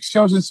do 6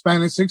 shows in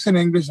Spanish, 6 in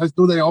English, let's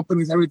do the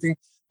openings, everything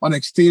on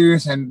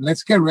exteriors, and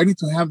let's get ready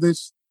to have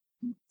this,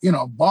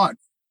 bought.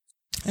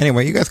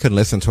 Anyway, you guys could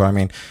listen to it. I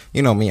mean,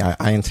 you know me,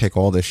 I intake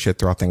all this shit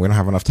throughout things. We don't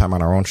have enough time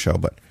on our own show,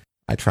 but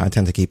I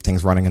tend to keep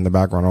things running in the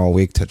background all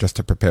week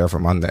to prepare for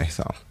Monday,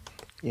 so.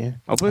 Yeah.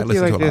 I'll put it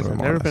like this. I've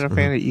never been a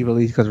fan of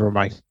Ivelisse because of her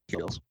mic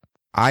skills.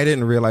 I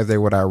didn't realize they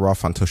were that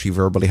rough until she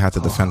verbally had to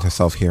defend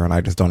herself here, and I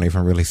just don't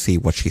even really see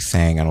what she's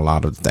saying in a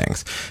lot of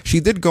things. She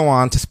did go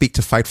on to speak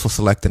to Fightful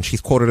Select, and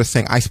she's quoted as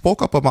saying, I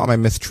spoke up about my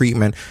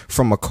mistreatment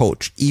from a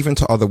coach, even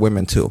to other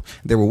women too.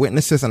 There were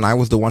witnesses, and I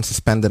was the one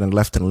suspended and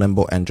left in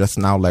limbo and just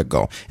now let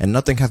go. And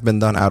nothing has been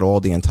done at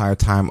all the entire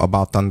time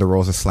about Thunder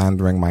Rosa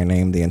slandering my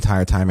name the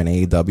entire time in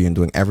AEW and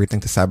doing everything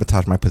to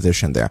sabotage my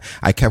position there.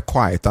 I kept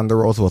quiet. Thunder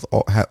Rosa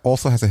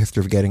also has a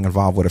history of getting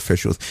involved with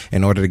officials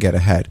in order to get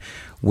ahead,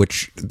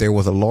 which there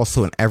was a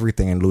lawsuit and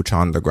everything in Lucha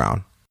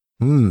Underground.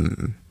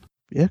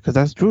 Yeah, because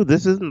that's true.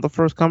 This isn't the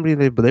first company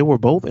they were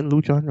both in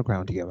Lucha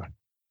Underground together.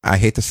 I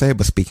hate to say it,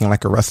 but speaking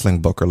like a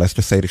wrestling booker, let's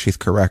just say that she's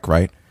correct,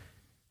 right?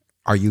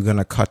 Are you going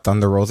to cut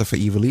Thunder Rosa for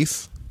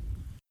Ivelisse?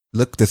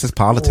 Look, this is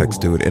politics,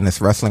 dude. In this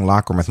wrestling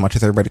locker room, as much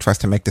as everybody tries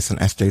to make this an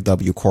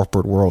SJW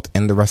corporate world,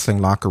 in the wrestling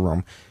locker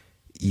room,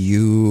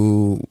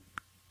 you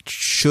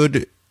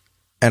should...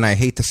 And I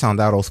hate to sound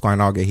out old school,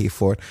 and I'll get heat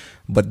for it,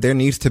 but there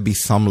needs to be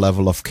some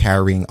level of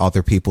carrying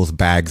other people's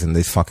bags in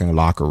these fucking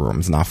locker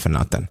rooms, not for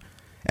nothing.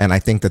 And I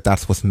think that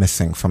that's what's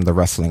missing from the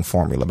wrestling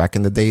formula. Back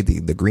in the day,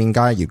 the green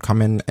guy, you'd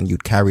come in and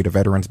you'd carry the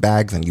veterans'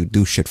 bags and you'd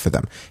do shit for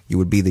them. You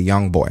would be the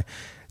young boy.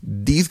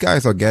 These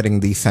guys are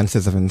getting these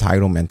senses of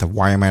entitlement of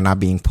why am I not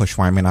being pushed?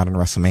 Why am I not in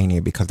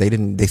WrestleMania? Because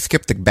they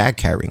skipped the bag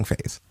carrying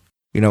phase.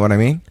 You know what I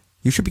mean?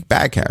 You should be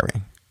bag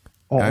carrying.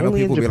 I know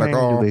people be like,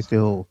 oh, they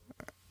still...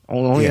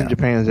 Only in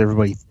Japan is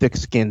everybody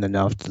thick-skinned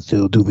enough to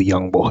still do the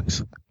young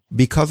boys.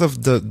 Because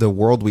of the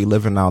world we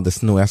live in now,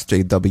 this new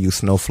SJW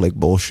snowflake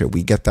bullshit,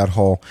 we get that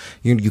whole,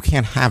 you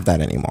can't have that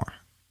anymore.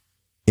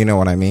 You know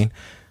what I mean?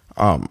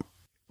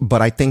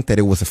 But I think that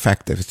it was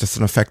effective. It's just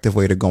an effective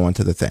way to go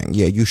into the thing.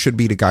 Yeah, you should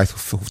be the guys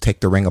who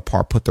take the ring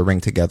apart, put the ring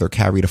together,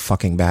 carry the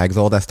fucking bags,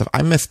 all that stuff.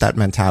 I miss that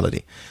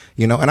mentality,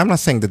 and I'm not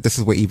saying that this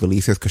is where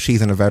Ivelisse is because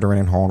she's a veteran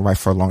in her own right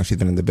for as long as she's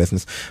been in the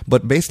business.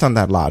 But based on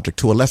that logic,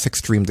 to a less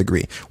extreme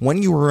degree,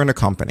 when you were in a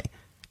company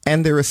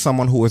and there is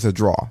someone who is a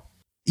draw,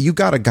 you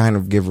got to kind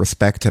of give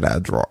respect to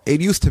that draw. It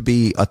used to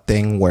be a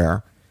thing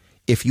where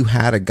if you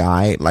had a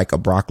guy like a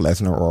Brock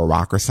Lesnar or a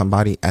Rock or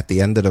somebody, at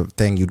the end of the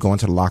thing, you'd go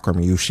into the locker room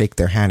and you shake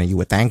their hand and you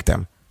would thank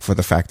them for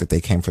the fact that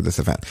they came for this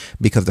event.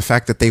 Because the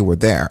fact that they were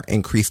there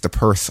increased the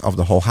purse of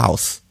the whole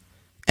house.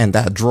 And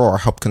that drawer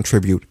helped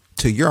contribute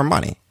to your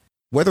money.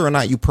 Whether or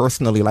not you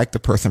personally like the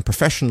person,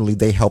 professionally,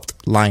 they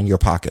helped line your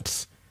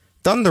pockets.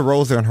 Thunder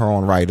Rosa in her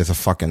own right is a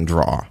fucking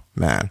draw,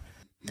 man.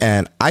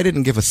 And I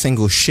didn't give a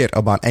single shit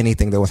about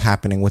anything that was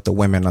happening with the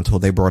women until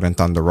they brought in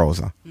Thunder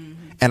Rosa.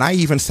 And I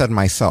even said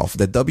myself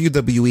that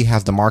WWE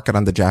has the market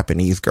on the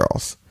Japanese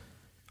girls,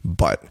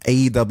 but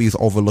AEW is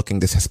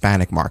overlooking this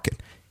Hispanic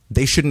market.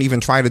 They shouldn't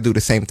even try to do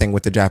the same thing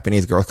with the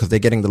Japanese girls because they're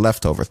getting the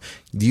leftovers.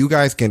 You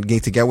guys can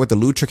get to get with the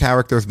Lucha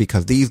characters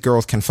because these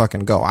girls can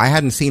fucking go. I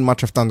hadn't seen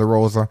much of Thunder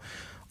Rosa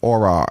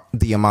or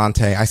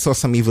Diamante. I saw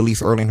some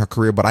Ivelisse early in her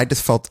career, but I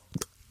just felt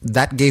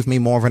that gave me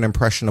more of an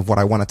impression of what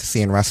I wanted to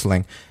see in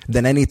wrestling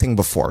than anything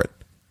before it.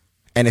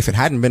 And if it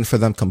hadn't been for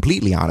them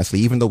completely, honestly,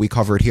 even though we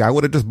covered here, I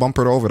would have just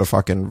bumpered over the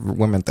fucking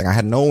women thing. I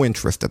had no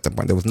interest at the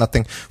point. There was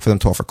nothing for them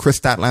to offer. Chris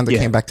Statlander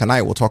came back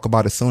tonight. We'll talk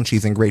about it soon.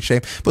 She's in great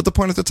shape. But the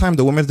point at the time,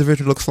 the women's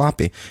division looked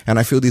sloppy. And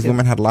I feel these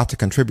women had a lot to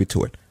contribute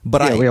to it.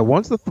 But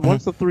once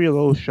the three of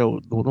those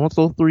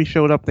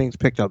showed up, things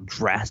picked up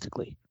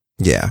drastically.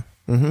 Yeah.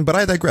 But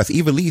I digress.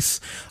 Ivelisse,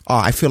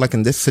 I feel like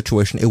in this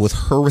situation, it was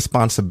her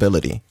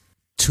responsibility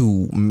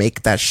to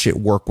make that shit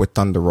work with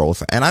Thunder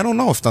Rosa. And I don't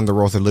know if Thunder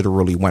Rosa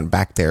literally went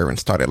back there and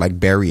started like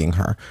burying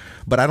her,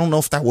 but I don't know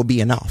if that would be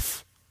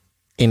enough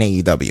in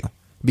AEW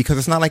because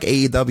it's not like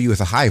AEW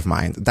is a hive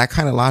mind. That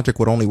kind of logic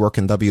would only work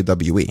in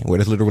WWE where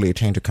there's literally a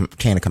chain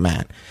of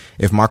command.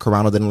 If Mark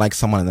Carrano didn't like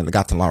someone and then it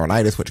got to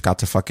Laurinaitis, which got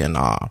to fucking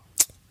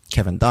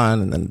Kevin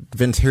Dunn, and then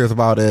Vince hears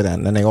about it,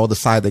 and then they all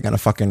decide they're gonna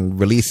fucking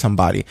release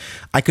somebody.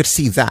 I could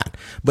see that.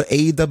 But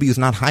AEW is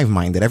not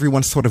hive-minded.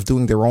 Everyone's sort of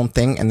doing their own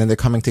thing, and then they're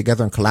coming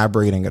together and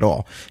collaborating at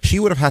all. She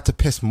would have had to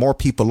piss more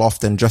people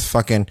off than just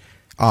fucking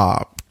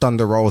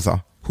Thunder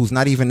Rosa, who's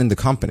not even in the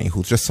company,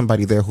 who's just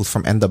somebody there who's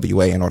from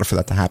NWA in order for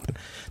that to happen.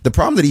 The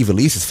problem that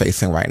Ivelisse is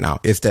facing right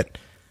now is that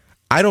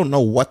I don't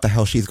know what the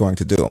hell she's going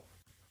to do.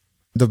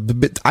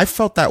 I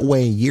felt that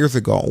way years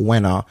ago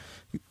when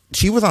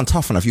she was on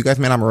Tough Enough. You guys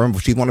may not remember.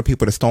 She's one of the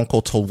people that Stone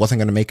Cold told wasn't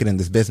going to make it in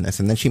this business.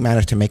 And then she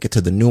managed to make it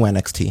to the new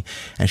NXT.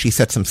 And she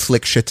said some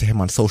slick shit to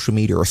him on social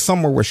media or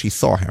somewhere where she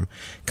saw him.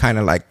 Kind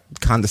of like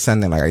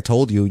condescending, like, I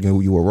told you,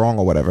 you were wrong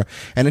or whatever.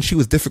 And then she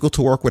was difficult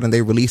to work with and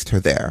they released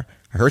her there.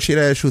 I heard she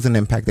had issues in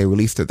Impact. They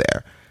released her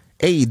there.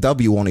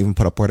 AEW won't even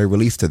put up where they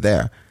released her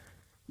there.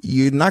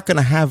 You're not going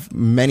to have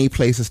many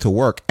places to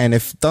work. And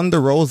if Thunder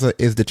Rosa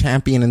is the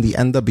champion in the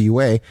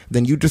NWA,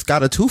 then you just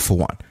got a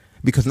 2-for-1.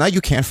 Because now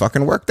you can't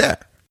fucking work there.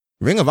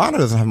 Ring of Honor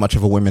doesn't have much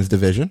of a women's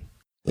division,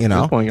 you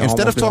know.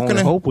 Instead of talking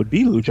to Hope would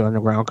be Lucha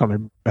Underground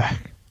coming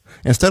back.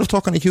 Instead of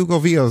talking to Hugo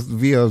via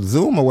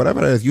Zoom or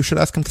whatever it is, you should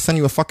ask him to send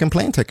you a fucking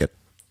plane ticket.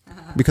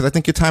 Because I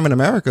think your time in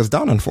America is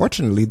done.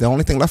 Unfortunately, the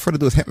only thing left for her to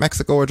do is hit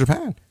Mexico or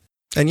Japan.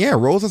 And yeah,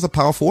 Rose is a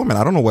powerful woman.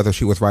 I don't know whether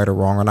she was right or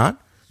wrong or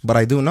not, but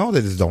I do know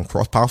that this don't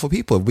cross powerful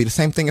people. It'd be the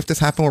same thing if this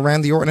happened with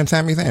Randy Orton and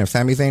Sami Zayn. If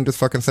Sami Zayn just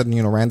fucking said,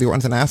 Randy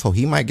Orton's an asshole,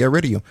 he might get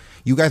rid of you.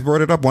 You guys brought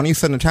it up. One of you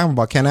said in the channel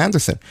about Ken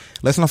Anderson.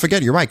 Let's not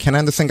forget, you're right. Ken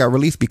Anderson got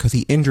released because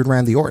he injured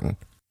Randy Orton.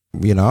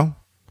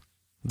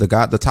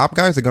 The top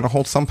guys are going to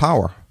hold some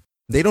power.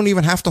 They don't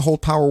even have to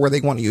hold power where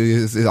they want you.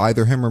 Is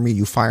either him or me.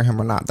 You fire him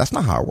or not. That's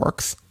not how it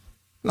works.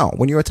 No,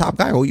 when you're a top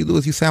guy, all you do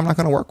is you say, I'm not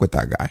going to work with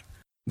that guy.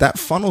 That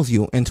funnels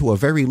you into a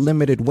very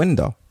limited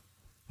window.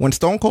 When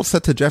Stone Cold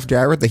said to Jeff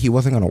Jarrett that he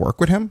wasn't going to work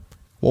with him,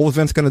 what was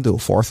Vince going to do?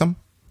 Force him?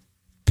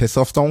 Piss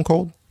off Stone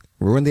Cold?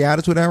 Ruin the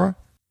Attitude Era?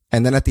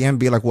 And then at the end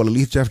be like, well, at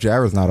least Jeff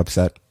Jarrett's not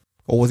upset.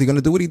 Or was he going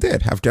to do what he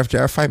did? Have Jeff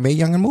Jarrett fight Mae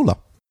Young and Moolah?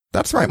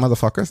 That's right,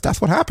 motherfuckers. That's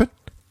what happened.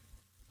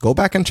 Go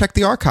back and check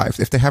the archives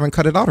if they haven't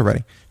cut it out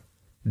already.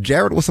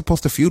 Jarrett was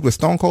supposed to feud with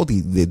Stone Cold.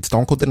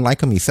 Stone Cold didn't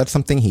like him. He said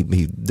something. He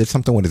did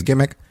something with his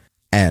gimmick.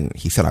 And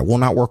he said, I will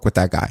not work with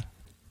that guy.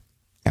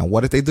 And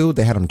what did they do?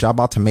 They had him job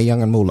out to Mae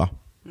Young and Moolah.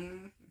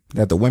 They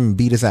had the women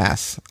beat his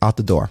ass out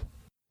the door.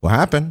 What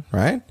happened,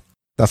 right?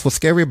 That's what's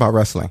scary about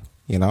wrestling,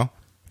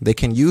 They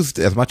can use,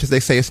 as much as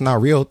they say it's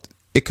not real,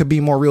 it could be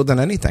more real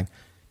than anything.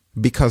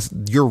 Because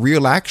your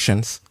real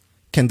actions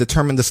can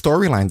determine the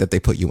storyline that they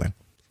put you in.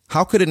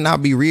 How could it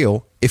not be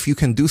real if you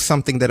can do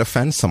something that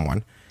offends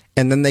someone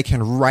and then they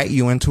can write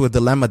you into a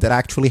dilemma that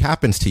actually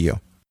happens to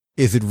you?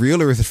 Is it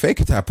real or is it fake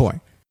at that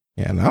point?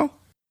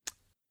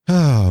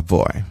 Oh,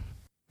 boy.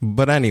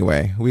 But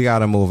anyway, we got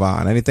to move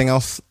on. Anything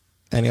else?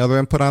 Any other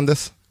input on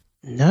this?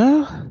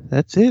 No,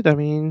 that's it. I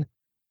mean,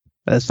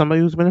 as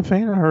somebody who's been a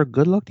fan of her,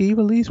 good luck to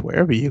Eva Lise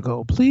wherever you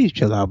go. Please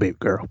chill out, baby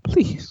girl.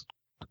 Please.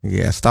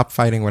 Yeah, stop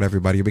fighting with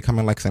everybody. You're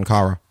becoming like Sin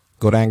Cara.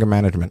 Go to anger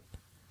management.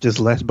 Just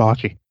less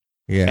botchy.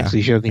 Yeah.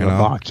 Actually, she doesn't even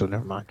botch, so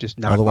never mind. Just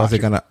not otherwise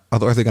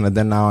botchy. they're gonna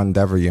then now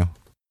endeavor you.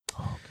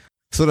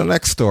 So the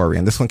next story,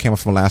 and this one came up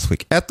from last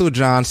week. Ethel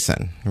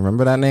Johnson.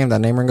 Remember that name?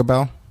 That name ring a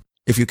bell?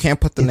 If you can't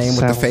put the name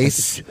with the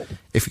face,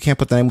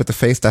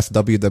 that's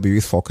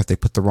WWE's fault because they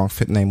put the wrong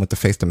fit name with the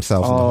face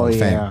themselves in the Hall of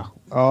Fame.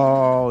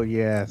 Oh,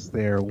 yes.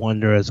 Their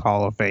wondrous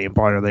Hall of Fame,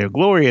 part of their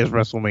glorious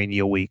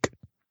WrestleMania week.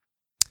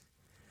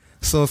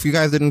 So if you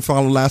guys didn't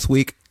follow last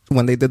week,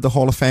 when they did the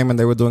Hall of Fame and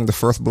they were doing the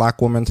first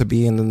black woman to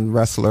be in the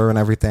wrestler and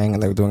everything,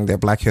 and they were doing their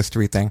Black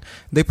History thing,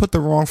 they put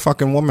the wrong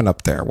fucking woman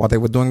up there. While they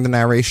were doing the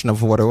narration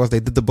of what it was, they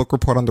did the book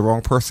report on the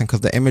wrong person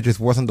because the images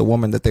wasn't the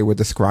woman that they were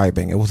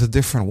describing. It was a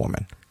different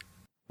woman.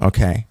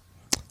 Okay,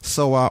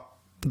 so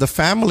the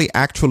family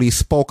actually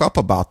spoke up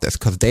about this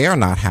because they are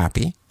not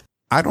happy.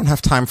 I don't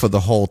have time for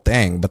the whole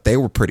thing, but they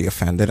were pretty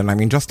offended, and I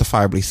mean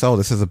justifiably so.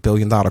 This is $1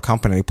 billion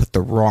company. They put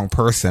the wrong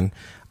person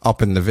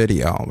up in the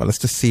video. But let's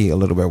just see a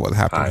little bit what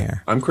happened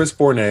here. I'm Chris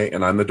Bournet,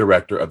 and I'm the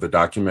director of the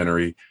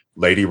documentary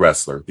Lady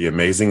Wrestler, the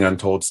amazing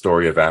untold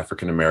story of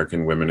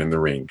African-American women in the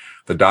ring.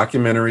 The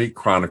documentary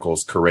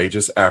chronicles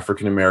courageous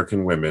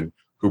African-American women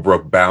who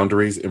broke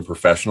boundaries in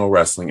professional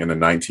wrestling in the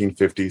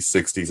 1950s,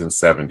 60s,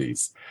 and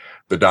 70s.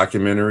 The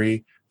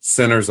documentary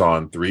centers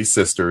on three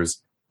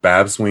sisters,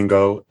 Babs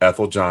Wingo,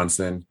 Ethel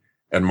Johnson,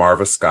 and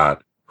Marva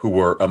Scott, who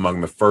were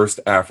among the first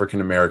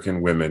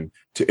African-American women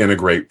to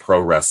integrate pro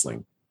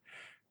wrestling.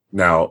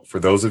 Now, for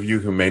those of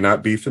you who may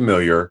not be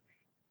familiar,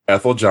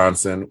 Ethel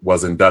Johnson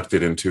was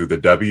inducted into the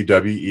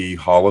WWE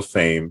Hall of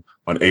Fame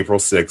on April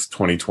 6,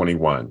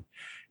 2021.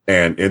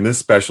 And in this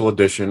special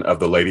edition of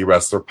the Lady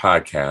Wrestler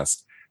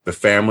podcast, the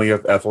family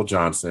of Ethel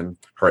Johnson,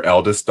 her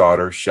eldest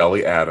daughter,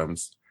 Shelly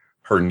Adams,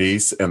 her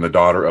niece and the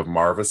daughter of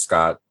Marva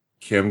Scott,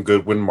 Kim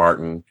Goodwin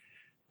Martin,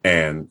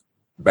 and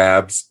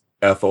Babs,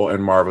 Ethel,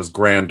 and Marva's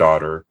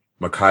granddaughter,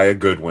 Micaiah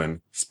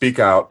Goodwin, speak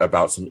out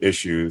about some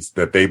issues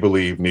that they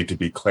believe need to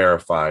be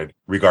clarified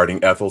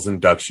regarding Ethel's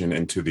induction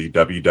into the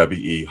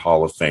WWE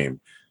Hall of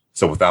Fame.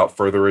 So without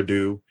further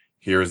ado,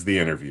 here's the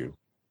interview.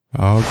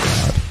 Oh,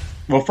 God.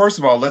 Well, first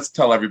of all, let's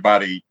tell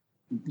everybody,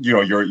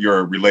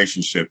 your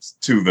relationships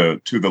to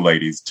the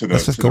ladies,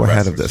 let's just go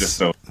ahead of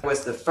this.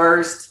 Was the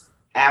first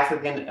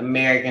African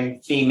American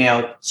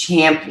female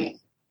champion.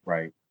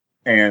 Right.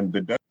 And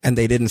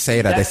they didn't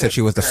say that. They said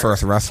she was the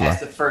first wrestler. That's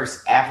the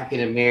first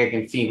African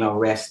American female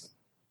wrestler.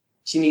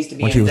 She needs to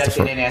be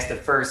inducted in as the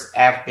first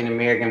African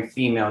American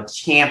female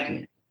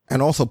champion.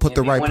 And also put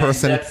the right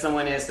person. Induct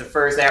someone as the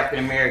first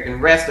African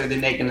American wrestler,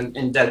 then they can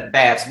induct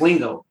Babs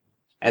Wingo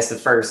as the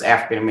first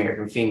African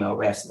American female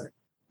wrestler.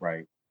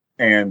 Right.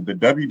 And the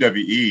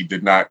WWE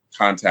did not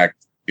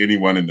contact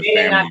anyone in the family.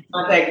 They did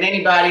not contact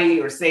anybody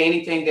or say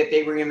anything that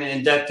they were even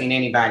inducting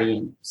anybody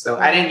in. So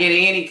I didn't get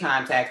any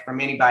contact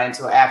from anybody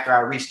until after I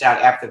reached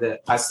out after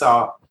I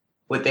saw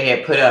what they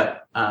had put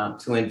up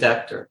to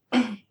induct her.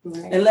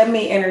 And let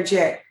me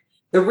interject.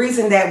 The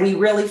reason that we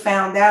really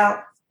found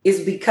out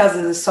is because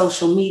of the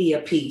social media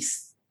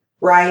piece,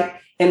 right?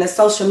 And the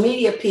social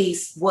media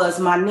piece was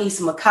my niece,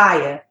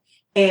 Micaiah.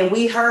 And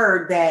we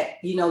heard that,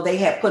 they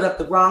had put up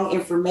the wrong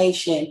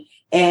information,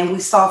 and we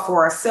saw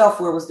for ourselves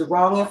where it was the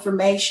wrong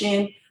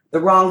information, the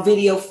wrong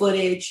video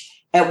footage,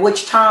 at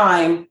which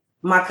time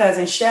my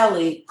cousin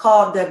Shelly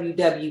called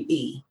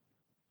WWE,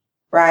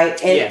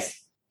 right? And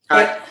yes.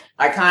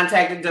 I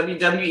contacted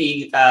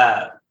WWE.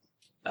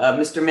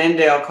 Mr.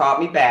 Mendel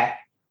called me back.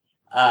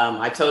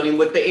 I told him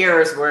what the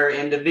errors were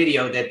in the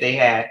video that they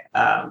had.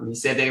 He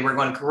said they were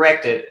going to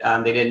correct it.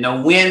 They didn't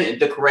know when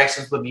the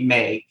corrections would be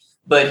made.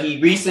 But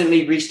he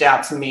recently reached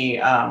out to me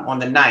on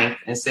the 9th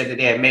and said that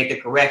they had made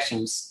the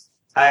corrections.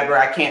 However,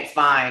 I can't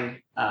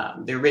find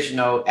the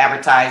original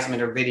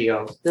advertisement or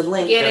video. The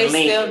link. Yeah, they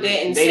still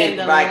didn't. They didn't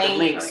provide the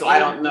link, so I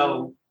don't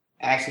know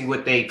actually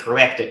what they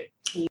corrected.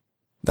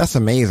 That's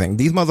amazing.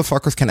 These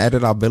motherfuckers can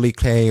edit out Billy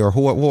Kay or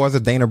who was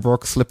it, Dana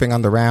Brooke slipping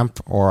on the ramp,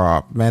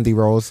 or Mandy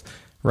Rose,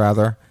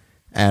 rather.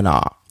 And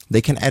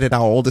they can edit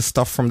out all this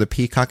stuff from the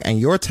Peacock. And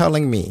you're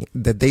telling me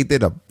that they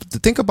did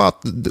think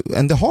about,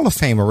 and the Hall of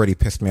Fame already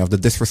pissed me off, the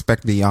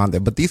disrespect beyond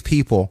it. But these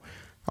people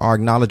are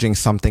acknowledging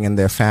something in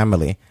their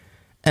family.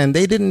 And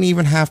they didn't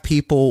even have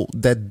people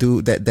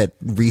that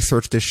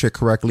research this shit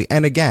correctly.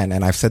 And again,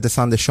 and I've said this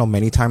on the show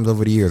many times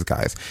over the years,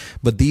 guys,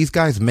 but these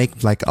guys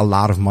make like a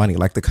lot of money,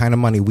 like the kind of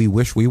money we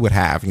wish we would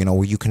have,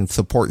 where you can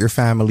support your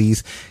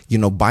families,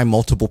 buy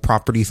multiple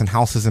properties and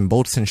houses and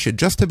boats and shit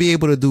just to be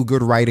able to do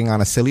good writing on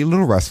a silly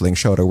little wrestling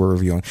show that we're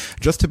reviewing,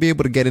 just to be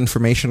able to get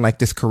information like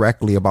this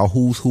correctly about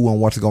who's who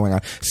and what's going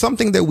on.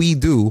 Something that we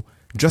do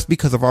just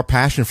because of our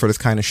passion for this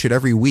kind of shit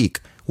every week,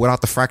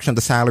 without the fraction of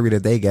the salary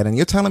that they get. And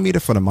you're telling me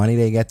that for the money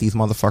they get, these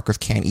motherfuckers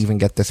can't even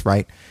get this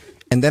right?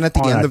 And then at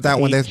the end of that,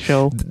 when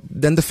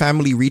then the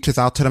family reaches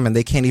out to them and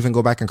they can't even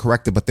go back and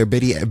correct it, but they're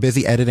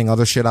busy editing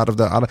other shit out of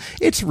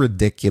it's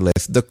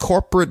ridiculous. The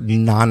corporate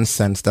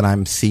nonsense that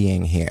I'm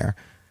seeing here.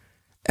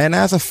 And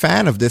as a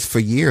fan of this for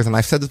years, and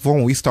I've said this before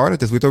when we started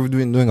this, we thought we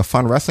were doing a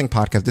fun wrestling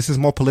podcast. This is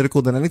more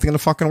political than anything in the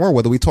fucking world,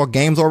 whether we talk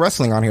games or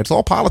wrestling on here. It's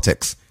all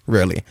politics,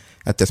 really,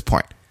 at this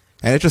point.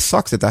 And it just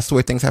sucks that that's the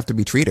way things have to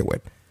be treated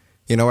with.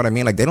 You know what I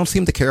mean? Like, they don't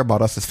seem to care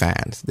about us as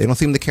fans. They don't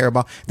seem to care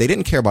about, they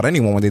didn't care about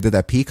anyone when they did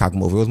that Peacock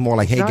movie. It was more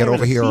like, hey, get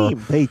over here. Or,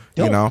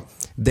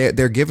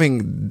 they're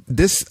giving,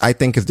 this I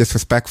think is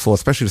disrespectful,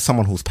 especially to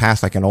someone who's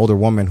passed, like an older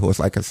woman who is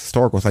like a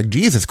historical. It's like,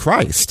 Jesus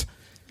Christ.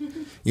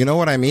 You know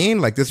what I mean?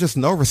 Like, there's just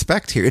no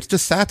respect here. It's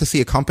just sad to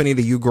see a company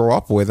that you grow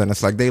up with, and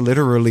it's like they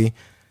literally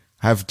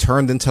have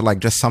turned into like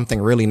just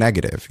something really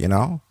negative,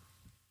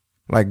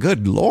 Like,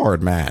 good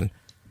Lord, man.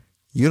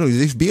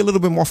 Just be a little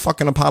bit more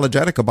fucking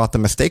apologetic about the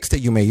mistakes that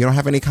you made. You don't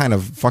have any kind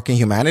of fucking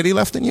humanity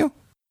left in you?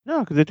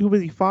 No, because they're too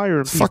busy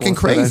firing people. Fucking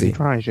crazy.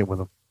 Trying shit with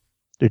them.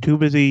 They're too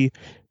busy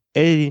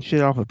editing shit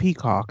off of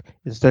Peacock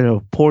instead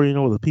of pouring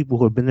over the people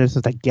who have been there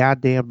since the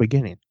goddamn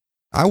beginning.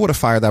 I would have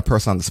fired that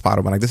person on the spot.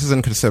 I've been like, this is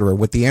inconsiderate.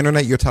 With the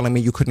internet, you're telling me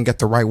you couldn't get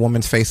the right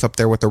woman's face up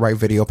there with the right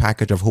video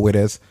package of who it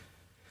is?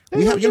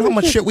 You know how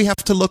much shit we have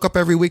to look up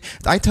every week?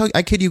 I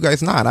kid you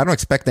guys not. I don't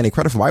expect any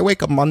credit from it. I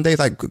wake up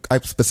Mondays. I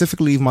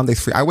specifically leave Mondays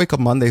free. I wake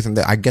up Mondays and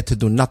I get to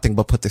do nothing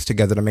but put this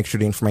together to make sure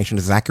the information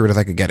is as accurate as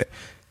I could get it.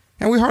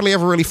 And we hardly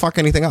ever really fuck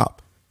anything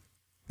up.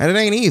 And it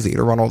ain't easy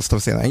to run all the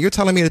stuff saying that. And you're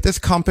telling me that this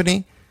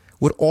company,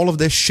 with all of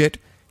this shit,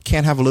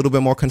 can't have a little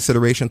bit more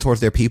consideration towards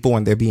their people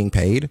when they're being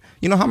paid?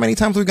 You know how many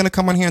times are we going to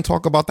come on here and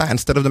talk about that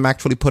instead of them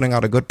actually putting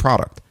out a good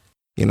product?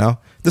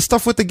 The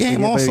stuff with the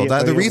game also.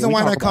 The reason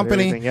why that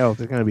company, everything else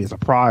is going to be a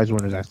surprise when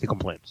there's actually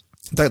complaints.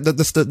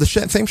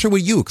 The same shit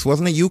with Ukes.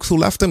 Wasn't it Ukes who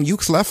left them?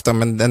 Ukes left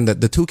them, and then the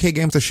 2K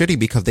games are shitty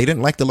because they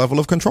didn't like the level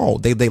of control.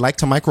 They like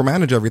to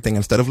micromanage everything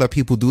instead of let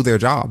people do their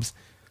jobs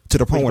to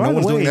the point where no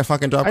one's doing their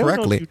fucking job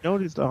correctly. I don't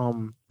know if you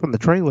noticed from the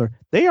trailer,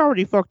 they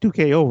already fucked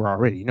 2K over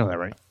already. You know that,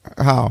 right?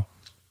 How?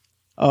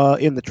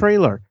 In the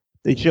trailer,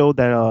 they showed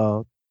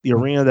that the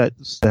arena that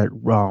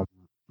Mysterio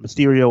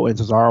and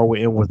Cesaro were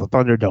in was the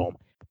Thunderdome.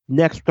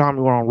 Next time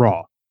we were on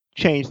Raw,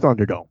 change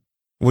Thunderdome.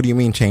 What do you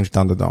mean change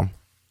Thunderdome?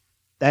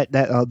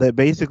 That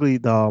basically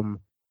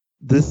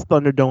this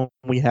Thunderdome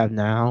we have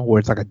now, where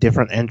it's like a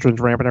different entrance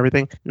ramp and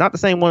everything, not the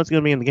same one it's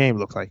going to be in the game. It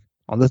looks like,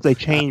 unless they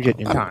change it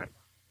in time.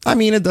 I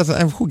mean, it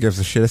doesn't. Who gives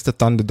a shit? It's the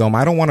Thunderdome.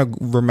 I don't want to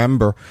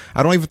remember.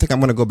 I don't even think I'm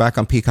going to go back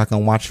on Peacock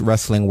and watch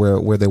wrestling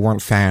where they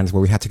weren't fans,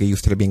 where we had to get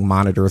used to there being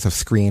monitors of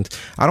screens.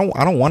 I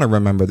don't want to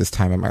remember this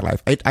time in my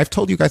life. I've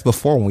told you guys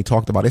before when we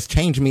talked about it, it's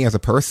changed me as a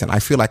person. I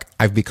feel like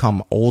I've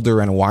become older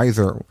and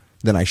wiser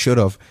than I should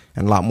have,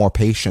 and a lot more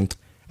patient,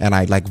 and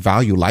I like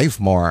value life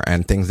more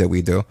and things that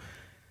we do.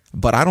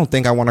 But I don't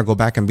think I want to go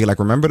back and be like,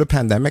 remember the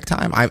pandemic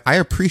time? I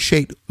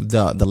appreciate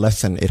the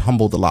lesson. It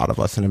humbled a lot of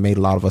us and it made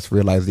a lot of us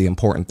realize the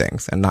important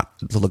things and not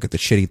to look at the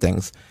shitty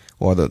things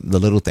or the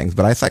little things.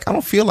 But it's like, I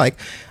don't feel like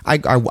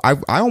I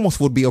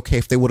almost would be okay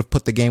if they would have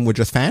put the game with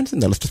just fans in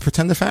there. Let's just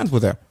pretend the fans were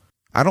there.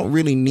 I don't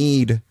really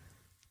need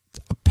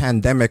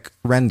pandemic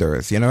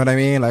renders, you know what I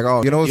mean? Like,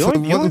 oh, you know, is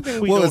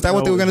that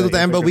what they were going to do with the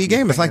MLB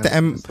game? It's like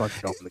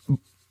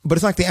but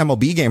it's like the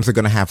MLB games are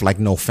going to have like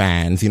no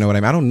fans, you know what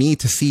I mean? I don't need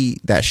to see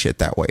that shit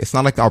that way. It's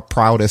not like our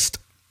proudest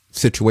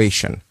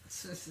situation.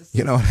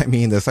 You know what I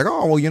mean? It's like,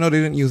 oh, well, you know, they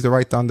didn't use the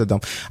right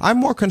Thunderdome. I'm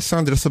more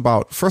concerned just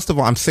about, first of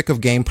all, I'm sick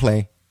of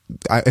gameplay.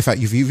 If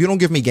you don't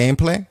give me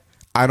gameplay,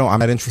 I'm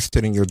not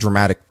interested in your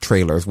dramatic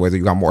trailers, whether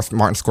you got Martin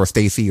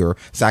Scorsese or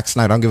Zack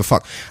Snyder. I don't give a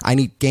fuck. I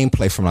need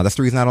gameplay from that. That's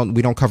the reason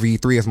we don't cover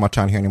E3 as much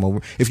on here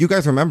anymore. If you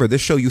guys remember,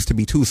 this show used to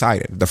be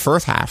two-sided. The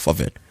first half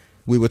of it,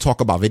 we would talk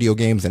about video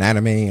games and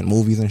anime and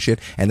movies and shit.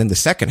 And then the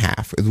second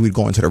half is we'd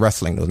go into the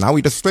wrestling news. Now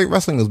we just straight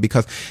wrestling news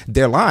because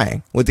they're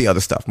lying with the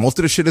other stuff. Most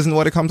of the shit isn't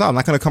what it comes out. I'm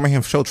not going to come in here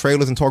and show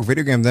trailers and talk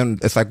video games. Then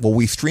it's like, well,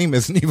 we stream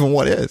isn't even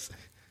what is.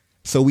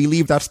 So we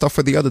leave that stuff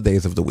for the other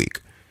days of the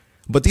week.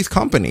 But these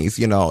companies,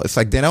 you know, it's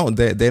like they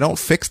don't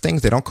fix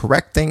things. They don't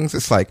correct things.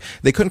 It's like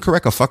they couldn't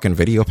correct a fucking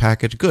video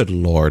package. Good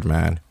Lord,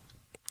 man.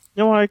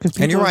 You know why?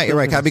 And you're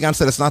right. Cabigan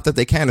said it's not that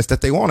they can, it's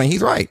that they won't. And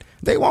he's right.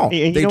 They won't.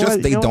 And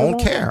they don't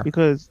care.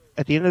 Because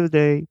at the end of the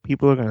day,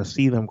 people are going to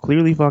see them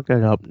clearly fuck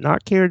that up,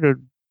 not care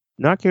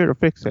to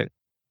fix it.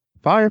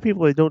 Fire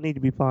people that don't need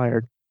to be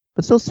fired,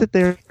 but still sit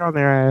there on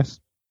their ass,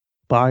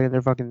 buying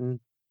their fucking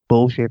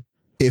bullshit.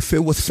 If it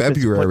was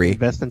February,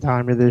 investing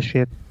time in this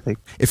shit.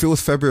 If it was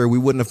February, we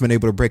wouldn't have been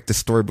able to break the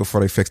story before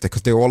they fixed it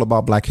because they're all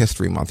about Black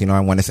History Month, you know.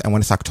 And when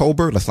it's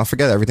October, let's not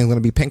forget everything's gonna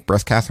be pink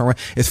breast cancer.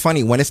 It's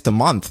funny when it's the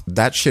month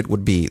that shit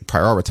would be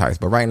prioritized,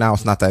 but right now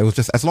it's not that. It was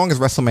just as long as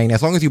WrestleMania,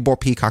 as long as you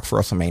bought Peacock for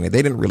WrestleMania,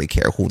 they didn't really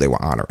care who they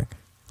were honoring.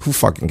 Who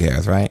fucking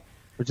cares, right?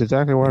 Which is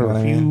exactly why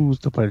I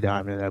refused to put a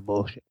dime in that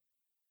bullshit.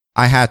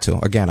 I had to.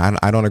 Again,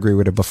 I don't agree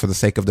with it, but for the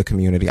sake of the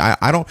community,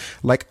 I don't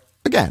like.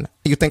 Again,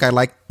 you think I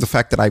like the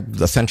fact that I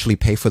essentially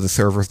pay for the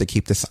servers to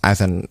keep this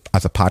as a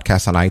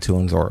podcast on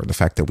iTunes, or the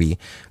fact that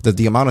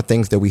the amount of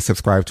things that we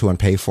subscribe to and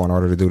pay for in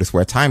order to do this,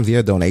 where at times,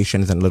 yeah,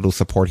 donations and little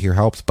support here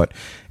helps, but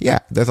yeah,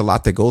 there's a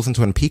lot that goes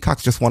into it, and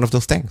Peacock's just one of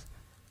those things,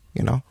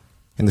 you know?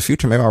 In the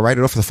future, maybe I'll write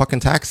it off as a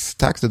fucking tax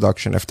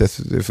deduction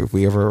if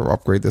we ever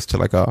upgrade this to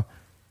like a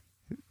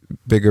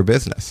bigger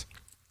business.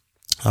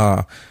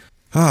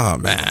 Oh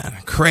man,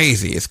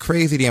 crazy. It's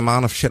crazy the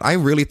amount of shit. I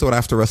really thought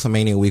after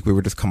WrestleMania week we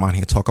would just come on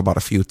here, talk about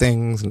a few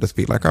things and just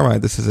be like, all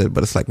right, this is it.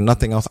 But it's like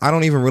nothing else. I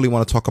don't even really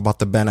want to talk about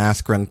the Ben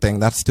Askren thing.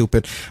 That's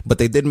stupid. But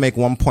they did make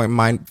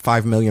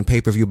 1.5 million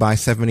pay-per-view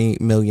buys.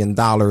 $70 million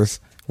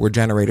were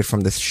generated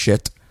from this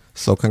shit.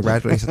 So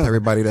congratulations to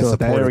everybody that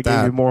supported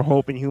that. Gave you more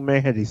hope in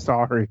humanity.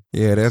 Sorry.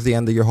 Yeah, there's the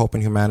end of your hope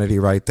in humanity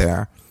right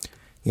there.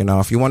 You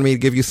know, if you want me to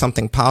give you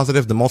something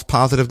positive, the most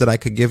positive that I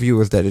could give you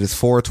is that it is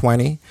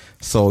 420.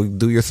 So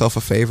do yourself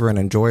a favor and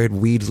enjoy it.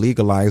 Weed's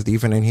legalized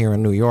even in here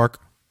in New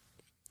York.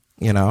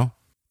 You know,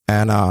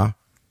 and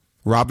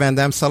Rob Van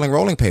Dam selling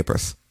rolling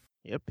papers.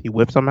 Yep, he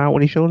whips them out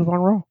when he shows up on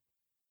Raw.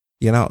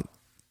 You know,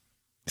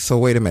 so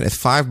wait a minute.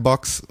 It's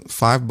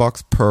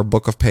 $5 per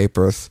book of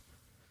papers.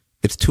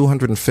 It's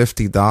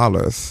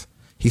 $250.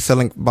 He's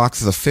selling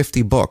boxes of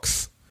 50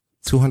 books.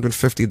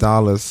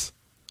 $250.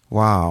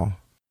 Wow.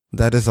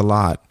 That is a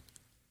lot.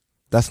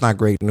 That's not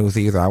great news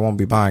either. I won't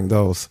be buying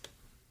those.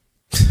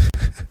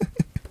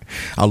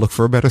 I'll look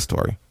for a better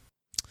story.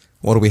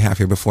 What do we have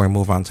here before we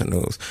move on to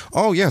news?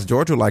 Oh yes,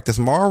 George would like this.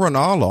 Mauro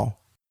Ranallo.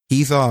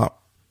 He's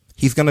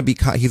gonna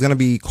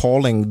be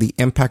calling the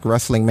Impact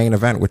Wrestling main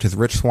event, which is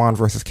Rich Swann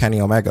versus Kenny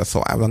Omega.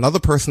 So another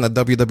person that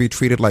WWE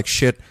treated like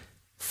shit,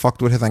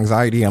 fucked with his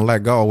anxiety and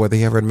let go, whether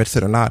he ever admits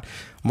it or not.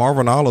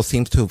 Mauro Ranallo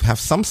seems to have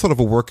some sort of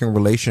a working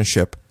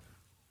relationship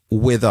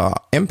with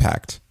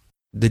Impact.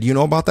 Did you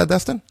know about that,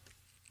 Destin?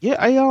 Yeah,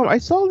 I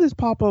saw this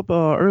pop up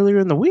earlier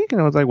in the week,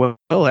 and I was like, well,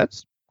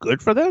 that's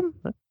good for them.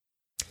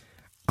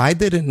 I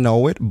didn't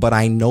know it, but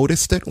I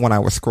noticed it when I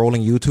was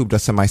scrolling YouTube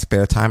just in my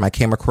spare time. I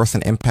came across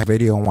an Impact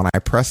video, and when I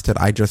pressed it,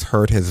 I just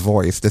heard his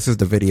voice. This is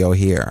the video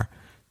here.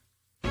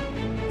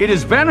 It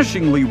is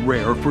vanishingly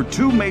rare for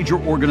two major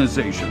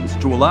organizations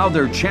to allow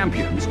their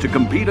champions to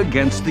compete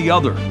against the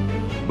other.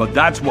 But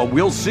that's what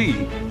we'll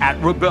see at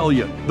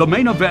Rebellion. The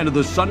main event of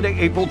the Sunday,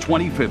 April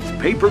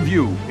 25th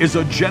pay-per-view is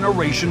a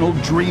generational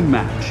dream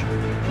match.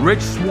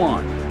 Rich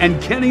Swann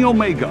and Kenny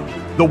Omega,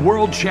 the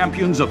world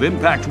champions of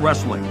Impact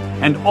Wrestling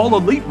and All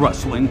Elite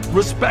Wrestling,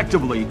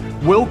 respectively,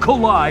 will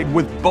collide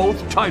with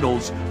both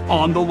titles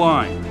on the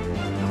line.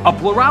 A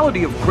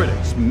plurality of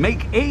critics make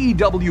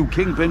AEW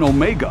Kingpin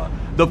Omega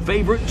the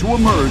favorite to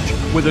emerge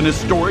with an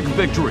historic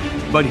victory.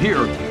 But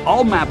here,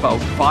 I'll map out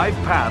 5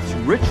 paths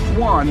Rich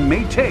Swann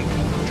may take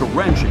to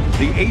wrenching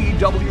the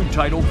AEW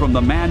title from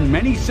the man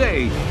many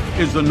say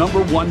is the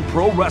 #1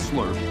 pro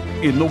wrestler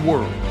in the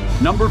world.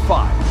 Number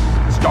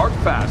 5, start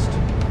fast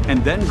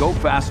and then go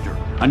faster.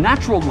 A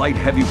natural light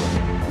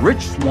heavyweight,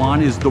 Rich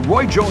Swann is the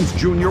Roy Jones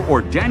Jr.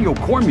 or Daniel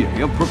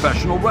Cormier of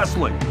professional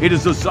wrestling. It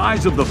is the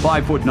size of the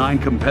 5'9"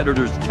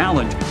 competitor's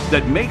talent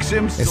that makes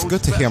him It's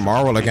good to hear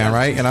Marvel again,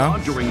 right? You know?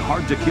 During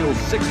Hard to Kill's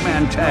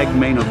 6-man tag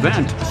main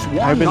event,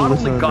 Swann not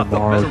only got the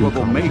better of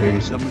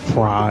Omega,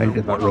 Pride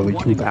in the early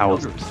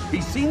 2000s. He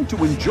seemed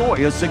to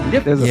enjoy a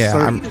significant... There's a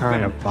certain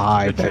kind of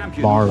vibe that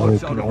Morrow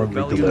can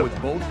only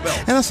deliver.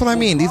 And that's what I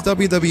mean. These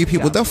WWE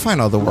people, they'll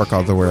find other work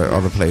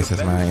other places,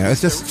 man. You know,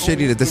 it's just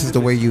shitty that this is the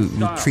way you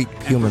treat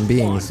human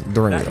beings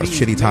during a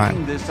shitty time.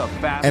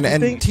 And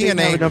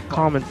TNA... Enough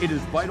common...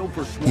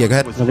 Yeah, go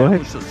ahead. No, go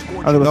ahead.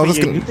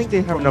 You think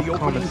they have enough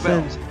common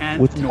sense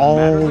with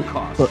all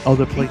the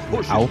other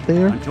places out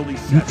there?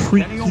 You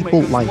treat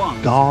people like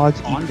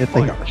gods even if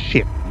they are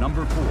shit.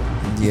 Number 4.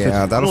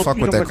 Yeah, that'll fuck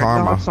with their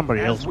karma.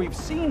 Somebody else. We've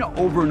seen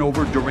over and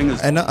over during his...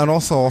 And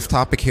also off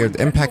topic here,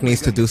 Impact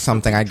needs to do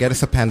something. I get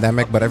it's a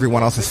pandemic, but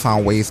everyone else has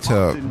found ways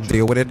to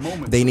deal with it.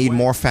 They need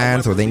more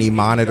fans, or they need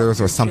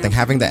monitors or something.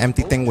 Having the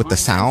empty thing with the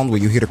sound, where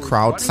you hear the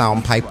crowd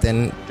sound piped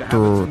in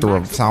through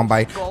a sound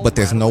bite, but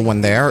there's no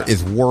one there,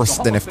 is worse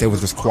than if they was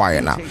just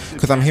quiet now.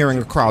 Because I'm hearing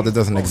a crowd that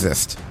doesn't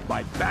exist.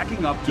 By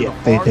backing up to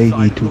they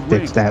need to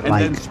fix that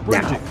like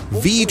now.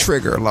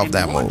 V-Trigger, love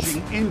that move.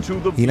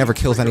 He never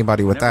kills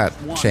anybody with that,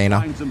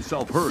 Shayna. You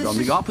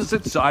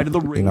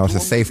know, it's a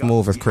safe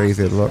move as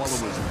crazy as it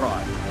looks.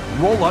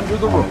 Roll under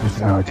the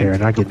ropes. Out there,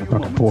 not getting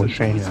fucking poor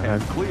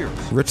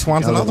Shayna. Rich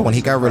Swann's another one.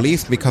 He got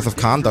released because of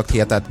conduct. He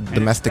had that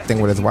domestic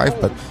thing with his wife,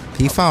 but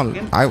he found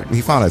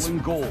his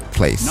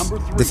place.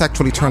 This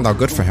actually turned out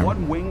good for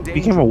him.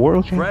 Became a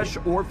world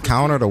champion.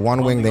 Counter the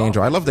one-winged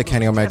angel. I love that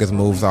Kenny Omega's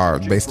moves are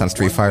based on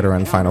Street Fighter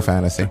and Final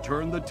Fantasy.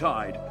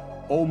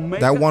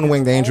 That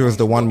one-winged angel is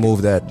the one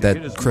move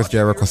that Chris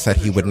Jericho said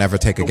he would never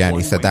take again.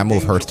 He said that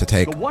move hurts to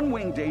take.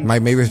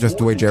 Maybe it's just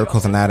the way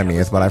Jericho's anatomy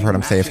is, but I've heard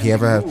him say if he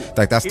ever,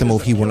 that's the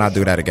move, he will not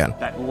do that again.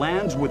 That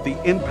lands with the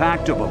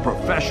impact of a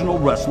professional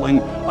wrestling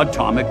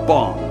atomic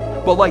bomb.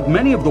 But like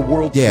many of the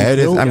world's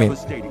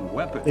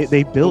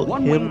they built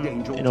him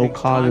and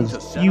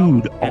Okada's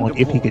feud on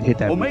if he could hit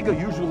that. Omega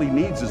usually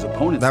needs his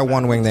opponent. That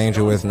one-winged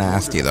angel is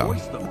nasty though.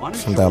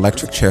 From the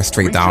electric chair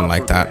straight down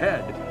like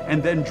that.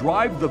 And then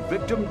drive the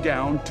victim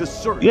down to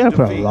certain You have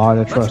a lot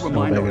of trust in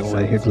Omega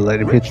when to let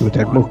him hit you with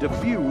that move.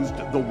 Diffused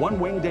the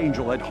one-winged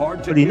angel at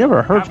Hard to But he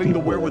never hurts having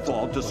people. The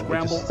wherewithal to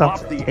scramble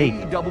off the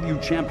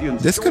AEW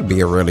champions. This could be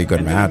a really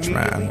good match,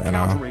 man. You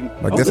know,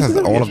 like this has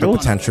all of the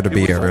potential to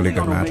be a really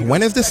good match.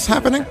 When is this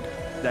happening?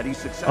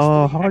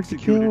 Hard to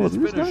Kill. It's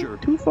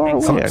not too far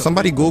away.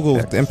 Somebody Google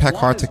Impact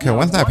Hard to Kill.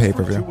 When's that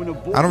pay-per-view?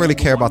 I don't really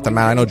care about the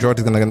match. I know George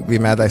is going to be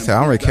mad that I say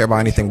I don't really care about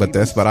anything but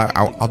this, but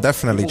I'll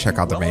definitely check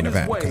out the main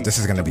event because this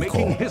is going to be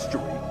cool.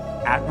 History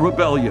at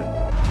Rebellion.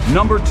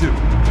 Number 2.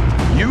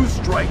 Use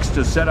strikes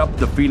to set up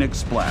the Phoenix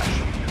Splash.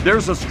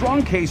 There's a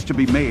strong case to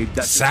be made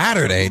that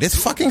Saturday, this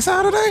fucking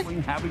Saturday,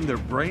 having their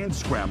brains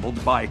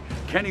scrambled by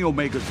Kenny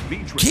Omega's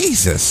V-Trigger.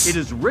 Jesus! It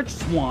is Rich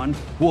Swann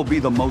who will be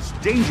the most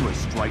dangerous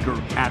striker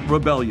at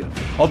Rebellion,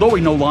 although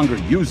he no longer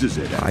uses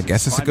it. I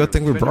guess it's a good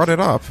thing we brought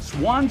it up.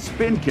 Swann's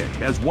spin kick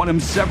has won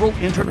him several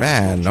international.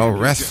 Man, no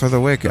rest for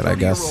the wicked, I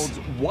guess.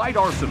 Wide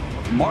arsenal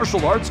of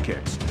martial arts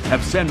kicks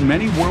have sent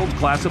many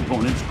world-class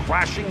opponents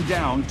crashing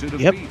down to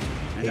defeat.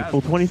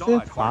 April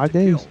 25th, 5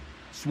 days.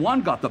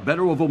 Swann got the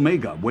better of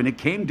Omega when it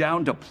came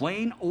down to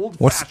plain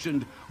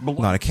old-fashioned.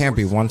 No, it can't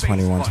be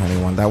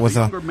 121-21. That was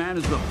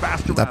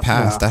that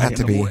passed. That had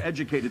to be. More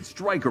educated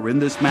striker in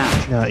this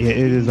match. Yeah, it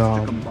is the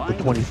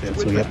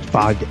 25th, so you have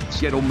 5 days.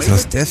 So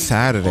it's this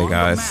Saturday,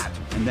 guys.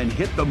 And then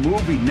hit the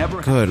move he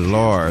never. Good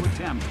Lord.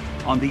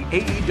 On the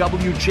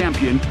AEW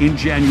champion in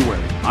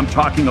January. I'm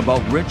talking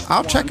about Rich.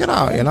 I'll check it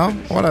out. You know,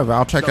 whatever.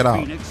 I'll check it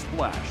out.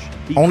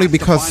 Only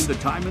because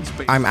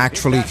I'm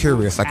actually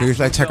curious. Like,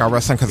 usually I check out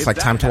wrestling because it's like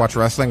time to watch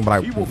wrestling,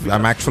 but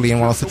I'm actually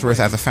in one of those situations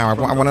as a fan. I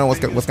want to know what's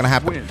going to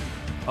happen.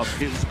 Of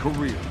his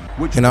career,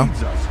 which you know?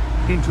 leads us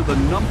into the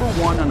number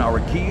 1 on our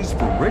keys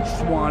for Rich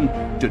Swann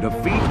to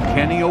defeat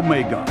Kenny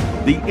Omega.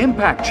 The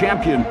Impact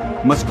champion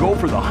must go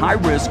for the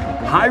high-risk,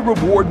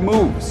 high-reward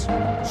moves.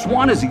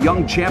 Swann is a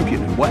young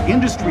champion in what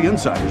industry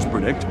insiders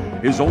predict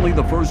is only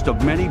the first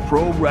of many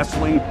pro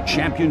wrestling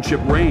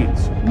championship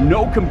reigns.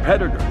 No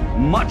competitor,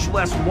 much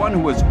less one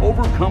who has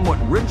overcome what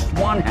Rich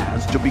Swann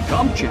has to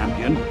become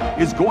champion,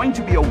 is going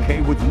to be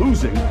okay with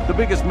losing the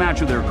biggest match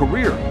of their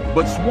career.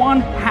 But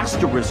Swann has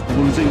to risk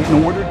losing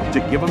in order to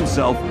give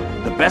himself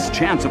the best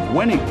chance of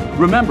winning.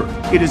 Remember,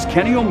 it is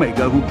Kenny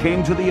Omega who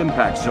came to the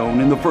Impact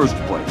Zone in the first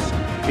place.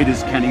 It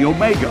is Kenny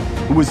Omega,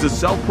 who is the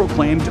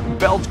self-proclaimed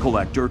belt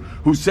collector,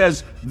 who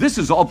says this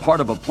is all part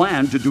of a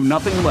plan to do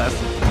nothing less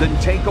than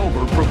take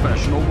over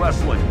professional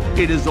wrestling.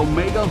 It is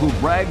Omega who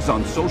brags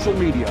on social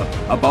media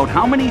about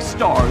how many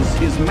stars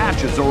his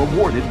matches are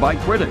awarded by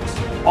critics.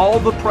 All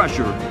the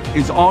pressure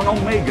is on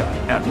Omega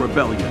at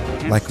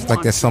Rebellion. Like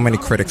there's so many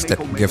critics that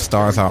give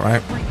stars out, right?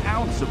 Every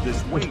ounce of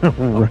this weight of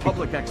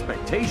public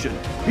expectation,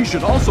 he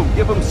should also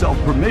give himself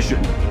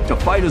permission to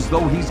fight as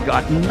though he's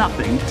got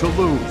nothing to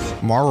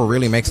lose. Morrow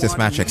really makes this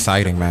match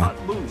exciting, man.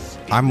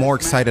 I'm more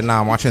excited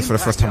now. I'm watching this for the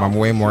first time. I'm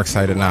way more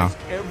excited now.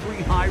 Every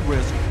high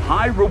risk,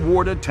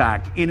 high-reward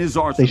attack in his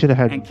arsenal. They should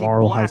have had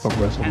moral hype of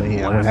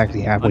WrestleMania. I would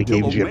actually halfway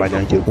gave a shit by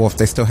 92. Well, if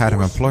they still had him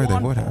employed, they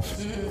would have.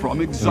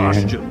 From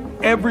exhaustion,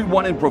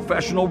 everyone in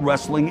professional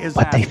wrestling is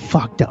But they asking,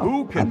 fucked up.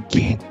 who can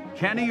beat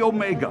Kenny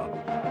Omega?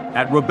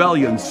 At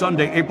Rebellion,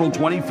 Sunday, April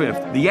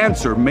 25th, the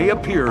answer may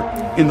appear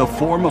in the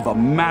form of a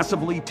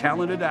massively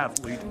talented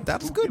athlete.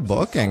 That's good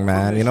booking,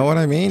 man. You know what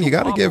I mean? You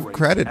got to give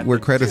credit where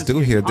credit's due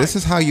here. This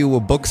is how you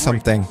will book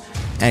something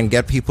and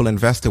get people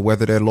invested,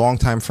 whether they're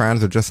longtime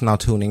fans or just now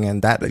tuning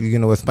in. That, you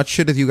know, as much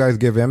shit as you guys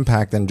give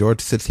Impact and George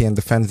sits here and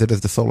defends it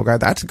as the solo guy,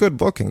 that's good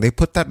booking. They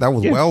put that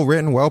was well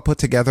written, well put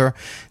together.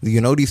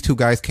 You know, these two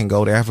guys can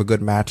go. They have a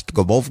good match.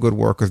 Go both good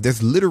workers.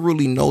 There's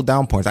literally no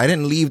down points. I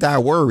didn't leave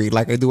that worried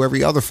like I do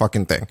every other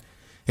fucking thing.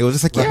 It was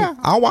just like, yeah,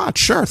 I'll watch.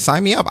 Sure,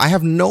 sign me up. I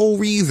have no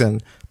reason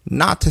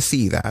not to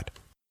see that.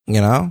 You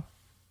know?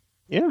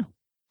 Yeah.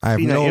 I have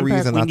no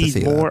reason not to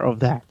see that. We need more of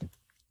that.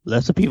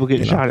 Less of people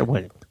getting shot at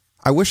winning.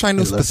 I wish I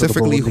knew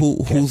specifically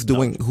who's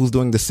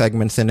doing the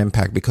segments in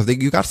Impact, because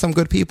you got some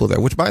good people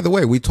there. Which, by the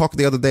way, we talked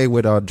the other day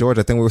with George.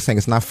 I think we were saying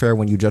it's not fair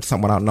when you judge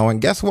someone without knowing.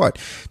 Guess what?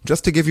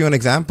 Just to give you an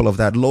example of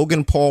that,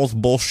 Logan Paul's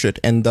bullshit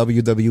in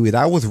WWE,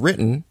 that was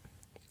written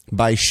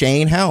by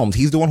Shane Helms.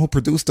 He's the one who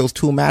produced those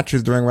two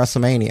matches during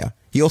WrestleMania.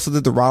 He also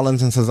did the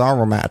Rollins and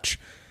Cesaro match.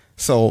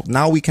 So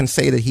now we can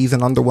say that he's an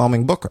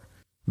underwhelming booker,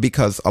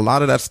 because a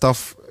lot of that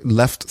stuff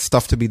left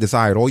stuff to be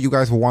desired. All you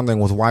guys were wondering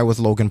was, why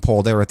was Logan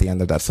Paul there at the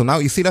end of that? So now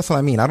you see, that's what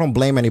I mean. I don't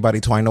blame anybody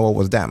till I know it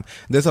was them.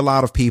 There's a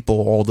lot of people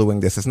all doing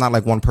this. It's not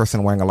like one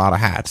person wearing a lot of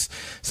hats.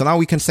 So now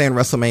we can say in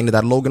WrestleMania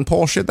that Logan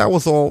Paul shit, that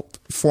was all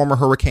former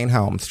Hurricane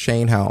Helms,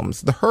 Shane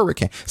Helms, the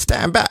Hurricane.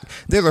 Stand back.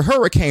 There's a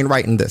hurricane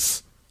writing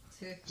this.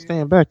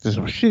 Stand back. There's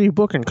some shitty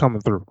booking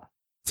coming through.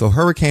 So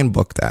Hurricane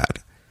booked that.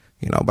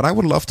 You know, but I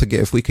would love to get,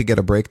 if we could get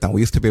a breakdown.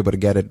 We used to be able to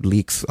get it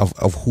leaks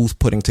of who's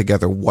putting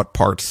together what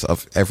parts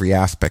of every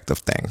aspect of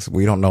things.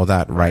 We don't know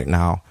that right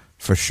now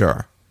for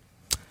sure.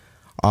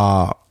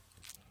 But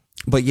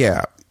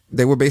yeah,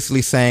 they were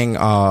basically saying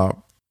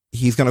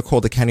he's going to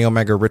call the Kenny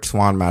Omega Rich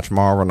Swann match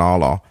Mauro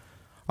Ranallo.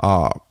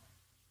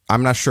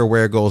 I'm not sure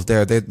where it goes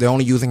there. They're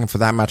only using him for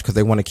that match because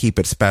they want to keep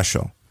it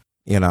special,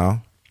 you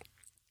know?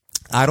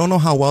 I don't know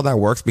how well that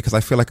works, because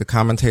I feel like a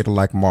commentator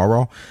like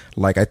Mauro,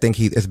 like, I think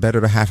it's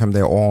better to have him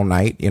there all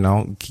night, you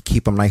know,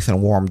 keep him nice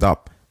and warmed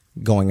up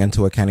going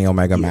into a Kenny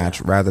Omega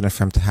match, rather than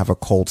for him to have a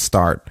cold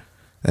start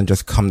and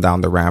just come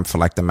down the ramp for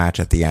like the match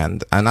at the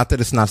end. And not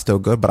that it's not still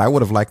good, but I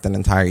would have liked an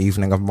entire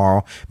evening of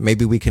Mauro.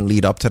 Maybe we can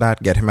lead up to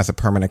that, get him as a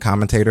permanent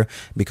commentator,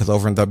 because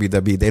over in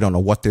WWE, they don't know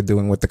what they're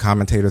doing with the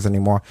commentators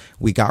anymore.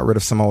 We got rid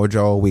of Samoa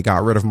Joe. We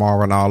got rid of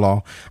Mauro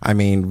Ranallo. I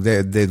mean,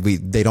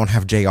 they don't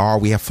have JR.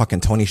 We have fucking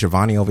Tony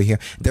Schiavone over here.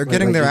 They're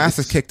getting their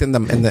asses kicked in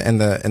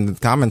the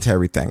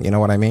commentary thing. You know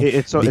what I mean?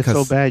 It's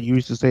so bad. You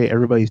used to say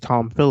everybody's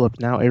Tom Phillips.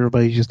 Now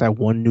everybody's just that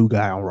one new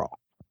guy on Raw.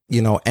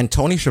 You know, and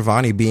Tony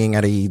Schiavone being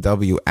at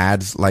AEW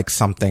adds like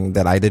something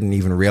that I didn't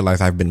even realize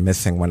I've been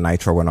missing when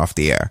Nitro went off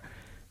the air.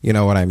 You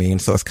know what I mean?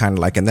 So it's kind of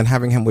like, and then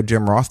having him with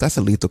Jim Ross, that's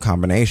a lethal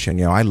combination.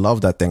 You know, I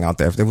love that thing out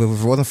there. If it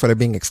wasn't for there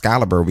being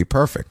Excalibur, it would be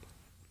perfect.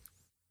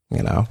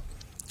 You know?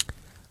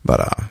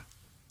 But,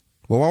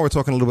 well, while we're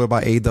talking a little bit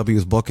about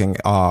AEW's booking,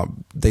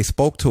 they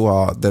spoke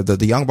to,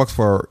 the Young Bucks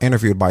were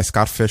interviewed by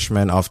Scott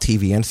Fishman of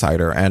TV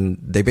Insider, and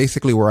they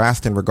basically were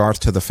asked in regards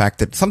to the fact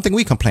that something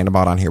we complain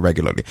about on here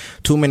regularly.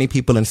 Too many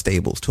people in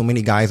stables, too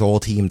many guys all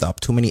teamed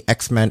up, too many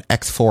X-Men,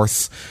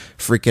 X-Force,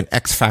 freaking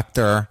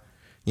X-Factor,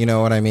 you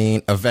know what I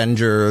mean?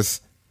 Avengers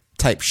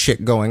type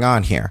shit going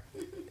on here.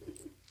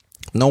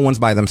 No one's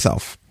by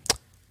themselves.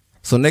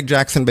 So Nick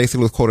Jackson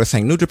basically was quoted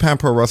saying, New Japan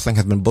Pro Wrestling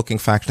has been booking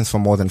factions for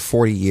more than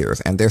 40 years,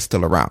 and they're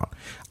still around.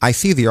 I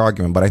see the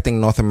argument, but I think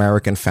North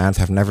American fans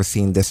have never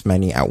seen this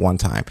many at one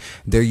time.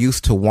 They're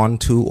used to 1,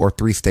 2, or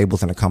 3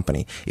 stables in a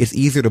company. It's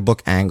easier to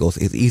book angles.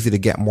 It's easy to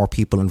get more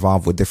people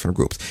involved with different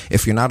groups.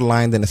 If you're not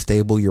aligned in a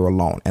stable, you're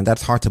alone, and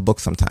that's hard to book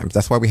sometimes.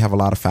 That's why we have a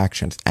lot of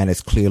factions, and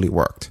it's clearly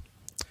worked.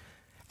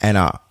 And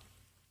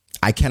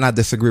I cannot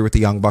disagree with the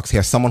Young Bucks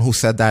here. Someone who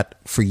said that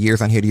for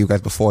years on here to you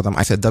guys before them.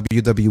 I said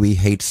WWE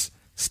hates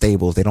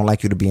stables. They don't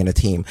like you to be in a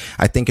team.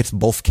 I think it's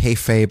both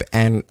kayfabe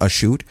and a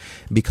shoot,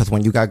 because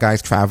when you got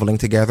guys traveling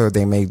together,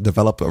 they may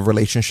develop a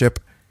relationship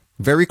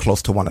very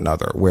close to one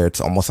another where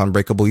it's almost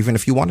unbreakable, even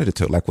if you wanted it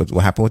to, like what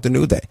happened with the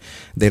New Day.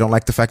 They don't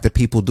like the fact that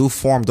people do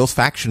form, those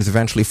factions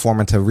eventually form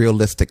into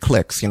realistic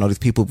cliques. You know, these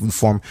people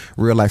form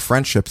real life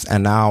friendships,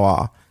 and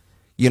now,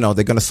 you know,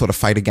 they're going to sort of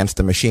fight against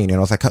the machine. You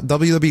know, it's like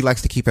WWE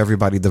likes to keep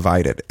everybody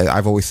divided.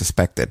 I've always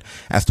suspected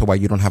as to why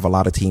you don't have a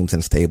lot of teams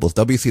in stables.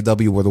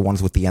 WCW were the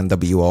ones with the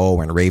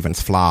NWO and Raven's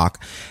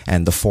Flock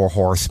and the Four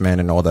Horsemen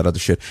and all that other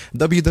shit.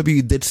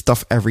 WWE did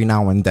stuff every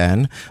now and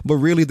then, but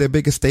really their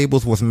biggest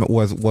stables was a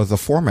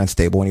 4-man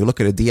stable. When you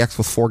look at it, DX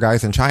was 4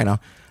 guys in China.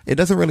 It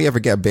doesn't really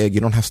ever get big.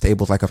 You don't have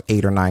stables like of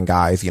 8 or 9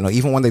 guys. You know,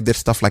 even when they did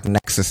stuff like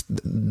Nexus,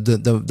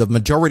 the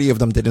majority of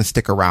them didn't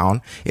stick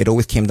around. It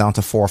always came down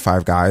to 4 or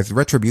 5 guys.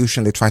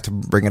 Retribution, they tried to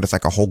bring it as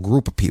like a whole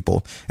group of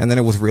people, and then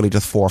it was really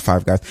just 4 or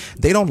 5 guys.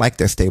 They don't like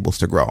their stables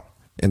to grow.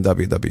 in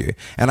WWE.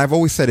 And I've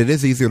always said it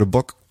is easier to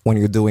book when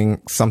you're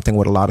doing something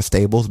with a lot of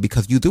stables,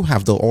 because you do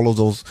have all of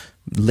those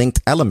linked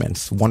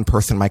elements. One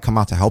person might come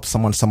out to help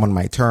someone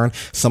might turn,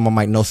 someone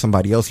might know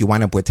somebody else. You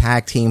wind up with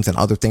tag teams and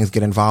other things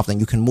get involved,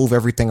 and you can move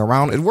everything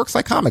around. It works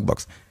like comic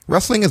books.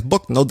 Wrestling is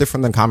booked no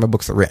different than comic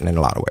books are written in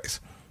a lot of ways.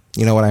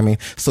 You know what I mean?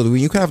 So when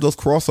you can have those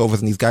crossovers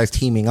and these guys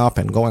teaming up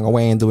and going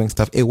away and doing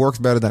stuff, it works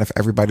better than if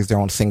everybody's their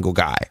own single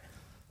guy.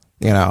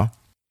 You know?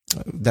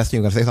 Destiny,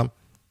 you gonna say something?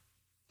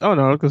 Oh,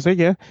 no, because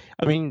yeah.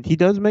 I mean, he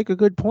does make a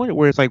good point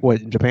where it's like,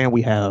 what, in Japan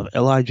we have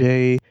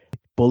LIJ,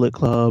 Bullet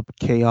Club,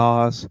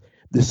 Chaos,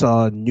 this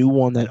new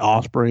one that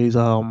Osprey's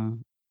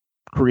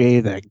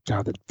created, that,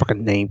 God, the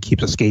fucking name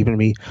keeps escaping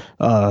me,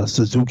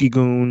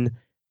 Suzuki-gun.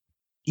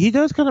 He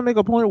does kind of make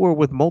a point where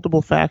with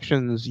multiple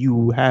factions,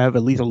 you have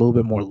at least a little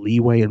bit more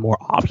leeway and more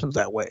options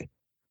that way.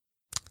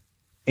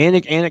 And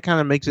it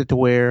kind of makes it to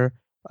where,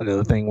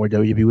 another thing where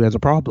WWE has a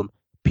problem,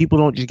 people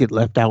don't just get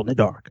left out in the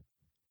dark.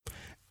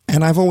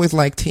 And I've always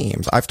liked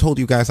teams. I've told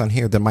you guys on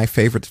here that my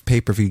favorite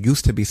pay-per-view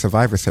used to be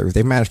Survivor Series.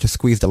 They managed to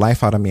squeeze the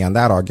life out of me on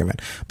that argument.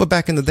 But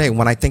back in the day,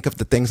 when I think of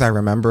the things I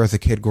remember as a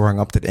kid growing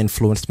up that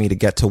influenced me to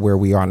get to where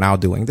we are now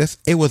doing this,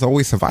 it was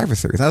always Survivor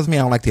Series. That doesn't mean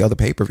I don't like the other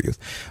pay-per-views.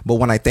 But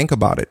when I think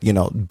about it, you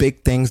know,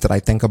 big things that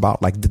I think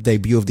about, like the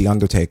debut of The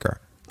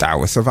Undertaker, that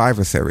was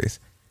Survivor Series.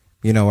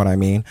 You know what I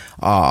mean?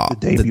 The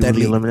debut of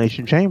the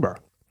Elimination Chamber.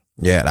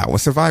 Yeah, that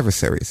was Survivor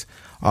Series.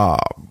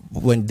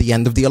 When the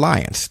end of the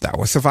Alliance, that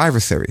was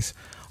Survivor Series.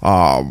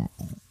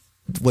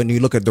 When you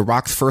look at The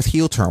Rock's first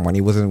heel turn, when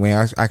he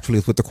actually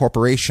was with the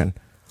corporation,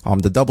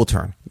 the double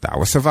turn, that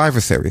was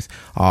Survivor Series.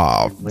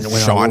 When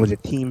was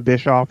it Team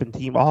Bischoff and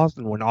Team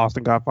Austin, when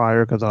Austin got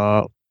fired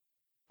because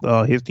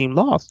his team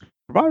lost?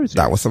 Survivor Series.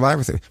 That was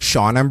Survivor Series.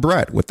 Shawn and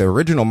Brett with the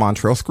original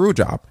Montreal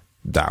Screwjob.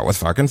 That was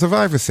fucking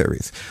Survivor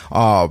Series.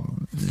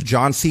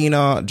 John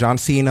Cena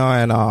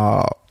and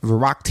The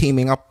Rock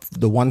teaming up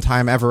the one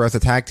time ever as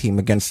a tag team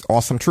against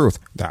Awesome Truth.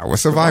 That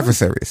was Survivor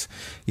Series.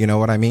 You know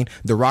what I mean?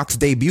 The Rock's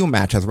debut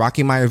match as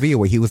Rocky Maivia,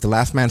 where he was the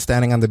last man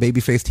standing on the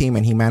babyface team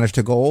and he managed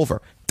to go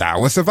over. That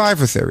was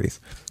Survivor Series.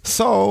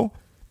 So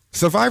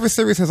Survivor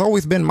Series has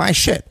always been my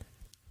shit,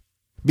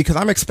 because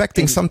I'm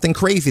expecting something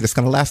crazy that's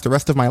going to last the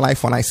rest of my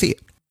life when I see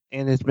it.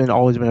 And it's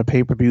always been a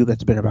pay-per-view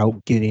that's been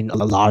about getting a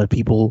lot of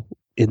people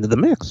into the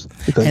mix,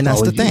 because and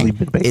that's the thing.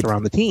 Been based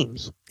around the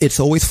teams. It's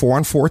always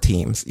 4-on-4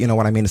 teams. You know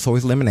what I mean? It's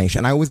always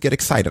elimination. I always get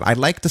excited. I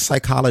like the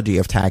psychology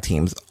of tag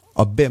teams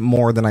a bit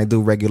more than I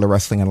do regular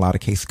wrestling in a lot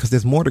of cases, because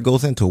there's more that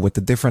goes into it with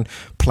the different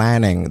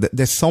planning.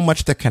 There's so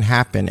much that can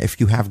happen if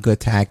you have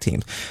good tag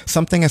teams.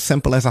 Something as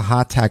simple as a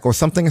hot tag, or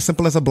something as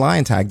simple as a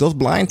blind tag. Those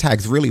blind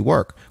tags really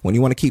work when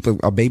you want to keep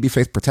a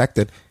babyface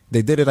protected.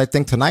 They did it, I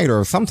think, tonight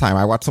or sometime.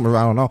 I watched somewhere,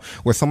 I don't know,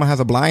 where someone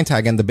has a blind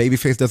tag and the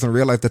babyface doesn't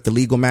realize that the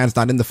legal man's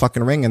not in the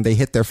fucking ring, and they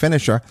hit their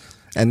finisher,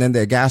 and then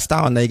they're gassed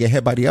out and they get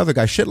hit by the other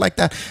guy. Shit like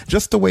that.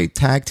 Just the way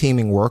tag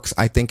teaming works,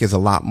 I think, is a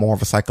lot more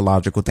of a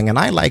psychological thing. And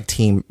I like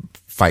team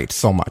fights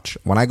so much.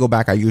 When I go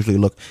back, I usually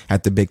look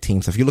at the big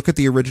teams. If you look at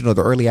the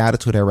early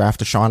Attitude Era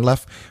after Shawn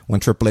left, when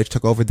Triple H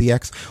took over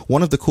DX,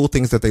 one of the cool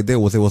things that they did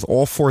was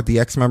all 4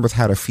 DX members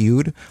had a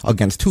feud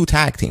against 2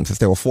 tag teams, since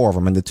there were 4 of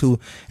them, and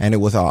it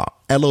was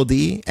LOD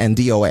and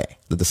DOA,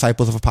 the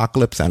Disciples of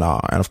Apocalypse, and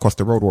of course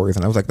the Road Warriors.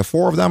 And it was like the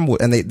 4 of them,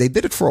 and they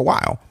did it for a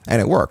while,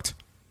 and it worked.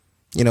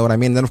 You know what I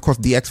mean? Then of course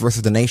DX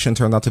versus the Nation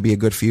turned out to be a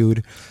good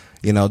feud.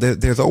 You know,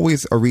 there's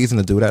always a reason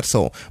to do that.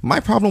 So my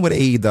problem with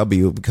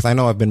AEW, because I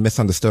know I've been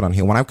misunderstood on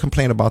here, when I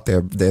complain about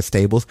their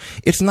stables,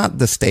 it's not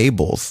the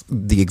stables,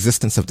 the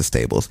existence of the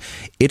stables.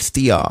 It's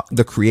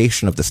the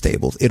creation of the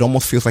stables. It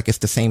almost feels like it's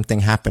the same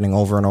thing happening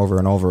over and over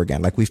and over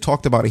again. Like we've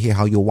talked about it here,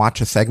 how you'll watch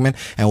a segment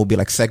and we'll be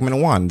like, segment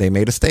 1, they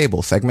made a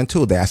stable. Segment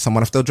 2, they asked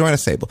someone if they'll join a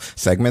stable.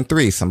 Segment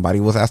 3, somebody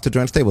was asked to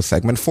join a stable.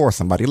 Segment 4,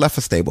 somebody left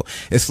a stable.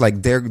 It's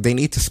like they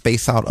need to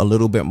space out a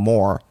little bit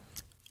more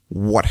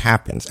what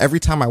happens.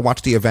 Every time I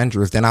watch the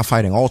Avengers, they're not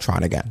fighting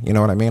Ultron again. You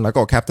know what I mean? Like,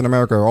 oh, Captain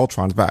America,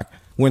 Ultron's back.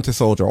 Winter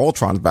Soldier,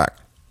 Ultron's back.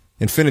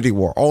 Infinity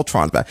War,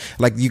 Ultron's back.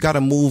 Like, you got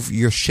to move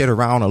your shit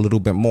around a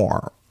little bit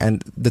more.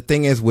 And the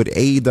thing is, with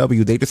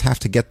AEW, they just have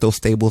to get those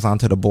stables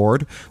onto the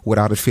board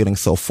without it feeling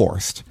so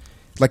forced.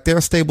 Like, there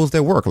are stables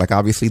that work, like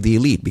obviously the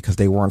Elite, because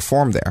they weren't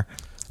formed there.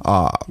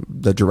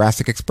 The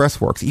Jurassic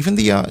Express works. Even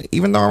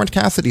the Orange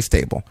Cassidy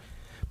stable.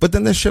 But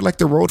then there's shit like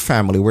the Road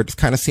family, where it just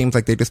kind of seems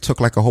like they just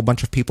took like a whole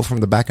bunch of people from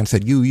the back and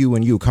said, you,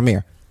 and you, come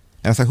here.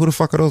 And it's like, who the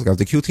fuck are those guys?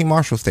 The QT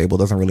Marshall stable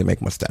doesn't really make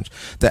much sense.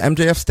 The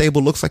MJF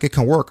stable looks like it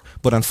can work,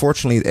 but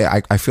unfortunately,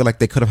 I feel like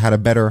they could have had a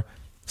better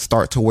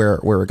start to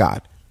where it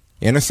got.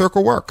 Inner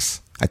Circle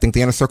works. I think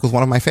the Inner Circle is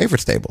one of my favorite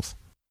stables.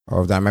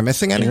 Or am I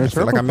missing any? I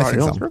feel like I'm missing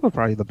something. Inner Circle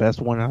probably the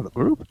best one out of the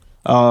group.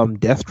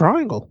 Death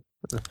Triangle.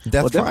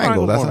 Death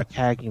Triangle. That's more a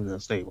tag team than a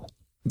stable.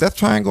 Death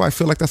Triangle, I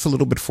feel like that's a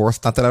little bit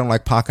forced. Not that I don't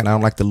like Pac and I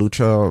don't like the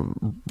Lucha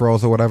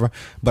Bros or whatever,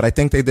 but I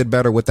think they did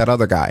better with that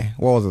other guy.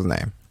 What was his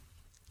name?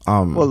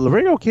 Well,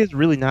 Laredo Kid's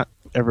really not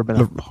ever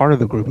been a part of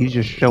the group. He's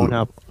just shown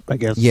up, I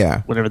guess.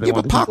 Yeah. Whenever they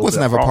want but Pac was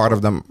never part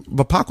of them.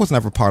 But Pac was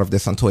never part of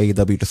this until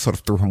AEW just sort of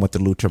threw him with the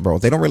Lucha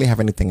Bros. They don't really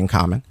have anything in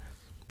common.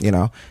 You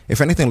know,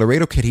 if anything,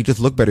 Laredo Kid, he just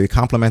looked better. He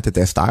complemented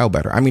their style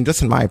better. I mean,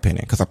 just in my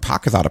opinion, because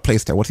Pac is out of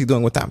place there. What's he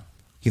doing with them?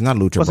 He's not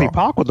Lucha Bro. See,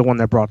 Pac was the one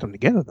that brought them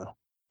together, though.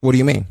 What do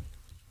you mean?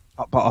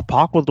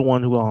 Pac was the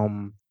one who,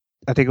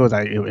 I think it was,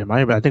 I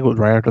think it was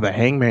right after the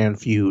Hangman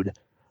feud.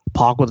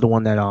 Pac was the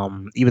one that,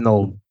 even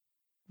though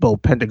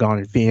both Pentagon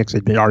and Phoenix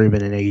had already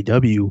been in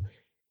AEW,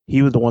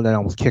 he was the one that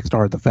almost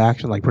kickstarted the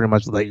faction. Like pretty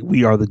much, like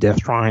we are the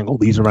Death Triangle.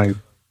 These are my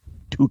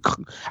two.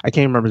 I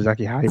can't remember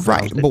exactly how he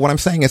pronounced it. But what I'm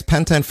saying is,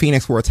 Penta and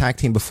Phoenix were a tag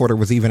team before there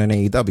was even an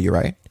AEW,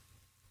 right?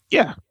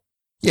 Yeah.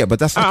 Yeah, but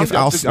that's like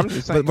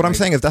but what I'm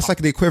saying is that's like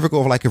the equivalent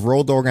of like if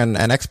Road Dogg and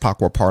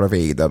X-Pac were part of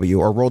AEW,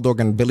 or Road Dogg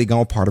and Billy Gunn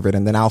were part of it,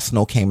 and then Al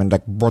Snow came and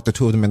like brought the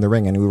two of them in the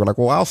ring, and we were like,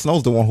 well, Al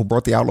Snow's the one who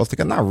brought the Outlaws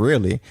together. Not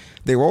really.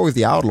 They were always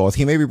the Outlaws.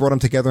 He maybe brought them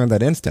together in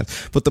that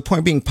instance. But the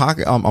point being,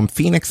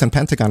 Phoenix and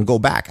Pentagon go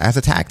back as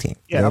a tag team.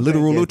 Yeah,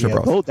 literal Lucha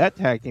Bros. Both that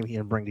tag team he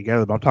didn't bring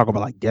together, but I'm talking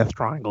about like Death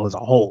Triangle as a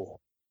whole.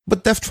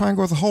 But Death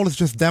Triangle as a whole is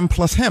just them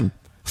plus him.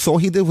 So all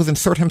he did was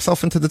insert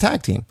himself into the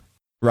tag team,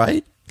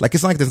 right? Like,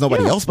 it's not like there's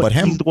nobody else but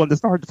him. He's the one that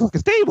started the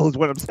fucking stable, is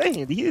what I'm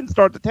saying. He didn't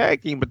start the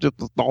tag team, but just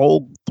the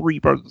whole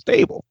 3-person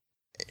stable.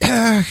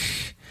 I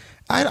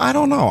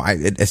don't know.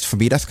 It's for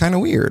me, that's kind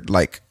of weird.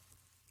 Like,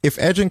 if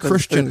Edge and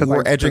Christian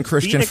were Edge and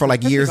Christian for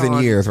like years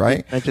and years, right?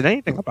 Didn't mention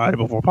anything about it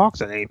before Pac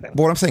said anything.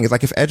 But what I'm saying is,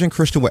 like, if Edge and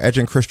Christian were Edge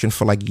and Christian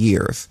for like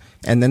years,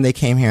 and then they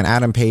came here and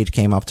Adam Page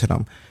came up to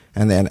them,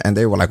 and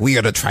they were like, we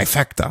are the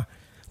trifecta.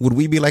 Would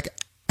we be like,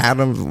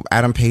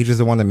 Adam Page is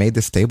the one that made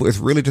this stable? It's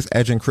really just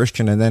Edge and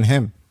Christian and then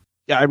him.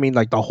 Yeah, I mean,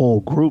 like the whole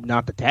group,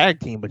 not the tag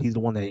team, but he's the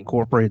one that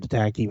incorporated the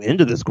tag team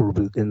into this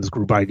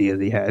group idea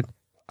that he had.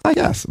 I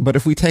guess, but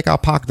if we take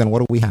out Pac, then what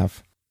do we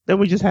have? Then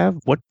we just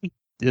have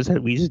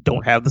we just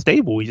don't have the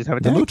stable. We just have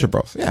a tag the Lucha team.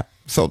 Bros. Yeah,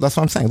 so that's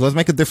what I'm saying. Let's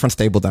make a different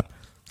stable then.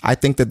 I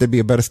think that there'd be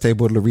a better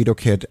stable with Laredo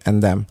Kid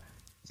and them.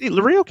 See,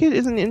 Laredo Kid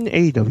isn't in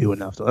AEW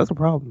enough, so that's a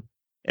problem.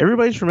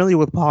 Everybody's familiar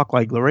with Pac.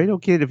 Like Laredo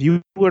Kid, if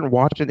you weren't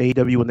watching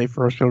AEW when they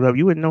first showed up,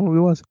 you wouldn't know who he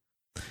was.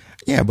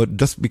 Yeah, but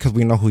just because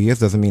we know who he is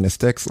doesn't mean it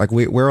sticks. Like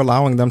we're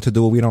allowing them to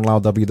do what we don't allow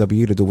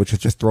WWE to do, which is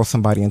just throw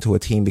somebody into a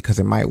team because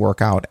it might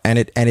work out, and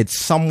it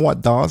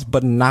somewhat does,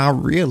 but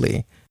not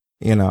really.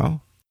 You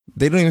know,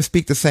 they don't even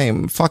speak the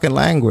same fucking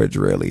language.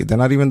 Really, they're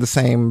not even the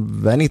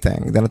same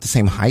anything. They're not the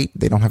same height.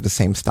 They don't have the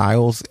same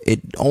styles.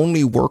 It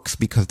only works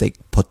because they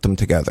put them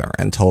together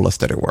and told us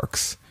that it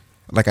works.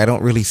 Like I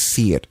don't really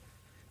see it.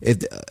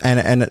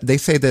 And they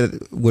say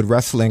that with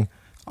wrestling,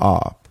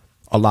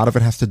 a lot of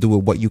it has to do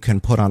with what you can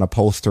put on a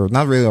poster.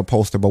 Not really a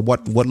poster, but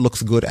what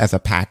looks good as a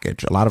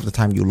package. A lot of the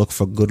time you look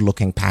for good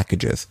looking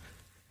packages.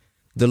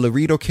 The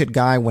Laredo Kid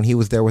guy, when he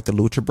was there with the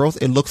Lucha Bros,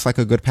 it looks like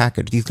a good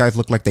package. These guys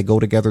look like they go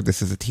together.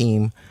 This is a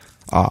team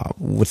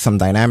with some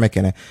dynamic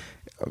in it.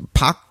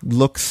 Pac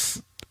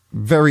looks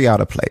very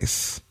out of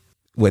place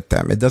with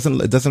them. It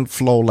doesn't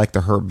flow like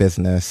the Hurt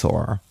Business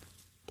or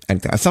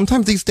anything.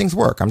 Sometimes these things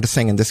work. I'm just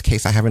saying in this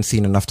case, I haven't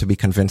seen enough to be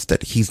convinced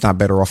that he's not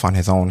better off on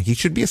his own. He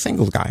should be a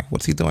singles guy.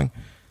 What's he doing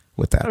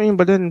with that? I mean,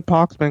 but then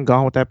Pac's been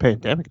gone with that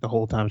pandemic the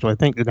whole time, so I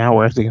think that now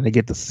we're actually going to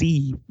get to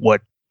see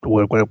what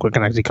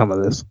can actually come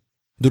of this.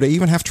 Do they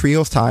even have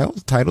trios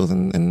titles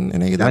in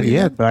AEW? Not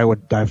yet,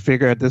 but I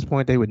figure at this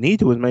point they would need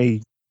to as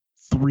many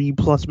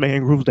 3+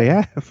 man groups they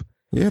have.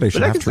 Yeah, they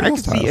should have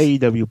trios titles. I can see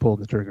AEW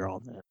pulling the trigger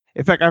on that.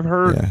 In fact, I've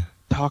heard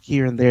talk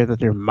here and there that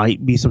there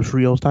might be some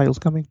trios titles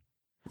coming.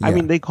 Yeah. I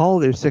mean, they call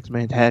their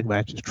 6-man tag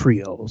matches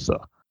trios,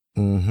 so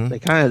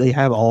they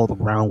have all the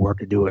groundwork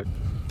to do it.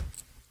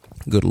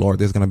 Good Lord,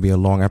 there's going to be a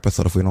long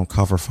episode if we don't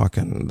cover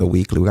fucking the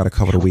weekly. We got to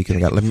cover the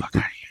weekly. Let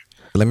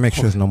me make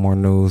sure there's no more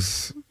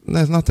news.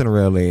 There's nothing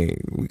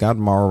really. We got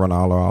Mauro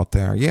Ranallo out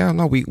there. Yeah,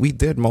 no, we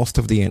did most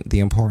of the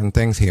important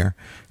things here,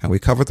 and we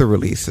covered the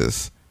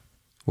releases.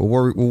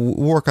 We'll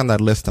work on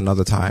that list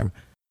another time.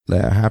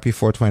 Happy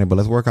 420, but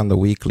let's work on the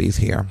weeklies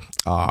here.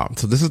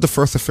 So this is the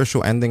first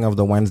official ending of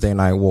the Wednesday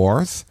Night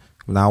Wars.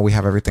 Now we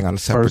have everything on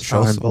separate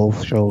shows.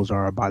 Both shows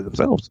are by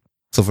themselves.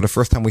 So for the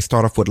first time, we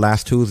start off with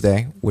last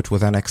Tuesday, which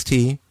was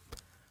NXT.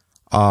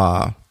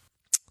 I'm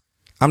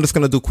just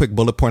going to do quick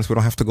bullet points. We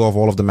don't have to go over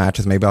all of the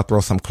matches. Maybe I'll throw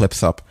some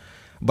clips up.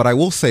 But I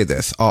will say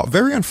this.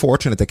 Very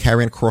unfortunate that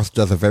Karrion Kross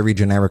does a very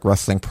generic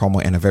wrestling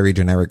promo in a very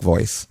generic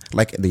voice.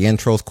 Like, the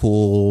intro's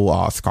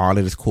cool,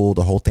 Scarlett is cool,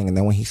 the whole thing. And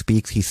then when he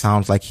speaks, he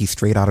sounds like he's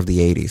straight out of the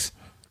 80s.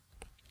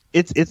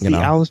 It's the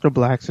Aleister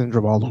Black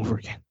syndrome all over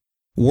again.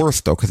 Worse,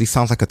 though, because he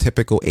sounds like a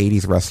typical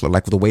 80s wrestler.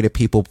 Like, the way that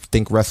people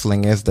think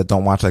wrestling is that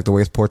don't watch, like, the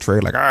way it's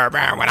portrayed. Like, oh,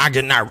 man, when I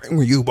get in that ring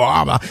with you,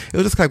 blah, blah. It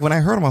was just like, when I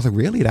heard him, I was like,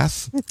 really?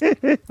 That's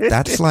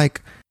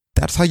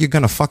how you're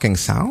gonna fucking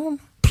sound?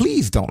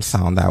 Please don't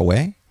sound that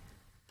way.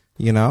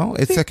 You know,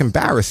 it's like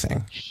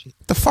embarrassing.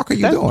 What the fuck are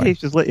you doing?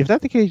 If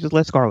that's the case, just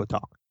let Scarlett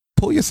talk.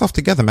 Pull yourself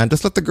together, man.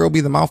 Just let the girl be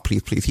the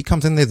mouthpiece, please. He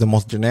comes in there the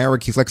most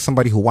generic. He's like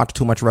somebody who watched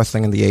too much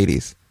wrestling in the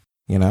 80s.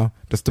 You know,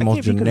 just the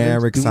most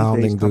generic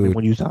sounding dude.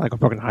 When you sound like a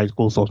fucking high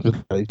school social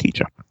studies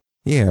teacher.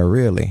 Yeah,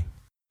 really.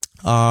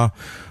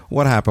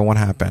 What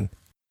happened?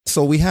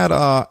 So we had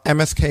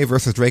MSK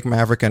versus Drake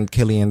Maverick and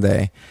Killian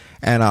Day.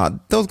 And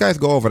those guys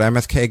go over, the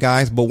MSK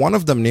guys, but one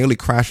of them nearly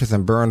crashes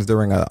and burns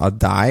during a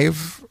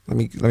dive. Let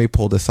me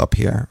pull this up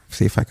here,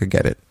 see if I could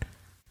get it.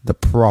 The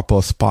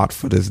proper spot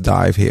for this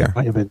dive here.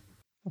 I'm trying to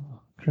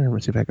remember,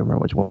 see if I can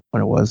remember which one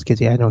it was,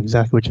 because I know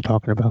exactly what you're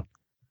talking about.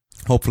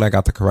 Hopefully I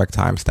got the correct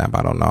timestamp.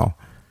 I don't know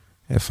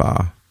if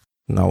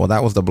no, well,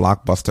 that was the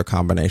Blockbuster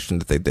combination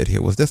that they did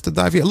here. Was this the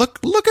dive here?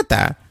 Look at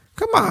that.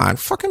 Come on,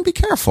 fucking be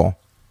careful.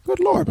 Good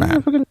Lord,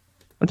 man.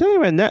 I'm telling you,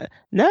 man,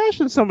 Nash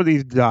in some of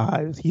these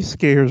dives, he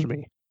scares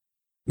me.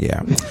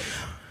 Yeah.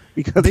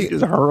 Because he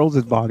just hurls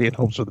his body and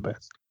hopes for the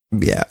best.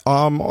 Yeah.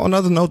 On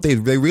another note, they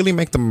really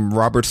make the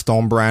Robert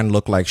Stone brand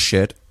look like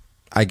shit.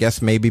 I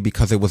guess maybe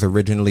because it was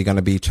originally going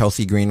to be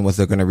Chelsea Green was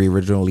going to be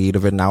original lead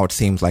of it. Now it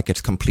seems like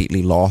it's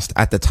completely lost.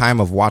 At the time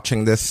of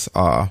watching this,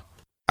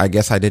 I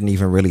guess I didn't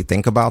even really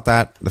think about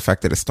that. The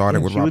fact that it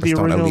started with Robert Stone. She was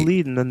the original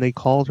lead, and then they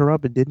called her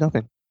up and did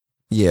nothing.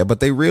 Yeah, but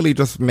they really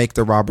just make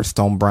the Robert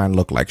Stone brand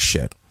look like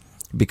shit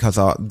because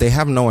they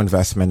have no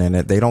investment in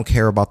it. They don't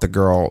care about the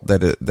girl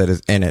that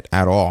is in it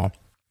at all.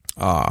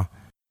 I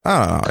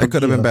don't know. It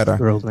could have been better.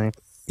 Girl's name.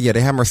 Yeah,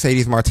 they have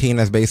Mercedes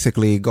Martinez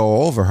basically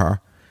go over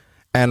her,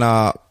 and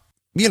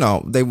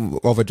they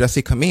over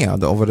Jessie Camilla,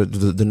 over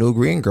the new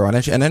green girl,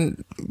 and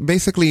then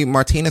basically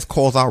Martinez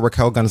calls out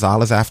Raquel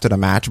Gonzalez after the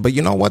match. But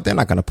you know what? They're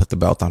not going to put the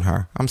belt on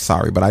her. I'm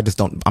sorry, but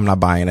I'm not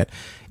buying it.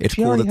 It's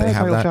cool that they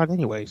have that shot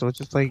anyway. So it's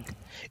just like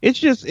it's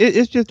just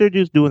they're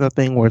just doing a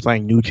thing where it's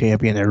like new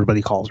champion.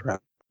 Everybody calls her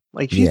out.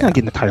 Like she's not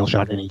getting a title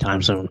shot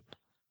anytime soon.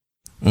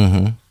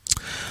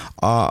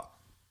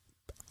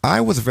 I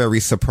was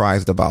very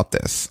surprised about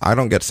this. I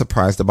don't get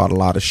surprised about a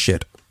lot of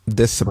shit.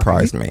 This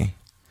surprised me.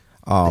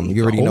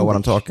 You already know what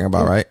I'm talking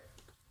about, right?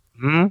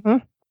 Mm-hmm.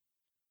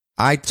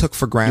 I took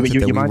for granted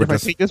that you mind if I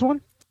take this one?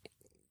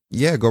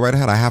 Yeah, go right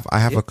ahead. I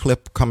have a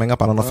clip coming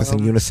up. I don't know if it's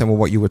in unison with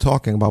what you were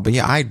talking about, but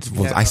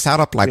I sat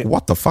up like,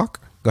 what the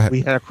fuck? Go ahead.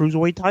 We had a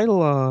cruiserweight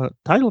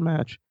title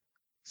match.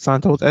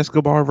 Santos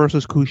Escobar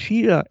versus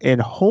Kushida, and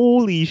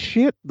holy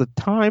shit, the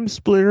Time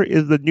Splitter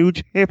is the new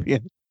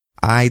champion.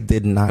 I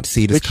did not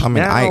see this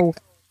coming. Now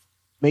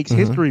makes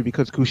history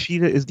because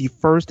Kushida is the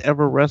first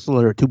ever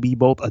wrestler to be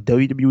both a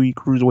WWE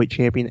Cruiserweight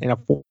champion and a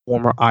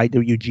former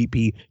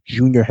IWGP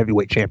Junior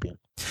Heavyweight champion.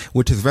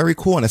 Which is very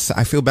cool, and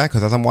I feel bad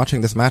because as I'm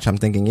watching this match, I'm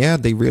thinking, yeah,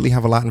 they really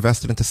have a lot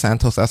invested into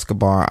Santos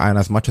Escobar, and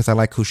as much as I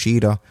like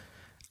Kushida,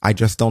 I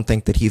just don't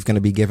think that he's going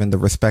to be given the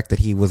respect that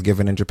he was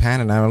given in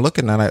Japan. And I'm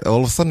looking at it,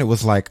 all of a sudden it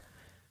was like,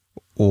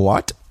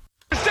 what?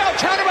 Down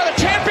counter by the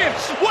champion.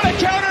 What a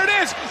counter it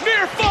is!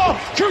 Near fall.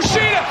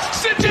 Kushida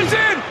cinches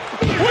in.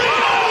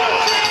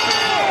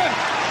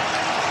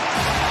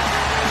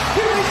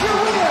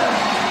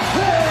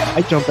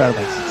 I jumped out of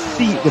my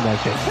seat with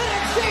that shit.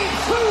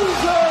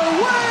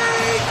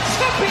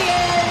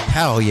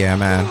 Hell yeah,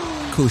 man.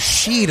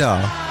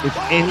 Kushida. If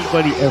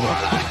anybody ever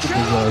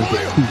deserves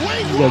it,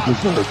 Kushida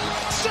deserves it.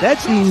 That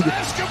dude,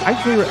 I'm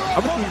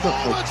going to tell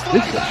you,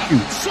 this is a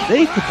shoot.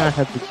 They could not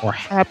have been more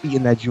happy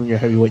in that junior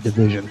heavyweight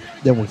division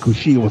than when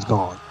Kushida was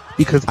gone.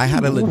 Because I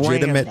had a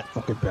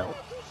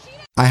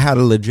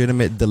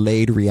legitimate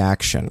delayed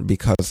reaction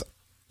because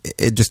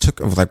it just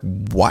took, I was like,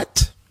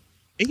 what?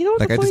 And you know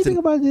what the funny thing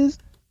about it is?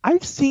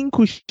 I've seen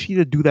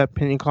Kushida do that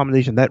pinning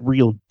combination, that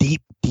real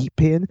deep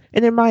pin,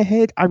 and in my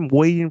head, I'm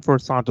waiting for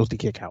Santos to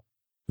kick out.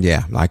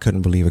 Yeah, I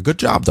couldn't believe it. Good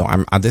job, though.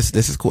 This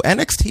is cool.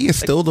 NXT is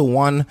still the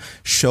one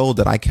show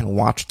that I can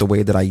watch the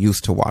way that I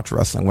used to watch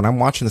wrestling. When I'm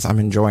watching this, I'm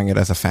enjoying it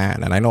as a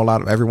fan. And I know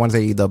everyone's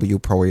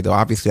AEW, Pro AEW.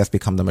 Obviously, that's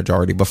become the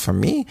majority. But for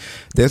me,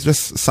 there's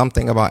just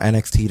something about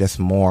NXT that's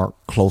more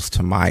close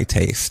to my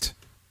taste.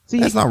 See,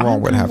 that's not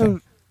wrong with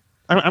having.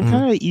 I'm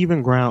kind of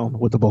even ground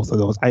with the both of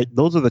those.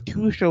 Those are the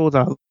two shows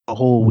out of the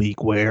whole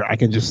week where I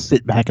can just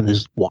sit back and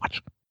just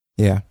watch.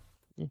 Yeah.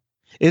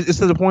 It's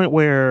to the point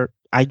where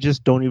I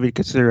just don't even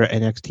consider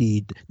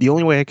NXT. The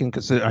only way I can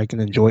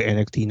enjoy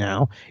NXT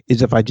now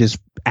is if I just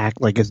act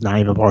like it's not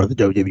even part of the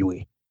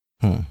WWE.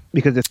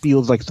 Because it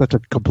feels like such a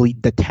complete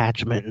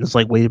detachment. And it's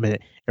like, wait a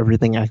minute,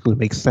 everything actually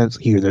makes sense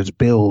here. There's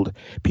build.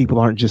 People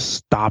aren't just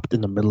stopped in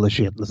the middle of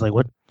shit. It's like,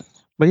 what?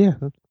 But yeah.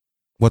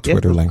 What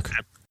Twitter link?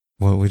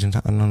 Well, we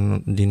didn't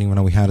even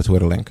know we had a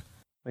Twitter link.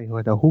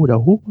 The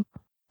who?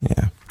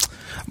 Yeah.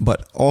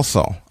 But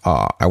also,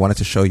 I wanted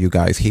to show you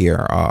guys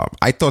here.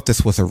 I thought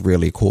this was a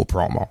really cool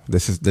promo.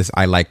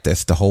 I like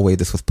this. The whole way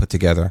this was put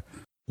together.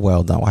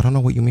 Well done. I don't know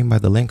what you mean by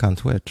the link on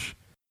Twitch,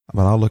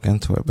 but I'll look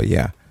into it. But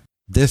yeah,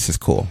 this is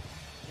cool.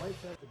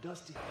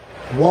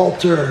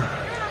 Walter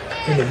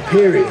and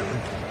Imperium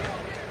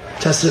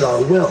tested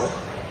our will,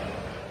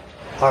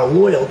 our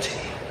loyalty.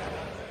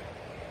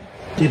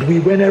 Did we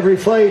win every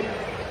fight?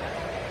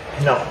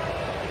 No.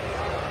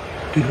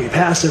 Did we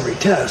pass every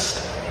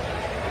test?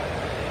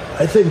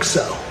 I think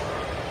so.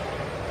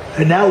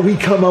 And now we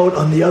come out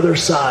on the other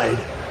side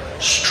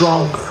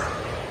stronger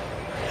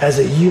as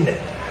a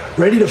unit,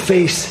 ready to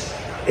face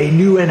a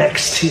new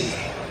NXT,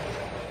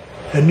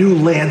 a new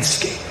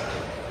landscape.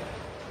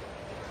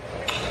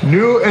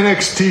 New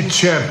NXT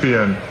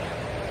champion,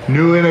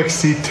 new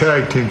NXT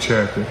tag team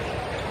champion.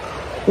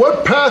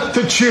 what path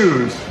to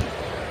choose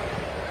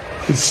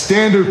is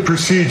standard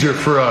procedure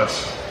for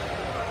us.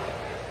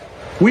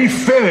 We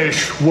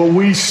finish what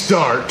we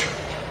start.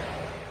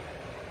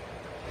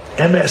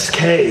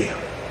 MSK,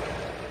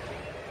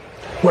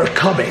 we're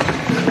coming.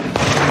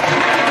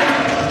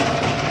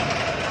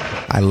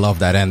 I love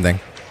that ending.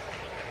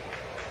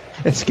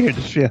 It scared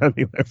the shit out of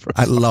me.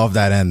 I love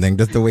that ending.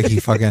 Just the way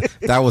he fucking,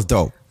 that was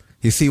dope.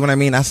 You see what I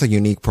mean? That's a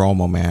unique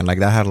promo, man. Like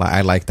that had, like,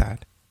 I like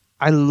that.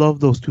 I love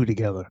those two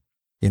together.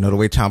 You know, the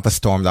way Ciampa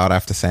stormed out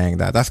after saying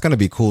that. That's going to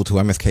be cool too,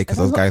 MSK, because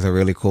those guys are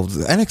really cool.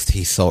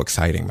 NXT is so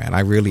exciting, man.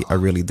 I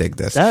really dig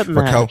this. That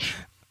match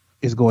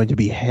is going to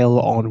be hell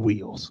on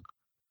wheels.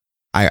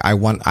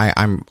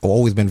 I'm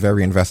always been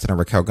very invested in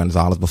Raquel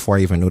Gonzalez before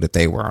I even knew that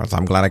they were. So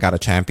I'm glad I got a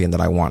champion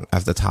that I want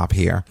as the top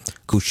here.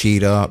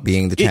 Kushida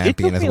being the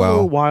champion as well. It took me a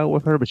little while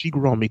with her, but she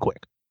grew on me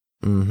quick.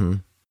 Mm-hmm.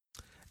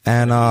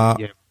 And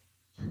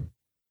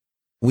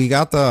we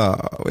got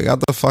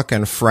the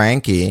fucking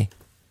Frankie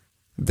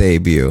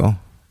debut.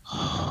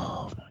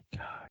 Oh my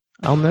god!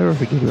 I'll never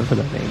forgive her for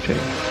that name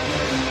change.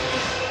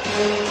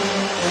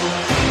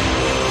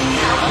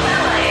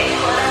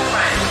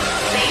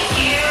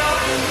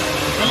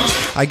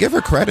 I give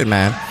her credit,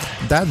 man.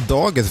 That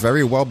dog is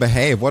very well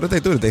behaved. What did they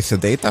do? Did they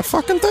sedate that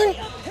fucking thing?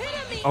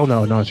 Oh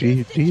no,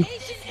 she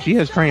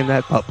has trained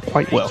that pup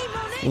quite well.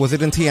 Was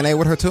it in TNA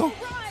with her too?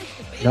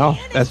 No,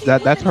 that's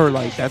her.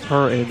 Like that's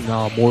her and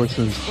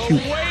Morrison's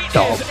cute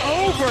dog.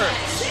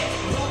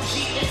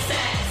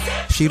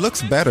 She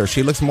looks better.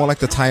 She looks more like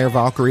the Taya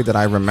Valkyrie that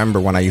I remember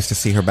when I used to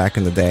see her back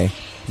in the day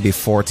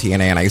before TNA,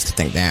 and I used to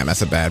think, damn,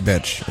 that's a bad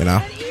bitch, you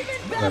know?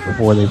 Yeah,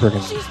 before they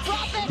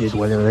freaking did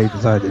whatever they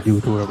decided to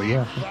do to her, but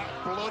yeah.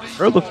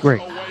 Her looks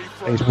great.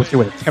 I just wish they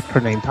would have kept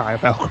her name Taya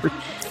Valkyrie.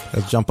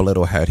 Let's jump a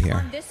little ahead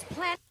here.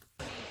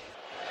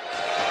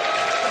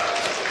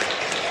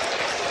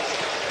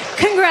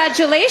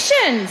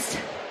 Congratulations,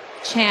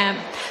 champ.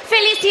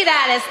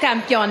 Felicidades,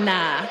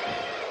 campeona.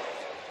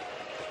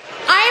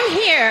 I am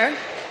here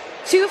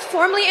to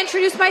formally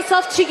introduce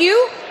myself to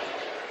you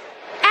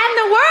and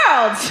the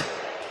world.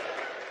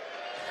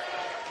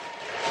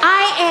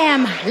 I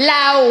am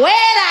La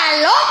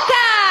Güera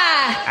Loca.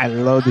 I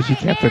love that she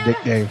kept her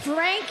nickname.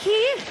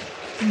 Frankie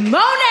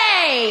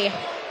Monet.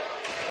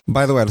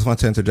 By the way, I just want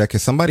to interject here.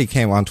 Somebody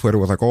came on Twitter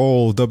was like,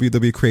 oh,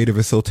 WWE Creative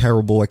is so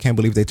terrible. I can't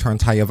believe they turned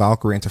Taya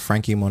Valkyrie into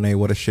Frankie Monet.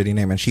 What a shitty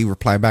name. And she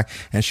replied back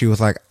and she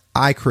was like,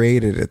 I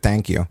created it.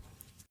 Thank you.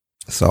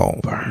 So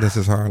this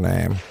is her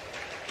name.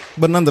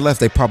 But nonetheless,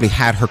 they probably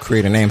had her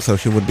create a name so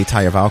she would be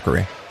Taya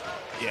Valkyrie.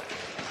 Yeah.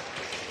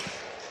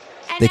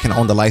 They can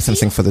own the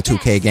licensing for the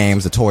 2K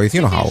games, the toys. You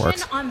know how it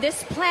works. On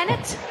this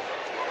planet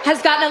has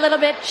gotten a little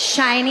bit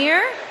shinier,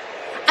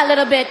 a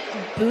little bit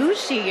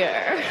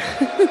bougier,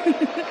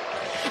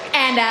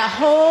 and a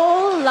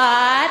whole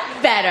lot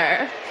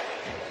better.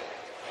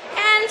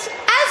 And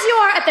as you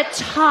are at the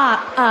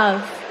top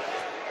of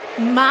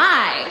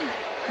my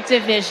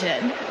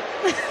division,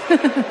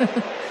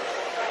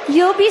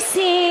 you'll be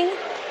seeing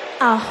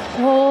a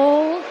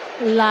whole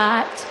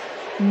lot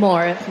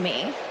more of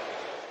me.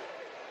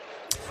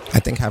 I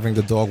think having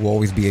the dog will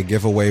always be a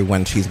giveaway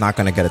when she's not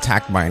going to get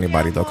attacked by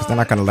anybody, though, because they're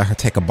not going to let her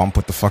take a bump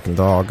with the fucking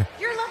dog.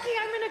 You're lucky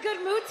I'm in a good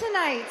mood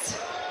tonight.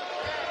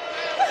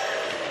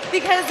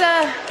 Because,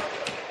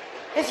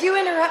 if you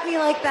interrupt me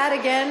like that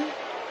again,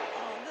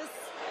 this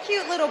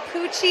cute little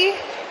poochie,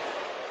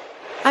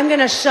 I'm going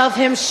to shove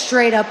him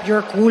straight up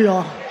your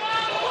culo.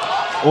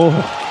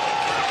 Oh.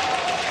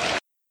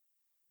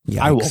 Yikes.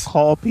 I will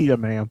call Peter,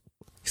 ma'am.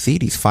 See,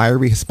 these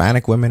fiery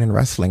Hispanic women in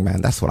wrestling,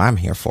 man. That's what I'm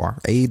here for.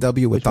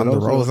 AEW with Thunder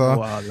Rosa.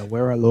 La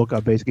Güera Loca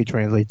basically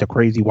translates to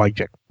crazy white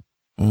chick.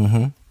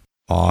 Mm-hmm.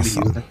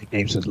 Awesome. That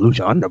nickname since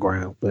Lucha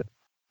Underground, but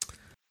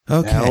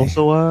okay.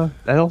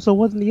 That also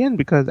wasn't the end,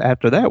 because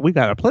after that we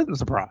got a pleasant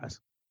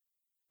surprise.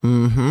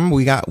 Mm-hmm.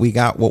 We got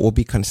what will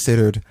be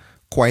considered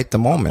quite the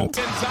moment.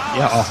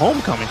 Yeah, a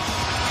homecoming.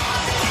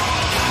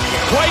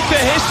 Quite the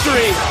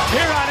history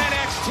here on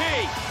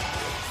NXT.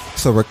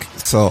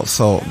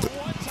 So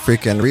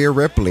freaking Rhea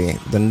Ripley,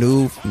 the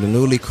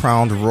newly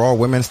crowned Raw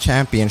Women's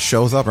Champion,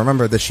 shows up.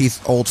 Remember that she's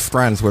old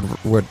friends with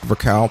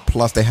Raquel.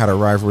 Plus, they had a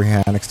rivalry here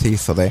at NXT,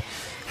 so they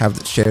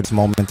have shared this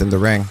moment in the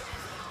ring.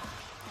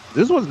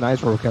 This was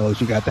nice for Raquel.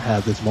 She got to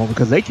have this moment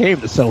because they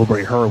came to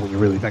celebrate her. When you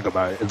really think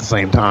about it, at the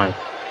same time.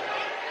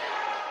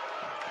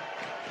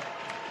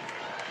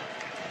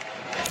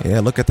 Yeah,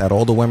 look at that.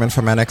 All the women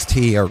from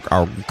NXT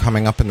are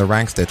coming up in the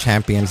ranks. They're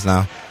champions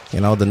now.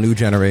 You know, the new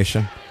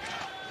generation.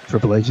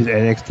 Triple H's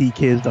NXT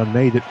kids done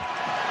made it.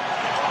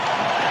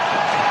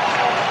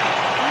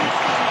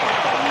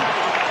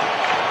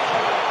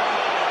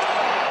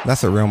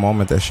 That's a real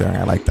moment they're sharing.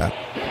 I like that.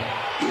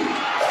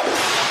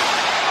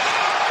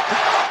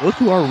 Those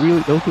two are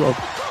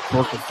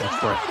working best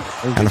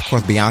friends. And of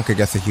course, Bianca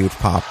gets a huge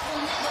pop.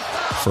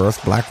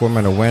 First black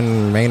woman to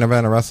win main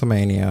event of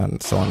WrestleMania,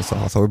 and so on and so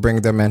on. So we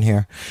bring them in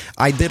here.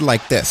 I did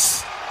like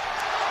this.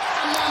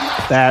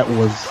 That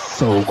was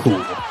so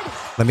cool.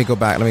 Let me go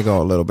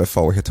a little bit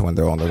forward here to when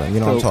they're on the ring.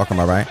 You know what I'm talking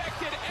about, right?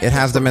 It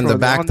has them in the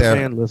back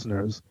there.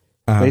 Listeners,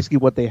 Basically,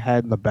 what they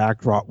had in the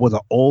backdrop was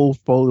an old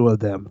photo of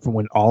them from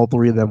when all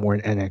three of them were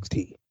in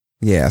NXT.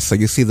 Yeah, so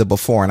you see the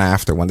before and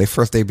after when they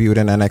first debuted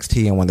in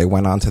NXT and when they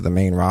went on to the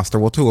main roster.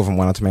 Well, two of them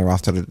went on to the main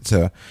roster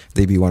to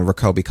debut when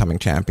Raquel becoming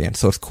champion.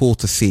 So it's cool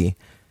to see,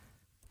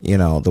 you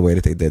know, the way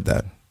that they did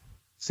that.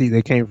 See,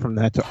 they came from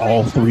that to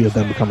all three of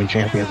them becoming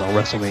champions on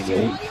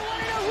WrestleMania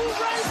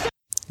 8.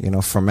 You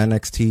know, from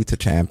NXT to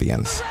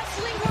champions,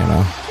 you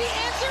know.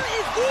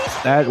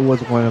 That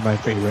was one of my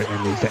favorite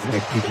endings to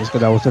NXT just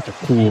because that was such a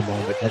cool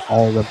moment that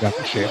all of them got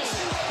to share.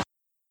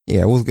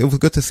 Yeah, it was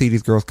good to see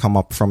these girls come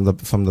up from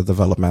the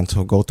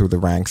developmental, go through the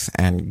ranks,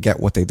 and get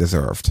what they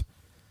deserved.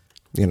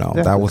 You know,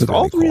 that was really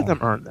all three cool. of them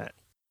earned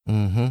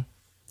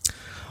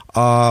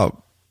that.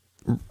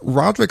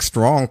 Roderick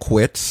Strong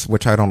quits,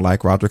 which I don't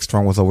like. Roderick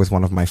Strong was always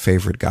one of my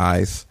favorite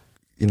guys,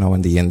 you know,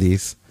 in the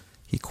indies.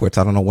 He quits.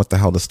 I don't know what the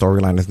hell the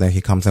storyline is there.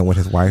 He comes in with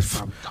his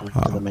wife. I'm coming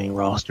to the main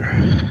roster.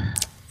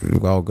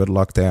 Well, good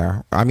luck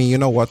there. I mean, you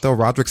know what, though?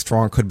 Roderick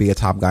Strong could be a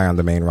top guy on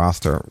the main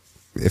roster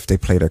if they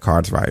play their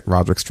cards right.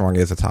 Roderick Strong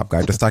is a top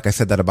guy. Just like I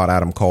said that about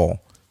Adam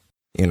Cole.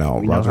 You know,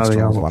 Roderick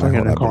Strong is one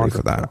I believe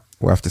for that.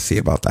 We'll have to see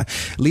about that.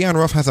 Leon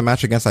Ruff has a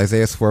match against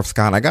Isaiah Swerve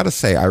Scott. I got to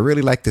say, I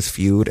really like this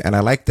feud, and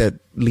I like that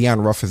Leon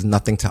Ruff is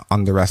nothing to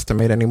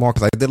underestimate anymore,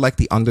 because I did like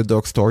the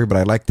underdog story, but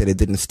I like that it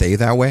didn't stay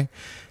that way.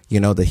 You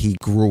know, that he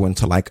grew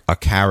into like a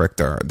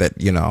character that,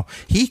 you know,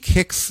 he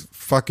kicks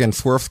fucking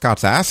Swerve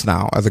Scott's ass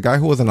now. As a guy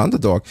who was an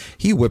underdog,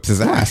 he whips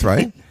his ass,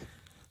 right?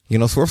 You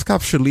know, Swerve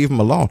Scott should leave him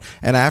alone.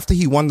 And after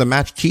he won the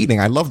match cheating,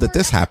 I love that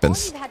this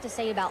happens. What you had to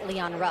say about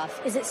Leon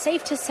Ruff? Is it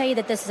safe to say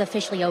that this is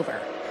officially over?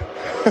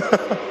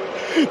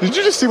 Did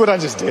you just see what I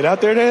just did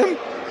out there to him?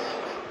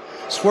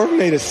 Swerve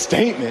made a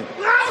statement.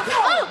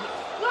 Oh,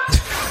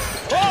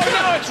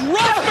 no, it's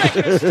Ruff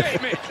making a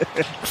statement.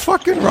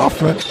 Fucking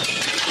Ruff, man.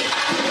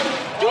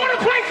 Do you want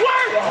to play,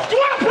 Swerve? Do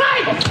you want to play?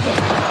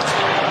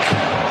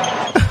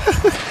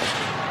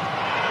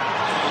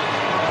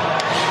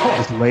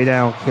 Just lay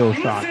down, kill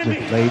shot.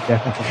 Just lay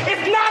down.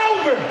 It's not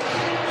over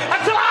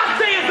until I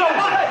say it's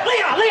over.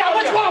 Leon,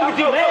 what's wrong with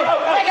you, man?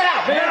 Take it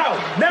out, man.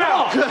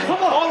 Now,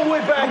 come on, all the way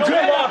back to the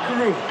locker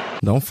room.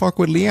 Don't fuck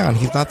with Leon.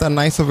 He's not that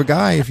nice of a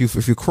guy. If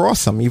you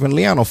cross him, even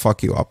Leon will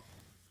fuck you up.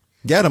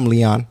 Get him,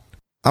 Leon.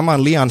 I'm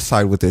on Leon's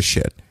side with this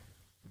shit.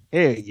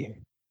 Yeah.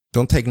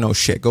 Don't take no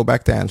shit. Go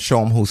back there and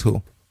show him who's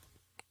who.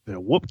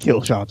 Whoop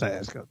kill shot's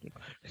ass.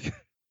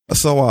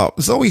 So,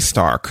 Zoe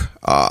Stark,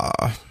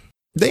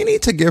 they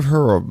need to give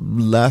her a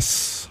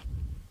less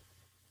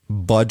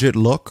budget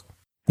look.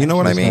 You know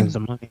what I mean?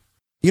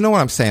 You know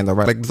what I'm saying, though,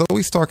 right? Like,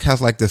 Zoe Stark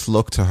has, like, this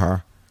look to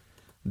her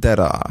that,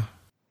 I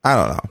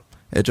don't know.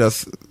 It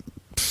just,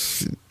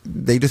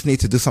 they just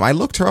need to do something. I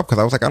looked her up because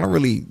I was like, I don't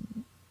really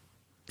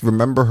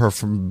remember her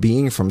from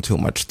being from too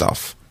much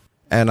stuff.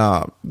 And,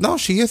 no,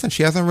 she isn't.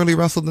 She hasn't really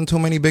wrestled in too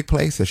many big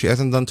places. She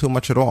hasn't done too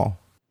much at all,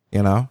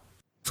 you know?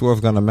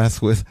 Swerve's gonna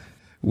mess with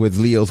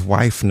Leo's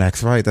wife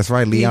next, right? That's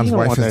right. Leon's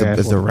wife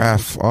is the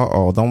ref.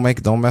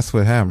 Don't mess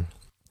with him.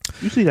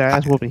 You see the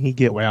ass whooping he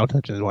get without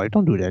touching his wife.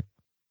 Don't do that.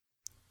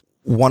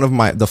 One of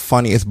the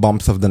funniest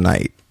bumps of the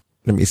night.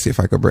 Let me see if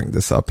I could bring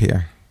this up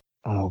here.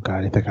 Oh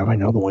God, I think I might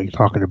know the one you're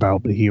talking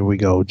about, but here we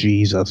go.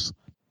 Jesus.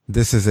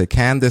 This is it.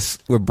 Candice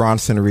with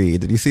Bronson Reed.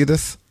 Did you see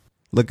this?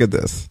 Look at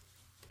this.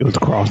 It was a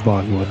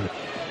crossbody, wasn't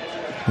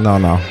it?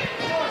 No.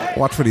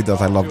 Watch what he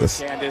does. I love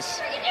this.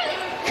 Candice.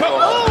 Come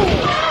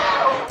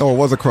on! Oh, it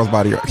was a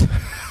crossbody.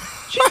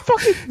 She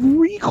fucking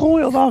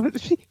recoiled off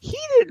it. He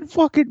didn't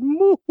fucking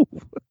move.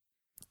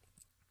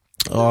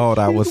 Oh,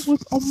 that was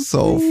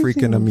so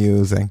freaking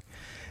amusing.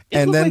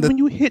 And then like when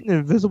you hit an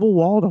invisible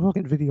wall in a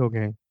fucking video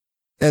game.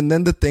 And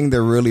then the thing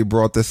that really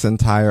brought this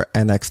entire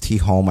NXT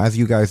home, as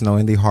you guys know,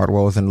 Indy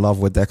Hartwell is in love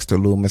with Dexter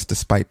Lumis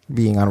despite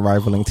being on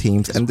rivaling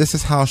teams. And this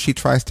is how she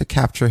tries to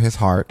capture his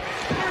heart.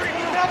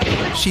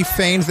 She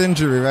feigns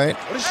injury, right?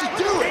 What is she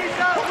doing?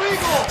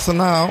 So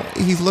now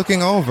he's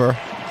looking over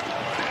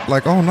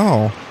like, oh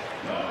no.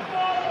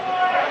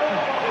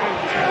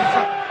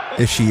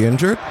 Is she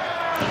injured?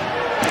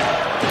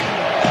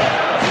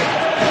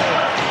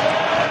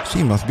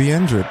 She must be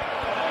injured.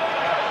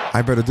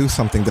 I better do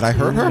something. Did I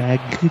hurt her? My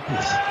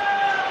goodness.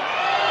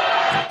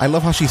 I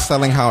love how she's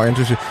selling how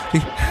injured she's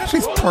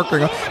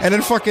twerking. And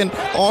then fucking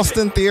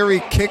Austin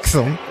Theory kicks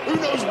him. Who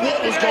knows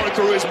what was going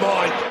through his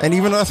mind? And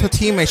even as her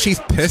teammate, she's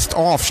pissed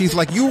off. She's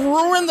like, you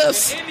ruined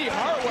this.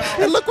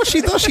 And look what she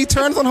does. She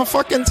turns on her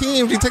fucking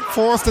team. She takes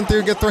Austin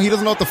Theory, get thrown. He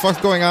doesn't know what the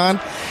fuck's going on.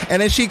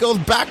 And then she goes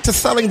back to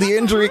selling the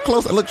injury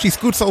close. Look, she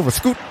scoots over.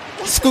 Scoot.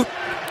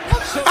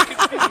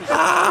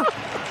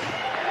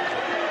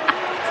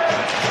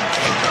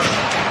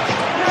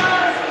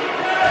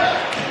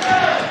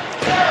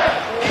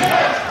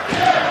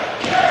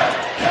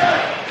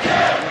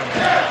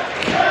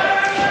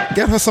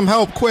 Get her some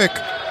help, quick.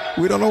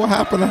 We don't know what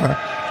happened to her.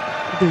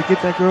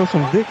 Get that girl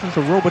some Vicks and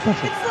some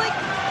Robitussin.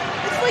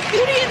 It's like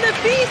Beauty and the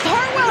Beast.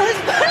 Hartwell has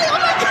money. Oh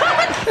my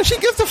God! And she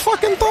gives the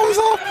fucking thumbs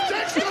up.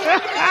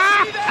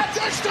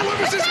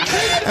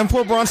 And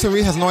poor Bronson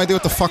Reed has no idea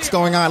what the fuck's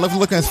going on. I love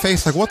looking at his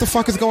face like, what the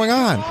fuck is going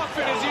on?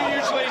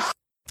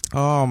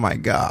 Oh my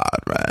God,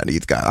 man.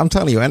 These guys, I'm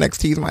telling you,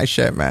 NXT is my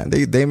shit, man.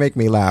 They make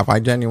me laugh. I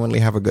genuinely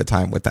have a good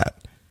time with that.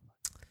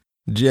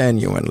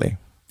 Genuinely.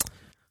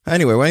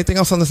 Anyway, anything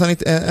else on this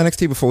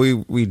NXT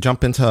before we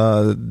jump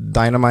into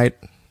Dynamite?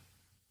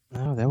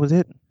 No, that was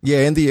it. Yeah,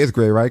 Indy is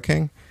great, right,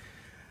 King?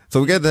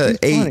 So we get the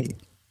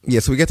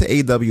so we get to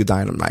AEW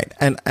Dynamite.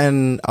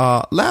 And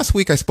last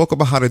week I spoke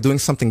about how they're doing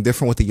something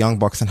different with the Young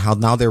Bucks and how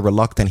now they're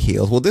reluctant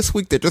heels. Well, this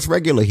week they're just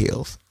regular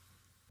heels.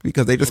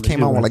 Because they just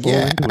came out and were like,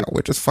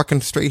 we're just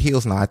fucking straight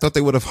heels now. I thought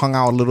they would have hung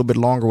out a little bit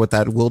longer with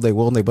that will they,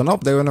 but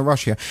nope, they were in a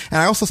rush here.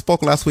 And I also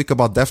spoke last week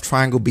about Death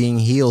Triangle being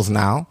heels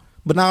now,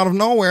 but now out of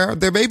nowhere,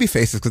 they're baby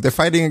faces because they're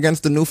fighting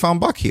against the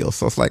newfound Buck heels.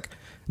 So it's like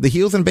the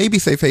heels and baby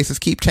faces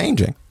keep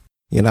changing,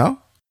 you know?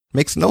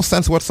 Makes no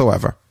sense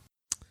whatsoever.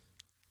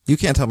 You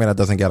can't tell me that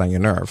doesn't get on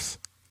your nerves.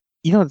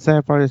 You know, the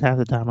sad part is half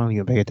the time I don't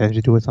even pay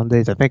attention to it some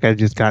days. I think I've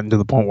just gotten to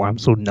the point where I'm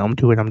so numb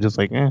to it, I'm just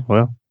like,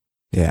 well.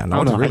 Yeah,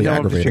 no, it's really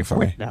aggravating for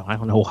me. Now I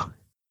don't know why.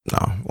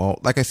 No, well,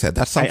 like I said,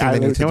 that's something they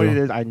need to do. What it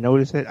is, I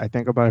notice it, I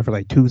think about it for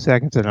like 2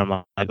 seconds, and I'm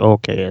like,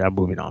 okay, I'm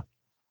moving on.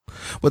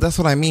 But that's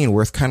what I mean,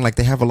 where it's kind of like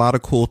they have a lot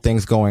of cool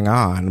things going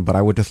on, but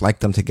I would just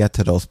like them to get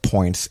to those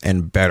points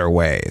in better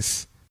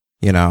ways,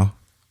 you know?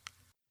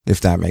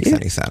 If that makes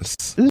any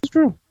sense. This is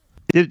true.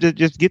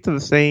 Just get to the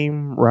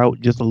same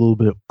route, just a little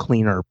bit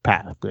cleaner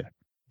path there.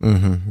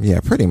 Mm-hmm. Yeah,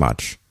 pretty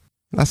much.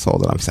 That's all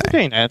that I'm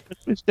saying.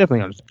 It's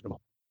definitely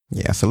understandable.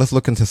 Yeah, so let's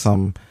look into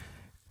some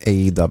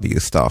AEW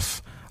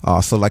stuff.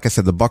 So like I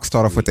said, the Bucks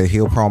start off with their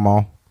heel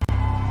promo.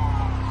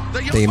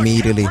 They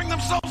immediately,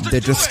 they're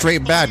just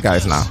straight bad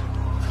guys now.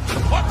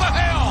 What the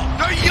hell?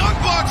 The Young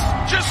Bucks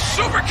just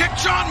super kicked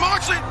Jon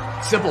Moxley.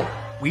 Simple.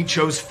 We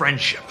chose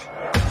friendship.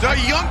 The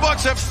Young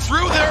Bucks have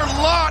threw their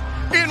lot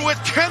in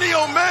with Kenny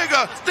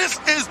Omega.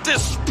 This is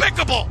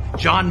despicable.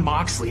 Jon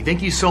Moxley,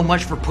 thank you so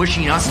much for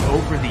pushing us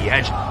over the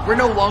edge. We're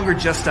no longer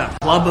just a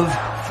club of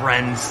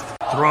friends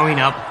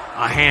throwing up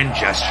a hand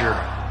gesture.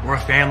 We're a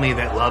family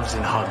that loves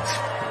and hugs.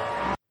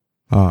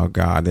 Oh,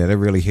 God. Yeah, they're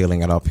really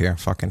healing it up here.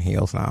 Fucking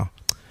heels now.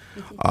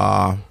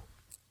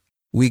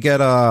 We get,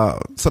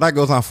 so that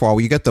goes on for a while.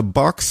 We get the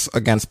Bucks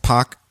against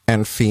Pac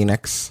and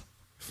Phoenix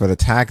for the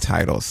tag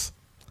titles.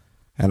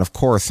 And of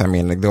course, I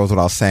mean, it goes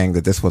without saying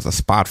that this was a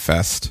spot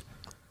fest.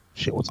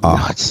 Shit was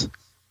nuts.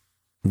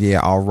 Yeah,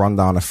 I'll run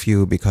down a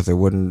few because it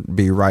wouldn't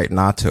be right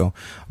not to.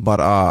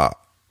 But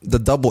the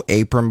double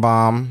apron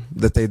bomb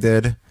that they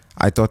did,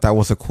 I thought that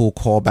was a cool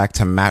callback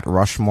to Matt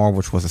Rushmore,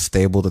 which was a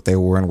stable that they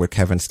were in with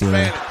Kevin Steen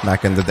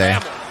back in the day.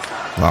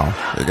 Well,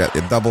 you got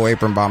the double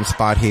apron bomb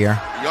spot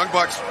here. Young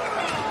Bucks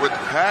with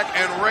Pac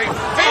and Ray Phoenix.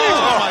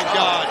 Oh my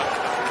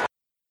God.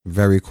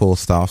 Very cool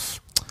stuff.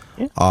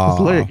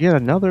 Yeah,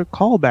 another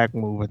callback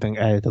move, I think,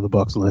 added to the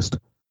Bucks list.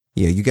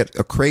 Yeah, you get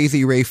a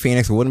crazy Ray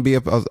Phoenix. It wouldn't be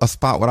a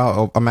spot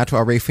without a match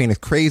without Ray Phoenix.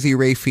 Crazy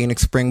Ray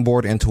Phoenix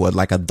springboard into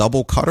like a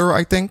double cutter,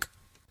 I think,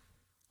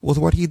 was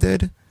what he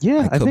did.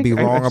 Yeah, I could be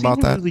wrong about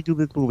that. I've seen him usually do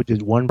this move with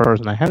just one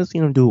person. I haven't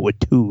seen him do it with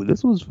two.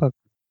 This was fucking...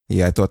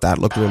 Yeah, I thought that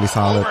looked really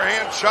solid.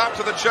 Overhand chop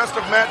to the chest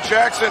of Matt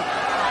Jackson.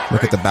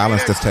 Look at the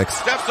balance this takes.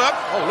 Steps up.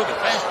 Oh, look at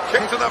that.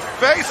 Kick to the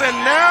face, and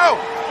now...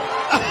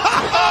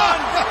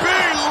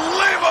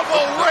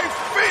 Unbelievable! Ray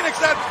Phoenix,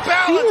 that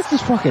balance. Phoenix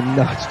is fucking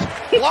nuts.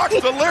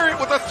 Blocks the lariat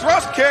with a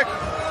thrust kick.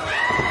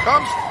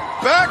 Comes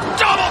back,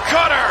 double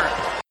cutter.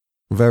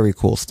 Very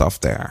cool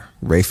stuff there.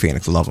 Ray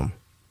Phoenix, love him.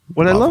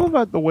 What I love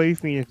about the way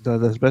Phoenix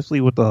does,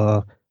 especially with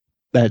that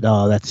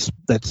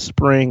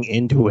spring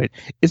into it,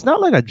 it's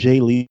not like a Jay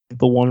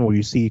Lethal one where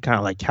you see kind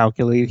of like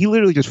calculated. He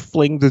literally just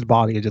flings his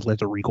body and just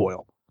lets it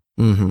recoil.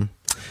 Mm-hmm.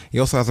 He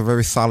also has a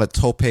very solid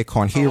tope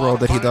con hero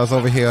that he does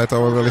over here. I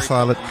thought was really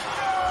solid.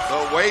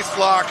 The waist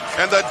lock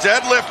and the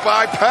deadlift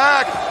by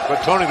Pac.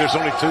 But Tony, there's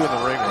only two in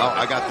the ring. Oh,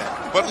 I got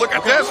that. But look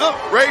at this.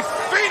 Ray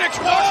Phoenix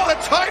walks the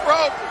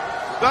tightrope.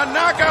 The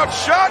knockout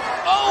shot.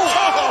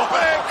 Oh,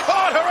 big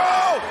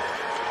Conhero.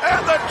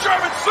 And the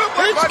German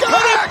suplex by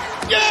Pac.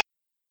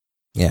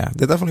 Yeah,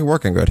 they're definitely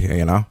working good here,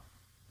 you know?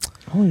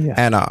 Oh, yeah.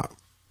 And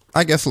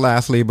I guess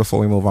lastly,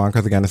 before we move on,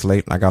 because again, it's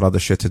late and I got other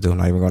shit to do. I'm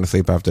not even going to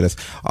sleep after this.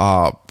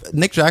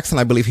 Nick Jackson,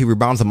 I believe he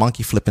rebounds a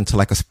monkey flip into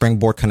like a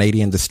springboard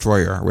Canadian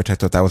destroyer, which I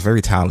thought that was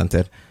very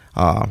talented.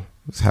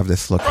 Let's have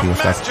this look here.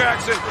 Matt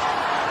Jackson.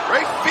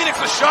 Ray Phoenix,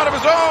 a shot of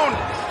his own.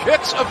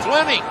 Kicks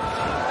aplenty.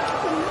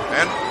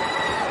 And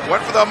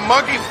went for the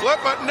monkey flip,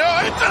 but no,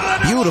 into the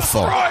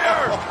beautiful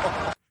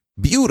destroyer.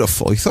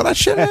 Beautiful. You saw that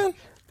shit, man?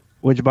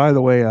 Which, by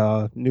the way,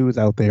 news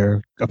out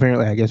there,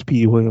 apparently, I guess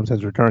Petey Williams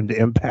has returned to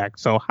Impact.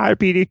 So, hi,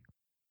 Petey.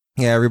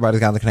 Yeah, everybody's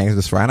got the Canadians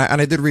destroy. And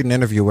I did read an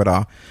interview with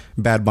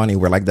Bad Bunny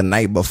where, like, the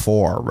night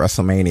before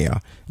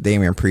WrestleMania,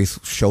 Damian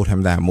Priest showed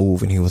him that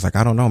move. And he was like,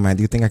 I don't know, man.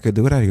 Do you think I could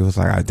do that? He was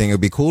like, I think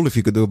it'd be cool if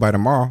you could do it by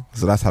tomorrow.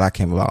 So that's how that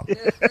came about.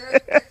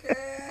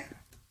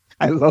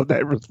 I love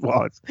that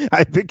response.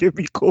 I think it'd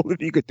be cool if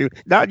you could do it.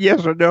 Not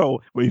yes or no,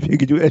 but if you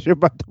could do that shit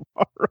by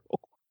tomorrow.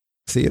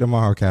 See you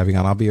tomorrow,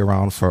 Cavion. I'll be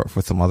around for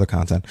some other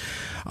content.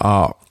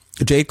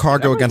 Jade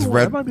Cargill against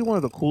Red. That might be one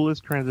of the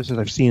coolest transitions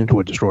I've seen into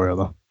a destroyer,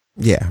 though.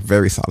 Yeah,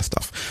 very solid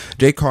stuff.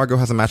 Jade Cargill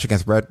has a match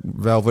against Red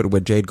Velvet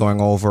with Jade going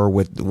over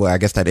with, well, I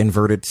guess that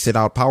inverted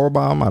sit-out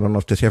powerbomb. I don't know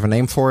if does she have a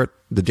name for it.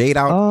 The Jade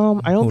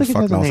out? I don't think it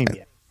has a name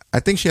yet. I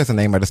think she has a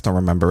name. I just don't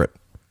remember it.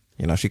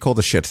 You know, she called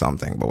the shit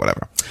something, but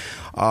whatever.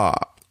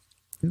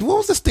 What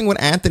was this thing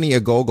with Anthony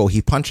Ogogo?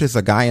 He punches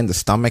a guy in the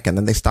stomach and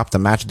then they stop the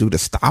match due to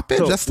stop it?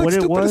 So That's like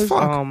stupid as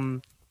fuck.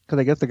 Because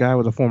I guess the guy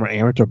was a former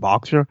amateur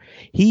boxer.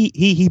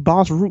 He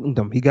boss rooting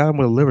them. He got him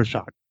with a liver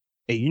shot.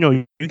 Hey, you know,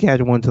 you catch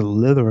one to the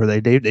liver,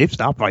 they've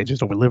stopped fights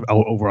just over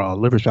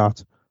liver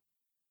shots.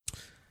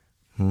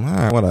 All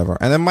right, whatever.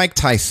 And then Mike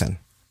Tyson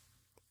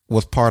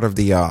was part of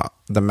the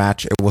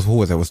match. It was, who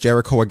was it? It was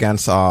Jericho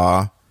against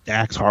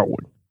Dax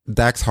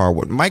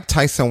Harwood. Mike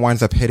Tyson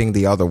winds up hitting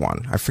the other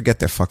one. I forget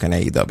their fucking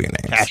AEW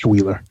names. Cash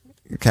Wheeler.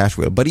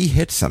 But he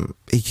hits him.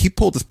 He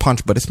pulled his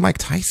punch, but it's Mike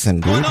Tyson,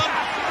 dude.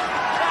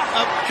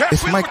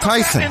 It's Mike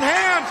Tyson.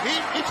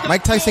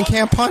 Mike Tyson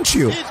can't punch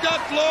you.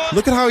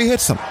 Look at how he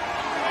hits him.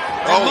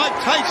 And Mike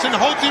Tyson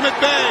holds him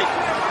at bay.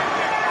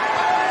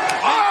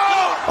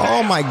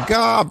 Oh my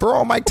God,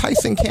 bro. Mike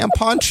Tyson can't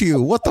punch you.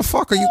 What the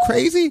fuck? Are you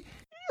crazy?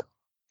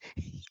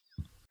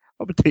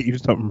 I'm going to tell you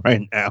something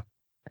right now.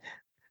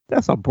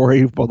 That's a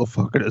brave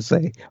motherfucker to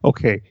say,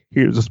 okay,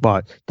 here's the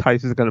spot.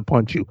 Tyson's going to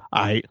punch you.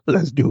 All right,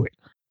 let's do it.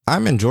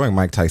 I'm enjoying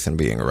Mike Tyson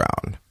being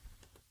around.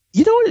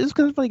 You know what? It's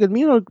kind of funny because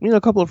me and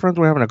a couple of friends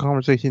were having a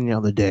conversation the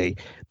other day.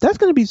 That's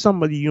going to be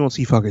somebody you don't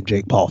see fucking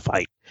Jake Paul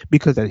fight.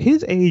 Because at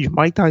his age,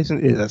 Mike Tyson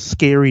is as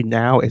scary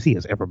now as he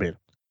has ever been.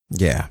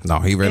 Yeah, no,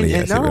 he really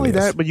is. And not only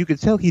that, but you can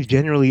tell he's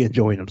genuinely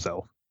enjoying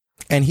himself.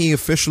 And he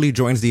officially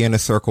joins the Inner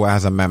Circle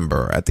as a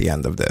member at the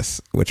end of this,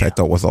 which I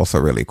thought was also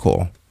really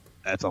cool.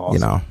 That's awesome. You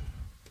know?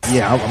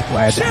 Yeah, I'm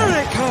glad to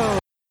have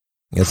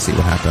it. Let's see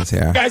what happens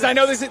here. Guys, I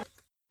know this is...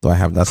 Do I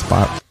have that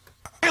spot?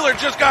 Taylor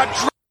just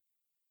got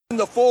in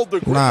the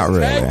fold. Not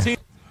really.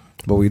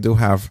 But we do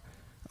have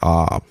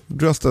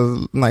just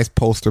a nice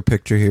poster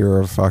picture here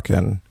of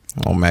fucking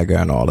Omega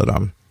and all of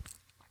them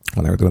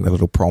when they were doing a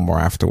little promo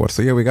afterwards.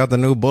 So yeah, we got the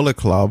new Bullet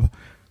Club.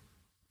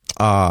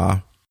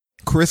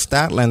 Chris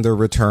Statlander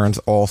returns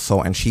also,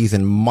 and she's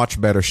in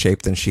much better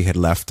shape than she had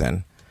left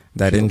in.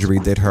 That injury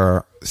did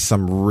her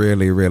some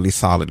really, really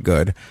solid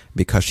good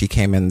because she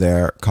came in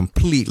there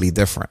completely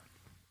different.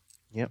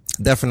 Yep.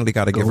 Definitely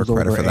got to give her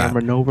credit for that.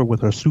 Amber Nova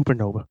with her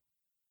supernova.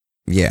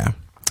 Yeah.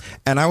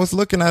 And I was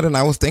looking at it and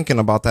I was thinking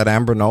about that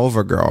Amber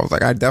Nova girl.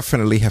 Like, I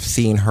definitely have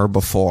seen her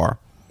before.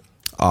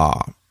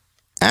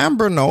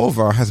 Amber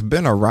Nova has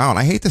been around.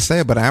 I hate to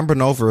say it, but Amber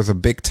Nova is a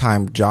big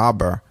time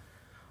jobber.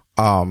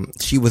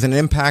 She was in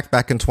Impact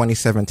back in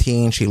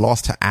 2017. She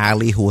lost to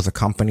Allie, who was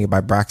accompanied by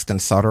Braxton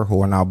Sutter,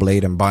 who are now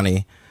Blade and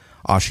Bunny.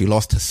 She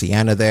lost to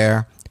Sienna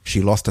there.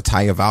 She lost to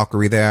Taya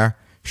Valkyrie there.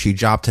 She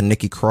jobbed to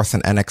Nikki Cross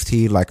in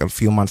NXT like a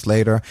few months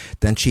later.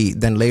 Then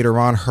later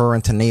on, her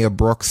and Tania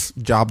Brooks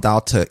jobbed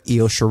out to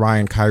Io Shirai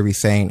and Kairi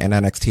Sane in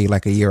NXT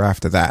like a year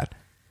after that.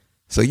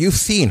 So you've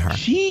seen her.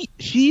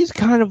 She's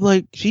kind of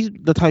like, she's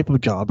the type of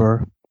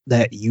jobber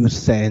that you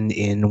send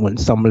in when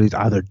somebody's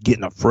either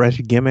getting a fresh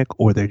gimmick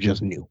or they're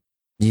just new.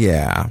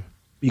 Yeah.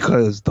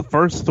 Because the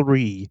first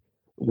three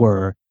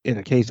were, in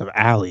the case of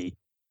Allie,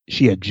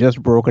 she had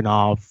just broken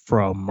off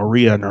from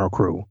Maria and her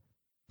crew.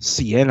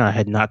 Sienna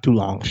had not too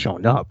long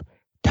shown up.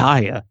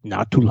 Taya,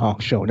 not too long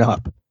shown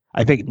up.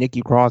 I think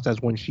Nikki Cross,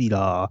 that's when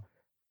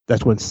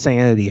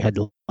Sanity had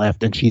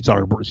left and she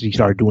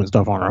started doing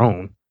stuff on her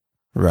own.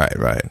 Right.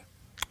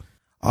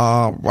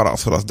 What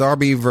else?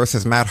 Darby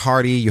versus Matt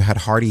Hardy. You had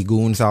Hardy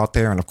Goons out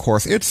there, and of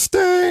course, it's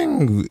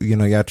Sting. You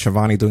know, you had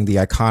Shivani doing the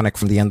iconic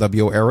from the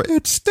NWO era,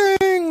 it's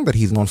Sting, that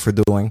he's known for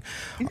doing.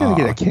 You're gonna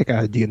get a kick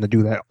out of getting to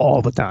do that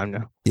all the time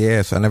now.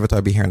 Yeah, so I never thought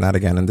I'd be hearing that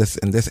again in this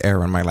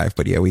era in my life.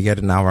 But yeah, we get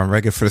it now on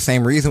regular for the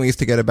same reason we used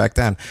to get it back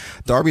then.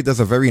 Darby does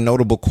a very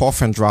notable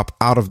coffin drop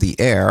out of the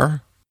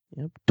air.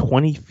 Yep,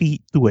 20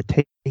 feet through a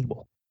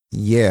table.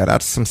 Yeah,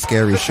 that's some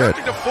scary shit.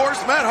 To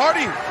force Matt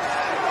Hardy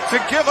to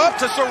give up,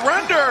 to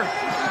surrender.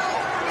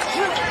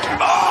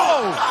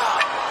 Oh!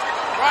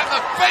 Right in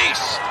the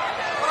face.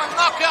 What a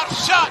knockout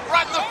shot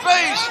right in the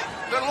face.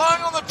 They're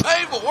lying on the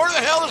table. Where the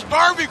hell is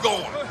Darby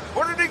going?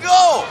 Where did he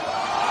go?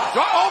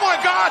 Oh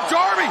my God,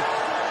 Darby!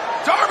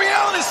 Darby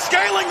Allin is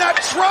scaling that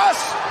truss.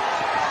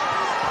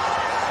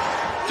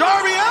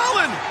 Darby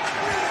Allin!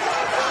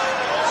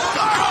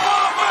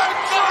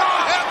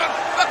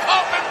 The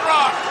coffin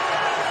drop.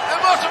 It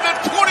must have been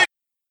 20.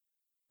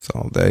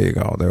 So there you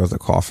go. There was a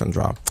coffin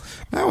drop.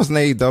 That was an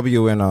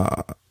AEW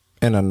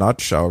in a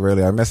nutshell,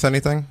 really. I miss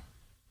anything?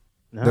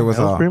 No, that was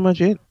pretty much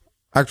it.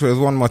 Actually, there's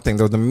one more thing.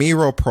 There was the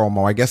Miro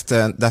promo. I guess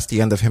that's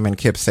the end of him and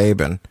Kip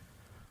Sabian.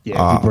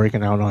 Yeah, he's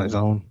breaking out on his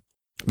own.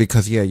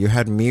 Because, yeah, you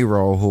had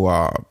Miro, who,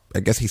 I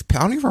guess I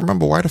don't even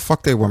remember why the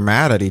fuck they were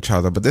mad at each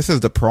other, but this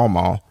is the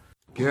promo.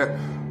 Kip,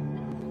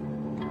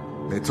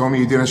 they told me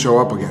you didn't show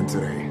up again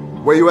today.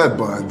 Where you at,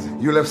 bud?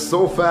 You left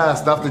so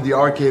fast after the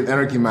Arcade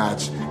Anarchy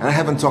match, and I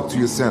haven't talked to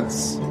you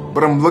since.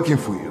 But I'm looking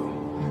for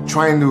you,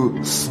 trying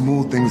to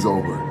smooth things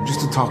over, just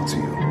to talk to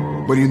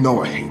you. But you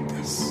know I hate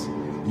this.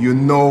 You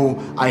know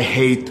I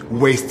hate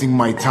wasting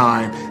my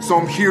time So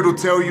I'm here to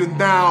tell you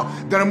now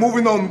that I'm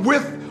moving on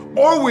with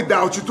or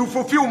without you to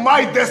fulfill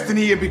my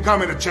destiny and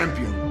becoming a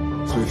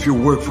champion. So if you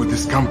work for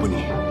this company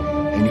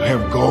and you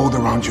have gold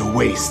around your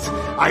waist,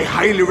 I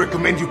highly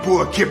recommend you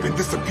pull a Kip and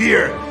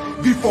disappear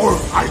before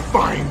I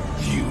find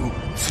you.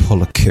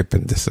 Pull a Kip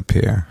and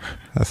disappear.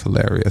 That's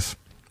hilarious.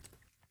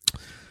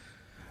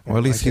 Well,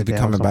 at least he's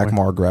becoming back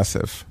more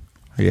aggressive.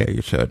 Yeah,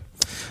 you should.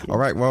 All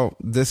right, well,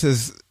 this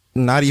is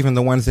not even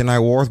the Wednesday Night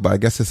Wars, but I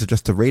guess this is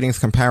just a ratings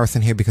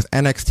comparison here because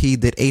NXT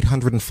did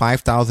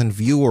 805,000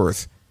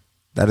 viewers.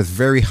 That is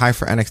very high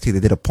for NXT. They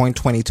did a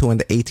 .22 in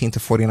the 18 to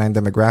 49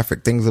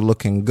 demographic. Things are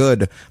looking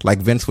good. Like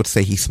Vince would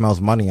say, he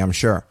smells money, I'm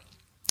sure.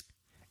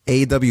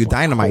 AEW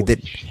Dynamite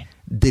did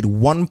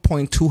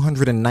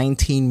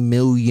 1.219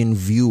 million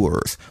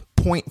viewers.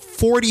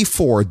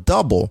 0.44,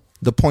 double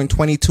the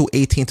 0.22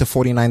 18 to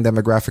 49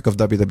 demographic of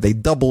WWE. They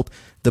doubled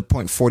the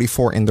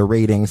 0.44 in the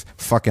ratings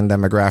fucking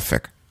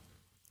demographic.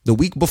 The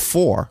week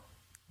before,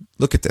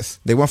 look at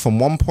this. They went from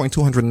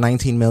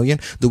 1.219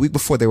 million. The week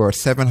before, they were at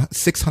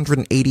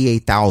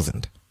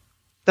 688,000.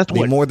 That's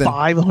what, more than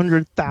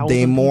 500,000?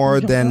 They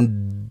more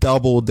than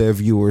doubled their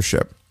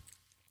viewership.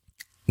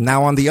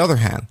 Now, on the other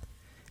hand,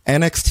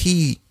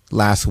 NXT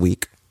last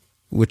week,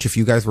 which if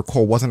you guys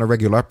recall wasn't a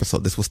regular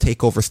episode, this was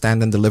TakeOver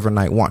Stand and Deliver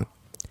Night 1.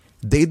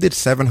 They did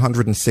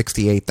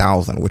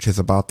 768,000, which is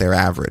about their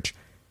average.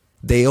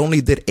 They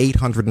only did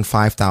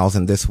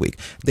 805,000 this week.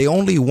 They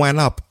only went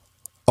up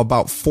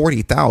about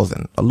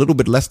 40,000, a little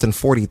bit less than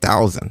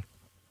 40,000,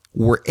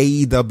 where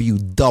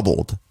AEW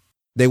doubled.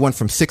 They went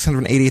from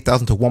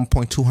 688,000 to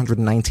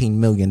 1.219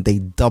 million. They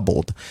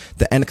doubled.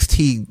 The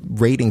NXT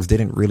ratings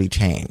didn't really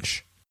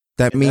change.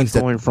 That means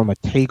going from a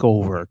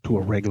takeover to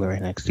a regular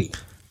NXT.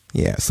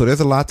 Yeah, so there's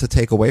a lot to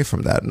take away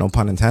from that, no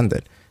pun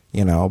intended,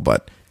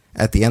 but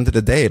at the end of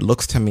the day, it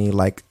looks to me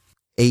like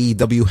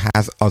AEW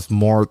has a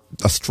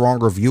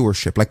stronger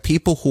viewership. Like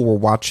people who were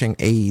watching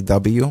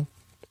AEW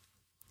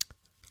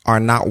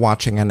are not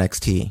watching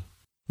NXT,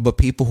 but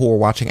people who are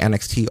watching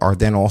NXT are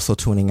then also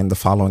tuning in the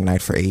following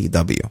night for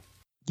AEW.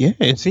 Yeah,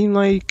 it seemed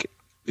like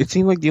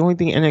the only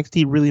thing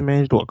NXT really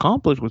managed to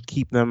accomplish was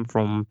keep them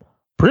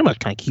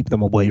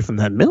away from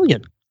that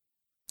million.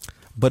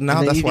 But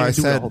now that's why I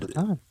said,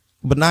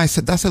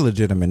 that's a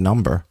legitimate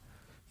number.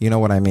 You know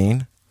what I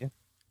mean? Yeah.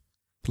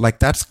 Like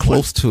that's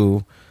close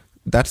to,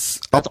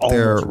 that's up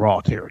there. Almost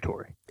Raw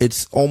territory.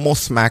 It's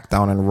almost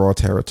SmackDown and Raw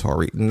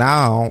territory.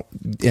 Now,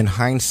 in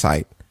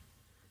hindsight,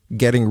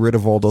 getting rid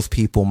of all those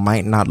people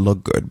might not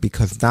look good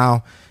because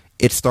now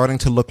it's starting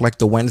to look like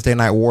the Wednesday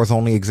Night Wars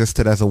only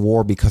existed as a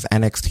war because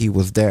NXT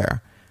was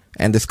there.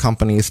 And this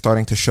company is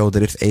starting to show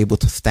that it's able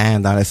to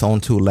stand on its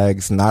own two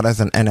legs, not as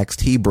an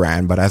NXT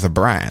brand, but as a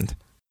brand.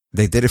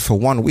 They did it for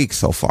 1 week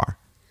so far.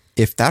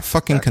 If that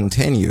fucking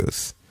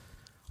continues,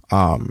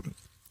 the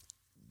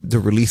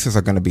releases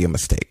are going to be a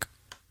mistake.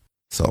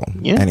 So,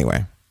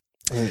 anyway.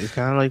 And it's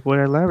kind of like what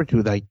I elaborated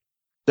to. Like,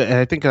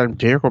 I think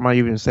Jericho might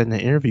even said in the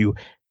interview,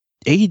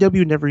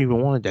 AEW never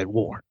even wanted that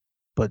war.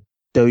 But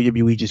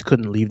WWE just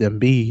couldn't leave them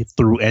be,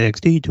 threw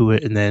NXT to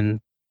it, and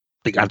then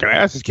they got their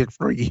asses kicked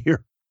for a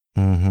year.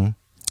 Mm-hmm.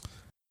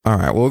 All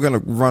right, well, we're going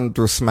to run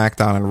through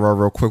SmackDown and Raw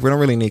real quick. We don't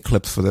really need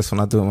clips for this. We're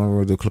not doing when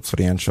we'll do clips for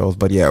the end shows.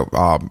 But yeah,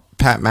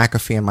 Pat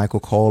McAfee and Michael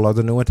Cole are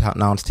the new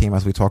announced team,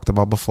 as we talked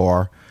about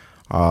before.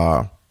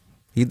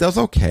 He does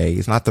okay.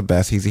 He's not the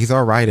best. He's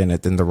all right in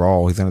it, in the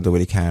Raw. He's going to do what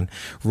he can.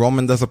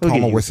 Roman does a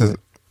promo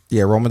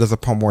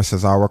where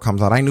Cesaro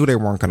comes out. I knew they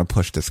weren't going to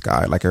push this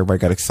guy. Like, everybody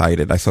got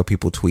excited. I saw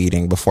people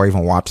tweeting before I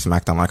even watched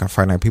SmackDown, like on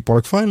Friday night. People were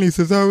like, finally,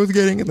 Cesaro's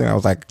getting it. And I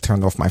was like,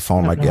 turned off my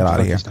phone, like, get out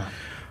of here.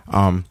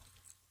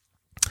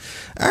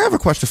 I have a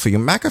question for you.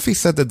 McAfee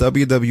said that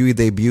WWE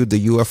debuted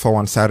the UFO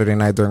on Saturday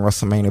night during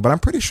WrestleMania, but I'm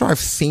pretty sure I've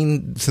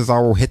seen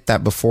Cesaro hit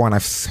that before, and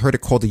I've heard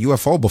it called the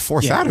UFO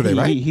before Saturday,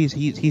 right? He's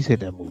hit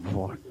that move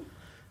before.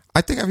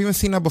 I think I've even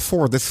seen that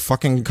before. This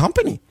fucking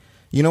company.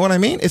 You know what I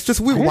mean? It's just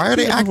weird. Why are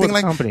they acting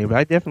like company? But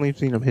I definitely have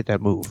seen him hit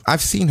that move.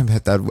 I've seen him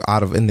hit that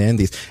in the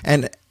Indies,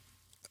 and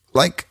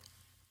like,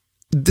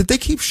 did they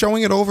keep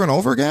showing it over and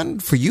over again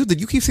for you?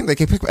 Did you keep seeing they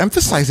keep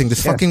emphasizing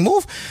this fucking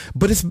move?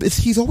 But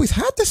he's always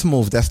had this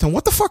move, Destin.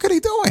 What the fuck are they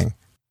doing?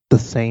 The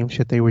same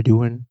shit they were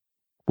doing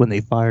when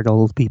they fired all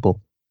those people.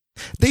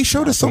 They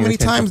showed us so many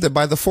times that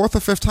by the fourth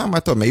or fifth time, I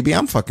thought maybe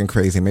I'm fucking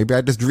crazy. Maybe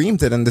I just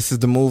dreamed it, and this is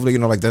the move. You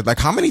know, like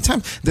how many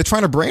times they're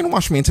trying to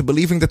brainwash me into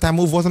believing that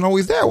move wasn't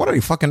always there? What are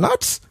you, fucking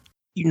nuts?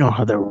 You know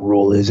how their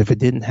rule is. If it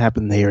didn't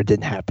happen there, it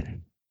didn't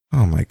happen.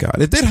 Oh my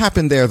god, it did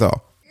happen there though.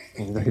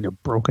 Like a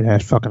broken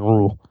ass fucking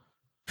rule.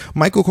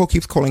 Michael Cole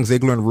keeps calling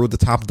Ziggler and Rude the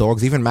top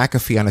dogs. Even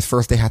McAfee on his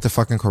first day had to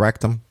fucking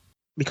correct him.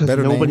 Because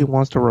nobody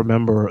wants to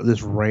remember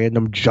this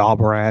random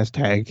jobber ass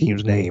tag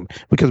team's name.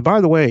 Because, by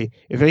the way,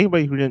 if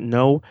anybody who didn't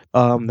know,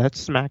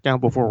 that's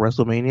SmackDown before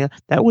WrestleMania.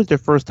 That was their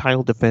first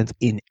title defense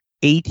in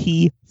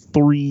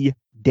 83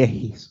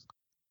 days.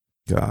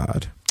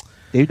 God.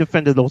 They've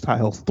defended those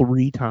titles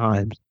 3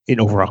 times in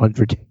over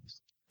 100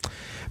 days.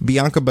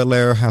 Bianca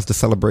Belair has the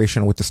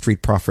celebration with the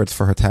Street Profits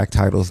for her tag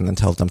titles and then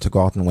tells them to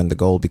go out and win the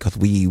gold because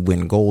we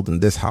win gold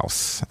in this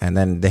house. And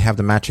then they have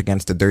the match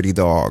against the Dirty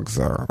Dogs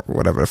or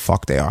whatever the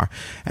fuck they are.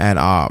 And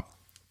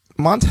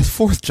Montez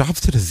Ford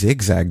drops to the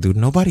zigzag, dude.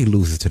 Nobody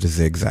loses to the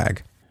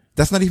zigzag.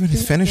 That's not even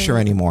his finisher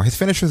anymore. His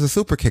finisher is a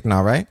super kick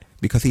now, right?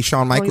 Because he's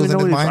Shawn Michaels in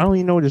his mind. I don't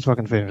even know what his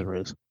fucking finisher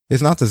is.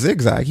 It's not the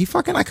zigzag.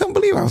 I couldn't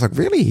believe it. I was like,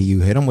 really?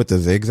 You hit him with the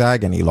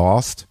zigzag and he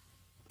lost?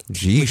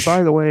 Jeez. Which,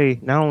 by the way,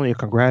 not only a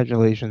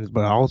congratulations,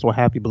 but also a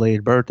happy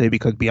belated birthday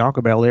because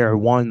Bianca Belair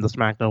won the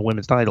SmackDown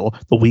Women's title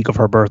the week of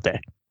her birthday.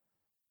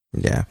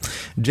 Yeah.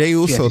 Jey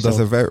Uso does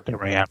a very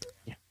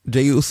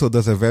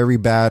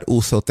bad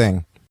Uso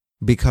thing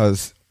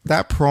because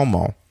that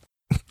promo,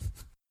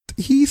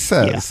 he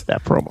says,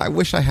 that promo. I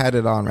wish I had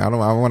it on me. I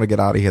want to get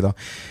out of here though.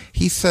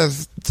 He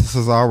says to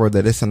Cesaro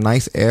that it's a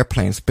nice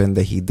airplane spin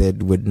that he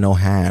did with no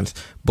hands,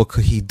 but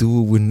could he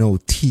do it with no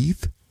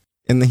teeth?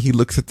 And then he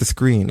looks at the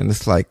screen and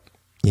it's like,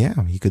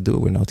 yeah, he could do it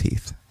with no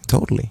teeth.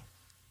 Totally.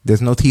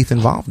 There's no teeth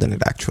involved in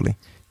it, actually.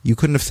 You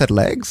couldn't have said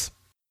legs?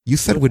 You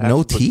said with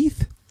no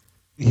teeth?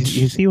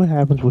 You see what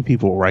happens when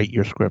people write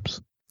your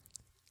scripts?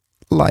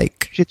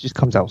 Like, shit just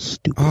comes out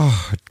stupid.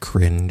 Oh,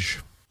 cringe.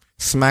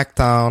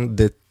 SmackDown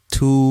did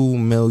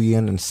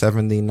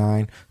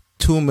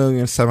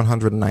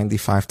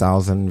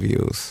 2,795,000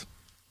 views.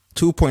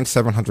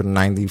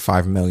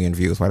 2.795 million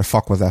views. Why the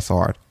fuck was that so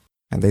hard?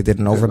 And they did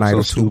an overnight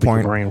of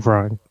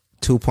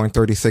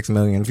 2.36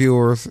 million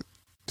viewers,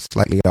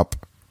 slightly up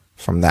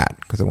from that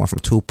because it went from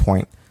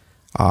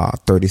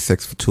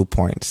 2.36 to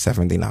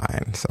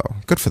 2.79. So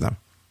good for them.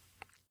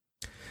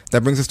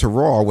 That brings us to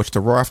Raw, which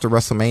the Raw after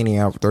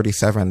WrestleMania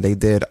 37, they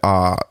did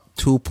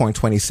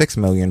 2.26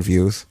 million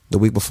views. The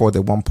week before, they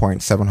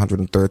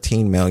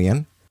 1.713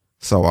 million.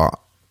 So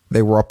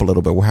they were up a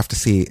little bit. We'll have to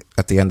see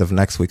at the end of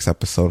next week's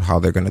episode how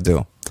they're going to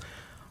do.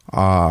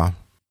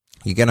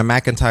 You get a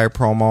McIntyre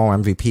promo,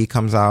 MVP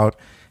comes out,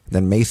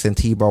 then Mace and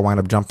T-Bar wind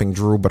up jumping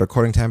Drew, but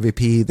according to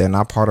MVP, they're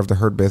not part of the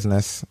Hurt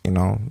Business. You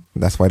know,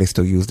 that's why they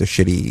still use the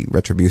shitty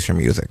Retribution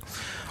music.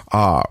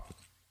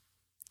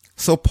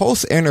 So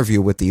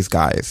post-interview with these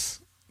guys,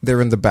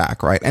 they're in the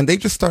back, right? And they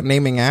just start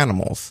naming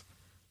animals.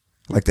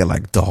 Like they're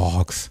like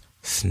dogs,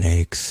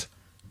 snakes,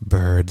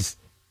 birds,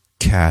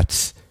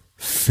 cats,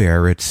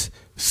 ferrets,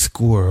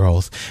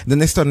 squirrels. Then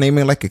they start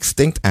naming like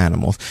extinct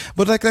animals.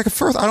 But like at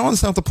first, I don't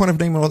understand what the point of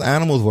naming all the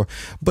animals were.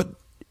 But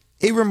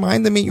it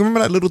reminded me, you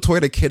remember that little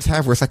toy that kids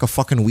have where it's like a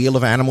fucking wheel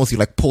of animals? You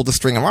like pull the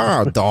string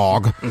and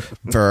dog,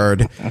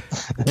 bird,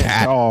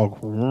 cat. Dog.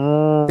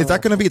 Is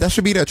that going to be, that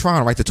should be their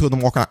Tron, right? The two of them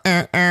walking out,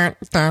 and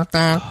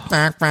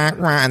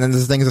then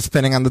this thing is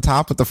spinning on the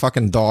top with the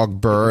fucking dog,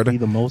 bird.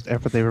 It'd be the most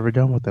effort they've ever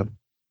done with them.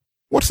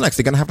 What's next?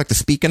 They're going to have like the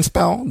speak and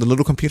spell, the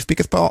little computer speak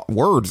and spell?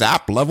 Words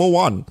app level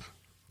 1.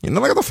 You know,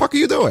 like, what the fuck are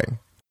you doing?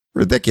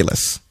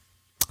 Ridiculous.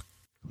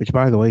 Which,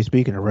 by the way,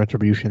 speaking of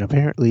Retribution,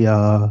 apparently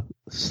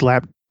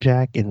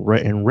Slapjack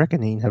and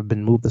Reckoning have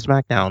been moved to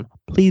SmackDown.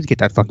 Please get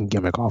that fucking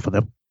gimmick off of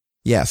them.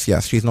 Yes.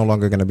 She's no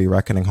longer going to be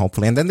Reckoning,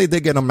 hopefully. And then they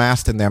did get them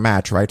masked in their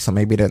match, right? So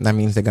maybe that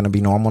means they're going to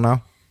be normal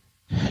now?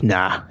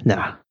 Nah.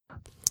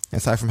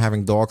 Aside from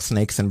having dogs,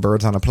 snakes, and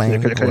birds on a plane.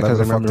 Because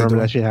I remember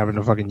that shit having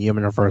the fucking Yim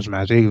in their first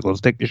match. They go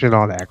stick the shit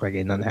on and act like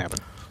ain't nothing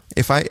happened.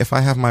 If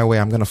I have my way,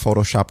 I'm going to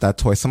Photoshop that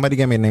toy. Somebody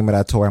give me the name of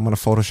that toy. I'm going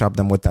to Photoshop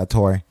them with that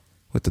toy.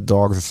 With the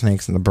dogs, the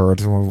snakes, and the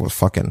birds. Or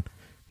fucking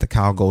the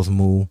cow goes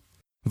moo.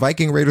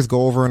 Viking Raiders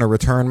go over in a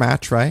return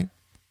match, right?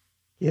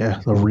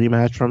 Yeah, the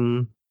rematch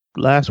from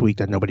last week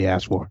that nobody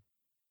asked for.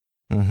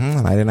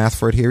 And I didn't ask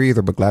for it here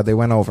either, but glad they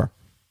went over.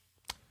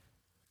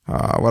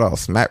 What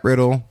else? Matt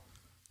Riddle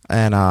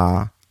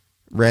and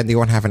Randy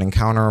Orton have an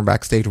encounter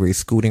backstage where he's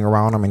scooting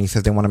around him, and he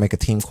says they want to make a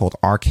team called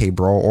RK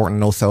Bro. Orton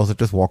no sells it,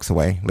 just walks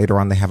away. Later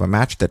on, they have a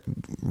match that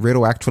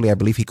Riddle actually, I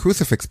believe, he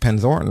crucifix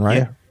pins Orton, right?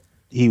 Yeah.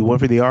 He went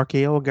for the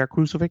RKO and got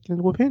crucifixed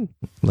into a pin.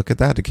 Look at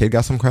that. The kid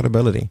got some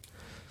credibility.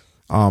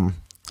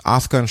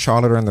 Asuka and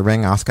Charlotte are in the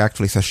ring. Asuka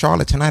actually says,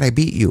 Charlotte, tonight I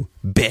beat you,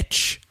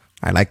 bitch.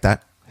 I like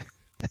that.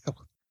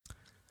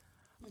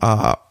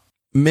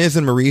 Miz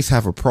and Maurice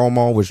have a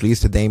promo which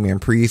leads to Damian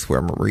Priest,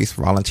 where Maurice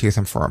volunteers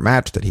him for a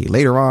match that he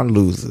later on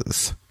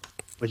loses.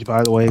 Which,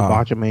 by the way,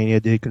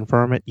 Botchamania did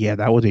confirm it. Yeah,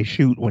 that was a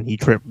shoot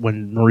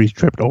when Maurice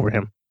tripped over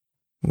him.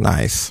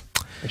 Nice.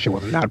 She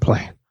was not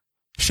playing.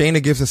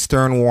 Shayna gives a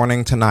stern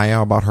warning to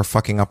Nia about her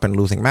fucking up and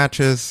losing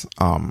matches.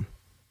 I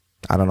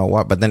don't know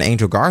what, but then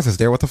Angel Garza's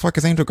there. What the fuck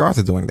is Angel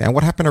Garza doing there? And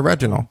what happened to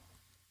Reginald?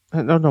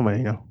 Don't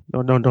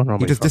know.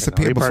 He just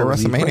disappeared before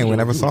WrestleMania. We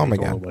never saw him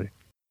again.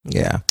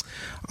 Yeah.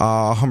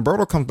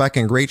 Humberto comes back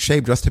in great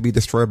shape just to be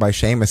destroyed by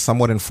Sheamus,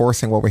 somewhat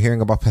enforcing what we're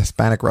hearing about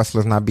Hispanic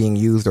wrestlers not being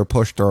used or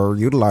pushed or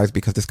utilized,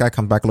 because this guy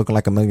comes back looking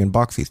like $1 million.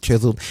 He's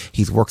chiseled.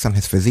 He works on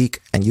his physique,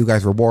 and you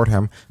guys reward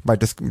him by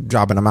just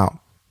jobbing him out.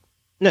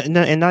 No,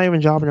 and not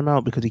even jobbing him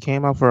out because he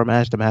came out for a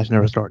match. The match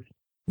never started.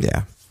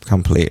 Yeah,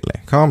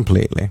 completely.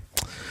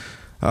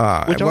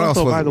 Which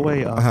also, by the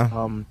way,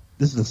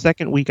 this is the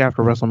second week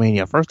after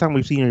WrestleMania. First time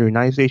we've seen a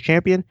United States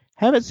champion.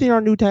 Haven't seen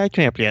our new tag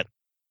champ yet.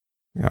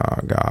 Oh,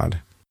 God.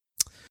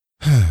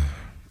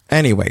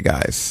 Anyway,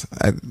 guys,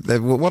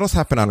 what else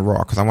happened on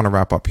Raw? Because I want to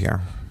wrap up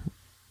here.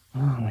 Oh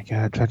my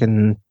God,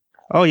 fucking!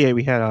 Oh yeah,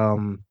 we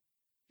had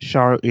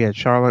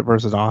Charlotte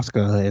versus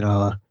Asuka,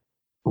 and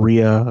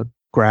Rhea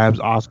grabs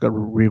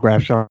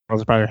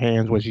Charlotte by her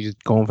hands when she's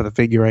going for the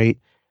figure eight,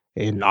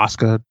 and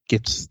Asuka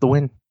gets the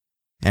win.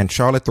 And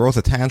Charlotte throws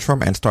a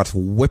tantrum and starts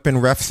whipping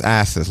refs'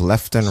 asses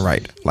left and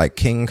right, like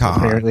King Kong.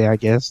 Apparently, I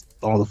guess,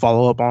 on the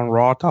follow-up on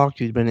Raw Talk,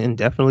 she's been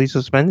indefinitely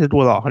suspended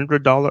with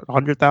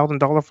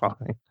 $100,000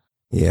 fine.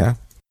 Yeah.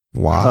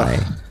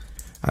 Why?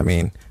 I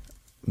mean,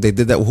 they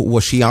did that.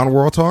 Was she on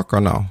Raw Talk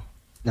or no?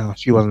 No,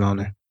 she wasn't on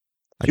there.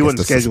 She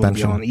wasn't scheduled to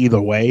be on either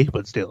way,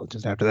 but still,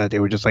 just after that, they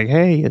were just like,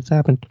 hey, it's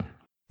happened.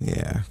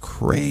 Yeah,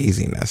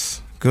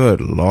 craziness. Good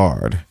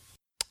Lord.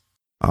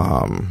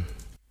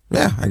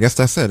 Yeah, I guess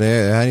that's it.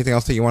 Anything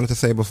else that you wanted to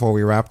say before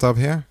we wrapped up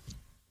here?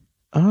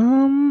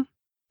 No,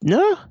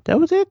 that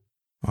was it.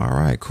 All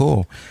right,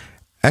 cool.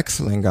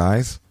 Excellent,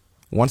 guys.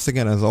 Once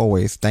again, as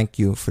always, thank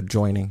you for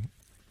joining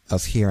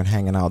us here and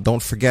hanging out.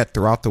 Don't forget,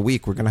 throughout the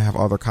week, we're going to have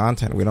other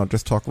content. We don't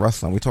just talk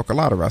wrestling. We talk a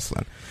lot of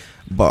wrestling.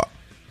 But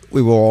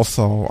we will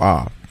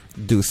also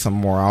do some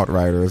more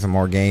Outriders and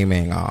more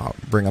gaming,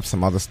 bring up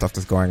some other stuff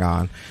that's going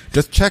on.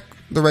 Just check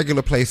the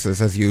regular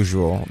places as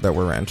usual that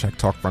we're in. Check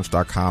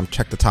talkbrunch.com.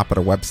 Check the top of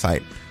the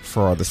website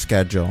for the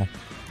schedule.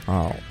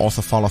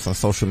 Also follow us on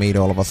social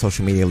media. All of our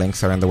social media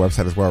links are in the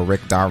website as well.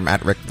 Rick Darman,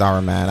 at Rick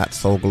Darman, at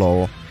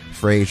SoGlow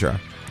Frazier.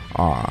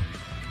 All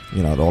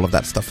of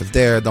that stuff is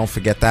there. Don't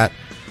forget that.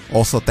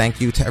 Also, thank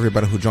you to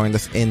everybody who joined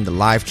us in the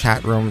live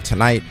chat room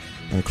tonight,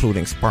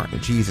 including Spartan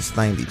Jesus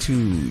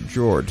 92,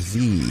 George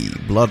Z,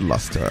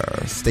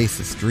 Bloodluster,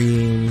 Stasis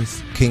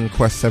Dreams, King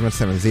Quest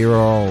 770,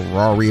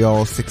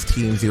 Rario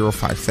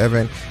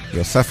 16057,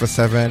 Yosefa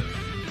 7,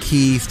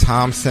 Keys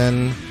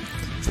Thompson,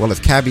 as well as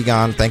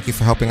Cabigon. Thank you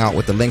for helping out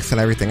with the links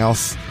and everything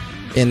else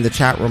in the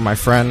chat room, my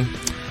friend.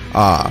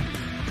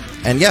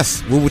 And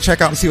yes, we will check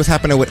out and see what's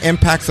happening with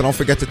Impact, so don't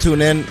forget to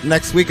tune in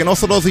next week. And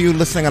also those of you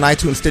listening on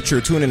iTunes,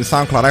 Stitcher, TuneIn,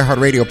 SoundCloud,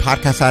 iHeartRadio,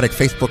 Podcast Addict,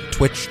 Facebook,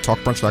 Twitch,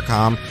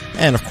 TalkBrunch.com,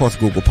 and of course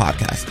Google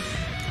Podcast.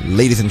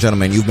 Ladies and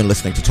gentlemen, you've been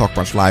listening to Talk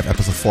Brunch Live,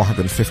 episode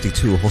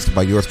 452, hosted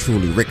by yours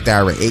truly, Rick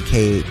Dara,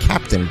 aka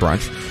Captain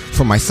Brunch.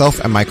 For myself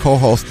and my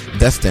co-host,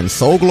 Destin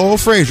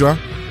SoGlow Frazier,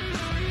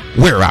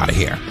 we're out of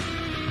here.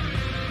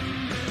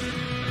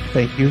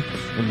 Thank you,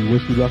 and we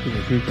wish you luck in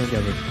your future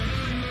endeavors.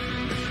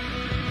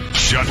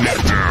 Shut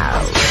it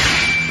down.